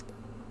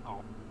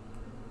 Oh.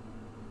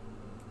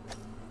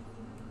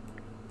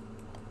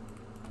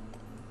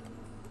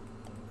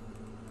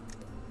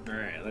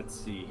 Alright, let's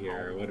see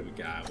here. What do we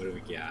got? What do we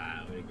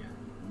got? What do we got?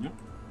 Nope.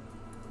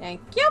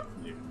 Thank you.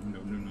 No,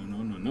 no, no, no,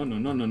 no, no,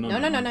 no, no, no, No,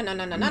 no, no, no, no,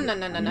 no, no, no, no,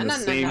 no, no, no, no,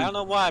 I no. don't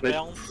know why, but I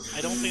don't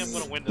think I'm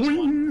gonna win this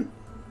one.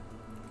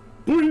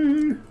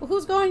 Well,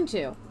 who's going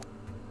to?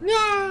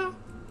 No.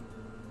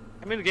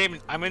 I'm in the game.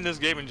 I'm in this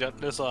game in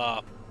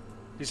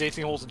these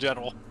 18 holes in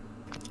general.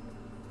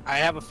 I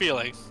have a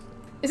feeling.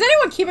 Is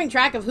anyone keeping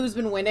track of who's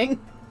been winning?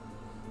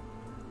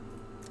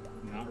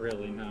 Not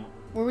really, no.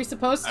 Were we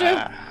supposed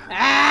to?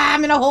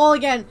 I'm in a hole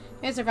again.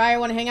 Hey, Sirvire,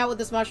 want to hang out with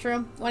this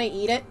mushroom? Want to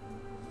eat it?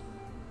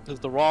 This is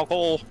the wrong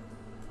hole.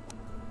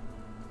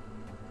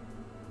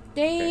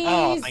 Daisy.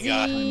 Oh my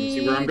god.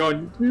 See where I'm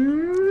going?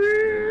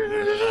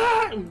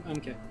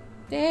 Okay.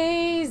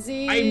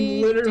 Daisy.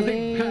 I'm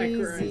literally back Daisy.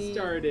 where I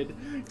started.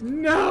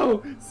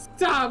 No!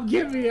 Stop!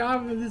 Get me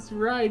off of this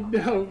ride!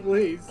 No,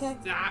 please. Okay.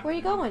 Stop! Where are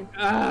you going?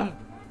 Ah!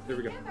 There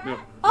we go. No.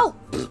 Oh!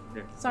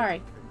 There.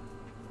 Sorry.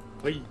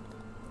 Wait.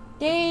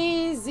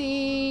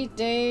 Daisy,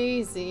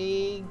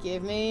 Daisy,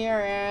 give me your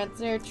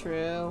answer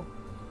true.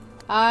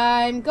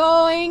 I'm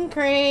going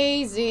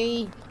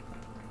crazy.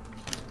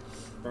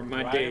 For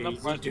my Right in the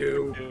days, front.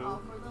 do.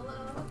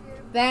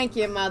 Thank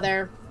you,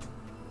 Mother.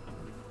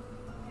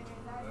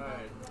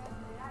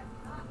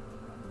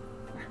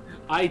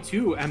 I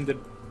too am the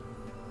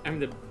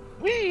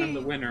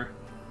winner.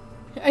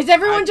 Is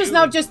everyone I just do.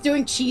 now just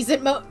doing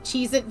Cheez-It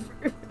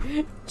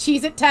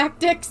Cheez-It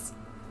tactics?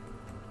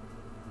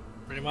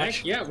 Pretty much.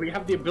 Heck yeah, we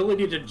have the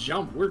ability to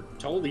jump. We're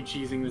totally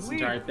cheesing this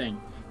entire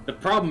thing. The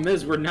problem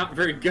is we're not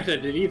very good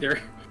at it either.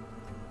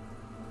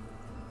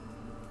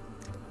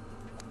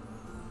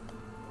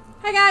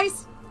 Hi,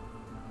 guys.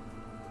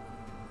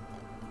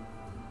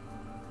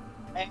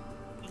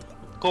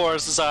 Of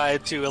course,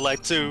 decided to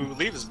elect to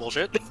leave this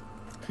bullshit.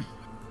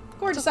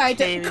 Core decided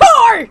to. Okay.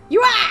 Core!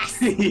 You ass!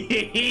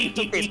 It's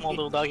okay, small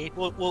little doggy.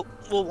 We'll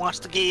watch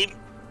the game.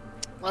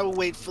 I will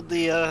wait for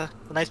the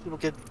nice people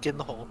get in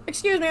the hole.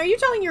 Excuse me, are you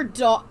telling your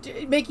dog,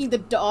 making the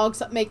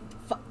dogs make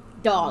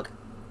dog?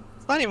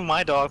 It's not even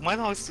my dog. My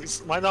dog's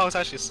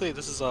actually asleep.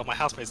 This is my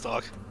housemate's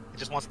dog. He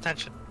just wants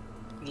attention,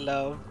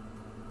 love.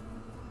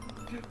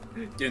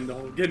 Get in the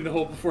hole. Get in the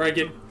hole before I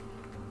get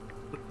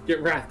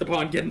wrathed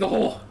upon. Get in the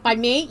hole. By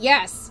me?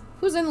 Yes.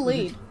 Who's in the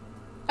lead?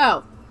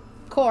 Oh,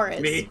 Core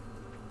is. Me.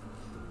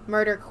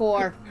 Murder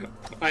Core.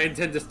 I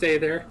intend to stay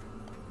there.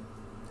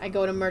 I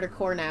go to Murder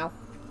Core now.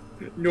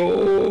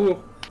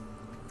 No.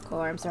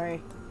 Core, I'm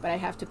sorry, but I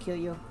have to kill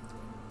you.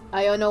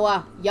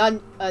 Ayonoa,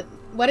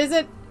 what is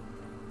it?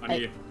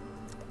 Ani.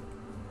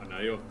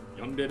 Anayo.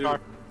 Yonderu.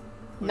 Car.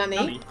 Nani?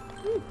 Nani?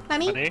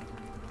 Honey.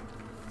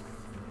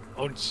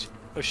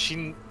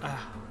 Shin.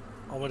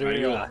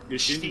 Ayo.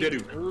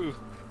 Yoshinderu.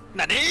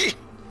 Nani?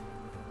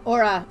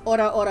 Ora.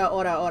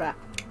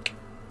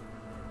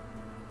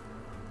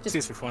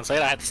 Excuse me for one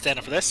second. I had to stand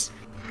up for this.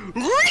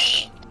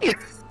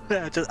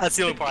 That's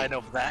the only part I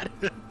know for that.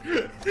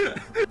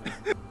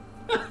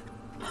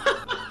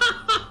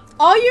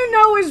 All you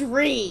know is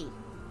Re.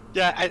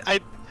 Yeah,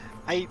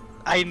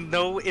 I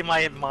know in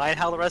my mind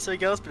how the rest of it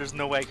goes, but there's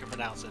no way I can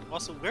pronounce it.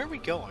 Also, where are we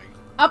going?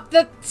 Up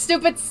the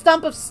stupid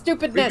stump of We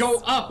stupidness.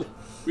 go up.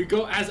 We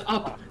go as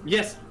up.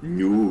 Yes.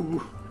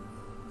 No.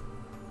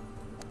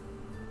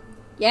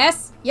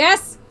 Yes,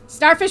 yes.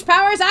 Starfish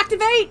powers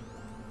activate.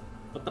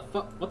 What the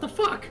fuck? What the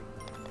fuck?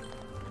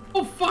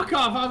 Oh, fuck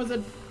off! I was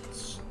a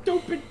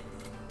stupid.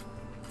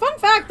 Fun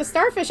fact: the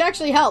starfish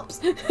actually helps.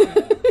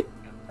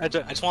 I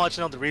just want to let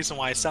you know the reason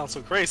why I sound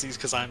so crazy is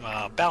because I'm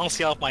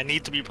balancing out my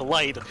need to be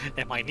polite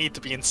and my need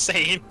to be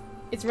insane.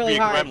 It's really be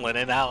a hard. gremlin,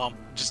 and now I'm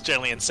just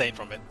generally insane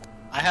from it.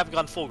 I haven't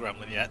gone full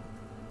gremlin yet.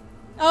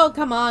 Oh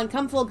come on,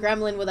 come full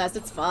gremlin with us.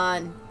 It's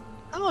fun.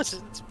 Oh,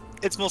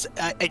 it's most.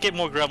 I get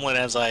more gremlin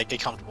as I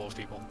get comfortable with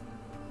people.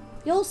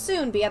 You'll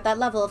soon be at that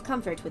level of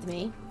comfort with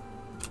me.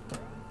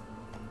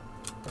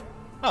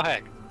 Oh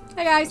hey,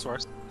 Hey guys. that's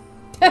worse.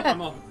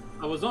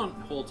 I was on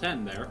hole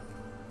 10 there.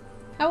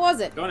 How was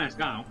it? Don't ask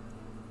how.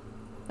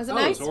 Was it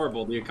That nice? was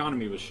horrible. The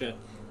economy was shit.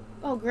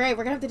 Oh great,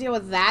 we're gonna have to deal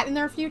with that in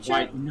our future.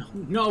 Why?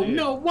 No!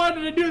 Why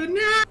did I do that?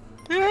 No!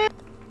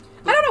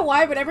 I don't know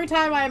why, but every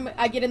time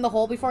I get in the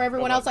hole before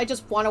everyone else, I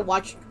just want to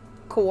watch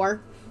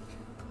Core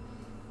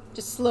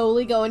just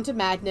slowly go into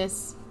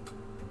madness.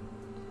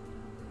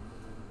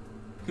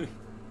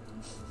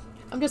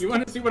 I'm just. You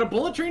want to see what a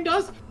bullet train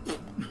does?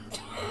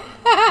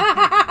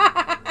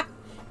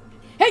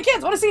 Hey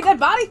kids, want to see a dead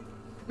body?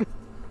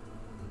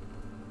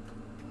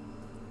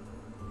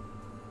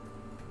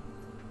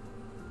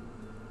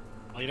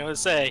 know what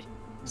to say.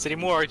 You say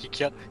anymore, you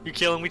kill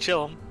him, we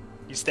chill him.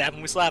 You stab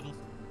him, we slap him.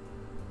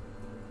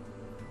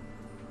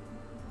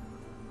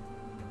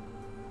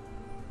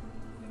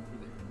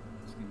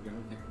 Just gonna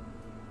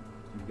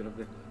get over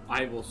there.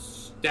 I will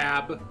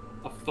stab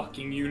a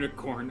fucking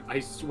unicorn. I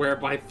swear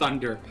by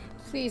thunder.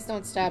 Please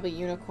don't stab a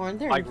unicorn.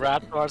 They're My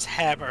grandfather's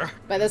hammer.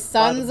 by the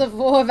sons of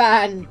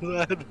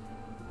Vorvan.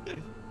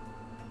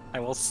 I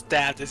will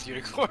stab this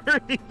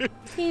unicorn.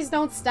 Please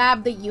don't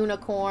stab the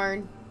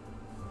unicorn.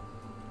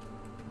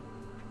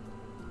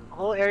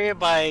 Whole area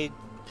by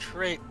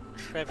Trevitt,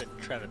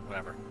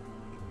 whatever.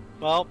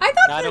 Well, I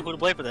thought now I know who to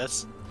blame for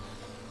this.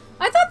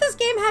 I thought this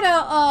game had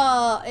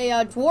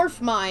a dwarf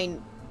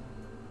mine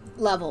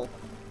level.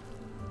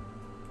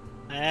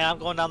 And I'm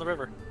going down the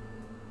river.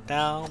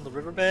 Down the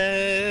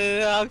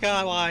riverbed. Oh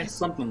god, why?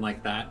 Something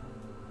like that.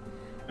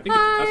 I think it's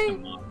a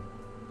custom mod.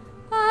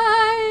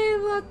 I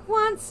look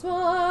once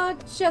more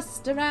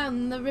just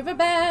around the river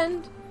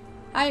bend.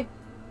 And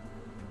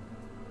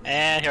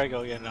here I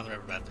go again down the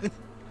riverbed.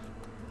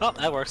 Oh,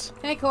 that works.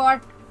 Hey,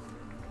 Core.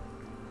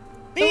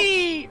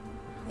 Me!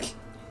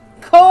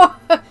 Core!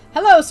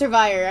 Hello,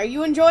 Sirvire. Are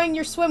you enjoying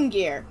your swim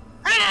gear?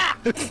 Ah!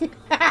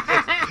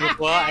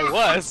 Well, I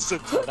was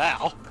until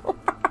now.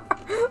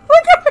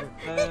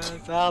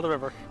 Down the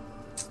river.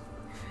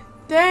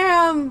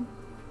 Damn.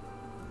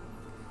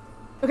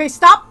 Okay,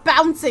 stop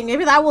bouncing.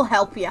 Maybe that will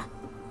help you.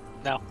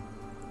 No.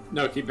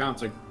 No, keep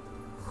bouncing.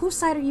 Whose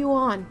side are you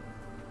on?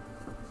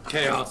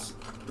 Chaos.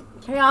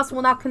 Chaos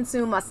will not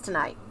consume us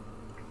tonight.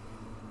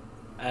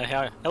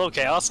 Hello,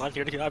 Chaos. I'm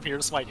here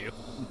to smite you.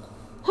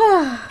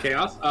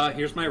 Chaos,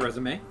 here's my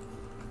resume.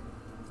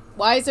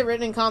 Why is it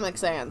written in Comic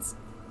Sans?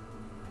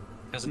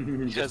 Because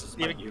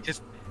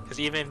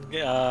even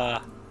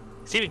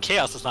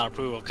Chaos does not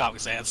approve of Comic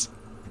Sans.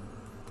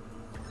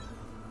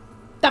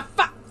 The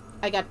fuck!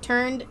 I got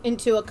turned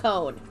into a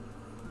cone.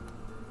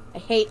 I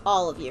hate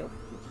all of you.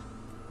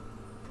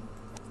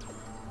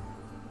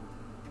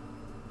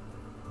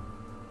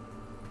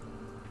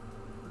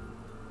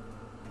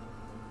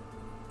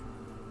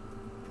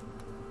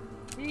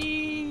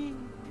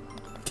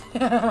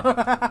 Now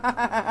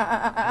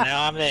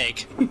I'm an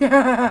egg.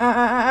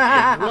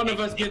 If one of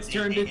us gets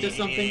turned into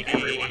something,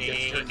 everyone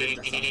gets turned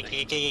into something.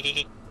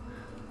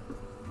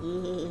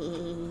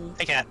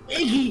 Hey, cat.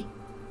 Eggy!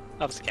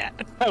 That was a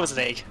cat. That was an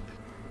egg.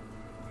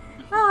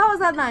 Oh, how was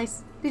that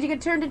nice? Did you get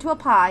turned into a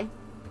pie?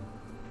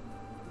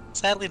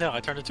 Sadly, no. I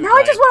turned into a Now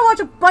I giant. just want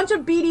to watch a bunch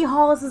of BD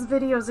Hollis's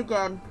videos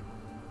again.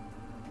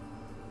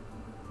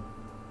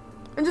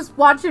 And just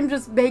watch him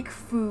just make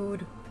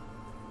food.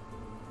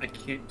 I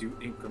can't do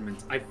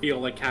increments. I feel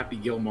like Happy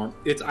Gilmore.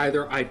 It's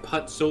either I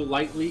putt so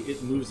lightly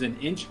it moves an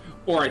inch,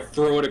 or I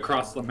throw it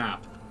across the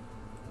map.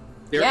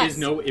 There is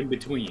no in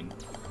between.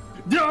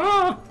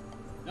 Ah!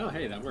 Oh,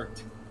 hey, that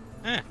worked.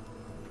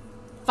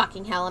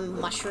 Fucking hell, I'm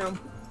a mushroom.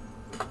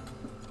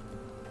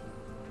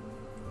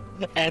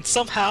 And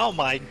somehow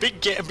my big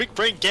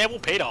brain gamble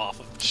paid off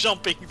of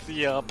jumping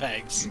the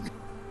pegs.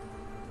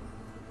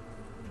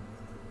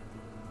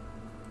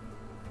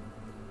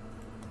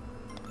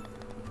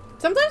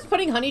 Sometimes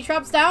putting honey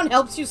traps down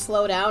helps you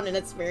slow down, and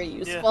it's very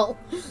useful.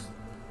 Yeah.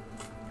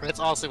 That's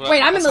honestly what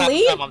Wait, I'm in the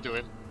lead? I'm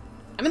doing.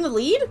 I'm in the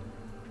lead?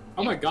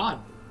 Oh my god.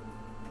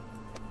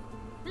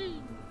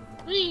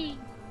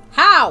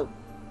 How?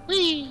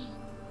 I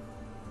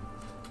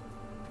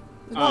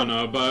don't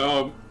know,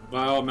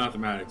 by all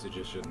mathematics, it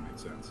just shouldn't make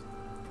sense.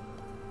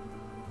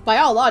 By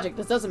all logic,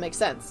 this doesn't make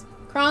sense.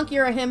 Kronk,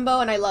 you're a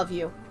himbo, and I love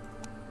you.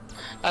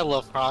 I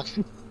love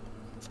Kronk.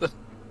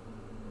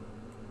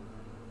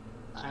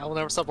 I will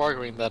never stop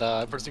arguing that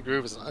Impersonal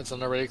Groove is an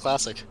underrated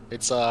classic.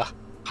 It's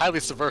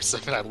highly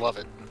subversive, and I love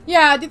it.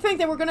 Yeah, I did think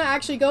they were gonna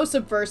actually go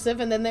subversive,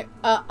 and then they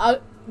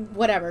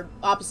whatever,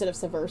 opposite of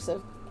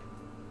subversive.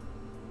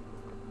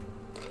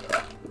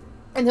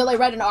 Until I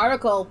read an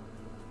article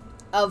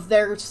of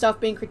their stuff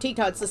being critiqued,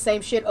 how it's the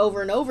same shit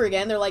over and over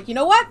again. They're like, you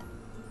know what?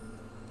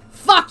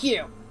 Fuck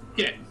you.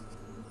 Yeah.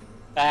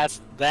 That's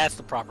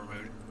the proper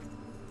mood.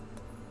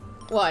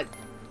 What?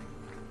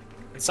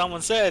 And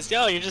someone says,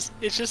 "Yo, it's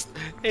just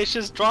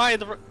dry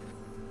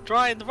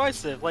and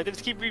divisive. Like they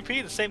just keep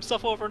repeating the same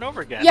stuff over and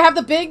over again." You have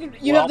the big,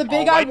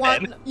 I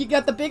want. then. You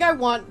got the big I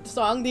want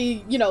song.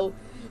 The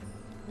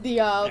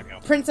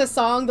princess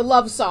song, the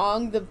love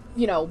song, the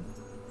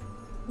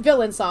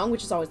villain song,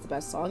 which is always the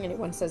best song.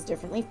 Anyone says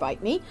differently,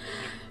 bite me.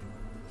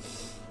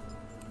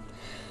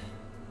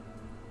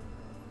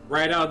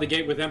 Right out of the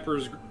gate with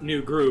Emperor's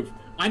New Groove.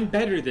 I'm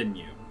better than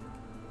you.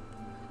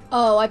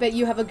 Oh, I bet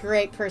you have a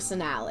great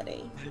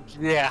personality.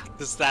 Yeah,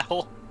 that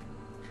whole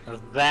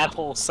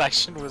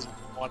section was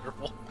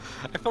wonderful.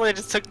 I feel like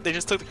they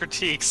just took the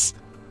critiques.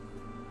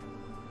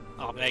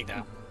 Oh, I'm an egg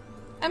now.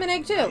 I'm an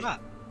egg too. I'm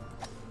not.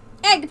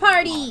 Egg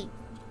party!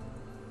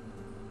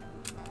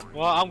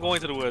 Well, I'm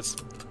going to the woods.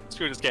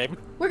 Screw this game.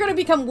 We're gonna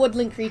become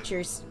woodland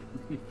creatures.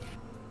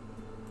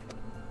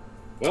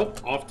 Well,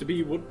 off to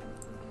be wood.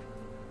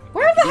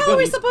 Where the hell are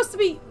we supposed to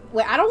be?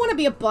 Wait, I don't want to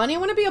be a bunny. I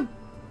want to be a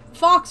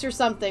fox or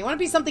something. I want to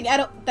be something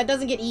that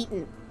doesn't get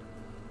eaten.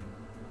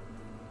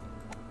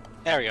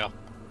 There we go.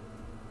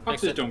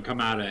 Foxes don't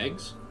come out of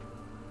eggs.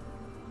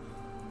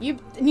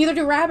 Neither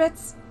do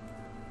rabbits.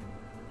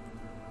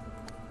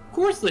 Of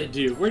course they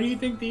do. Where do you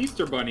think the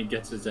Easter Bunny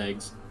gets his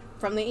eggs?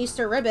 From the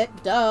Easter ribbit,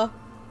 duh.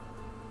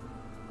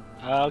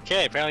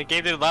 Okay, apparently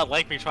game did not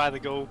like me trying to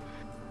go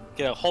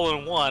get a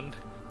hole-in-one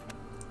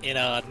in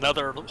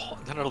another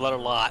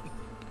lot.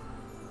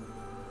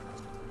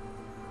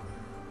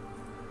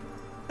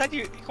 That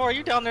you, Corey,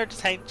 you down there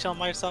just chilling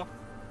by yourself?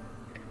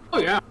 Oh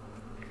yeah.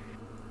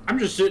 I'm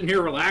just sitting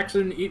here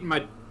relaxing, eating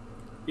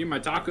my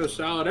taco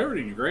salad.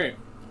 Everything's great.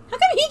 How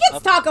come he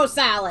gets taco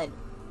salad?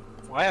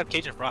 Well, I have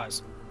Cajun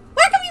fries.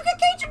 Why come you get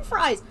Cajun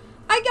fries?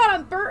 I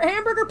got a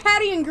hamburger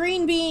patty and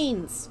green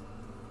beans.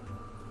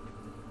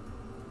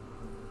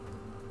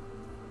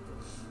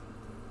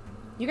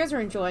 You guys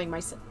are enjoying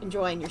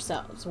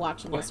yourselves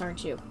watching this,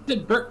 aren't you?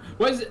 Did Bert?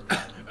 What is it?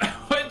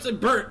 What's it,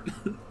 Bert?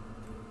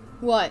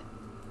 What?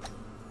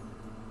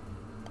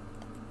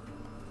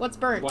 What's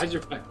burnt? Why's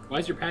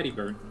your patty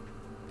burnt?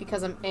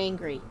 Because I'm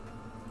angry.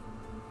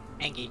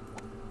 Angie.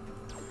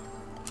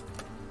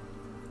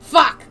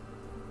 Fuck!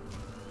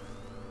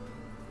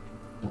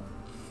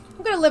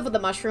 I'm gonna live with the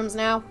mushrooms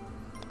now.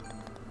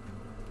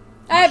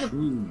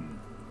 Welcome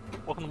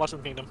to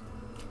Mushroom Kingdom.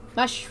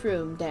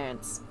 Mushroom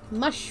dance.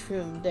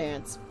 Mushroom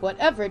dance.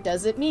 Whatever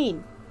does it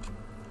mean?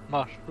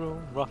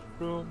 Mushroom,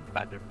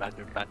 badger,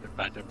 badger, badger,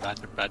 badger,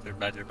 badger, badger,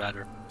 badger,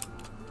 badger.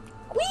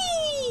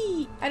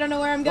 Whee! I don't know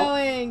where I'm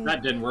going.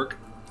 That didn't work.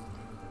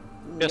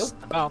 Just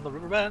around the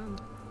river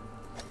bend.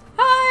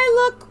 I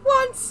look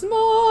once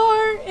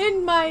more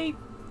in my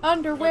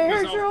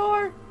underwear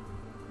drawer.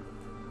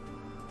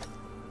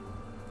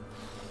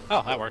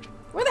 Oh, that worked.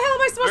 Where the hell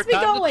am I supposed to be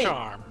going?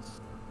 Charm.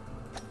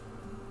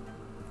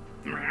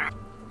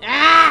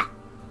 Ah!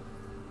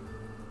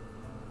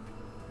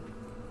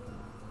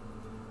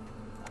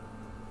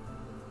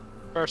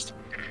 First.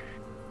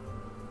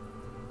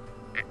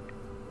 Here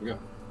we go.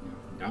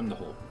 Down the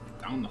hole.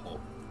 Down the hole.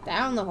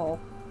 Down the hole.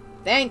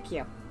 Thank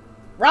you.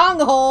 Wrong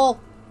hole.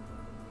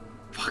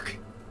 Fuck.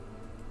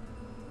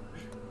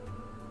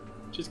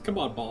 Just come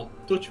on, Ball.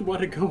 Don't you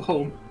want to go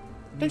home?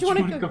 Don't you want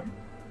to go?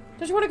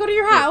 Don't you want to go to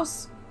your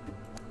house?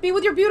 Be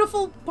with your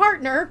beautiful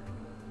partner.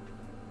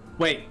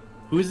 Wait,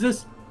 who's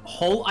this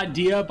whole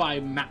idea by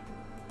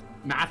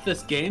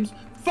Mathis Games?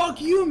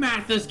 Fuck you,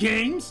 Mathis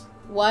Games!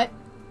 What?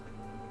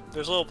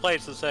 There's little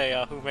plates that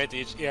say who made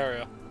each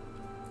area.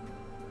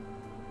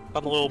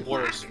 On the little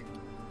borders.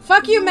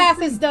 Fuck you,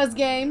 Mathis does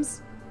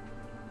games.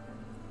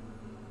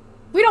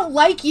 We don't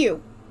like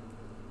you.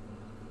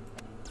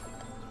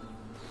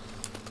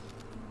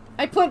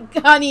 I put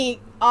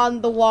honey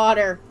on the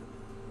water.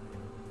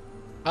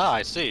 Ah,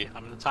 I see.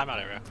 I'm in the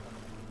timeout area.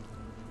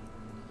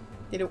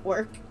 Did it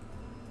work?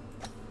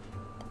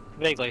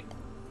 Vaguely.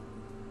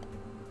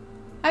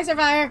 Hi,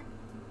 Sirvire.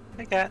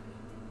 Hey, Cat.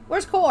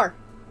 Where's Core?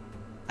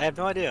 I have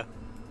no idea.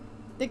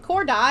 Did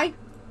Core die?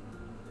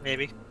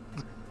 Maybe.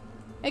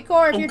 Hey,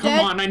 Core, if you're come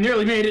dead. on, I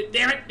nearly made it.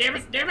 Damn it, damn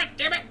it, damn it,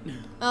 damn it.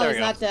 Oh, he's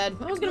not dead.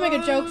 I was gonna make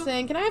a joke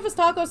saying, can I have his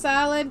taco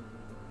salad?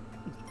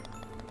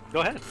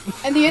 Go ahead.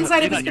 And the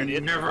inside of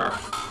his... Never.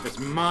 It's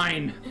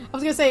mine. I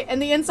was gonna say,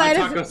 and the inside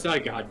My of... taco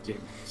salad, God damn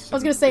it. I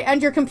was gonna say,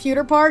 and your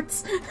computer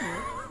parts.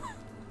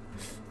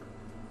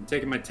 I'm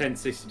taking my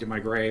 1060 to my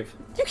grave.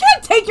 You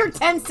can't take your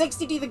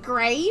 1060 to the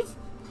grave.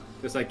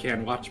 Yes, I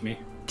can. Watch me.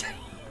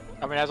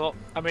 I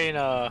mean,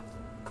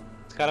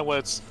 it's kind of what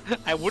it's...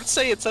 I would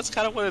say that's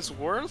kind of what it's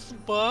worth,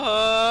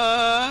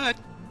 but...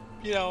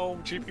 You know,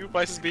 GPU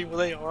prices being what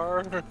they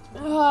are.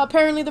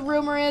 Apparently the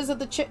rumor is that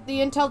the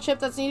Intel chip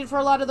that's needed for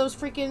a lot of those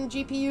freaking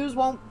GPUs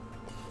won't...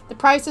 The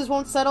prices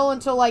won't settle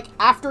until, like,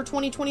 after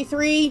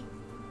 2023.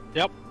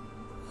 Yep.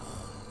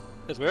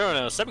 Because we're in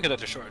a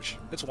semiconductor shortage.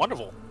 It's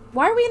wonderful.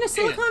 Why are we in a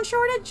silicon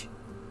shortage?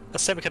 A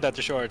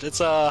semiconductor shortage. It's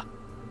a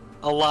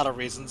lot of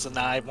reasons, and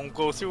I won't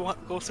go through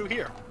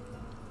here.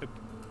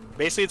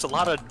 Basically, it's a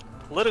lot of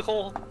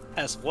political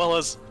as well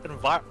as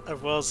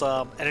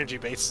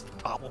energy-based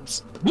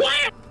problems.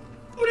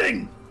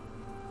 Pudding!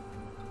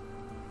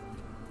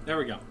 There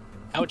we go.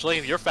 How much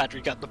later your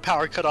factory got the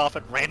power cut off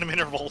at random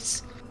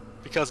intervals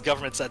because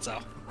government said so.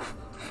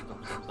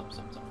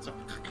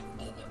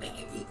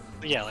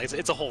 Yeah, like,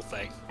 it's a whole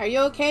thing. Are you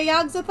okay,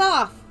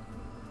 Yogg-Sothoth?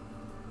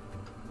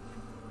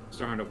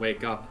 Starting to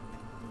wake up.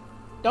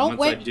 Don't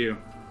wait. Once I do,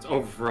 it's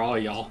over for all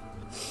y'all.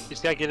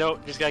 Just gotta get over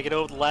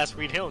the last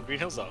Green Hill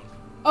Zone.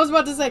 I was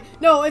about to say,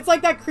 no, it's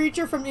like that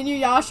creature from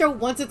Inuyasha.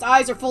 Once its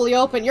eyes are fully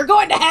open, you're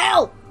going to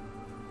hell!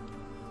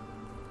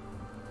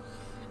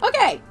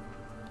 Okay.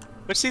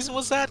 Which season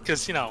was that?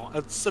 Because, you know,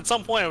 at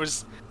some point it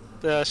was...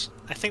 I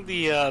think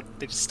they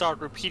just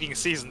started repeating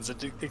seasons and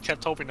they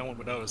kept hoping no one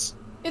would notice.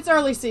 It's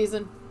early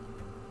season.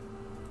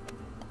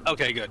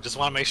 Okay, good. Just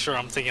want to make sure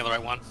I'm thinking of the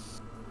right one.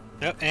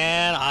 Yep,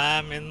 and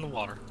I'm in the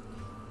water.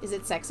 Is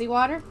it sexy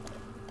water?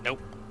 Nope.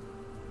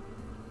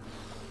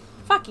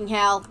 Fucking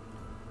hell.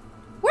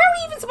 Where are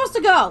we even supposed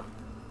to go?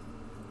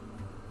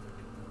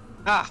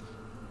 Ah!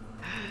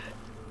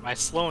 My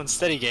slow and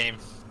steady game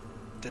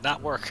did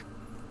not work.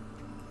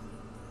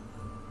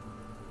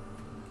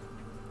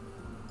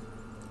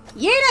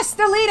 Yeetus,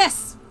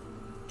 deletus!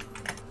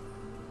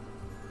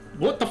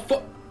 What the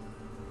fuck?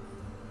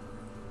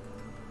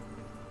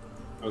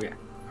 Okay,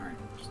 alright.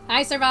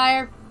 Hi,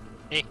 Sirvire.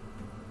 Hey.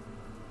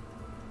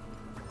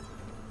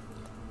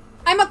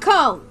 I'm a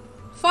cone.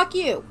 Fuck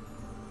you.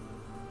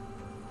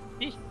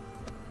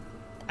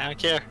 I don't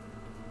care.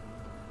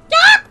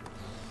 Ah!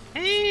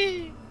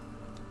 Hey.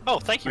 Oh,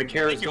 thank you. My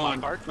care is Thank you,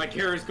 gone. minecart. My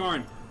care is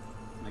gone.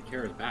 My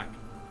care is back.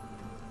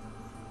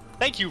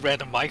 Thank you,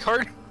 random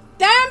minecart.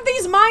 Damn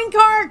these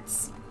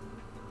minecarts!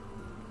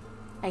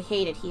 I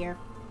hate it here.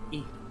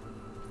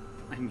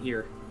 I'm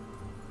here.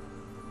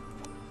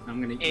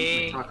 I'm gonna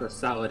eat my taco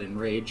salad in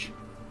rage.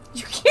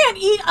 You can't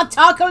eat a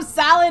taco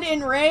salad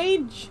in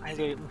rage!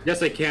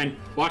 Yes, I can.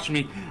 Watch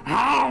me.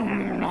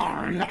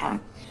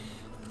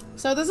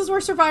 So this is where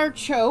Sirvire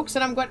chokes,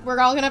 and we're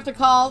all gonna have to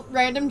call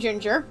random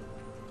Ginger.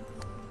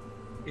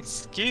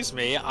 Excuse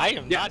me, I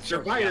am not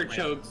Sirvire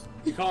chokes.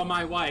 You call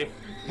my wife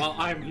while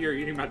I'm here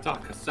eating my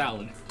taco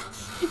salad.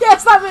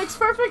 Yes, that makes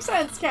perfect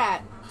sense,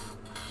 Cat.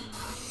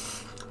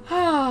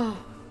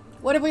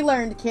 What have we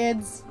learned,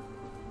 kids?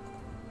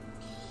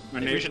 My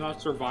name's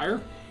not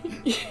Sirvire.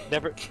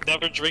 Never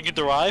drink and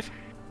drive.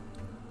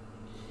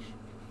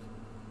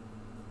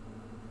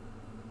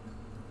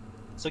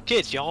 So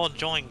kids, y'all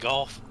enjoying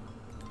golf?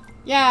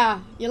 Yeah,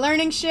 you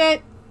learning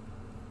shit?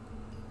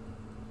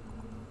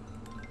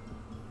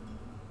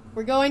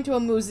 We're going to a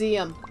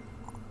museum.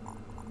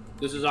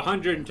 This is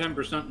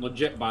 110%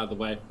 legit, by the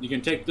way. You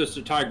can take this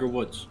to Tiger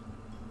Woods.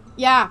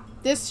 Yeah,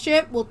 this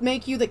shit will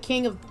make you the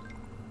king of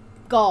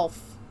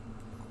golf.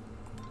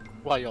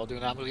 While y'all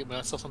doing that, I'm gonna get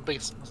myself some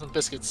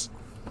biscuits.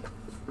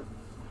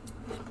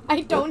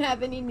 I don't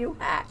have any new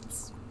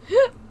hats.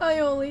 I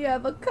only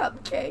have a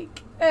cupcake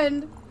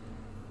and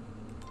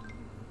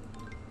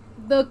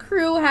the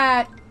crew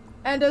hat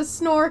and a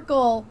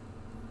snorkel.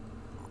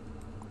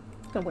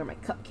 I'm gonna wear my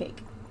cupcake.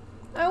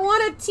 I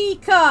want a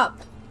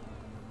teacup.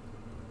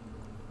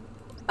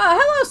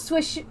 Hello,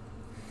 Swish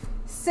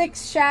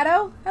Six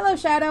Shadow. Hello,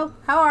 Shadow.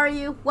 How are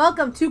you?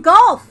 Welcome to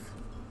golf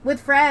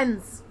with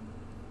friends.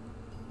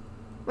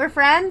 We're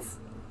friends?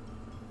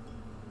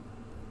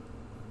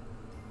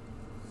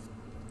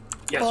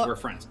 Yes, Well, we're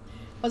friends.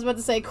 I was about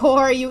to say, Core,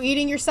 are you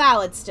eating your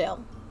salad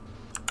still?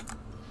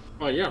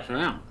 Oh, yes, I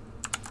am.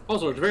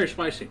 Also, it's very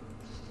spicy.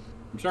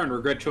 I'm starting to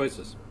regret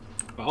choices.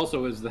 But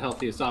also is the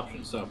healthiest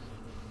option, so...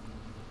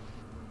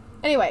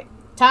 Anyway,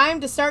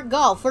 time to start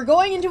golf. We're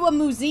going into a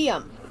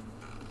museum.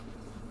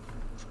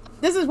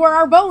 This is where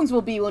our bones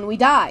will be when we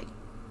die.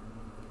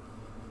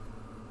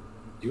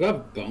 You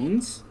have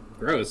bones?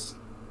 Gross.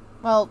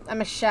 Well, I'm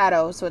a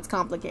shadow, so it's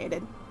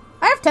complicated.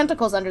 I have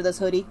tentacles under this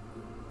hoodie.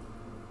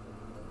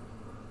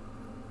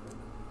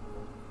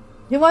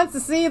 Who wants to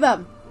see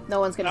them? No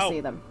one's gonna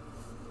see them.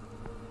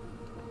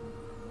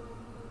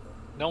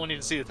 No one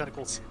needs to see the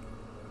tentacles.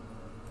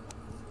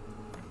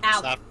 Ow.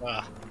 Stop,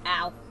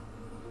 Ow.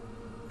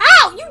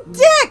 Ow, you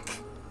dick!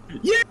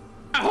 Yeah!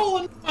 Hole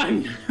in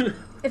one!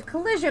 If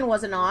collision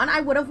wasn't on,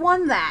 I would have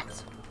won that.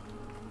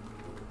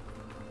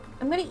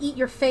 I'm gonna eat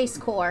your face,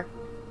 Core.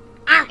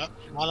 Ah!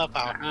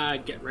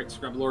 Get right,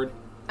 Scrub Lord.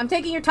 I'm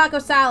taking your taco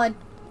salad.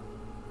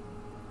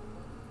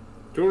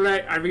 Too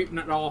late, I've eaten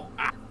it all.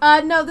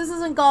 Ah. No, this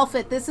isn't Golf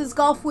It. This is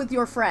Golf with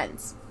your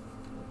friends.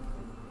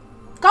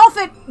 Golf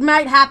It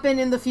might happen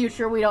in the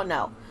future, we don't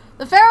know.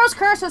 The Pharaoh's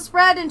curse has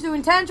spread into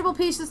intangible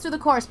pieces to the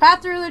course.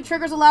 Path through the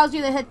triggers allows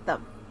you to hit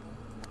them.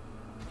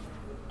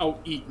 Oh,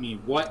 eat me.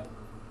 What?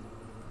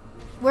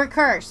 We're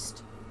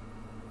cursed.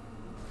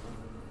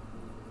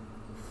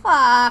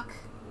 Fuck.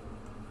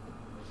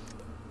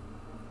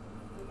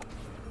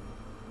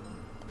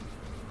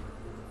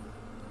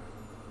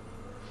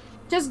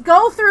 Just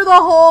go through the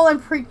hole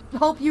and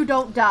hope you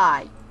don't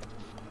die.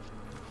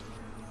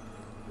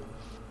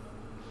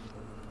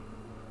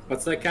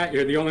 What's that, Cat?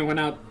 You're the only one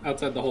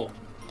outside the hole.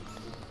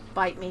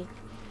 Bite me.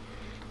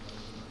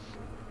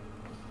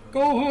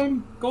 Go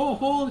home. Go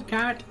hole,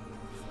 Cat.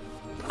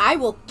 I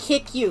will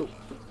kick you.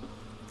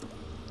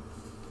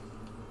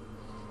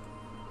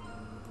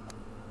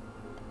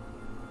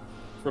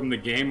 From the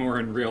game or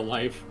in real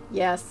life?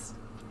 Yes.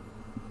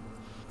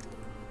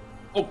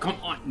 Oh, come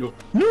on. No.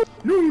 No,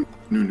 no,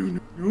 no, no,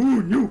 no,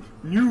 no,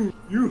 no,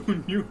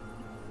 no, no.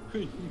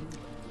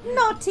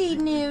 Naughty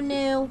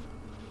Nunu.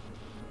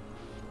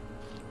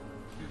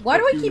 Why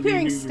do I keep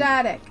hearing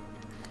static?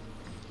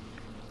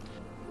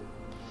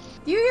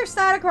 Do you hear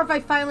static, or have I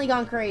finally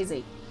gone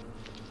crazy?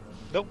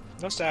 Nope,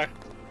 no stack.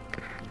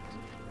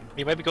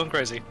 You might be going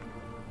crazy.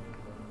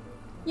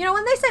 You know,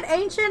 when they said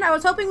ancient, I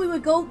was hoping we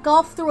would go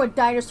golf through a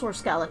dinosaur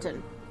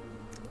skeleton.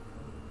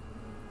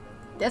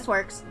 This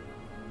works.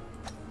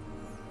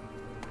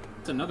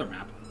 It's another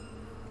map.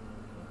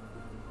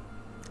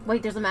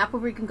 Wait, there's a map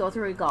where we can go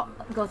through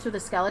the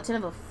skeleton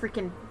of a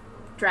freaking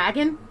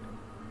dragon?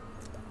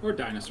 Or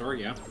dinosaur,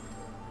 yeah.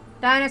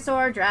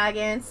 Dinosaur,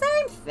 dragon,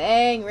 same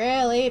thing,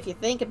 really, if you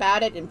think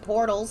about it in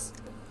portals.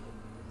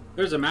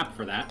 There's a map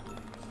for that.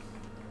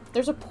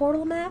 There's a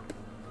portal map?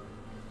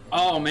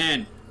 Oh,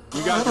 man.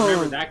 You guys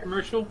remember that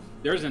commercial?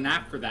 There's an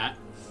app for that.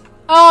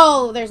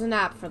 Oh, there's an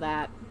app for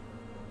that.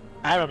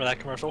 I remember that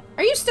commercial.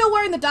 Are you still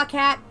wearing the duck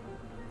hat?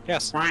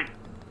 Yes.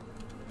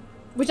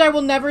 Which I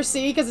will never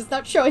see because it's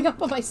not showing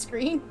up on my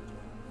screen.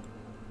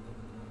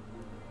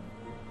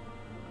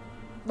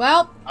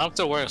 Well. I'm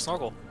still wearing a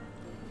snorkel.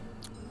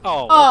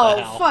 Oh, what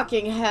the hell?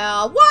 Fucking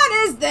hell. What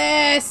is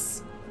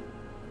this?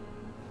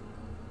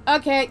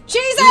 Okay,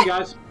 cheese See you it!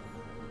 guys.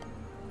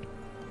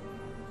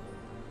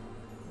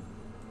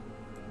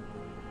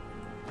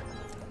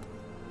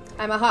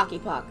 I'm a hockey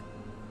puck.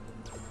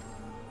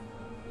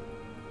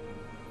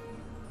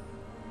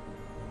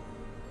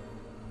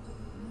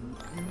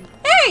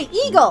 Hey,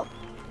 eagle!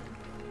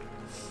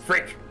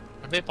 Frick.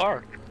 They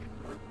park.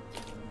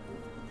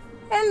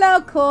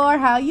 Hello, Core.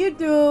 How you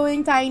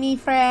doing, tiny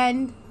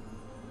friend?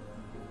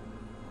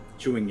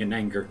 Chewing in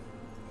anger.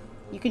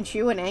 You can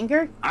chew in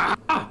anger?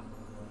 Ah!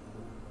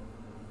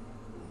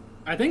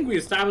 I think we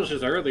established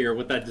this earlier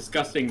with that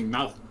disgusting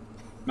mouth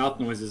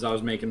noises I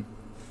was making.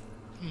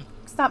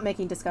 Stop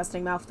making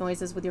disgusting mouth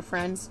noises with your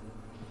friends.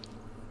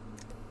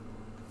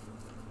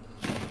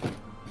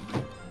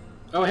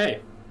 Oh,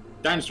 hey.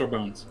 Dinosaur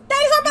bones.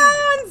 Dinosaur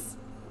bones!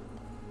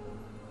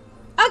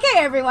 Okay,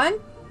 everyone.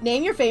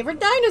 Name your favorite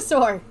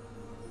dinosaur.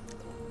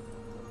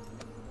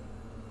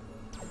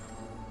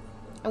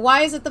 And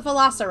why is it the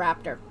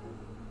Velociraptor?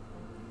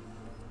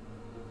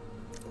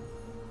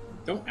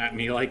 Don't at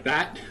me like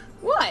that.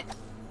 What?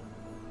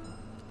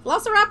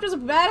 Velociraptor's a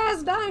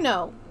badass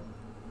dino.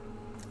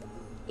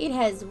 It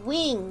has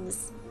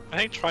wings. I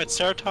think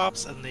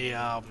Triceratops and the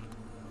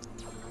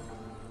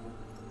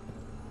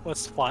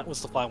what's the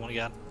fly one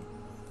again?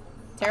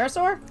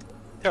 Pterosaur?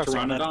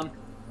 Pteranodon.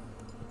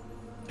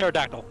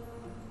 Pterodactyl.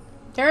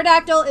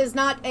 Pterodactyl is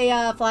not a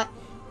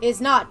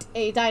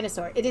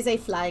dinosaur. It is a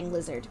flying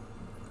lizard.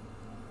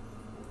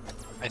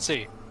 I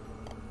see.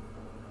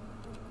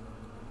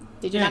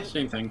 Did you Yeah, not?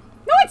 same thing.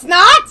 No, it's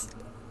not!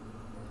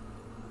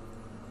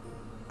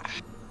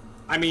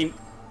 I mean,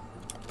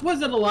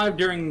 was it alive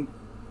during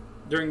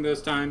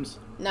those times?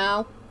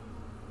 No.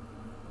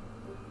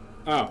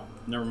 Oh,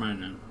 never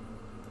mind then.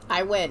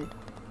 I win.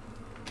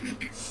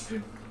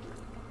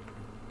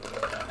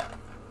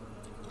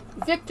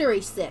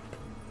 Victory sip.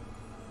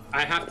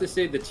 I have to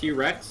say the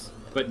T-Rex,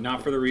 but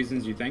not for the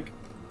reasons you think.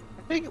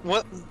 I think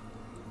what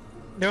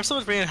there was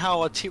someone reading how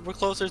we're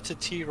closer to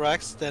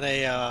T-Rex than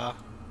a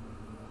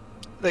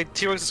like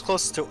T-Rex is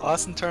closer to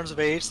us in terms of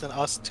age than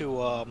us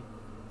to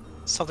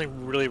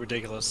something really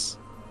ridiculous.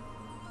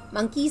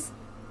 Monkeys?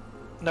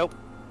 Nope.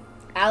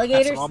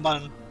 Alligators? That's wrong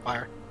button.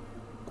 Fire.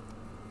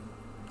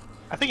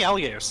 I think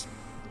alligators.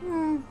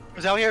 Hmm.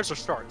 Because alligators are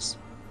sharks.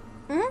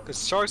 Hmm?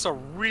 Because sharks are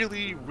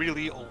really,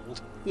 really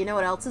old. You know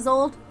what else is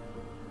old?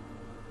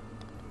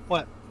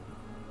 What?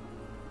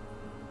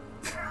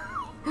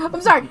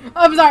 I'm sorry.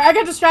 I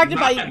got distracted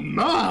by My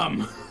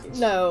mom!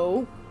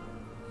 No.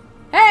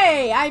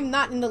 Hey, I'm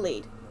not in the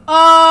lead.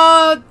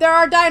 There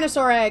are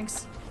dinosaur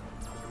eggs.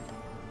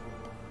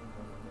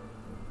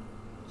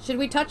 Should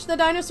we touch the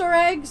dinosaur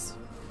eggs?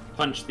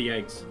 Punch the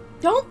eggs.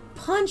 Don't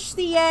punch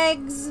the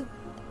eggs.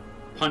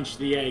 Punch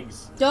the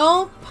eggs.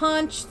 Don't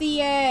punch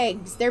the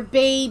eggs. They're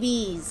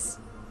babies.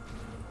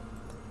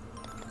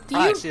 Do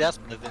you... See, that's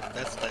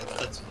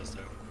what's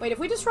there. Wait, if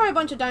we destroy a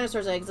bunch of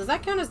dinosaurs' eggs, does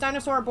that count as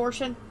dinosaur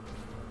abortion?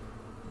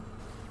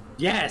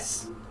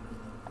 Yes!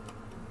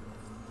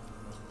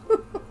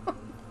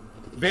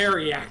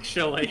 Very,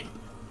 actually.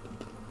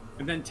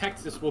 And then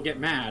Texas will get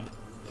mad.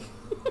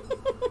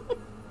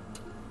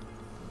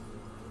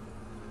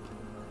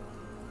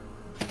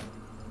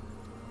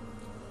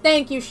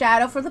 Thank you,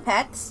 Shadow, for the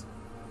pets.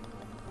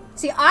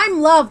 See,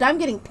 I'm loved. I'm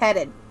getting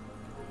petted.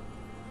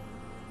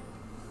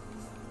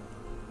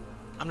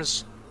 I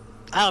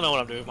don't know what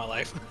I'm doing with my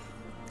life.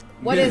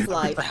 What is What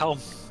life? the hell?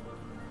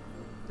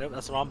 Nope,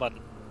 that's the wrong button.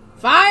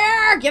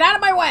 Fire! Get out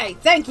of my way!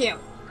 Thank you!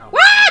 Oh.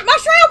 Ah!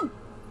 Mushroom!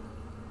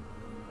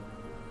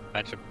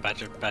 Badger.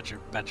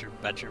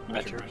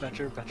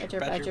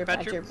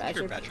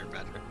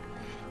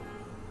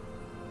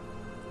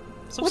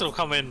 Someone's gonna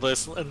come in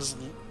this and just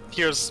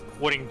hears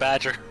winning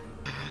badger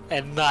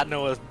and not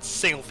know a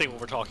single thing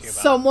what we're talking about.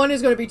 Someone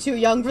is going to be too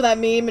young for that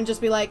meme and just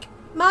be like,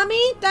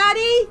 Mommy,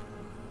 Daddy,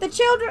 the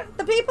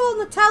people on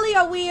the telly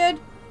are weird.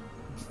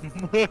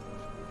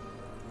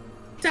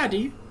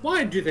 Daddy,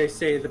 why do they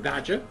say the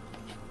badger?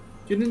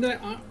 Didn't they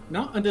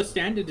not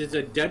understand it is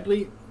a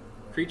deadly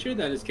creature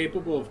that is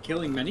capable of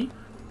killing many?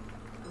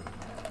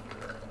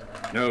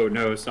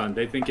 No, son.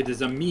 They think it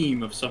is a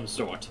meme of some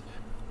sort.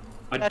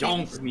 A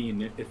donk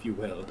meme, if you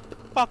will.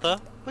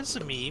 Papa, what's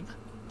a meme?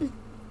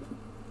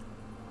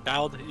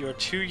 Child, you are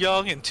too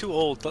young and too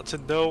old to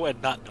know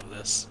and not know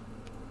this.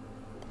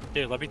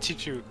 Here, let me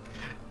teach you.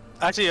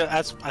 Actually,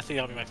 I think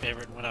that'll be my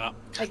favorite one. I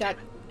got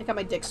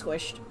my dick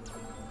squished.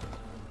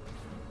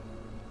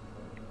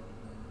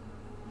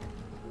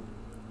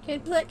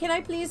 Can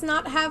I please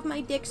not have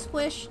my dick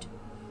squished?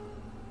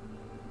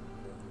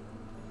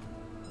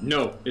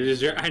 No, it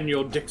is your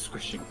annual dick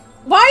squishing.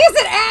 Why is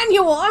it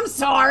annual? I'm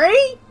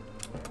sorry.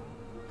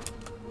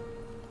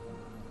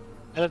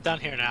 I live down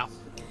here now.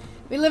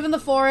 We live in the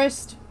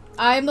forest.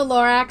 I am the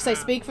Lorax. I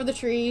speak for the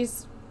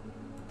trees.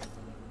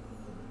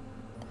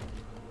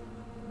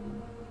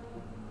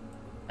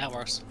 That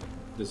works.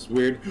 This is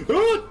weird.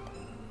 I'm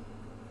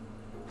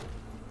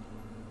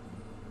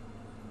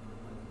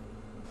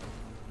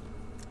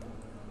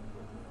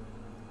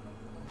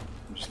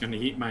just gonna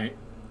eat my...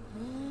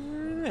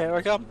 Here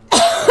I come.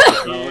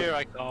 Here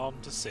I come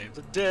to save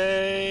the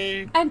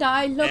day. And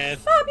I look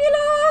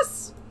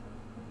fabulous!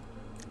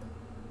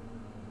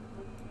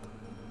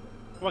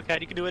 Come on, Cat,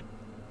 you can do it.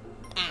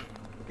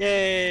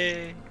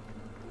 Yay!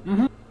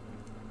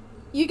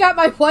 You got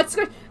my what?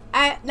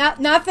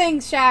 Nothing,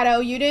 Shadow.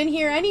 You didn't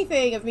hear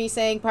anything of me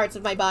saying parts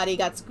of my body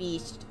got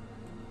squeezed.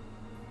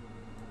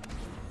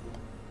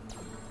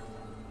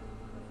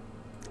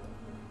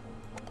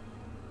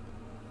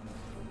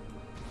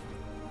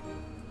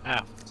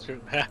 Ah,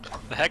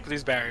 the heck with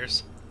these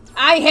barriers.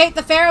 I hate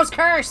the Pharaoh's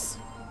curse!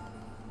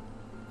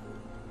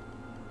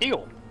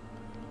 Heal.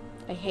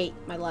 I hate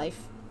my life.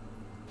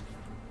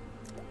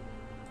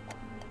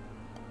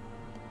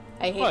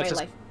 I hate my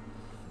life.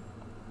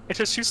 It's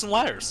just shoots and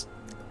ladders.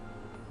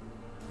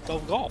 Go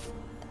golf.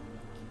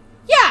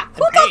 Yeah!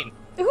 Who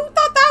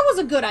thought that was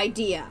a good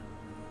idea?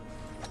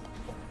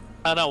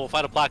 I don't know, we'll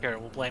find a placard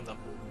and we'll blame them.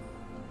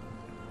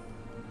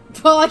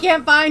 Well, I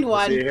can't find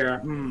one. See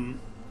here.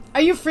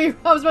 Are you free?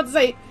 I was about to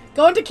say,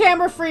 go into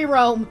camera free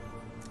roam.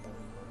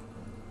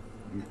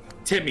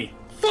 Timmy.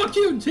 Fuck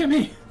you,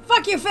 Timmy!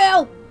 Fuck you,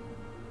 Phil!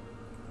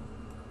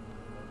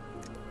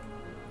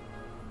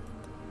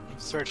 I'm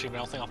searching, but I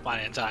don't think I'll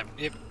find it in time.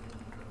 Yep.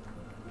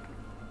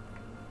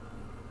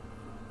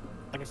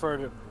 I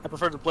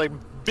prefer to blame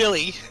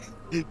Billy,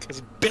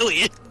 because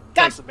Billy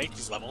likes to make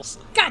these levels.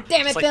 God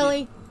damn it,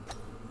 Billy!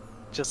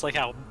 Just like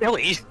how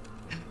Billy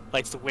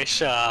likes to wish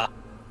for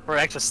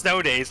extra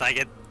snow days, I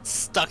get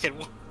stuck in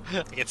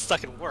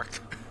work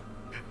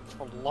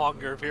for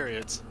longer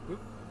periods. Oop.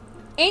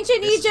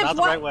 Ancient This Egypt. is not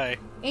the right way.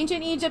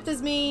 Ancient Egypt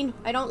is mean.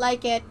 I don't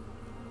like it.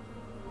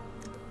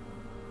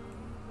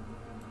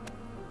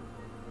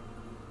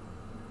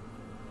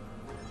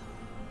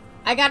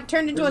 I got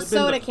turned into a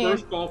soda can.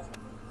 First golf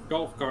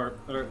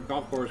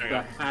course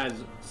that has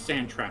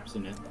sand traps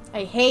in it.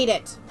 I hate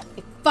it.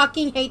 I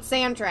fucking hate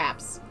sand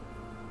traps.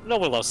 No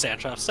one loves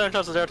sand traps. Sand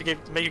traps are there to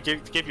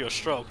give you a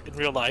stroke in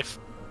real life.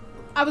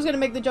 I was gonna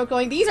make the joke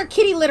going, these are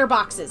kitty litter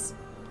boxes.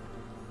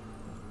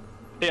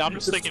 Hey, I'm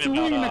just thinking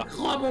swinging about a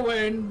club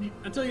away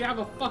until you have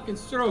a fucking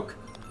stroke.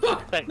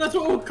 Fuck! That's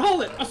what we'll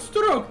call it, a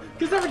stroke.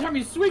 Because every time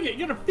you swing it,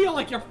 you're gonna feel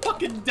like you're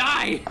fucking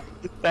die.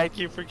 Thank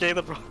you for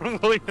getting the Robin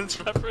Williams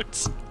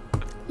reference.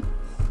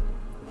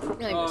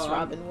 I miss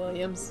Robin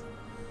Williams.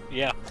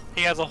 Yeah,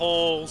 he has a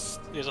whole.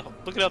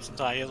 Look it up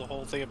sometime. He has a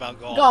whole thing about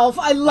golf. Golf.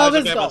 I love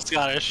his golf.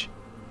 Scottish.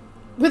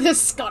 With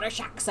his Scottish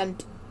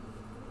accent.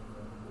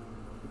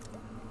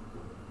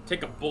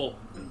 Take a bull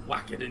and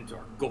whack it into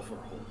our gopher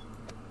hole.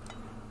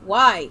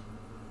 Why?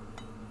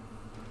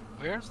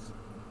 Where's?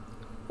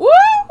 Woo!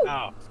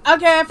 Oh.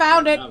 Okay, I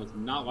found it. That was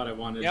not what I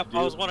wanted Yep, to do.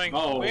 I was wondering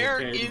where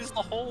okay. is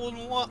the hole in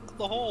what?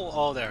 The hole?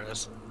 Oh, there it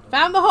is.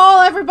 Found the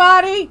hole,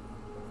 everybody.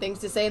 Things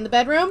to say in the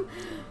bedroom.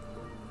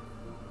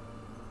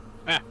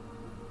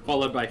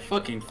 Followed by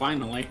fucking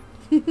finally.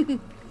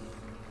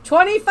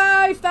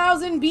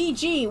 25,000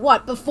 BG.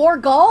 What, before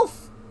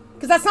golf?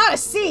 Because that's not a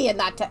C in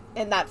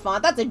that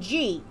font. That's a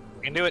G.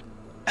 You can do it.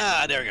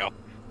 Ah, there we go.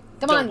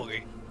 Come on.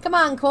 Come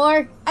on,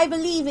 Core. I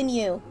believe in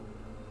you.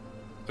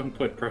 Don't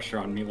put pressure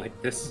on me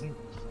like this.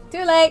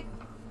 Too late.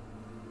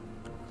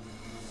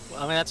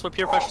 Well, I mean, that's what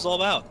peer pressure's all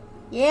about.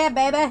 Yeah,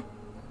 baby.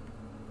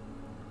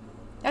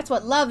 That's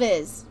what love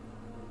is.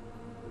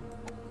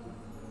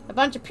 A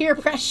bunch of peer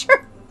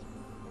pressure.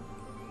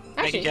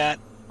 Thank you, Cat,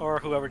 or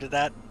whoever did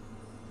that.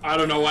 I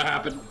don't know what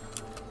happened.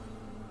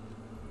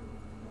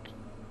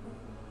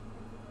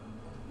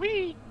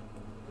 Whee!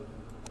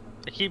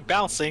 I keep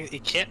bouncing.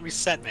 It can't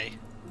reset me.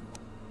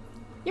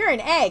 You're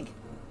an egg.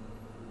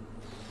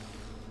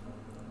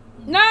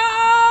 No!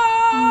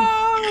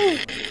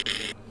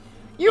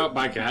 You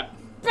bye, Cat.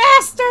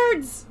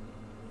 bastards!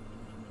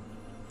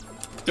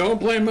 Don't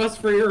blame us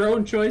for your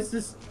own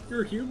choices.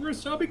 Your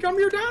hubris shall become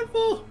your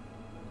downfall.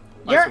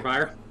 Bye,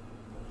 Sirvire.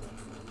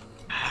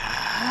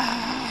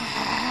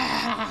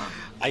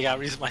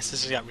 My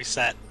sister got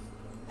reset.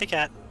 Hey,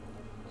 Cat.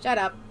 Shut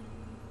up.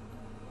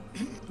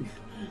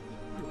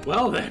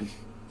 Well then.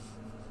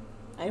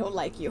 I don't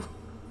like you.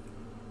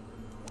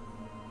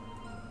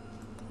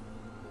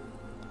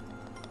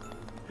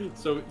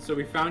 So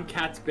we found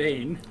Cat's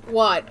Bane.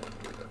 What?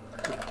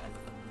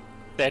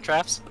 Bad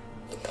traps?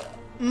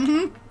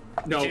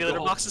 Mm-hmm. No. Kitty litter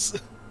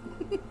boxes?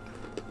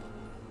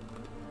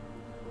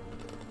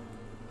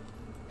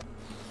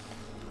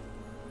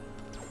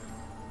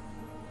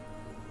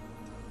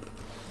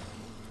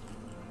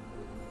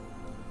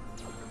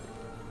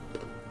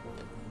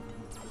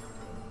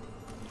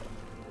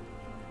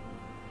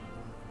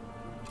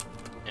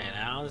 And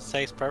now this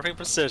takes perfect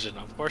precision.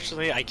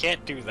 Unfortunately, I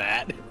can't do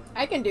that.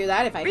 I can do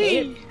that if I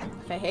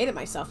hated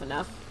myself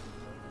enough.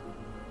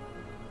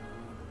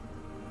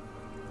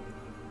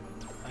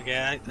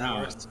 Okay, that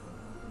works.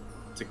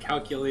 to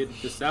calculate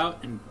this out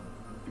and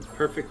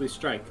perfectly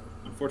strike.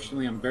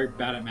 Unfortunately, I'm very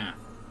bad at math.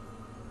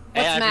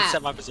 Hey, I math?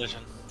 reset my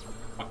position.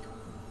 Fuck.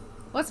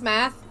 What's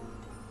math?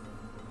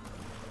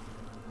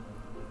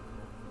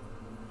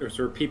 There's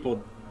where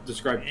people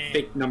describe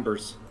fake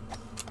numbers,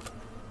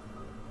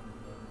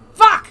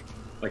 Fuck!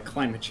 like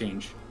climate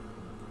change.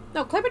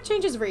 No, climate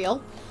change is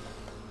real.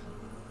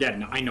 Yeah,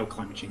 no, I know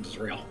climate change is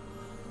real.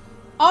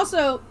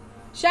 Also,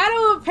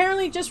 Shadow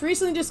apparently just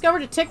recently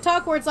discovered a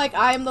TikTok where it's like,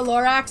 I am the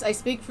Lorax, I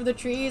speak for the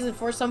trees, and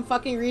for some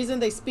fucking reason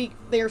they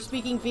are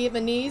speaking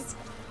Vietnamese.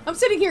 I'm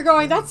sitting here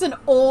going, that's an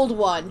old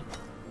one.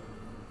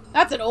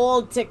 That's an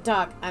old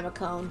TikTok. I'm a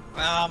cone.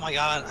 Oh my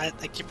god,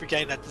 I keep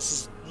forgetting that this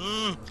is.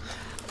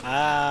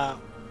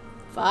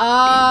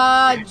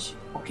 Fudge.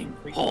 Fucking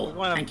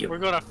Thank you. We're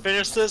gonna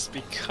finish this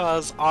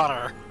because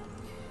honor.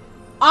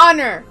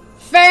 Honor.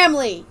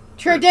 Family.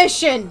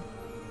 Tradition.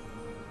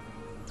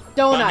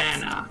 Donuts.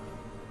 Banana.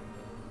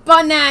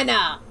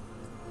 Banana.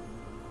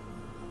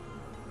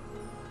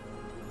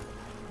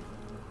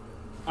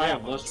 I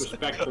have less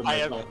respect for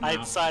myself I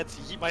now. decided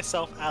to keep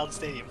myself out of the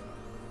stadium.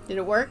 Did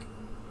it work?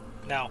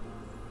 No.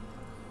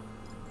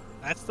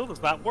 That still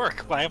does not work.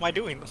 Why am I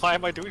doing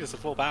this at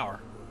full power?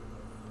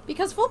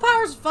 Because full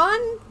power's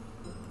fun.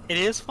 It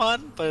is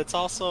fun, but it's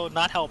also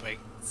not helping.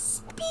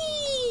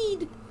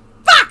 Speed.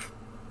 Fuck!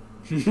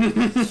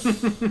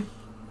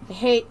 I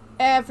hate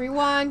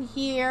everyone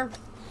here.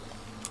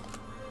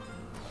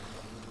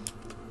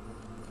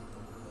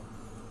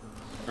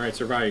 Alright,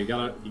 Sirvire, you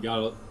gotta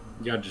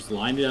just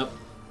line it up.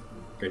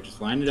 Okay,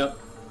 just line it up.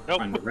 Nope.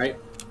 Find it right.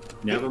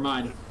 Never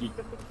mind. You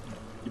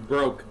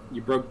broke.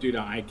 You broke, dude.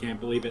 I can't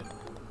believe it.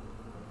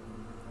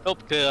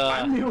 Nope.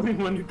 I'm the only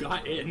one who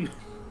got in.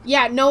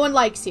 Yeah, no one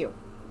likes you.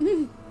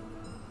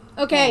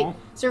 Okay, Aw.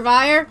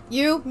 Sirvire,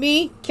 you,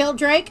 me, kill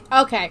Drake.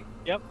 Okay.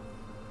 Yep.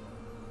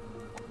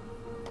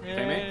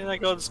 mate. And I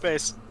go to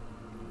space.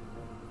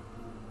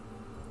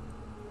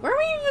 Where are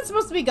we even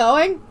supposed to be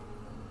going?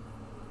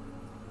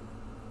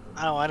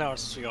 I know where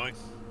it's going.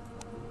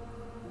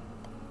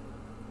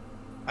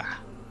 Ah.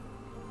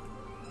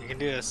 You can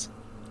do this.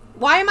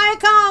 Why am I a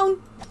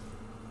cone?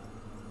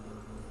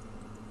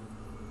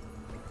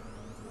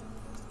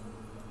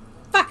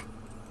 Fuck.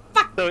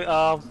 Fuck.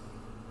 So,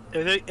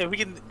 if we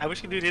can, I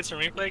wish we could do the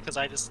instant replay because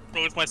I just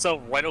threw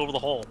myself right over the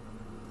hole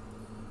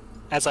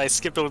as I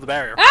skipped over the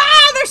barrier.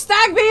 Ah, there's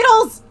stag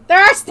beetles! There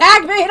are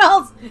stag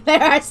beetles!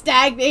 There are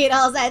stag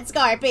beetles and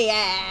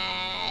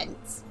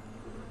scorpions!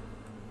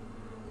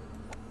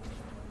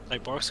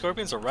 Like bark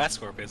scorpions or rat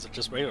scorpions or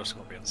just regular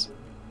scorpions?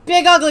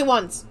 Big ugly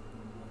ones.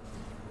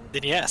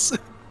 Then yes.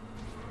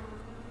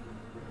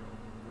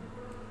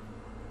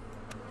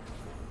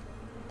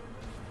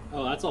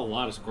 Oh, that's a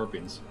lot of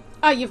scorpions.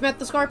 Oh, you've met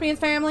the scorpion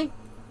family?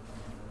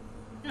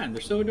 Yeah, and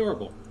they're so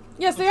adorable.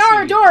 Yes, they Let's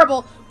are see.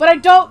 adorable, but I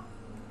don't...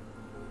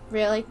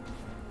 Really?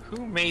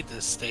 Who made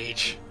this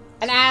stage?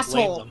 An Blame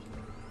asshole. them.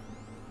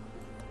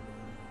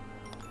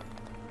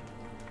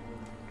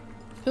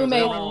 Who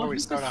made... remember where we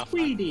He's start a off.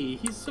 sweetie.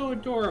 He's so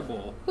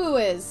adorable. Who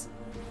is?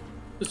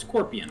 The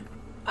scorpion.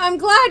 I'm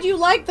glad you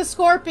like the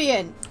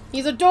scorpion.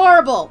 He's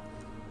adorable.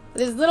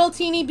 With his little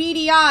teeny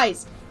beady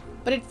eyes.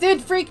 But it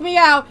did freak me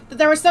out that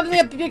there was something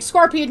a big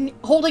scorpion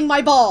holding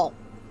my ball.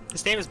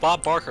 His name is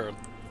Bob Barker,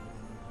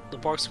 the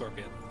bark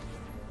scorpion.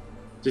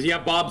 Does he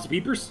have Bob's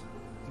beepers?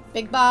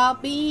 Big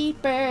Bob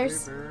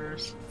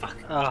Beepers. Fuck.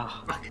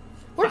 Oh,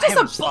 We're I just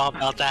haven't a thought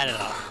about that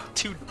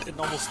in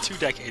almost 2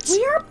 decades.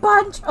 We're a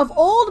bunch of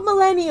old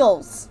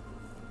millennials.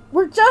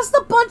 We're just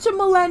a bunch of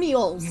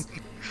millennials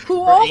who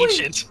We're always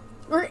ancient.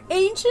 we're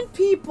ancient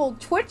people.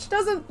 Twitch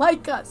doesn't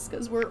like us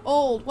because we're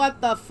old.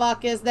 What the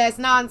fuck is this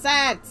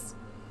nonsense?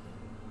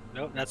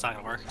 Nope, that's not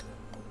gonna work.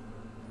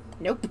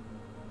 Nope.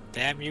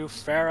 Damn you,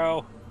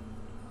 Pharaoh.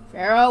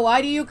 Pharaoh,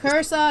 why do you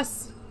curse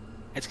us?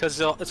 It's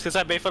because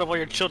I made fun of all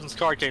your children's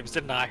card games,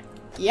 didn't I?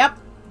 Yep.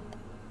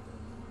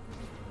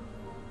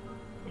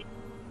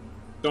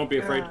 Don't be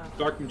afraid.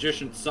 Dark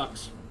Magician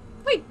sucks.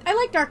 Wait, I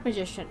like Dark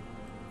Magician.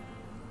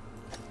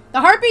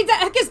 The heartbeat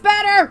deck is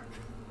better!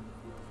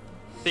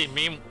 See,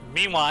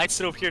 meanwhile, I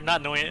sit over here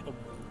not knowing a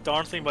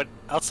darn thing but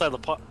outside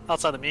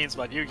the memes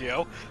about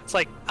Yu-Gi-Oh! It's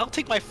like, I'll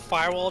take my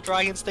Firewall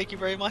Dragons, thank you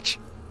very much.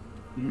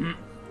 Mm-hmm.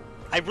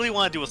 I really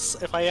want to do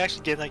if I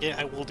actually get in that game,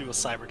 I will do a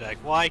Cyber deck.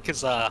 Why?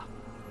 Because,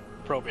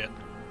 appropriate.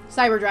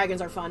 Cyber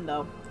Dragons are fun,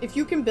 though. If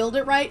you can build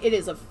it right, it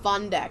is a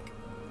fun deck.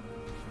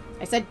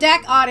 I said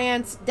deck,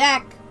 audience.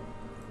 Deck.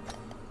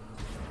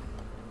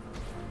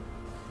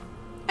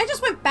 I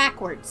just went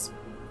backwards.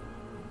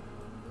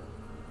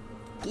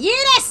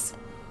 Yes!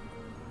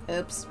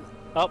 Oops.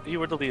 Oh, you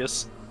were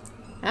Deleus.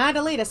 I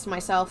deleted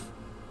myself.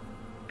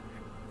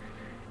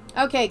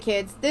 Okay,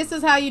 kids. This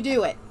is how you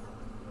do it.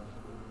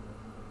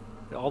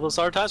 All those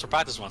other times were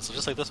practice ones, so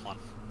just like this one.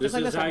 This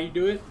like is this how one. you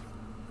do it?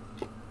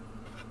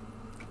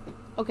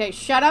 Okay,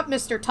 shut up,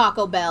 Mr.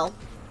 Taco Bell.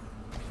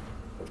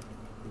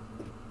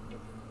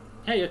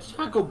 Hey, it's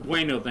Taco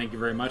Bueno, thank you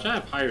very much. I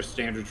have higher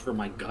standards for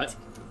my gut.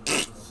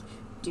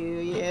 Do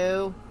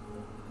you?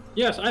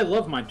 Yes, I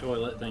love my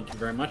toilet. Thank you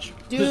very much.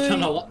 Dude.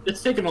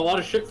 It's taken a lot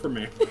of shit from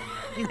me.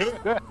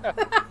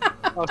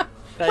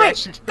 Wait, that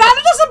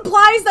just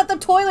implies that the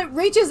toilet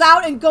reaches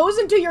out and goes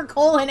into your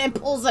colon and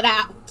pulls it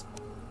out.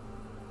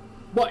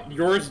 What?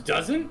 Yours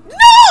doesn't?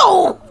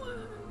 No!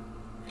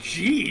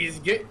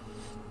 Jeez,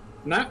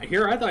 not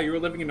here. I thought you were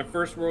living in a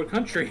first world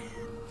country.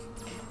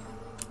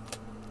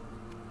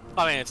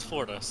 I mean, it's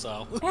Florida,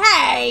 so.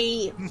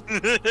 Hey!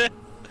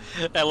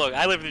 Hey, look,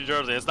 I live in New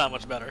Jersey. It's not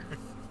much better.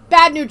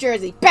 Bad New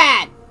Jersey.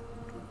 Bad!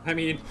 I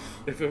mean,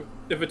 if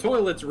a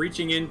toilet's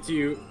reaching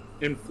into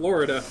in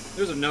Florida,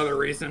 there's another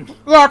reason.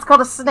 Yeah, it's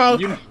called a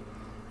snake.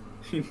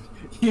 You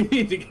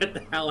need to get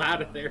the hell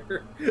out of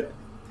there.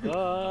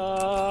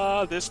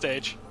 This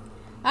stage.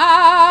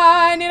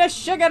 I need a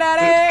sugar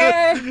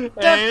daddy to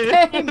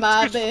pay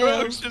my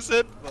bills. Just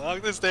hit along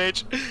this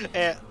stage,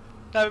 and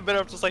I've been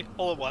up just like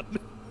all in one.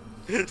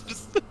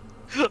 Just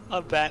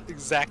on that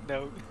exact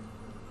note.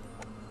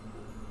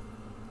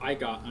 I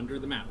got under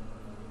the map.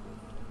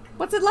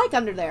 What's it like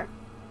under there?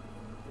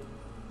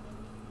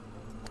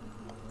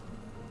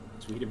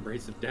 Sweet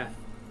embrace of death.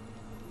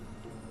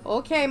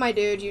 Okay, my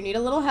dude, you need a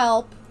little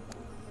help.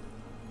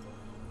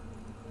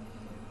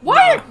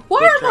 Why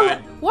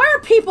are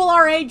people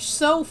our age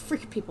so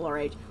people our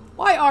age?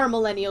 Why are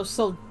millennials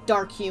so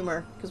dark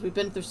humor? Because we've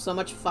been through so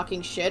much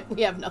fucking shit.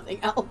 We have nothing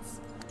else.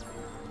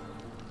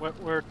 We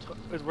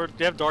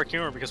have dark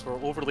humor because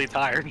we're overly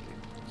tired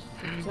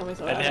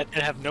and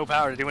have no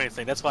power to do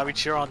anything. That's why we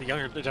cheer on the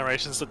younger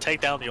generations to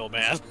take down the old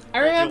man. I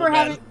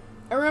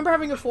remember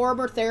having a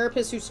former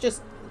therapist who's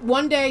just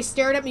one day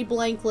stared at me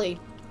blankly.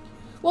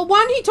 Well,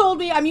 one, he told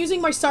me I'm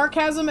using my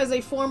sarcasm as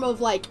a form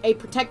of, like, a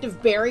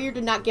protective barrier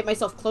to not get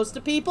myself close to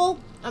people.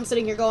 I'm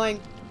sitting here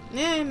going,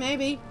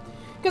 maybe.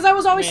 Because I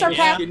was always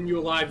sarcastic. Getting you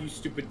alive, you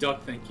stupid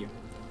duck, thank you.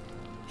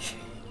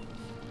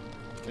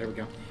 There we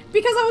go.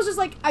 Because I was just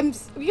like, I'm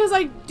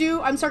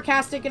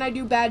sarcastic and I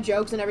do bad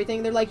jokes and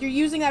everything. They're like, you're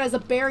using that as a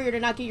barrier to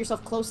not get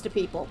yourself close to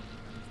people.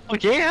 Oh,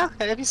 yeah?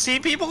 Have you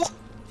seen people? Have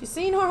you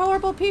seen how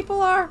horrible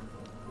people are?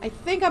 I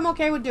think I'm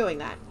okay with doing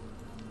that.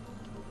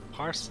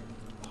 Horror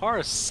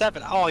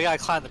 7. Oh, yeah, I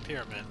climbed the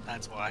pyramid.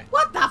 That's why.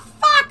 What the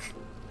fuck?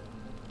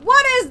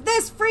 What is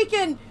this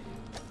freaking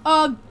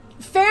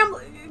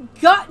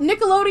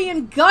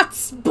Nickelodeon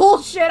guts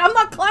bullshit? I'm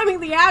not climbing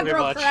the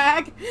aggro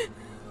crag.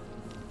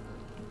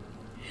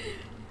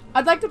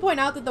 I'd like to point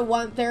out that the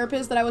one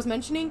therapist that I was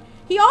mentioning,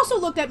 he also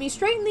looked at me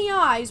straight in the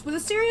eyes with a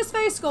serious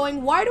face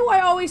going, "Why do I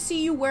always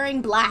see you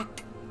wearing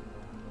black?"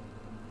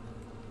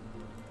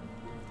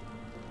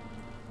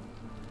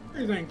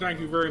 Thank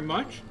you very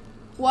much.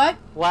 What?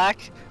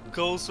 Black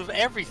goes with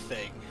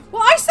everything.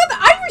 Well, I said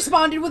that. I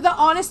responded with the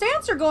honest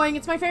answer going,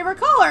 "It's my favorite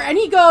color." And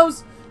he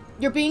goes,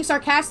 "You're being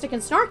sarcastic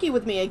and snarky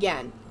with me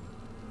again."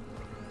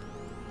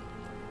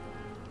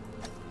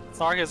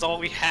 Snark is all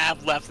we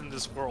have left in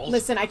this world.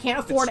 Listen, I can't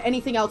afford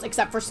anything else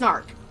except for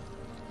snark.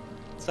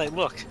 It's like,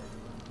 look.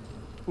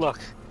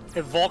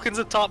 If Vulcans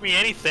have taught me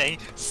anything,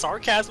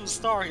 sarcasm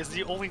snark is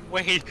the only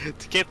way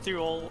to get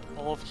through all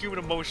of human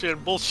emotion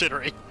and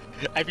bullshittery.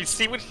 Have you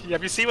seen what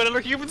other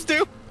humans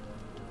do?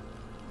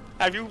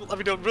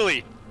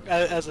 Really,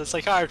 as a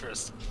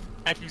psychiatrist,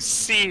 have you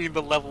seen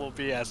the level of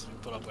BS we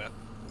put up with?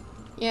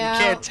 Yeah.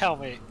 You can't tell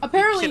me.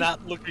 Apparently, you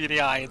cannot look me in the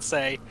eye and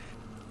say,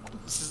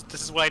 this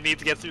is what I need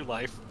to get through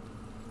life.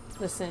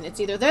 Listen, it's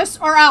either this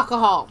or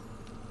alcohol.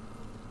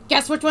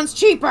 Guess which one's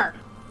cheaper?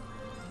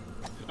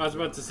 I was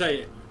about to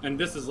say, and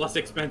this is less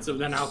expensive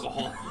than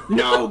alcohol.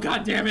 No,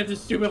 goddammit,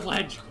 this stupid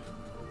ledge.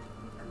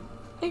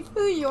 I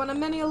feel you on a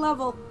many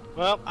level.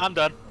 Well, I'm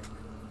done.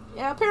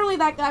 Yeah, apparently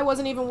that guy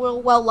wasn't even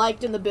well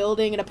liked in the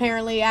building, and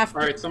apparently after...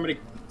 Alright, somebody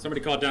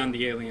call down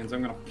the aliens.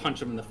 I'm gonna punch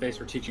them in the face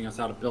for teaching us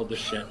how to build this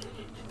shit.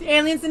 The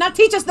aliens did not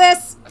teach us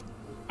this!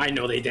 I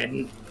know they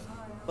didn't.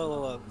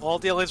 Look. All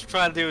the aliens were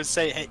trying to do is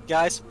say, hey,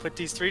 guys, put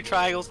these 3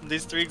 triangles in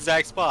these 3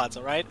 exact spots,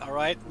 alright?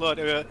 Alright? Look,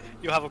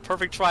 you'll have a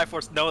perfect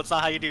Triforce. No, it's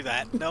not how you do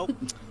that. Nope.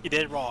 You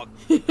did it wrong.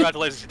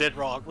 Congratulations, you did it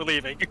wrong. We're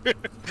leaving.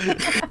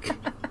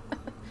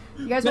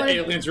 You guys the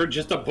aliens were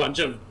just a bunch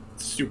of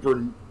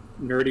super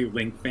nerdy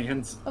Link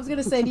fans. I was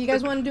gonna say, do you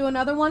guys want to do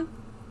another one?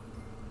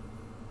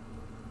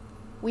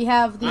 We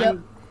have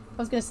the...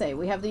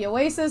 we have the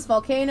Oasis,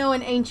 Volcano,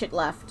 and Ancient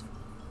left.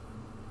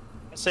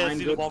 I say let's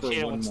do the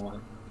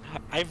Volcano.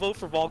 I vote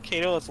for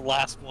Volcano as the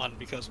last one,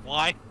 because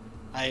why?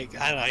 I don't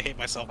know, I hate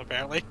myself,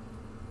 apparently.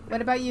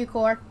 What about you,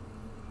 Core?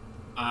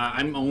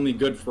 I'm only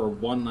good for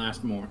one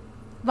last more.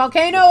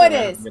 Volcano it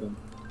is!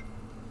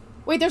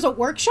 Wait, there's a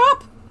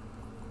workshop?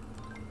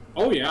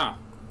 Oh, yeah.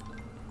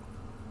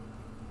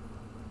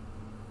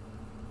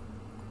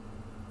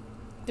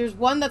 There's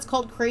one that's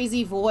called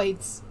Crazy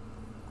Voids.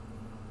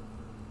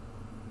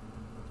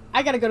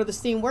 I gotta go to the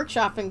Steam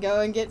Workshop and go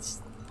and get...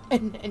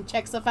 and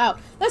check stuff out.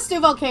 Let's do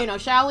Volcano,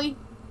 shall we?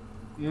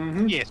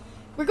 Mm-hmm. Yes.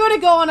 We're going to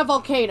go on a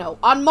volcano.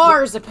 On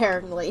Mars,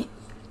 apparently.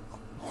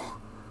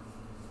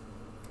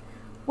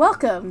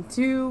 Welcome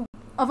to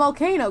a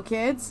volcano,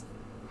 kids.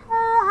 Are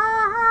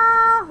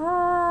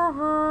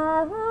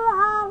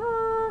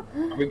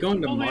we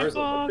going to Holy Mars?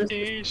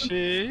 fucking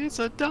shit, it's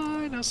a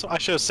dinosaur. I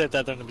should have said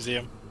that in the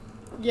museum.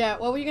 Yeah,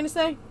 what were you gonna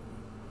say?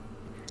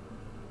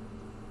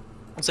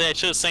 I'm saying I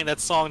should have sang that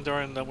song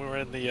during when we were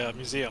in the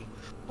museum.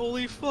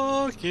 Holy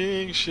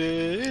fucking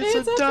shit,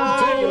 it's a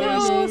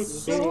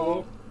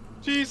dinosaur.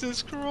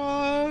 Jesus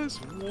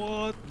Christ,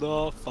 what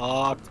the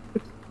fuck?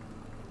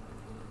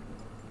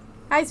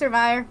 Hi,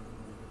 Sirvire.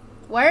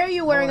 Why are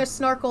you wearing a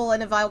snorkel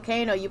in a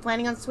volcano? You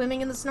planning on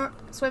swimming in the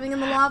swimming in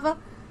the lava?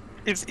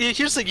 Here's the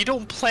thing, you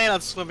don't plan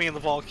on swimming in the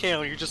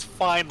volcano, you just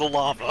find the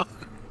lava.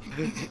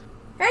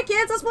 Hey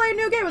kids, let's play a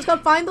new game. Let's go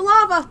find the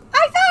lava.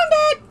 I found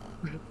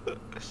it!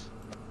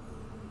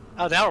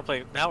 Oh, now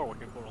we're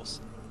working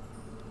portals.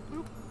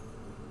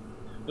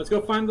 Let's go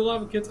find the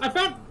lava, kids. I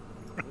found.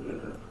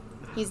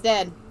 He's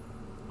dead.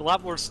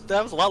 That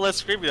was a lot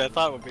less creepy than I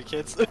thought it would be,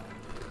 kids.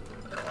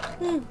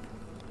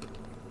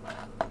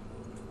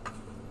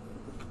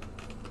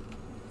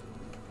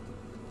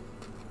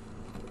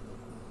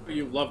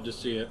 You love to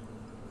see it.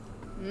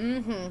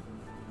 Mm-hmm.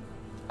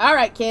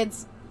 Alright,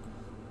 kids.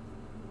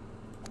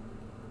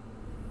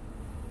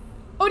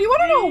 Oh, do you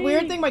want to know a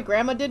weird thing my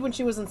grandma did when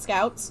she was in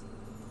Scouts?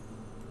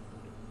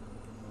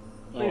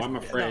 Oh, I'm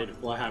afraid.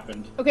 What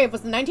happened? Okay, it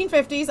was the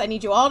 1950s. I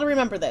need you all to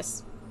remember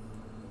this.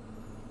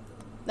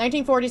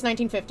 1940s,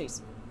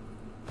 1950s.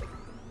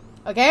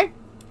 Okay?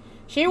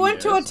 She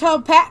went to a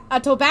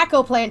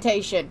tobacco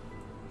plantation.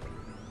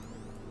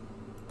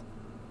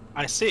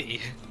 I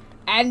see.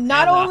 And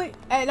not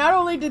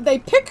only did they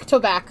pick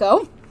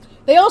tobacco,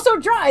 they also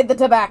dried the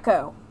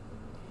tobacco.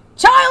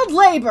 Child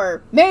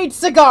labor made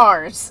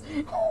cigars.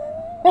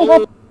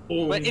 Oh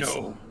But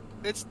no!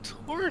 It's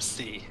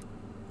Torcy.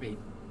 Wait,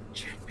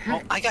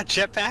 Oh, I got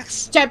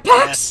jetpacks. Jetpacks?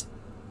 Yes.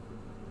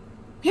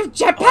 You have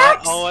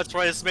jetpacks? Oh, that's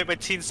right. It's made by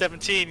Team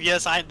 17.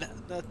 Yes,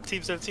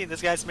 Team 17.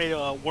 This guy's made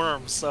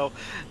worms, so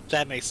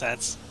that makes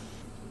sense.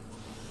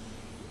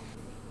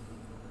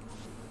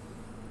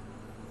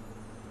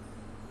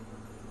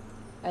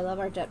 I love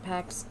our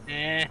jetpacks.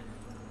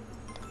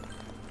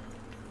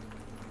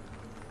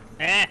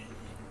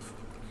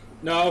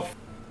 No.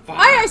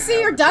 I see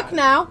your duck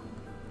now.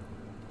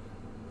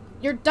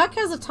 Your duck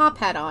has a top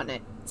hat on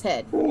its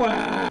head.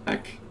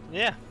 Whack.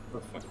 Yeah. Oh,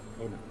 fuck.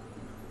 Oh no.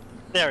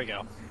 There we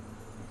go.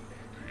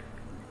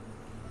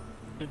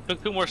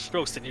 Took 2 more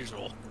strokes than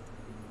usual.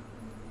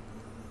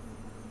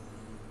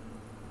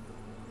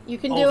 You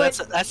can do it.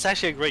 That's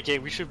actually a great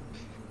game. We should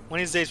one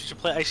of these days we should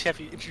play. I actually have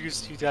to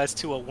introduce you guys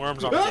to a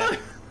Worms Armageddon.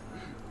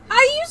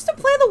 I used to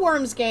play the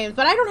Worms games,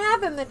 but I don't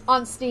have them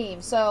on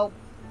Steam. So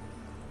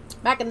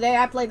back in the day,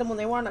 I played them when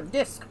they weren't on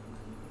disc.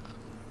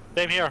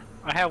 Same here.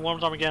 I have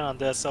Worms Armageddon on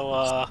this,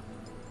 so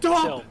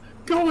Stop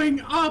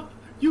going up,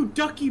 you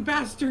ducky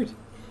bastard!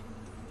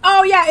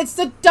 Oh yeah, it's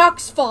the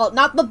duck's fault,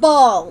 not the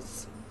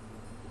balls.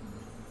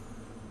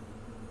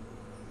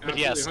 But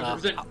yes,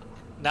 Absolutely, 100%.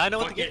 now I know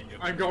what Fuck to it. get.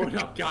 I'm going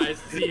up, guys.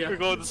 See ya. We're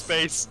going to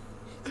space.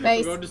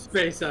 Space. We're going to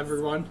space,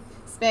 everyone.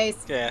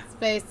 Space. Yeah.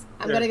 Space.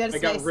 I'm There, gonna go to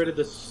space. I got rid of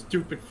the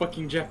stupid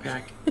fucking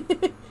jetpack.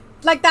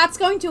 Like that's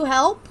going to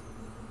help?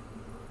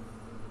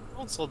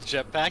 Don't sell the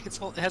jetpack.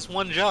 It has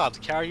one job: to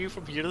carry you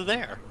from here to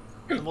there,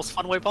 in the most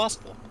fun way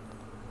possible.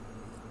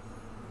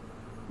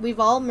 We've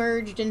all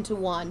merged into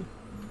one.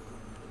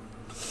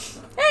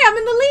 Hey, I'm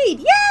in the lead!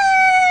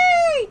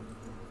 Yay!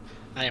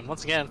 I am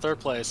once again in 3rd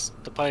place.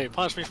 To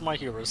punish me for my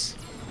hubris.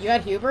 You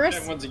had hubris?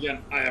 And once again,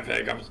 I have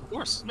hiccups. Of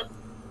course.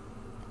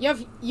 You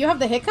have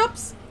the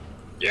hiccups?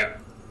 Yeah.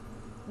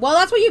 Well,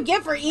 that's what you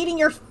get for eating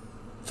your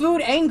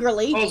food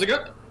angrily. Oh,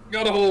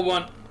 got a whole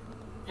one.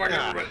 Fuck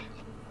Ah. everybody.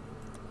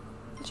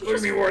 Did you Look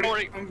at just- me,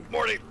 Morty.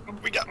 Morty,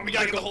 we gotta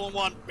get the hole in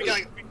one. We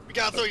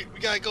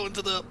gotta go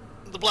into the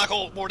black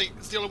hole, Morty.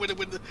 It's the only way to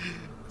win. It's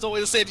the only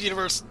way to save the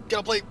universe.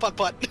 Gotta play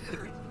putt.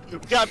 We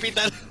gotta beat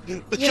that.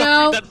 know- Beat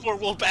that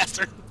 4-wheel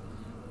bastard.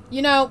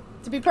 You know,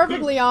 to be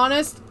perfectly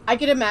honest, I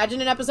could imagine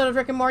an episode of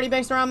Rick and Morty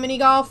based around mini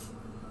golf.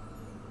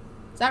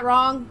 Is that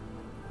wrong?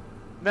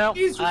 No.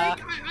 He's right.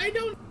 I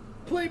don't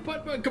play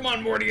putt. Come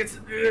on, Morty. It's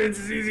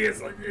as easy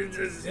as like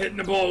just hitting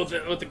the ball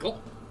with the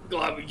glove.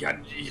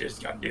 You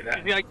just gotta do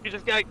that. You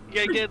just gotta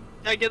get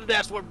the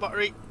dashboard,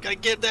 Morty. Gotta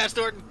get the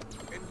dashboard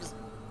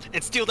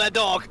and steal that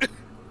dog.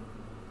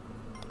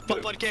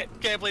 But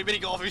can't play mini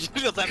golf if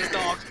you just have his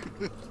dog.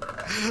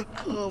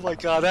 Oh my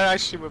god, that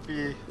actually would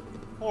be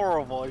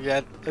horrible,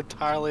 yet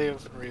entirely a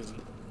different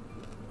reason.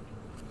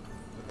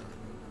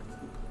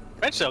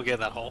 Eventually I'll get in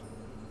that hole.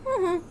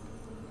 Mm-hmm.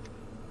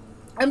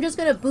 I'm just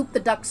gonna boop the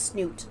duck's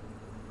snoot.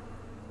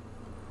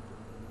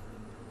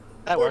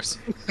 That works.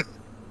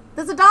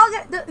 Does a dog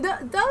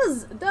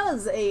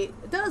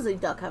does a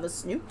duck have a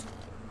snoot?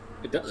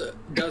 It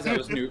does have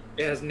a snoot.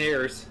 It has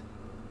nares.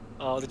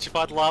 Oh, did you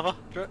find the lava,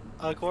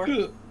 Core?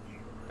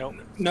 Nope.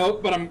 No,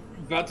 but I'm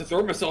about to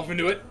throw myself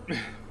into it.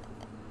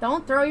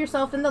 Don't throw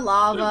yourself in the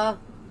lava.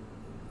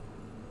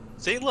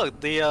 See, look,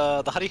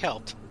 the honey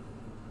helped.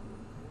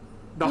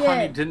 The Yeah.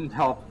 honey didn't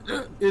help.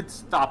 It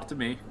stopped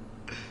me.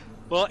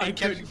 Well, I it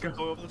kept you couldn't from go.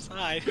 going over the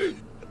side.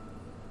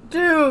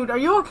 Dude, are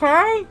you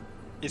okay?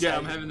 He's Yeah,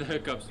 having I'm having the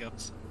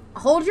hiccups.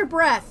 Hold your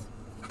breath.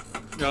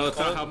 No, that's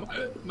not how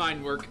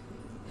mine work.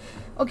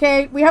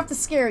 Okay, we have to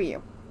scare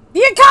you. The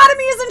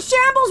economy is in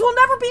shambles. We'll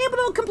never be able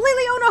to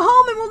completely own a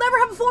home, and we'll never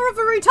have a form of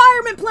a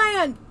retirement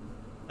plan.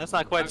 That's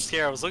not quite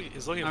scare. I was looking.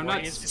 I'm for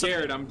not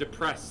scared. I'm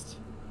depressed.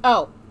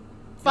 Oh,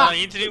 No, fuck. you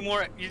need to do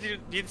more. You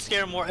need to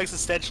scare more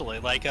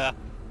existentially. Like,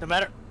 no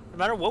matter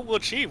what we'll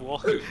achieve,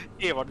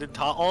 yeah,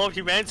 all of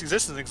humanity's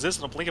existence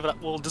in a blink of an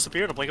will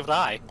disappear in a blink of an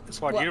eye. As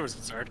far as the universe is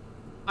concerned.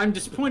 I'm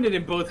disappointed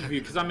in both of you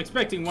because I'm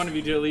expecting one of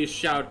you to at least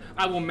shout,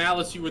 "I will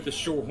malice you with the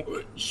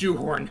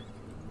shoehorn."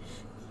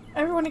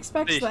 Everyone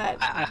expects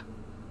that.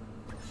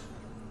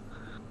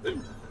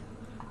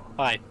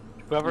 Fine.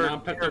 Whoever. No,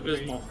 I'm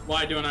Pepto-Bismol.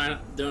 Why don't I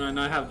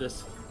not have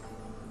this?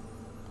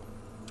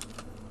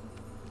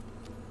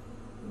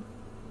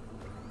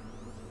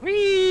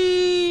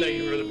 Whee! Thank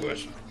you for the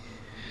push.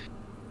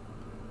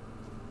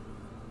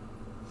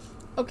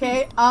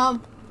 Okay,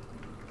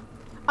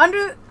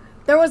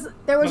 there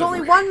was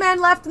only one man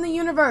left in the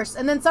universe,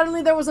 and then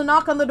suddenly there was a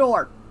knock on the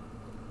door.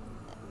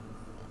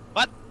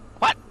 What?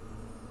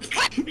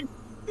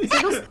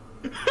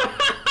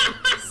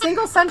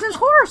 Single sentence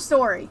horror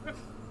story.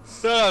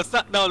 No, it's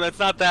not. No, that's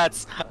not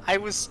that. I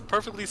was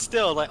perfectly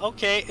still, like,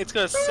 okay, it's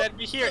gonna send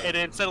me here, and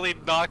then suddenly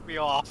knock me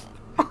off,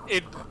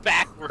 in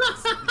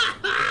backwards,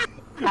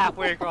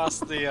 halfway across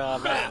the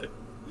map.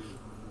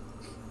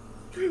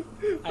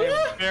 I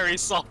am very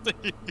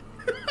salty.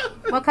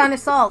 What kind of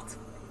salt?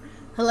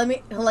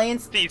 Himalayan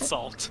Sea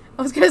salt.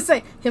 I was gonna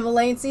say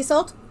Himalayan sea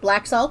salt,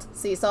 black salt,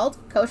 sea salt,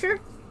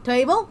 kosher,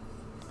 table,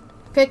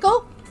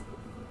 pickle,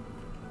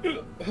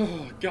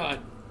 Oh God.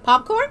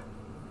 popcorn.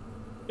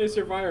 Hey,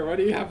 Sirvire, why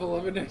do you have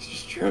 11 extra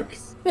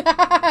strokes?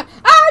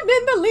 I'm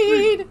in the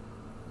lead.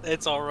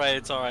 It's alright,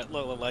 it's alright.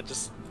 Look, I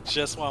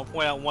just want to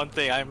point out one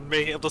thing. I'm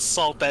making able to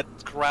salt that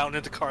ground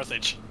into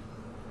Carthage.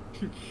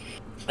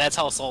 That's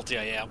how salty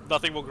I am.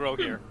 Nothing will grow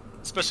here.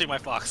 Especially my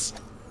fox.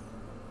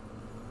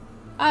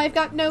 I've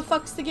got no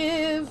fucks to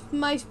give.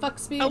 My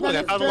fucks be Oh, look,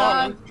 I running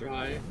found dry.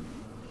 Dry.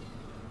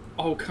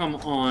 Oh, come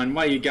on.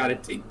 Why you gotta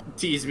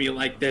tease me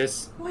like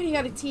this? Why do you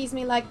gotta tease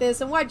me like this?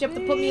 And why'd you have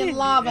to put me in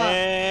lava?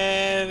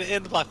 And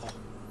in the black hole.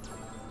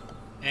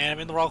 And I'm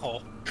in the wrong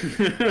hole.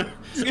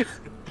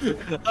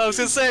 I was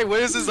gonna say,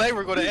 when is this night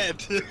we're gonna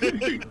end?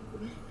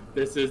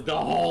 This is the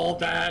hole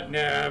that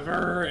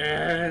never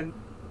ends.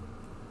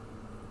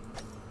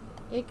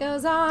 It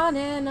goes on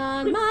and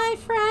on, my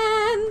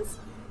friends.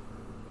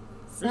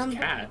 Where's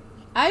Cat?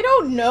 I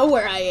don't know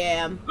where I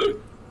am.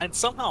 And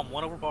somehow I'm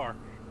one over par.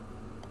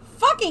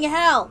 Fucking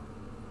hell.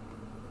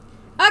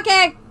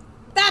 Okay,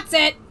 that's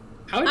it.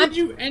 How did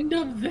you end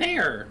up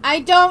there? I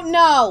don't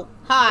know.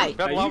 Hi. You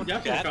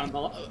definitely found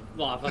the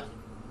lava.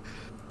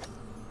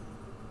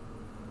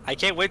 I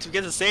can't wait to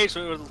get to the stage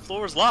where the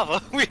floor is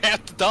lava. We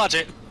have to dodge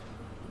it.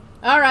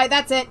 Alright,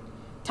 that's it.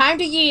 Time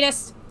to yeet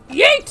us.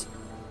 Yeet!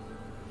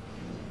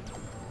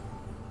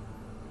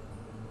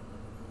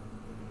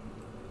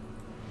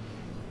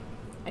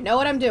 I know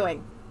what I'm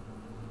doing.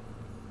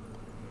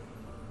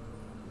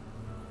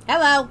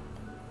 Hello.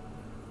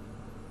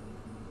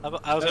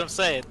 I was gonna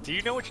say, do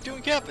you know what you're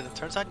doing, Captain? It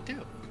turns out you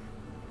do.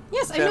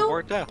 Yes, I That know.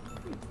 worked out.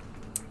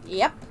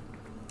 Yep.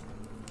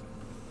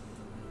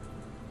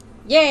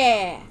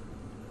 Yeah.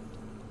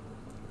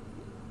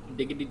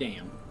 Diggity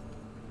damn.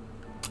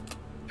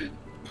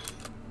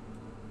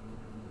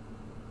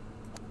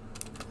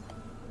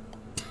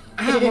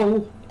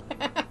 Ow!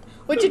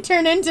 What'd you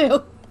turn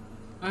into?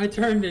 I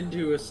turned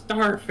into a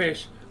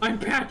starfish. I'm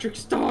Patrick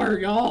Star,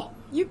 y'all.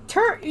 You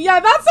turn. Yeah,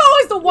 that's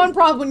always the one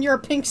problem when you're a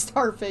pink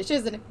starfish,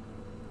 isn't it?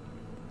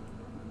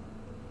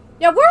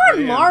 Yeah, we're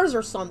on Mars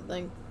or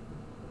something.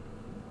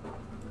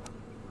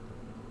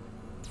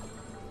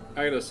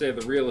 I gotta say,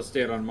 the real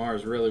estate on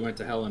Mars really went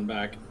to hell and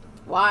back.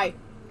 Why?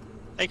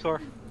 Hey,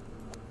 Cor.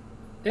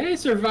 Hey,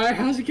 Sirvire,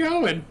 how's it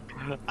going?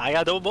 I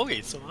got double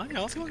bogey, so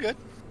it's going good.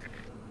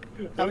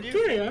 How about you?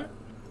 Okay,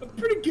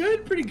 pretty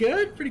good, pretty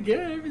good, pretty good.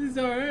 Everything's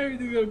alright,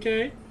 everything's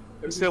okay.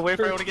 I'm still waiting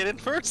for everyone to get in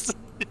first.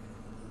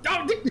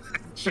 Oh,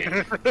 shit.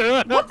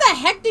 What the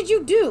heck did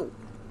you do?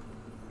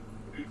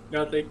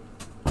 Nothing.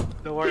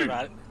 Don't worry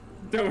about it.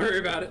 Don't worry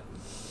about it.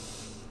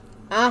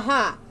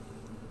 Uh-huh.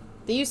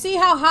 Do you see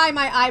how high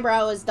my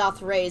eyebrow is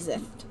doth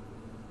raiseth?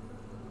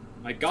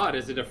 My God,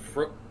 is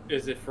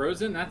it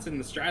frozen? That's in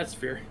the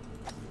stratosphere.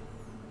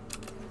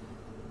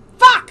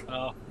 Fuck!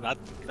 Oh,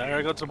 there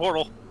I go to the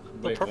portal.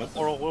 The Wait, purple what?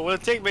 portal. Where will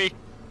it take me?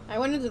 I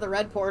went into the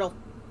red portal.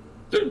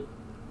 And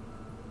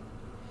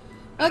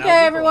Okay,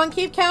 now everyone,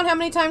 keep count how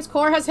many times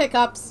Core has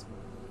hiccups.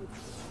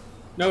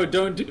 No,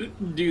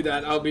 don't do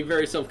that. I'll be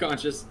very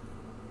self-conscious.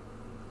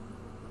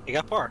 You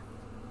got par.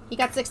 He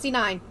got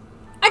 69.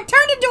 I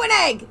turned into an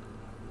egg!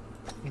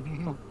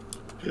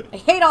 I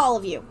hate all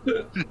of you.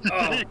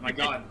 Oh, my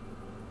God.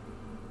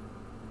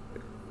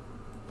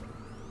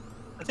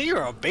 I think you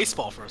were a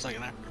baseball for a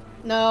second there.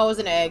 No, it was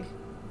an egg.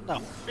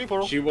 No, green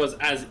portal. She was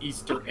as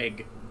Easter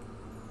egg.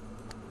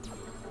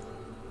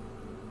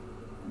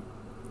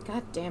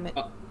 God damn it.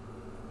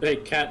 Hey,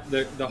 Cat,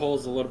 the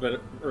hole's a little bit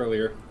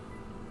earlier.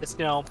 It's,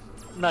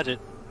 nudge it.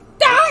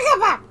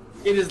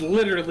 It is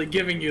literally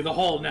giving you the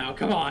hole now.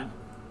 Come on.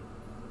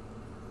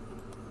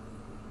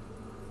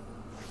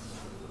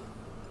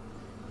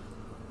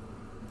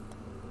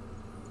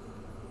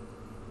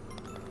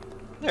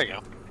 There you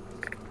go.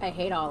 I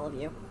hate all of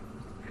you.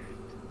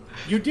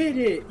 You did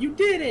it! You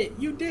did it!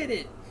 You did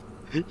it!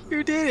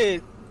 You did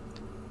it!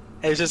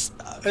 It was just...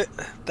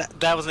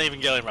 that was an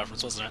Evangelion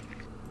reference, wasn't it?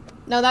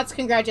 No, that's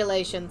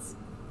congratulations.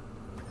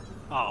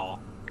 Oh.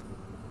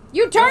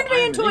 You turned No, I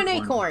me am into an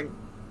an acorn.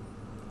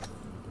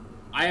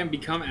 I am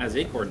become as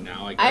Acorn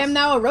now, I guess. I am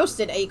now a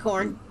roasted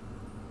acorn.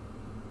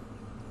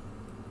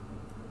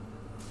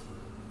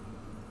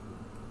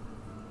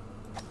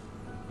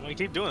 I'm gonna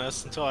keep doing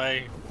this until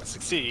I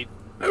succeed.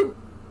 Oh.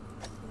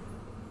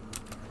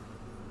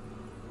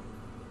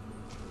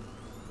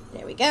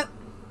 There we go.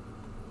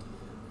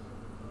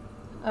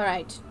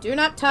 Alright, do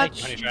not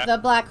touch Thank you, Honey the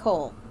black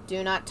hole.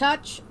 Do not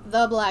touch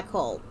the black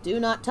hole. Do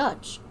not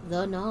touch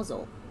the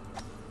nozzle.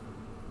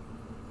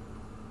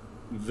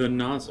 The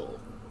nozzle.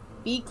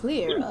 Be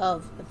clear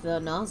of the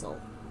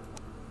nozzle.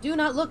 Do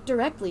not look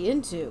directly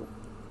into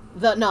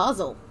the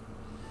nozzle.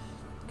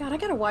 God, I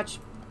gotta watch...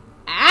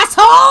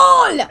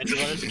 Asshole!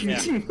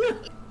 Yeah.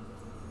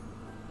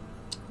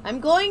 I'm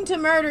going to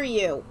murder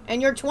you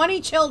and your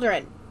 20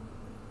 children.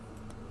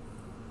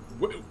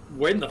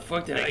 When the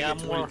fuck did I got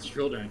get more. 20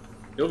 children?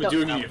 You'll be No.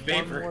 doing me a One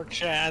favor. more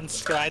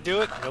chance. Can I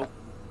do it? Nope.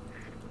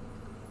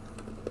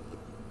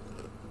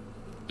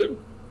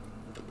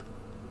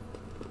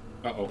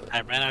 Uh-oh.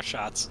 I ran out of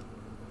shots.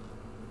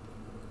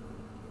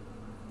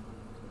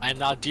 I am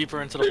now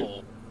deeper into the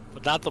hole,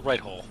 but not the right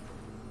hole.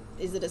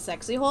 Is it a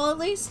sexy hole at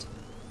least?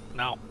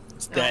 No,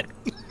 it's dead.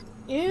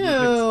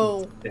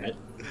 Ew. Dead.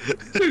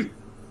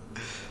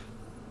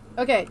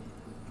 Okay.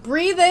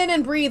 Breathe in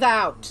and breathe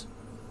out.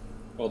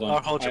 Hold on.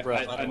 Or hold your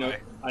breath, I either know. way.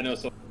 I know.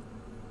 So.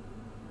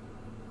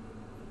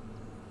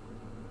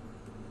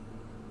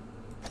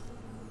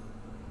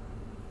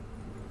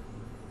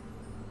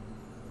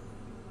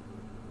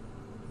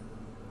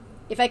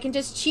 If I can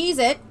just cheese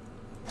it.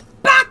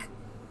 Back!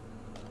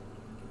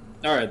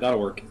 All right, that'll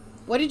work.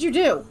 What did you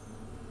do?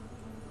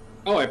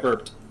 Oh, I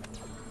burped.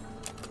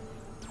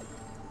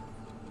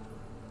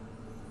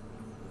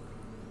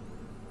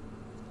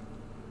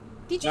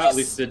 Did you At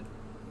least it.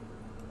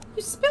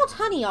 You spilled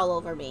honey all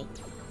over me.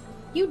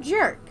 You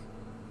jerk.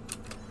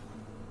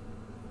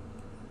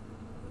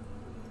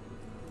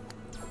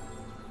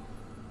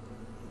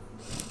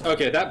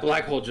 Okay, that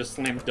black hole just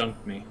slam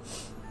dunked me.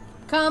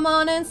 Come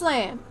on and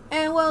slam,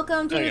 and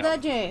welcome to There you the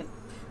go. jam.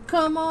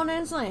 Come on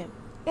and slam,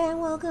 and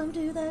welcome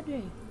to the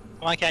jam.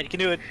 Come on, cat, you can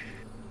do it.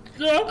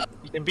 Yeah.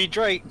 You can beat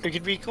Drake. You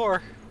can beat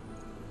Core.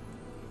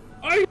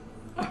 I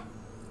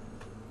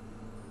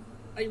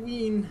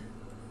mean,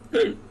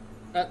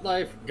 that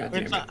life. God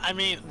damn it. I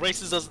mean, the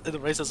race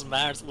doesn't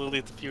matter. It's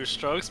literally the fewer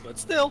strokes, but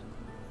still,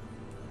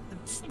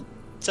 it's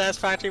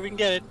satisfactory. We can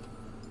get it.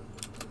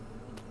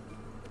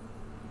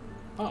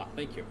 Oh,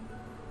 thank you.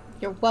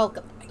 You're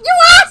welcome. You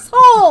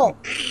asshole!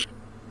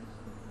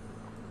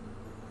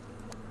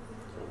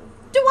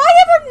 Do I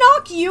ever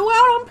knock you out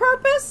on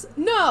purpose?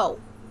 No.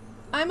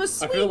 I'm a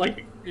sweet... I feel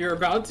like you're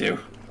about to.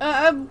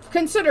 I've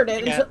considered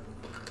it. Yeah.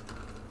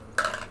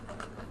 Come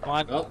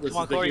on, Well, this come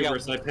on, is the Core, you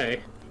universe I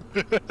pay.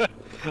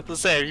 Let's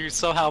say if you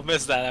somehow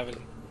missed that,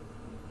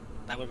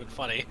 that would have been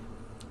funny.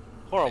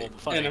 Horrible, but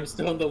funny. And I'm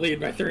still in the lead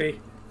by 3.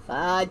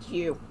 Fudge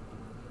you.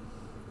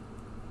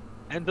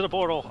 Into the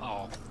portal.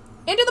 Oh.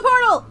 Into the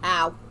portal!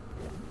 Ow.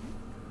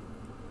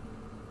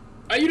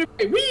 Are you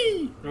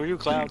wee? Who are you,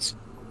 clouds?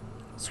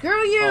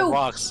 Screw you! Oh,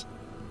 rocks.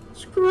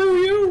 Screw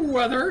you,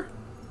 weather.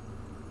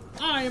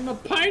 I am a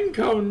pine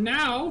cone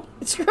now.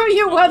 Screw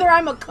you whether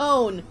I'm a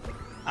cone.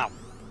 Ow.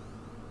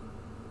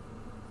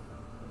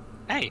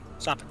 Hey,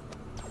 stop it.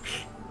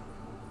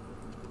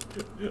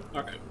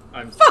 Alright,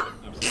 I'm sorry.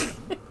 I'm sorry.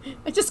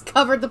 I just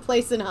covered the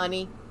place in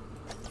honey.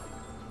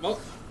 Well,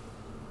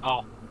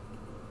 Oh.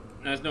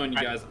 nice knowing you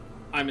guys.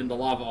 I'm in the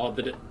lava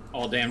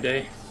all damn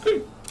day.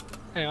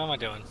 Hey, what am I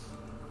doing?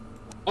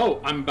 Oh,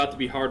 I'm about to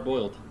be hard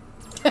boiled.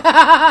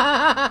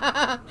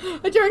 I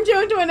turned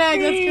you into an egg.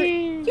 That's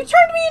great. You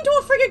turned me into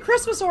a friggin'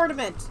 Christmas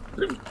ornament.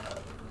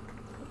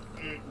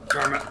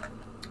 Karma.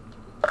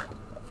 I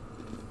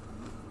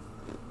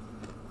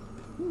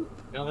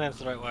don't think that's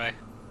the right way.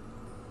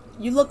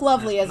 You look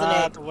lovely as an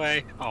Not egg. the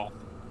way. Oh.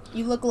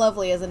 You look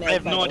lovely as an egg. I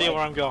have by no the idea way.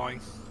 where I'm going.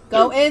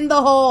 Go in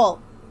the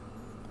hole.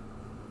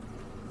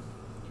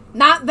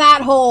 Not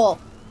that hole.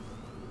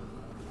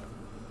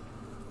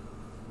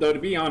 Though, to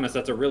be honest,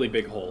 that's a really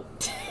big hole.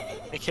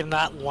 I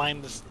cannot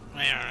line this.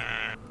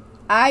 I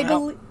Well,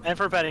 believe. and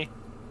for Betty.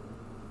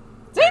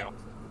 See? There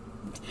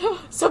you go.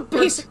 So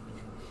basic.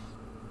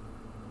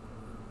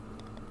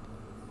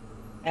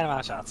 And I'm out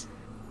of shots.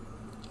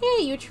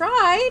 Hey, you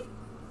tried.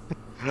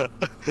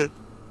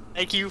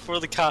 Thank you for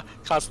the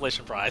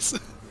consolation prize.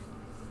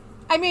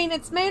 I mean,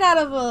 it's made out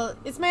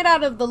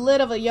of the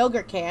lid of a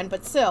yogurt can,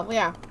 but still,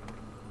 yeah.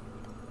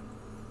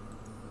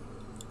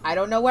 I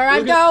don't know where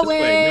I'm Look at it this way,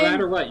 going. no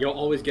matter what, you'll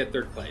always get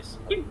 3rd place.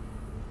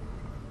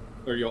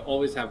 Or you'll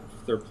always have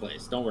 3rd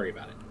place. Don't worry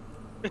about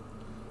it.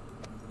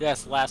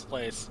 Yes, last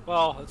place.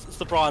 Well, it's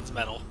the bronze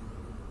medal.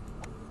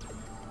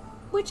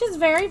 Which is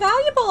very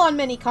valuable on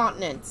many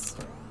continents.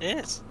 It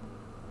is.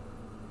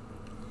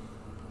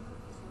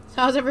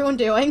 How's everyone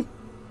doing?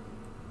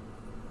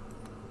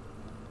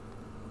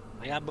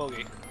 I got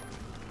bogey.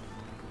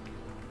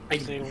 I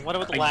wonder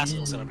what the last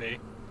one's gonna be.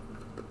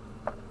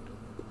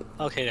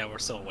 Okay, yeah, we're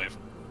still away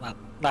from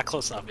not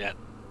close enough yet.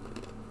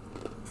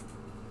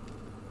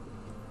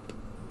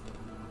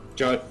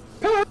 Judd.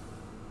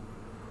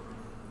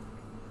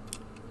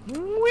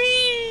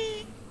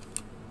 Whee!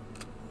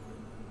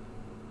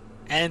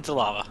 And into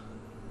lava.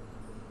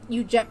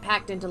 You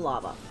jetpacked into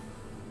lava.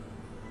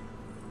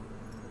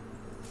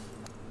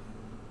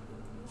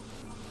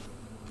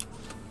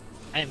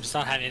 I am just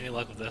not having any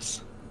luck with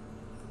this.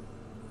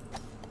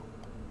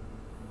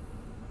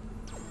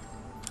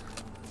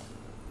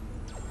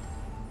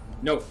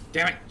 No,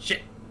 damn it,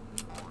 shit.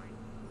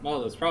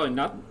 Well, that's probably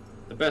not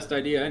the best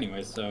idea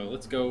anyway, so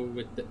let's go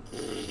with the...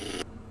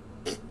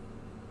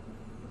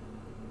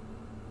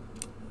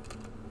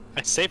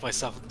 I saved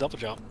myself with the double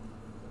jump.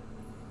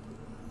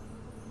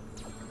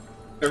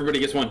 Everybody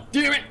gets one.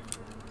 Damn it!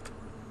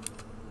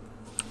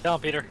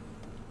 Down, Peter.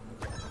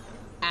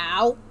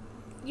 Ow.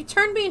 You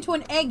turned me into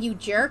an egg, you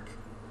jerk.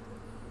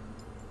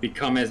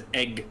 Become as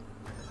egg.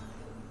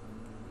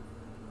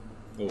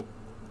 Oh.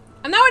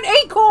 I'm now an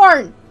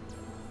acorn!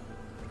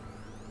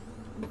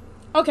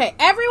 Okay,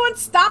 everyone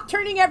stop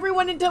turning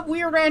everyone into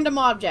weird random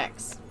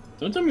objects.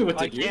 Don't tell me what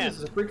to I do. can't.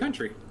 This is a free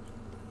country.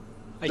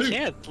 I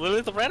can't.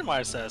 Literally the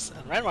randomizer says.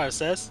 And randomizer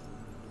says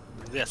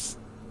this.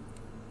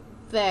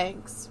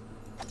 Thanks.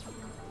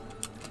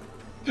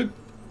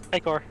 Hey,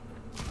 Cor.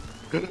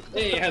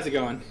 Hey, how's it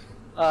going?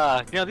 You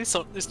know, these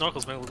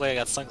snorkels make it look like I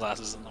got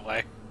sunglasses in the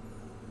way.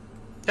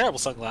 Terrible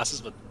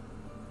sunglasses, but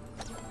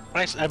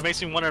actually, it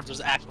makes me wonder if there's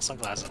actual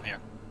sunglasses in here.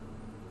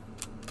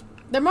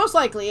 There most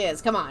likely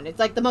is. Come on, it's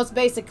like the most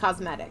basic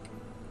cosmetic.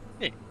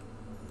 Hey.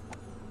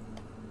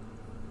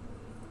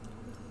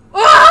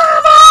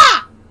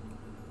 Ah!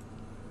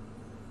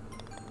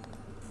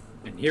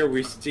 And here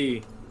we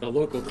see the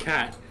local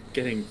cat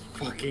getting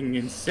fucking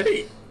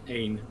insane.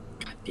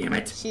 God damn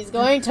it. She's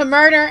going to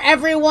murder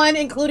everyone,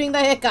 including the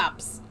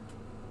hiccups.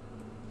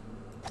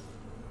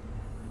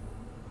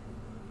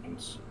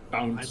 Bounce,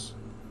 bounce.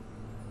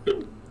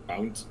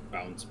 Bounce,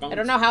 bounce, bounce. I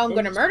don't know how I'm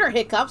going to murder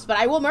hiccups, but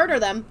I will murder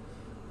them.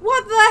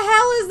 What the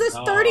hell is this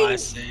 30? I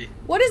see.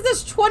 What is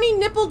this 20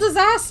 nipple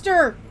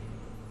disaster?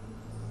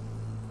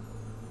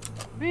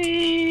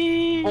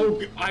 Whee! Oh,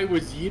 I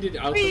was yeeted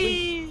out the window.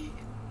 Whee!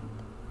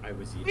 I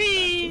was yeeted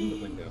back in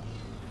the window.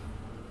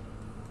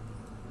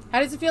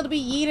 How does it feel to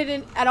be yeeted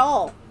in at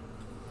all?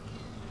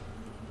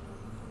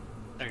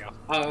 There you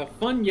go.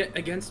 Fun yet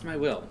against my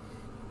will.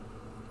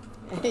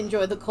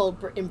 Enjoy the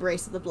cold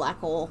embrace of the black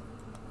hole.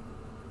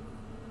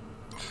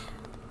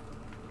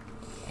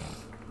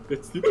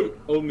 That's the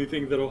only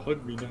thing that'll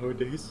hug me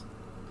nowadays.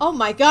 Oh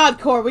my god,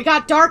 Cor, we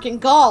got dark in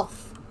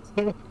golf.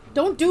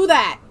 Don't do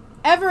that.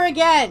 Ever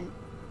again.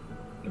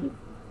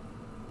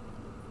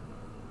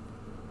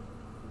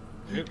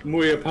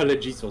 Muy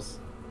apologisos.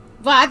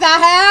 What the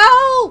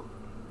hell?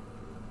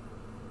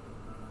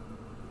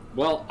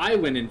 Well, I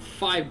went in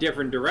 5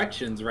 different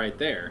directions right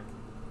there.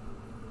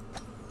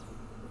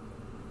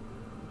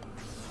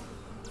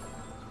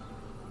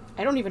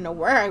 I don't even know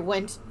where I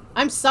went.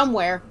 I'm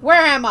somewhere.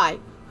 Where am I?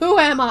 Who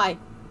am I?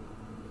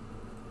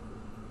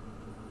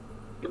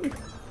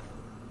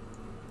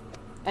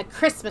 A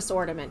Christmas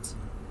ornament.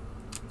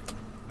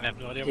 I have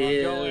no idea where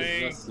I'm going.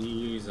 Tis the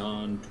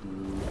season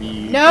to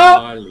be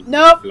Nope.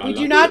 Nope. La, We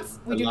la, do not. la,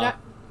 We do la. not.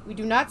 We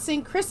do not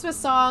sing Christmas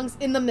songs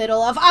in the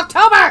middle of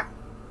October.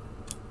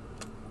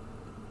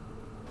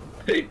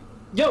 Hey,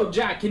 yo,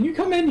 Jack, can you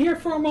come in here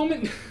for a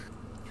moment?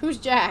 Who's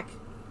Jack?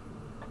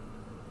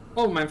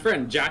 Oh, my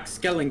friend, Jack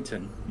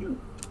Skellington.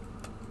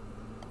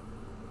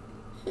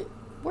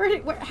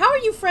 How are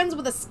you friends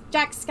with a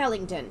Jack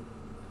Skellington?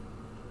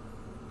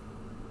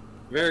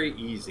 Very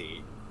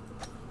easy.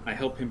 I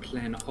help him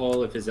plan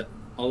all of his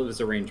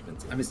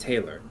arrangements. I'm his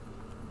tailor.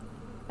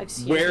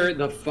 Excuse Where me.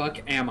 the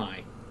fuck am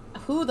I?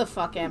 Who the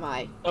fuck am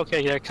I?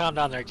 Okay, yeah, calm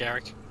down there,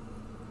 Garrick.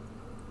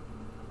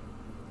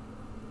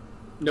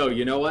 No,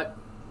 you know what?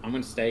 I'm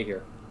gonna stay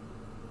here.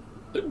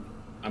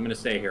 I'm gonna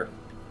stay here.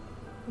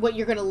 What,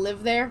 you're gonna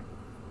live there?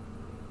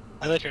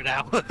 I live here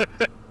now.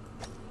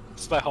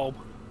 It's my home.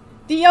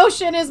 The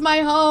ocean is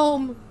my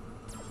home.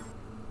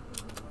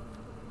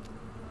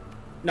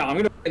 No, I'm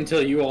gonna wait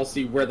until you all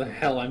see where the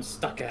hell I'm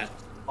stuck at.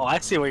 Oh, I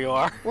see where you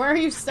are. Where are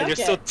you stuck And you're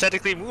still at?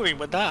 technically moving,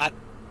 but not.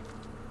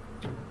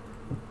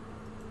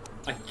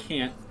 I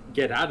can't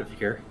get out of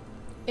here.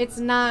 It's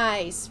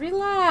nice.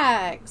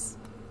 Relax.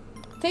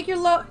 Take your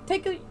load.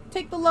 Take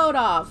the load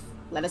off.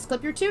 Let us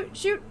clip your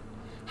shoot.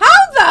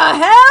 How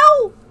the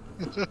hell?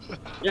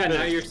 Yeah,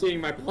 now you're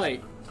seeing my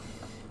plight.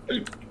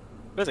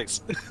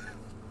 Physics.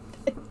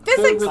 Full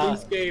Physics.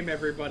 release game,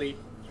 everybody.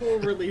 Full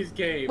release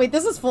game. Wait,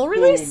 this is full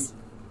release?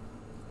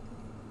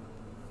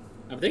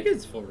 I think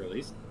it's full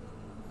release.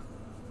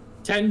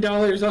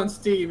 $10 on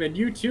Steam, and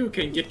you too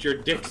can get your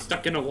dick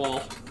stuck in a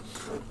wall.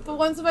 The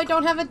ones if I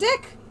don't have a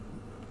dick.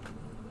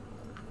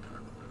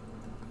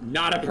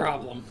 Not a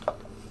problem.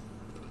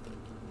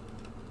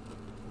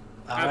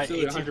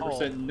 Absolutely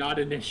 100% not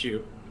an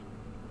issue.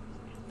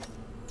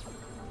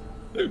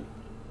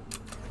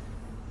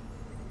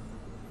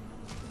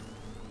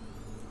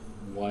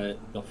 What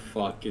the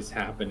fuck is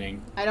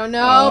happening? I don't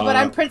know, but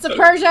I'm Prince of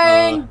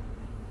Persia!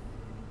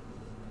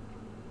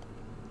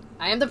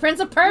 I am the Prince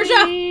of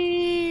Persia!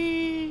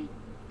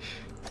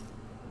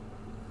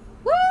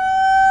 Woo!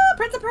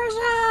 Prince of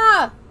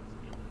Persia!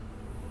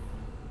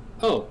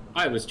 Oh,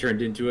 I was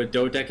turned into a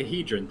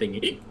dodecahedron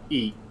thingy.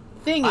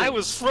 Thingy. I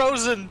was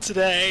frozen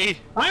today!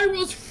 I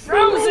was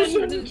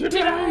frozen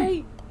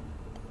today!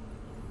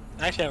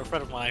 I actually have a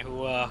friend of mine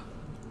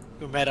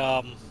who met,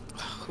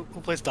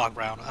 who plays Doc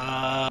Brown?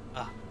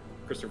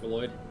 Christopher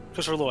Lloyd?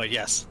 Christopher Lloyd,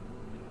 yes.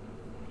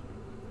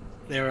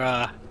 They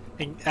were,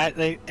 and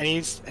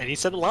he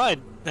said the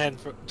line, and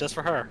just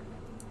for her.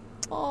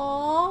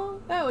 Aww,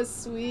 that was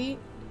sweet.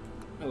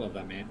 I love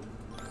that man.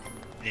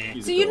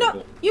 Yeah. So you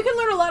know, you can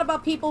learn a lot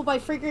about people by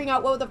figuring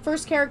out what the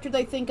first character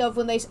they think of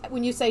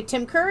when you say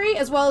Tim Curry,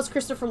 as well as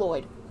Christopher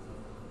Lloyd.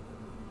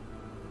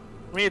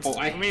 I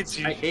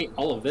hate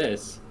all of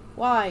this.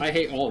 Why? I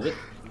hate all of it.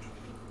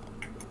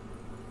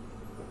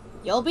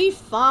 You'll be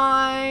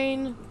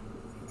fine.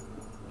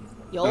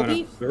 You'll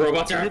be. The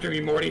robots are after me,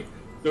 Morty.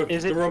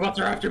 The robots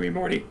are after me,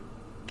 Morty.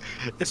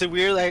 Is it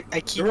weird? I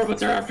keep. The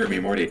robots are after me,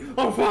 Morty.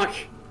 Oh fuck!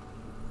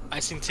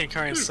 I've seen Tim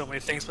Curry in so many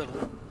things,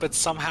 but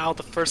somehow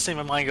the first thing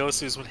my mind goes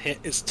to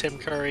is Tim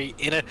Curry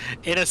in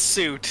a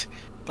suit,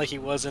 like he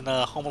was in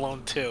Home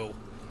Alone 2,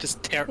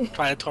 just trying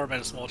to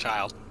torment a small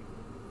child.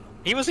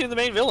 He wasn't even the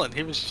main villain.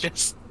 He was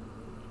just.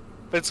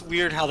 But it's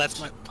weird how that's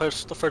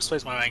the first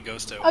place my mind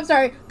goes to. I'm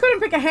sorry, couldn't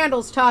pick a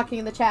handle's talking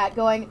in the chat,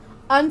 going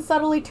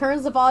unsubtly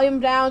turns the volume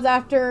down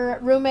after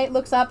roommate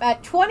looks up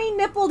at 20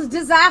 nippled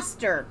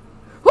disaster.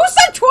 Who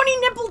said 20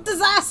 nippled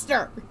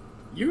disaster?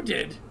 You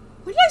did.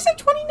 When did I say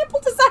 20 nipple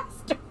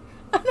disaster?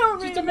 I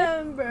don't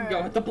remember.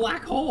 Go with the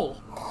black hole.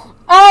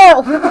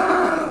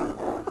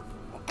 Oh!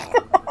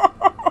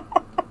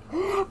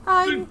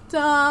 I'm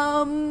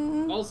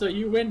dumb. Also,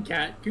 you win,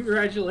 Cat.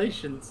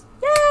 Congratulations.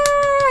 Yay!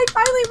 I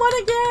finally won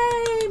a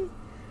game!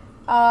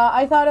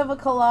 I thought of a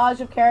collage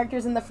of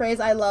characters in the phrase,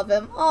 I love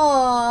him.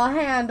 Aw,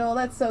 Handle,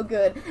 that's so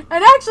good.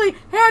 And actually,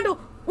 Handle,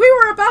 we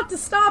were about to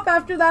stop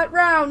after that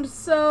round,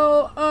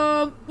 so,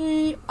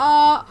 who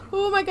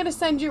am I gonna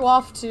send you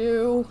off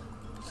to?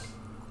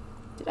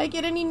 Did I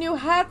get any new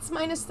hats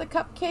minus the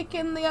cupcake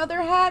and the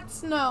other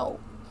hats? No.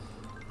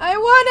 I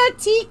want a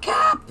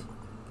teacup!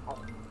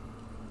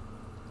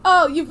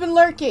 Oh, you've been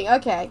lurking.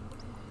 Okay.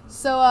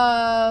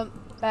 So,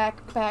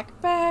 back.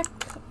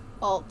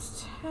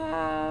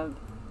 Alt-tab.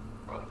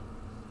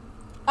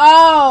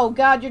 Oh,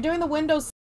 God, you're doing the Windows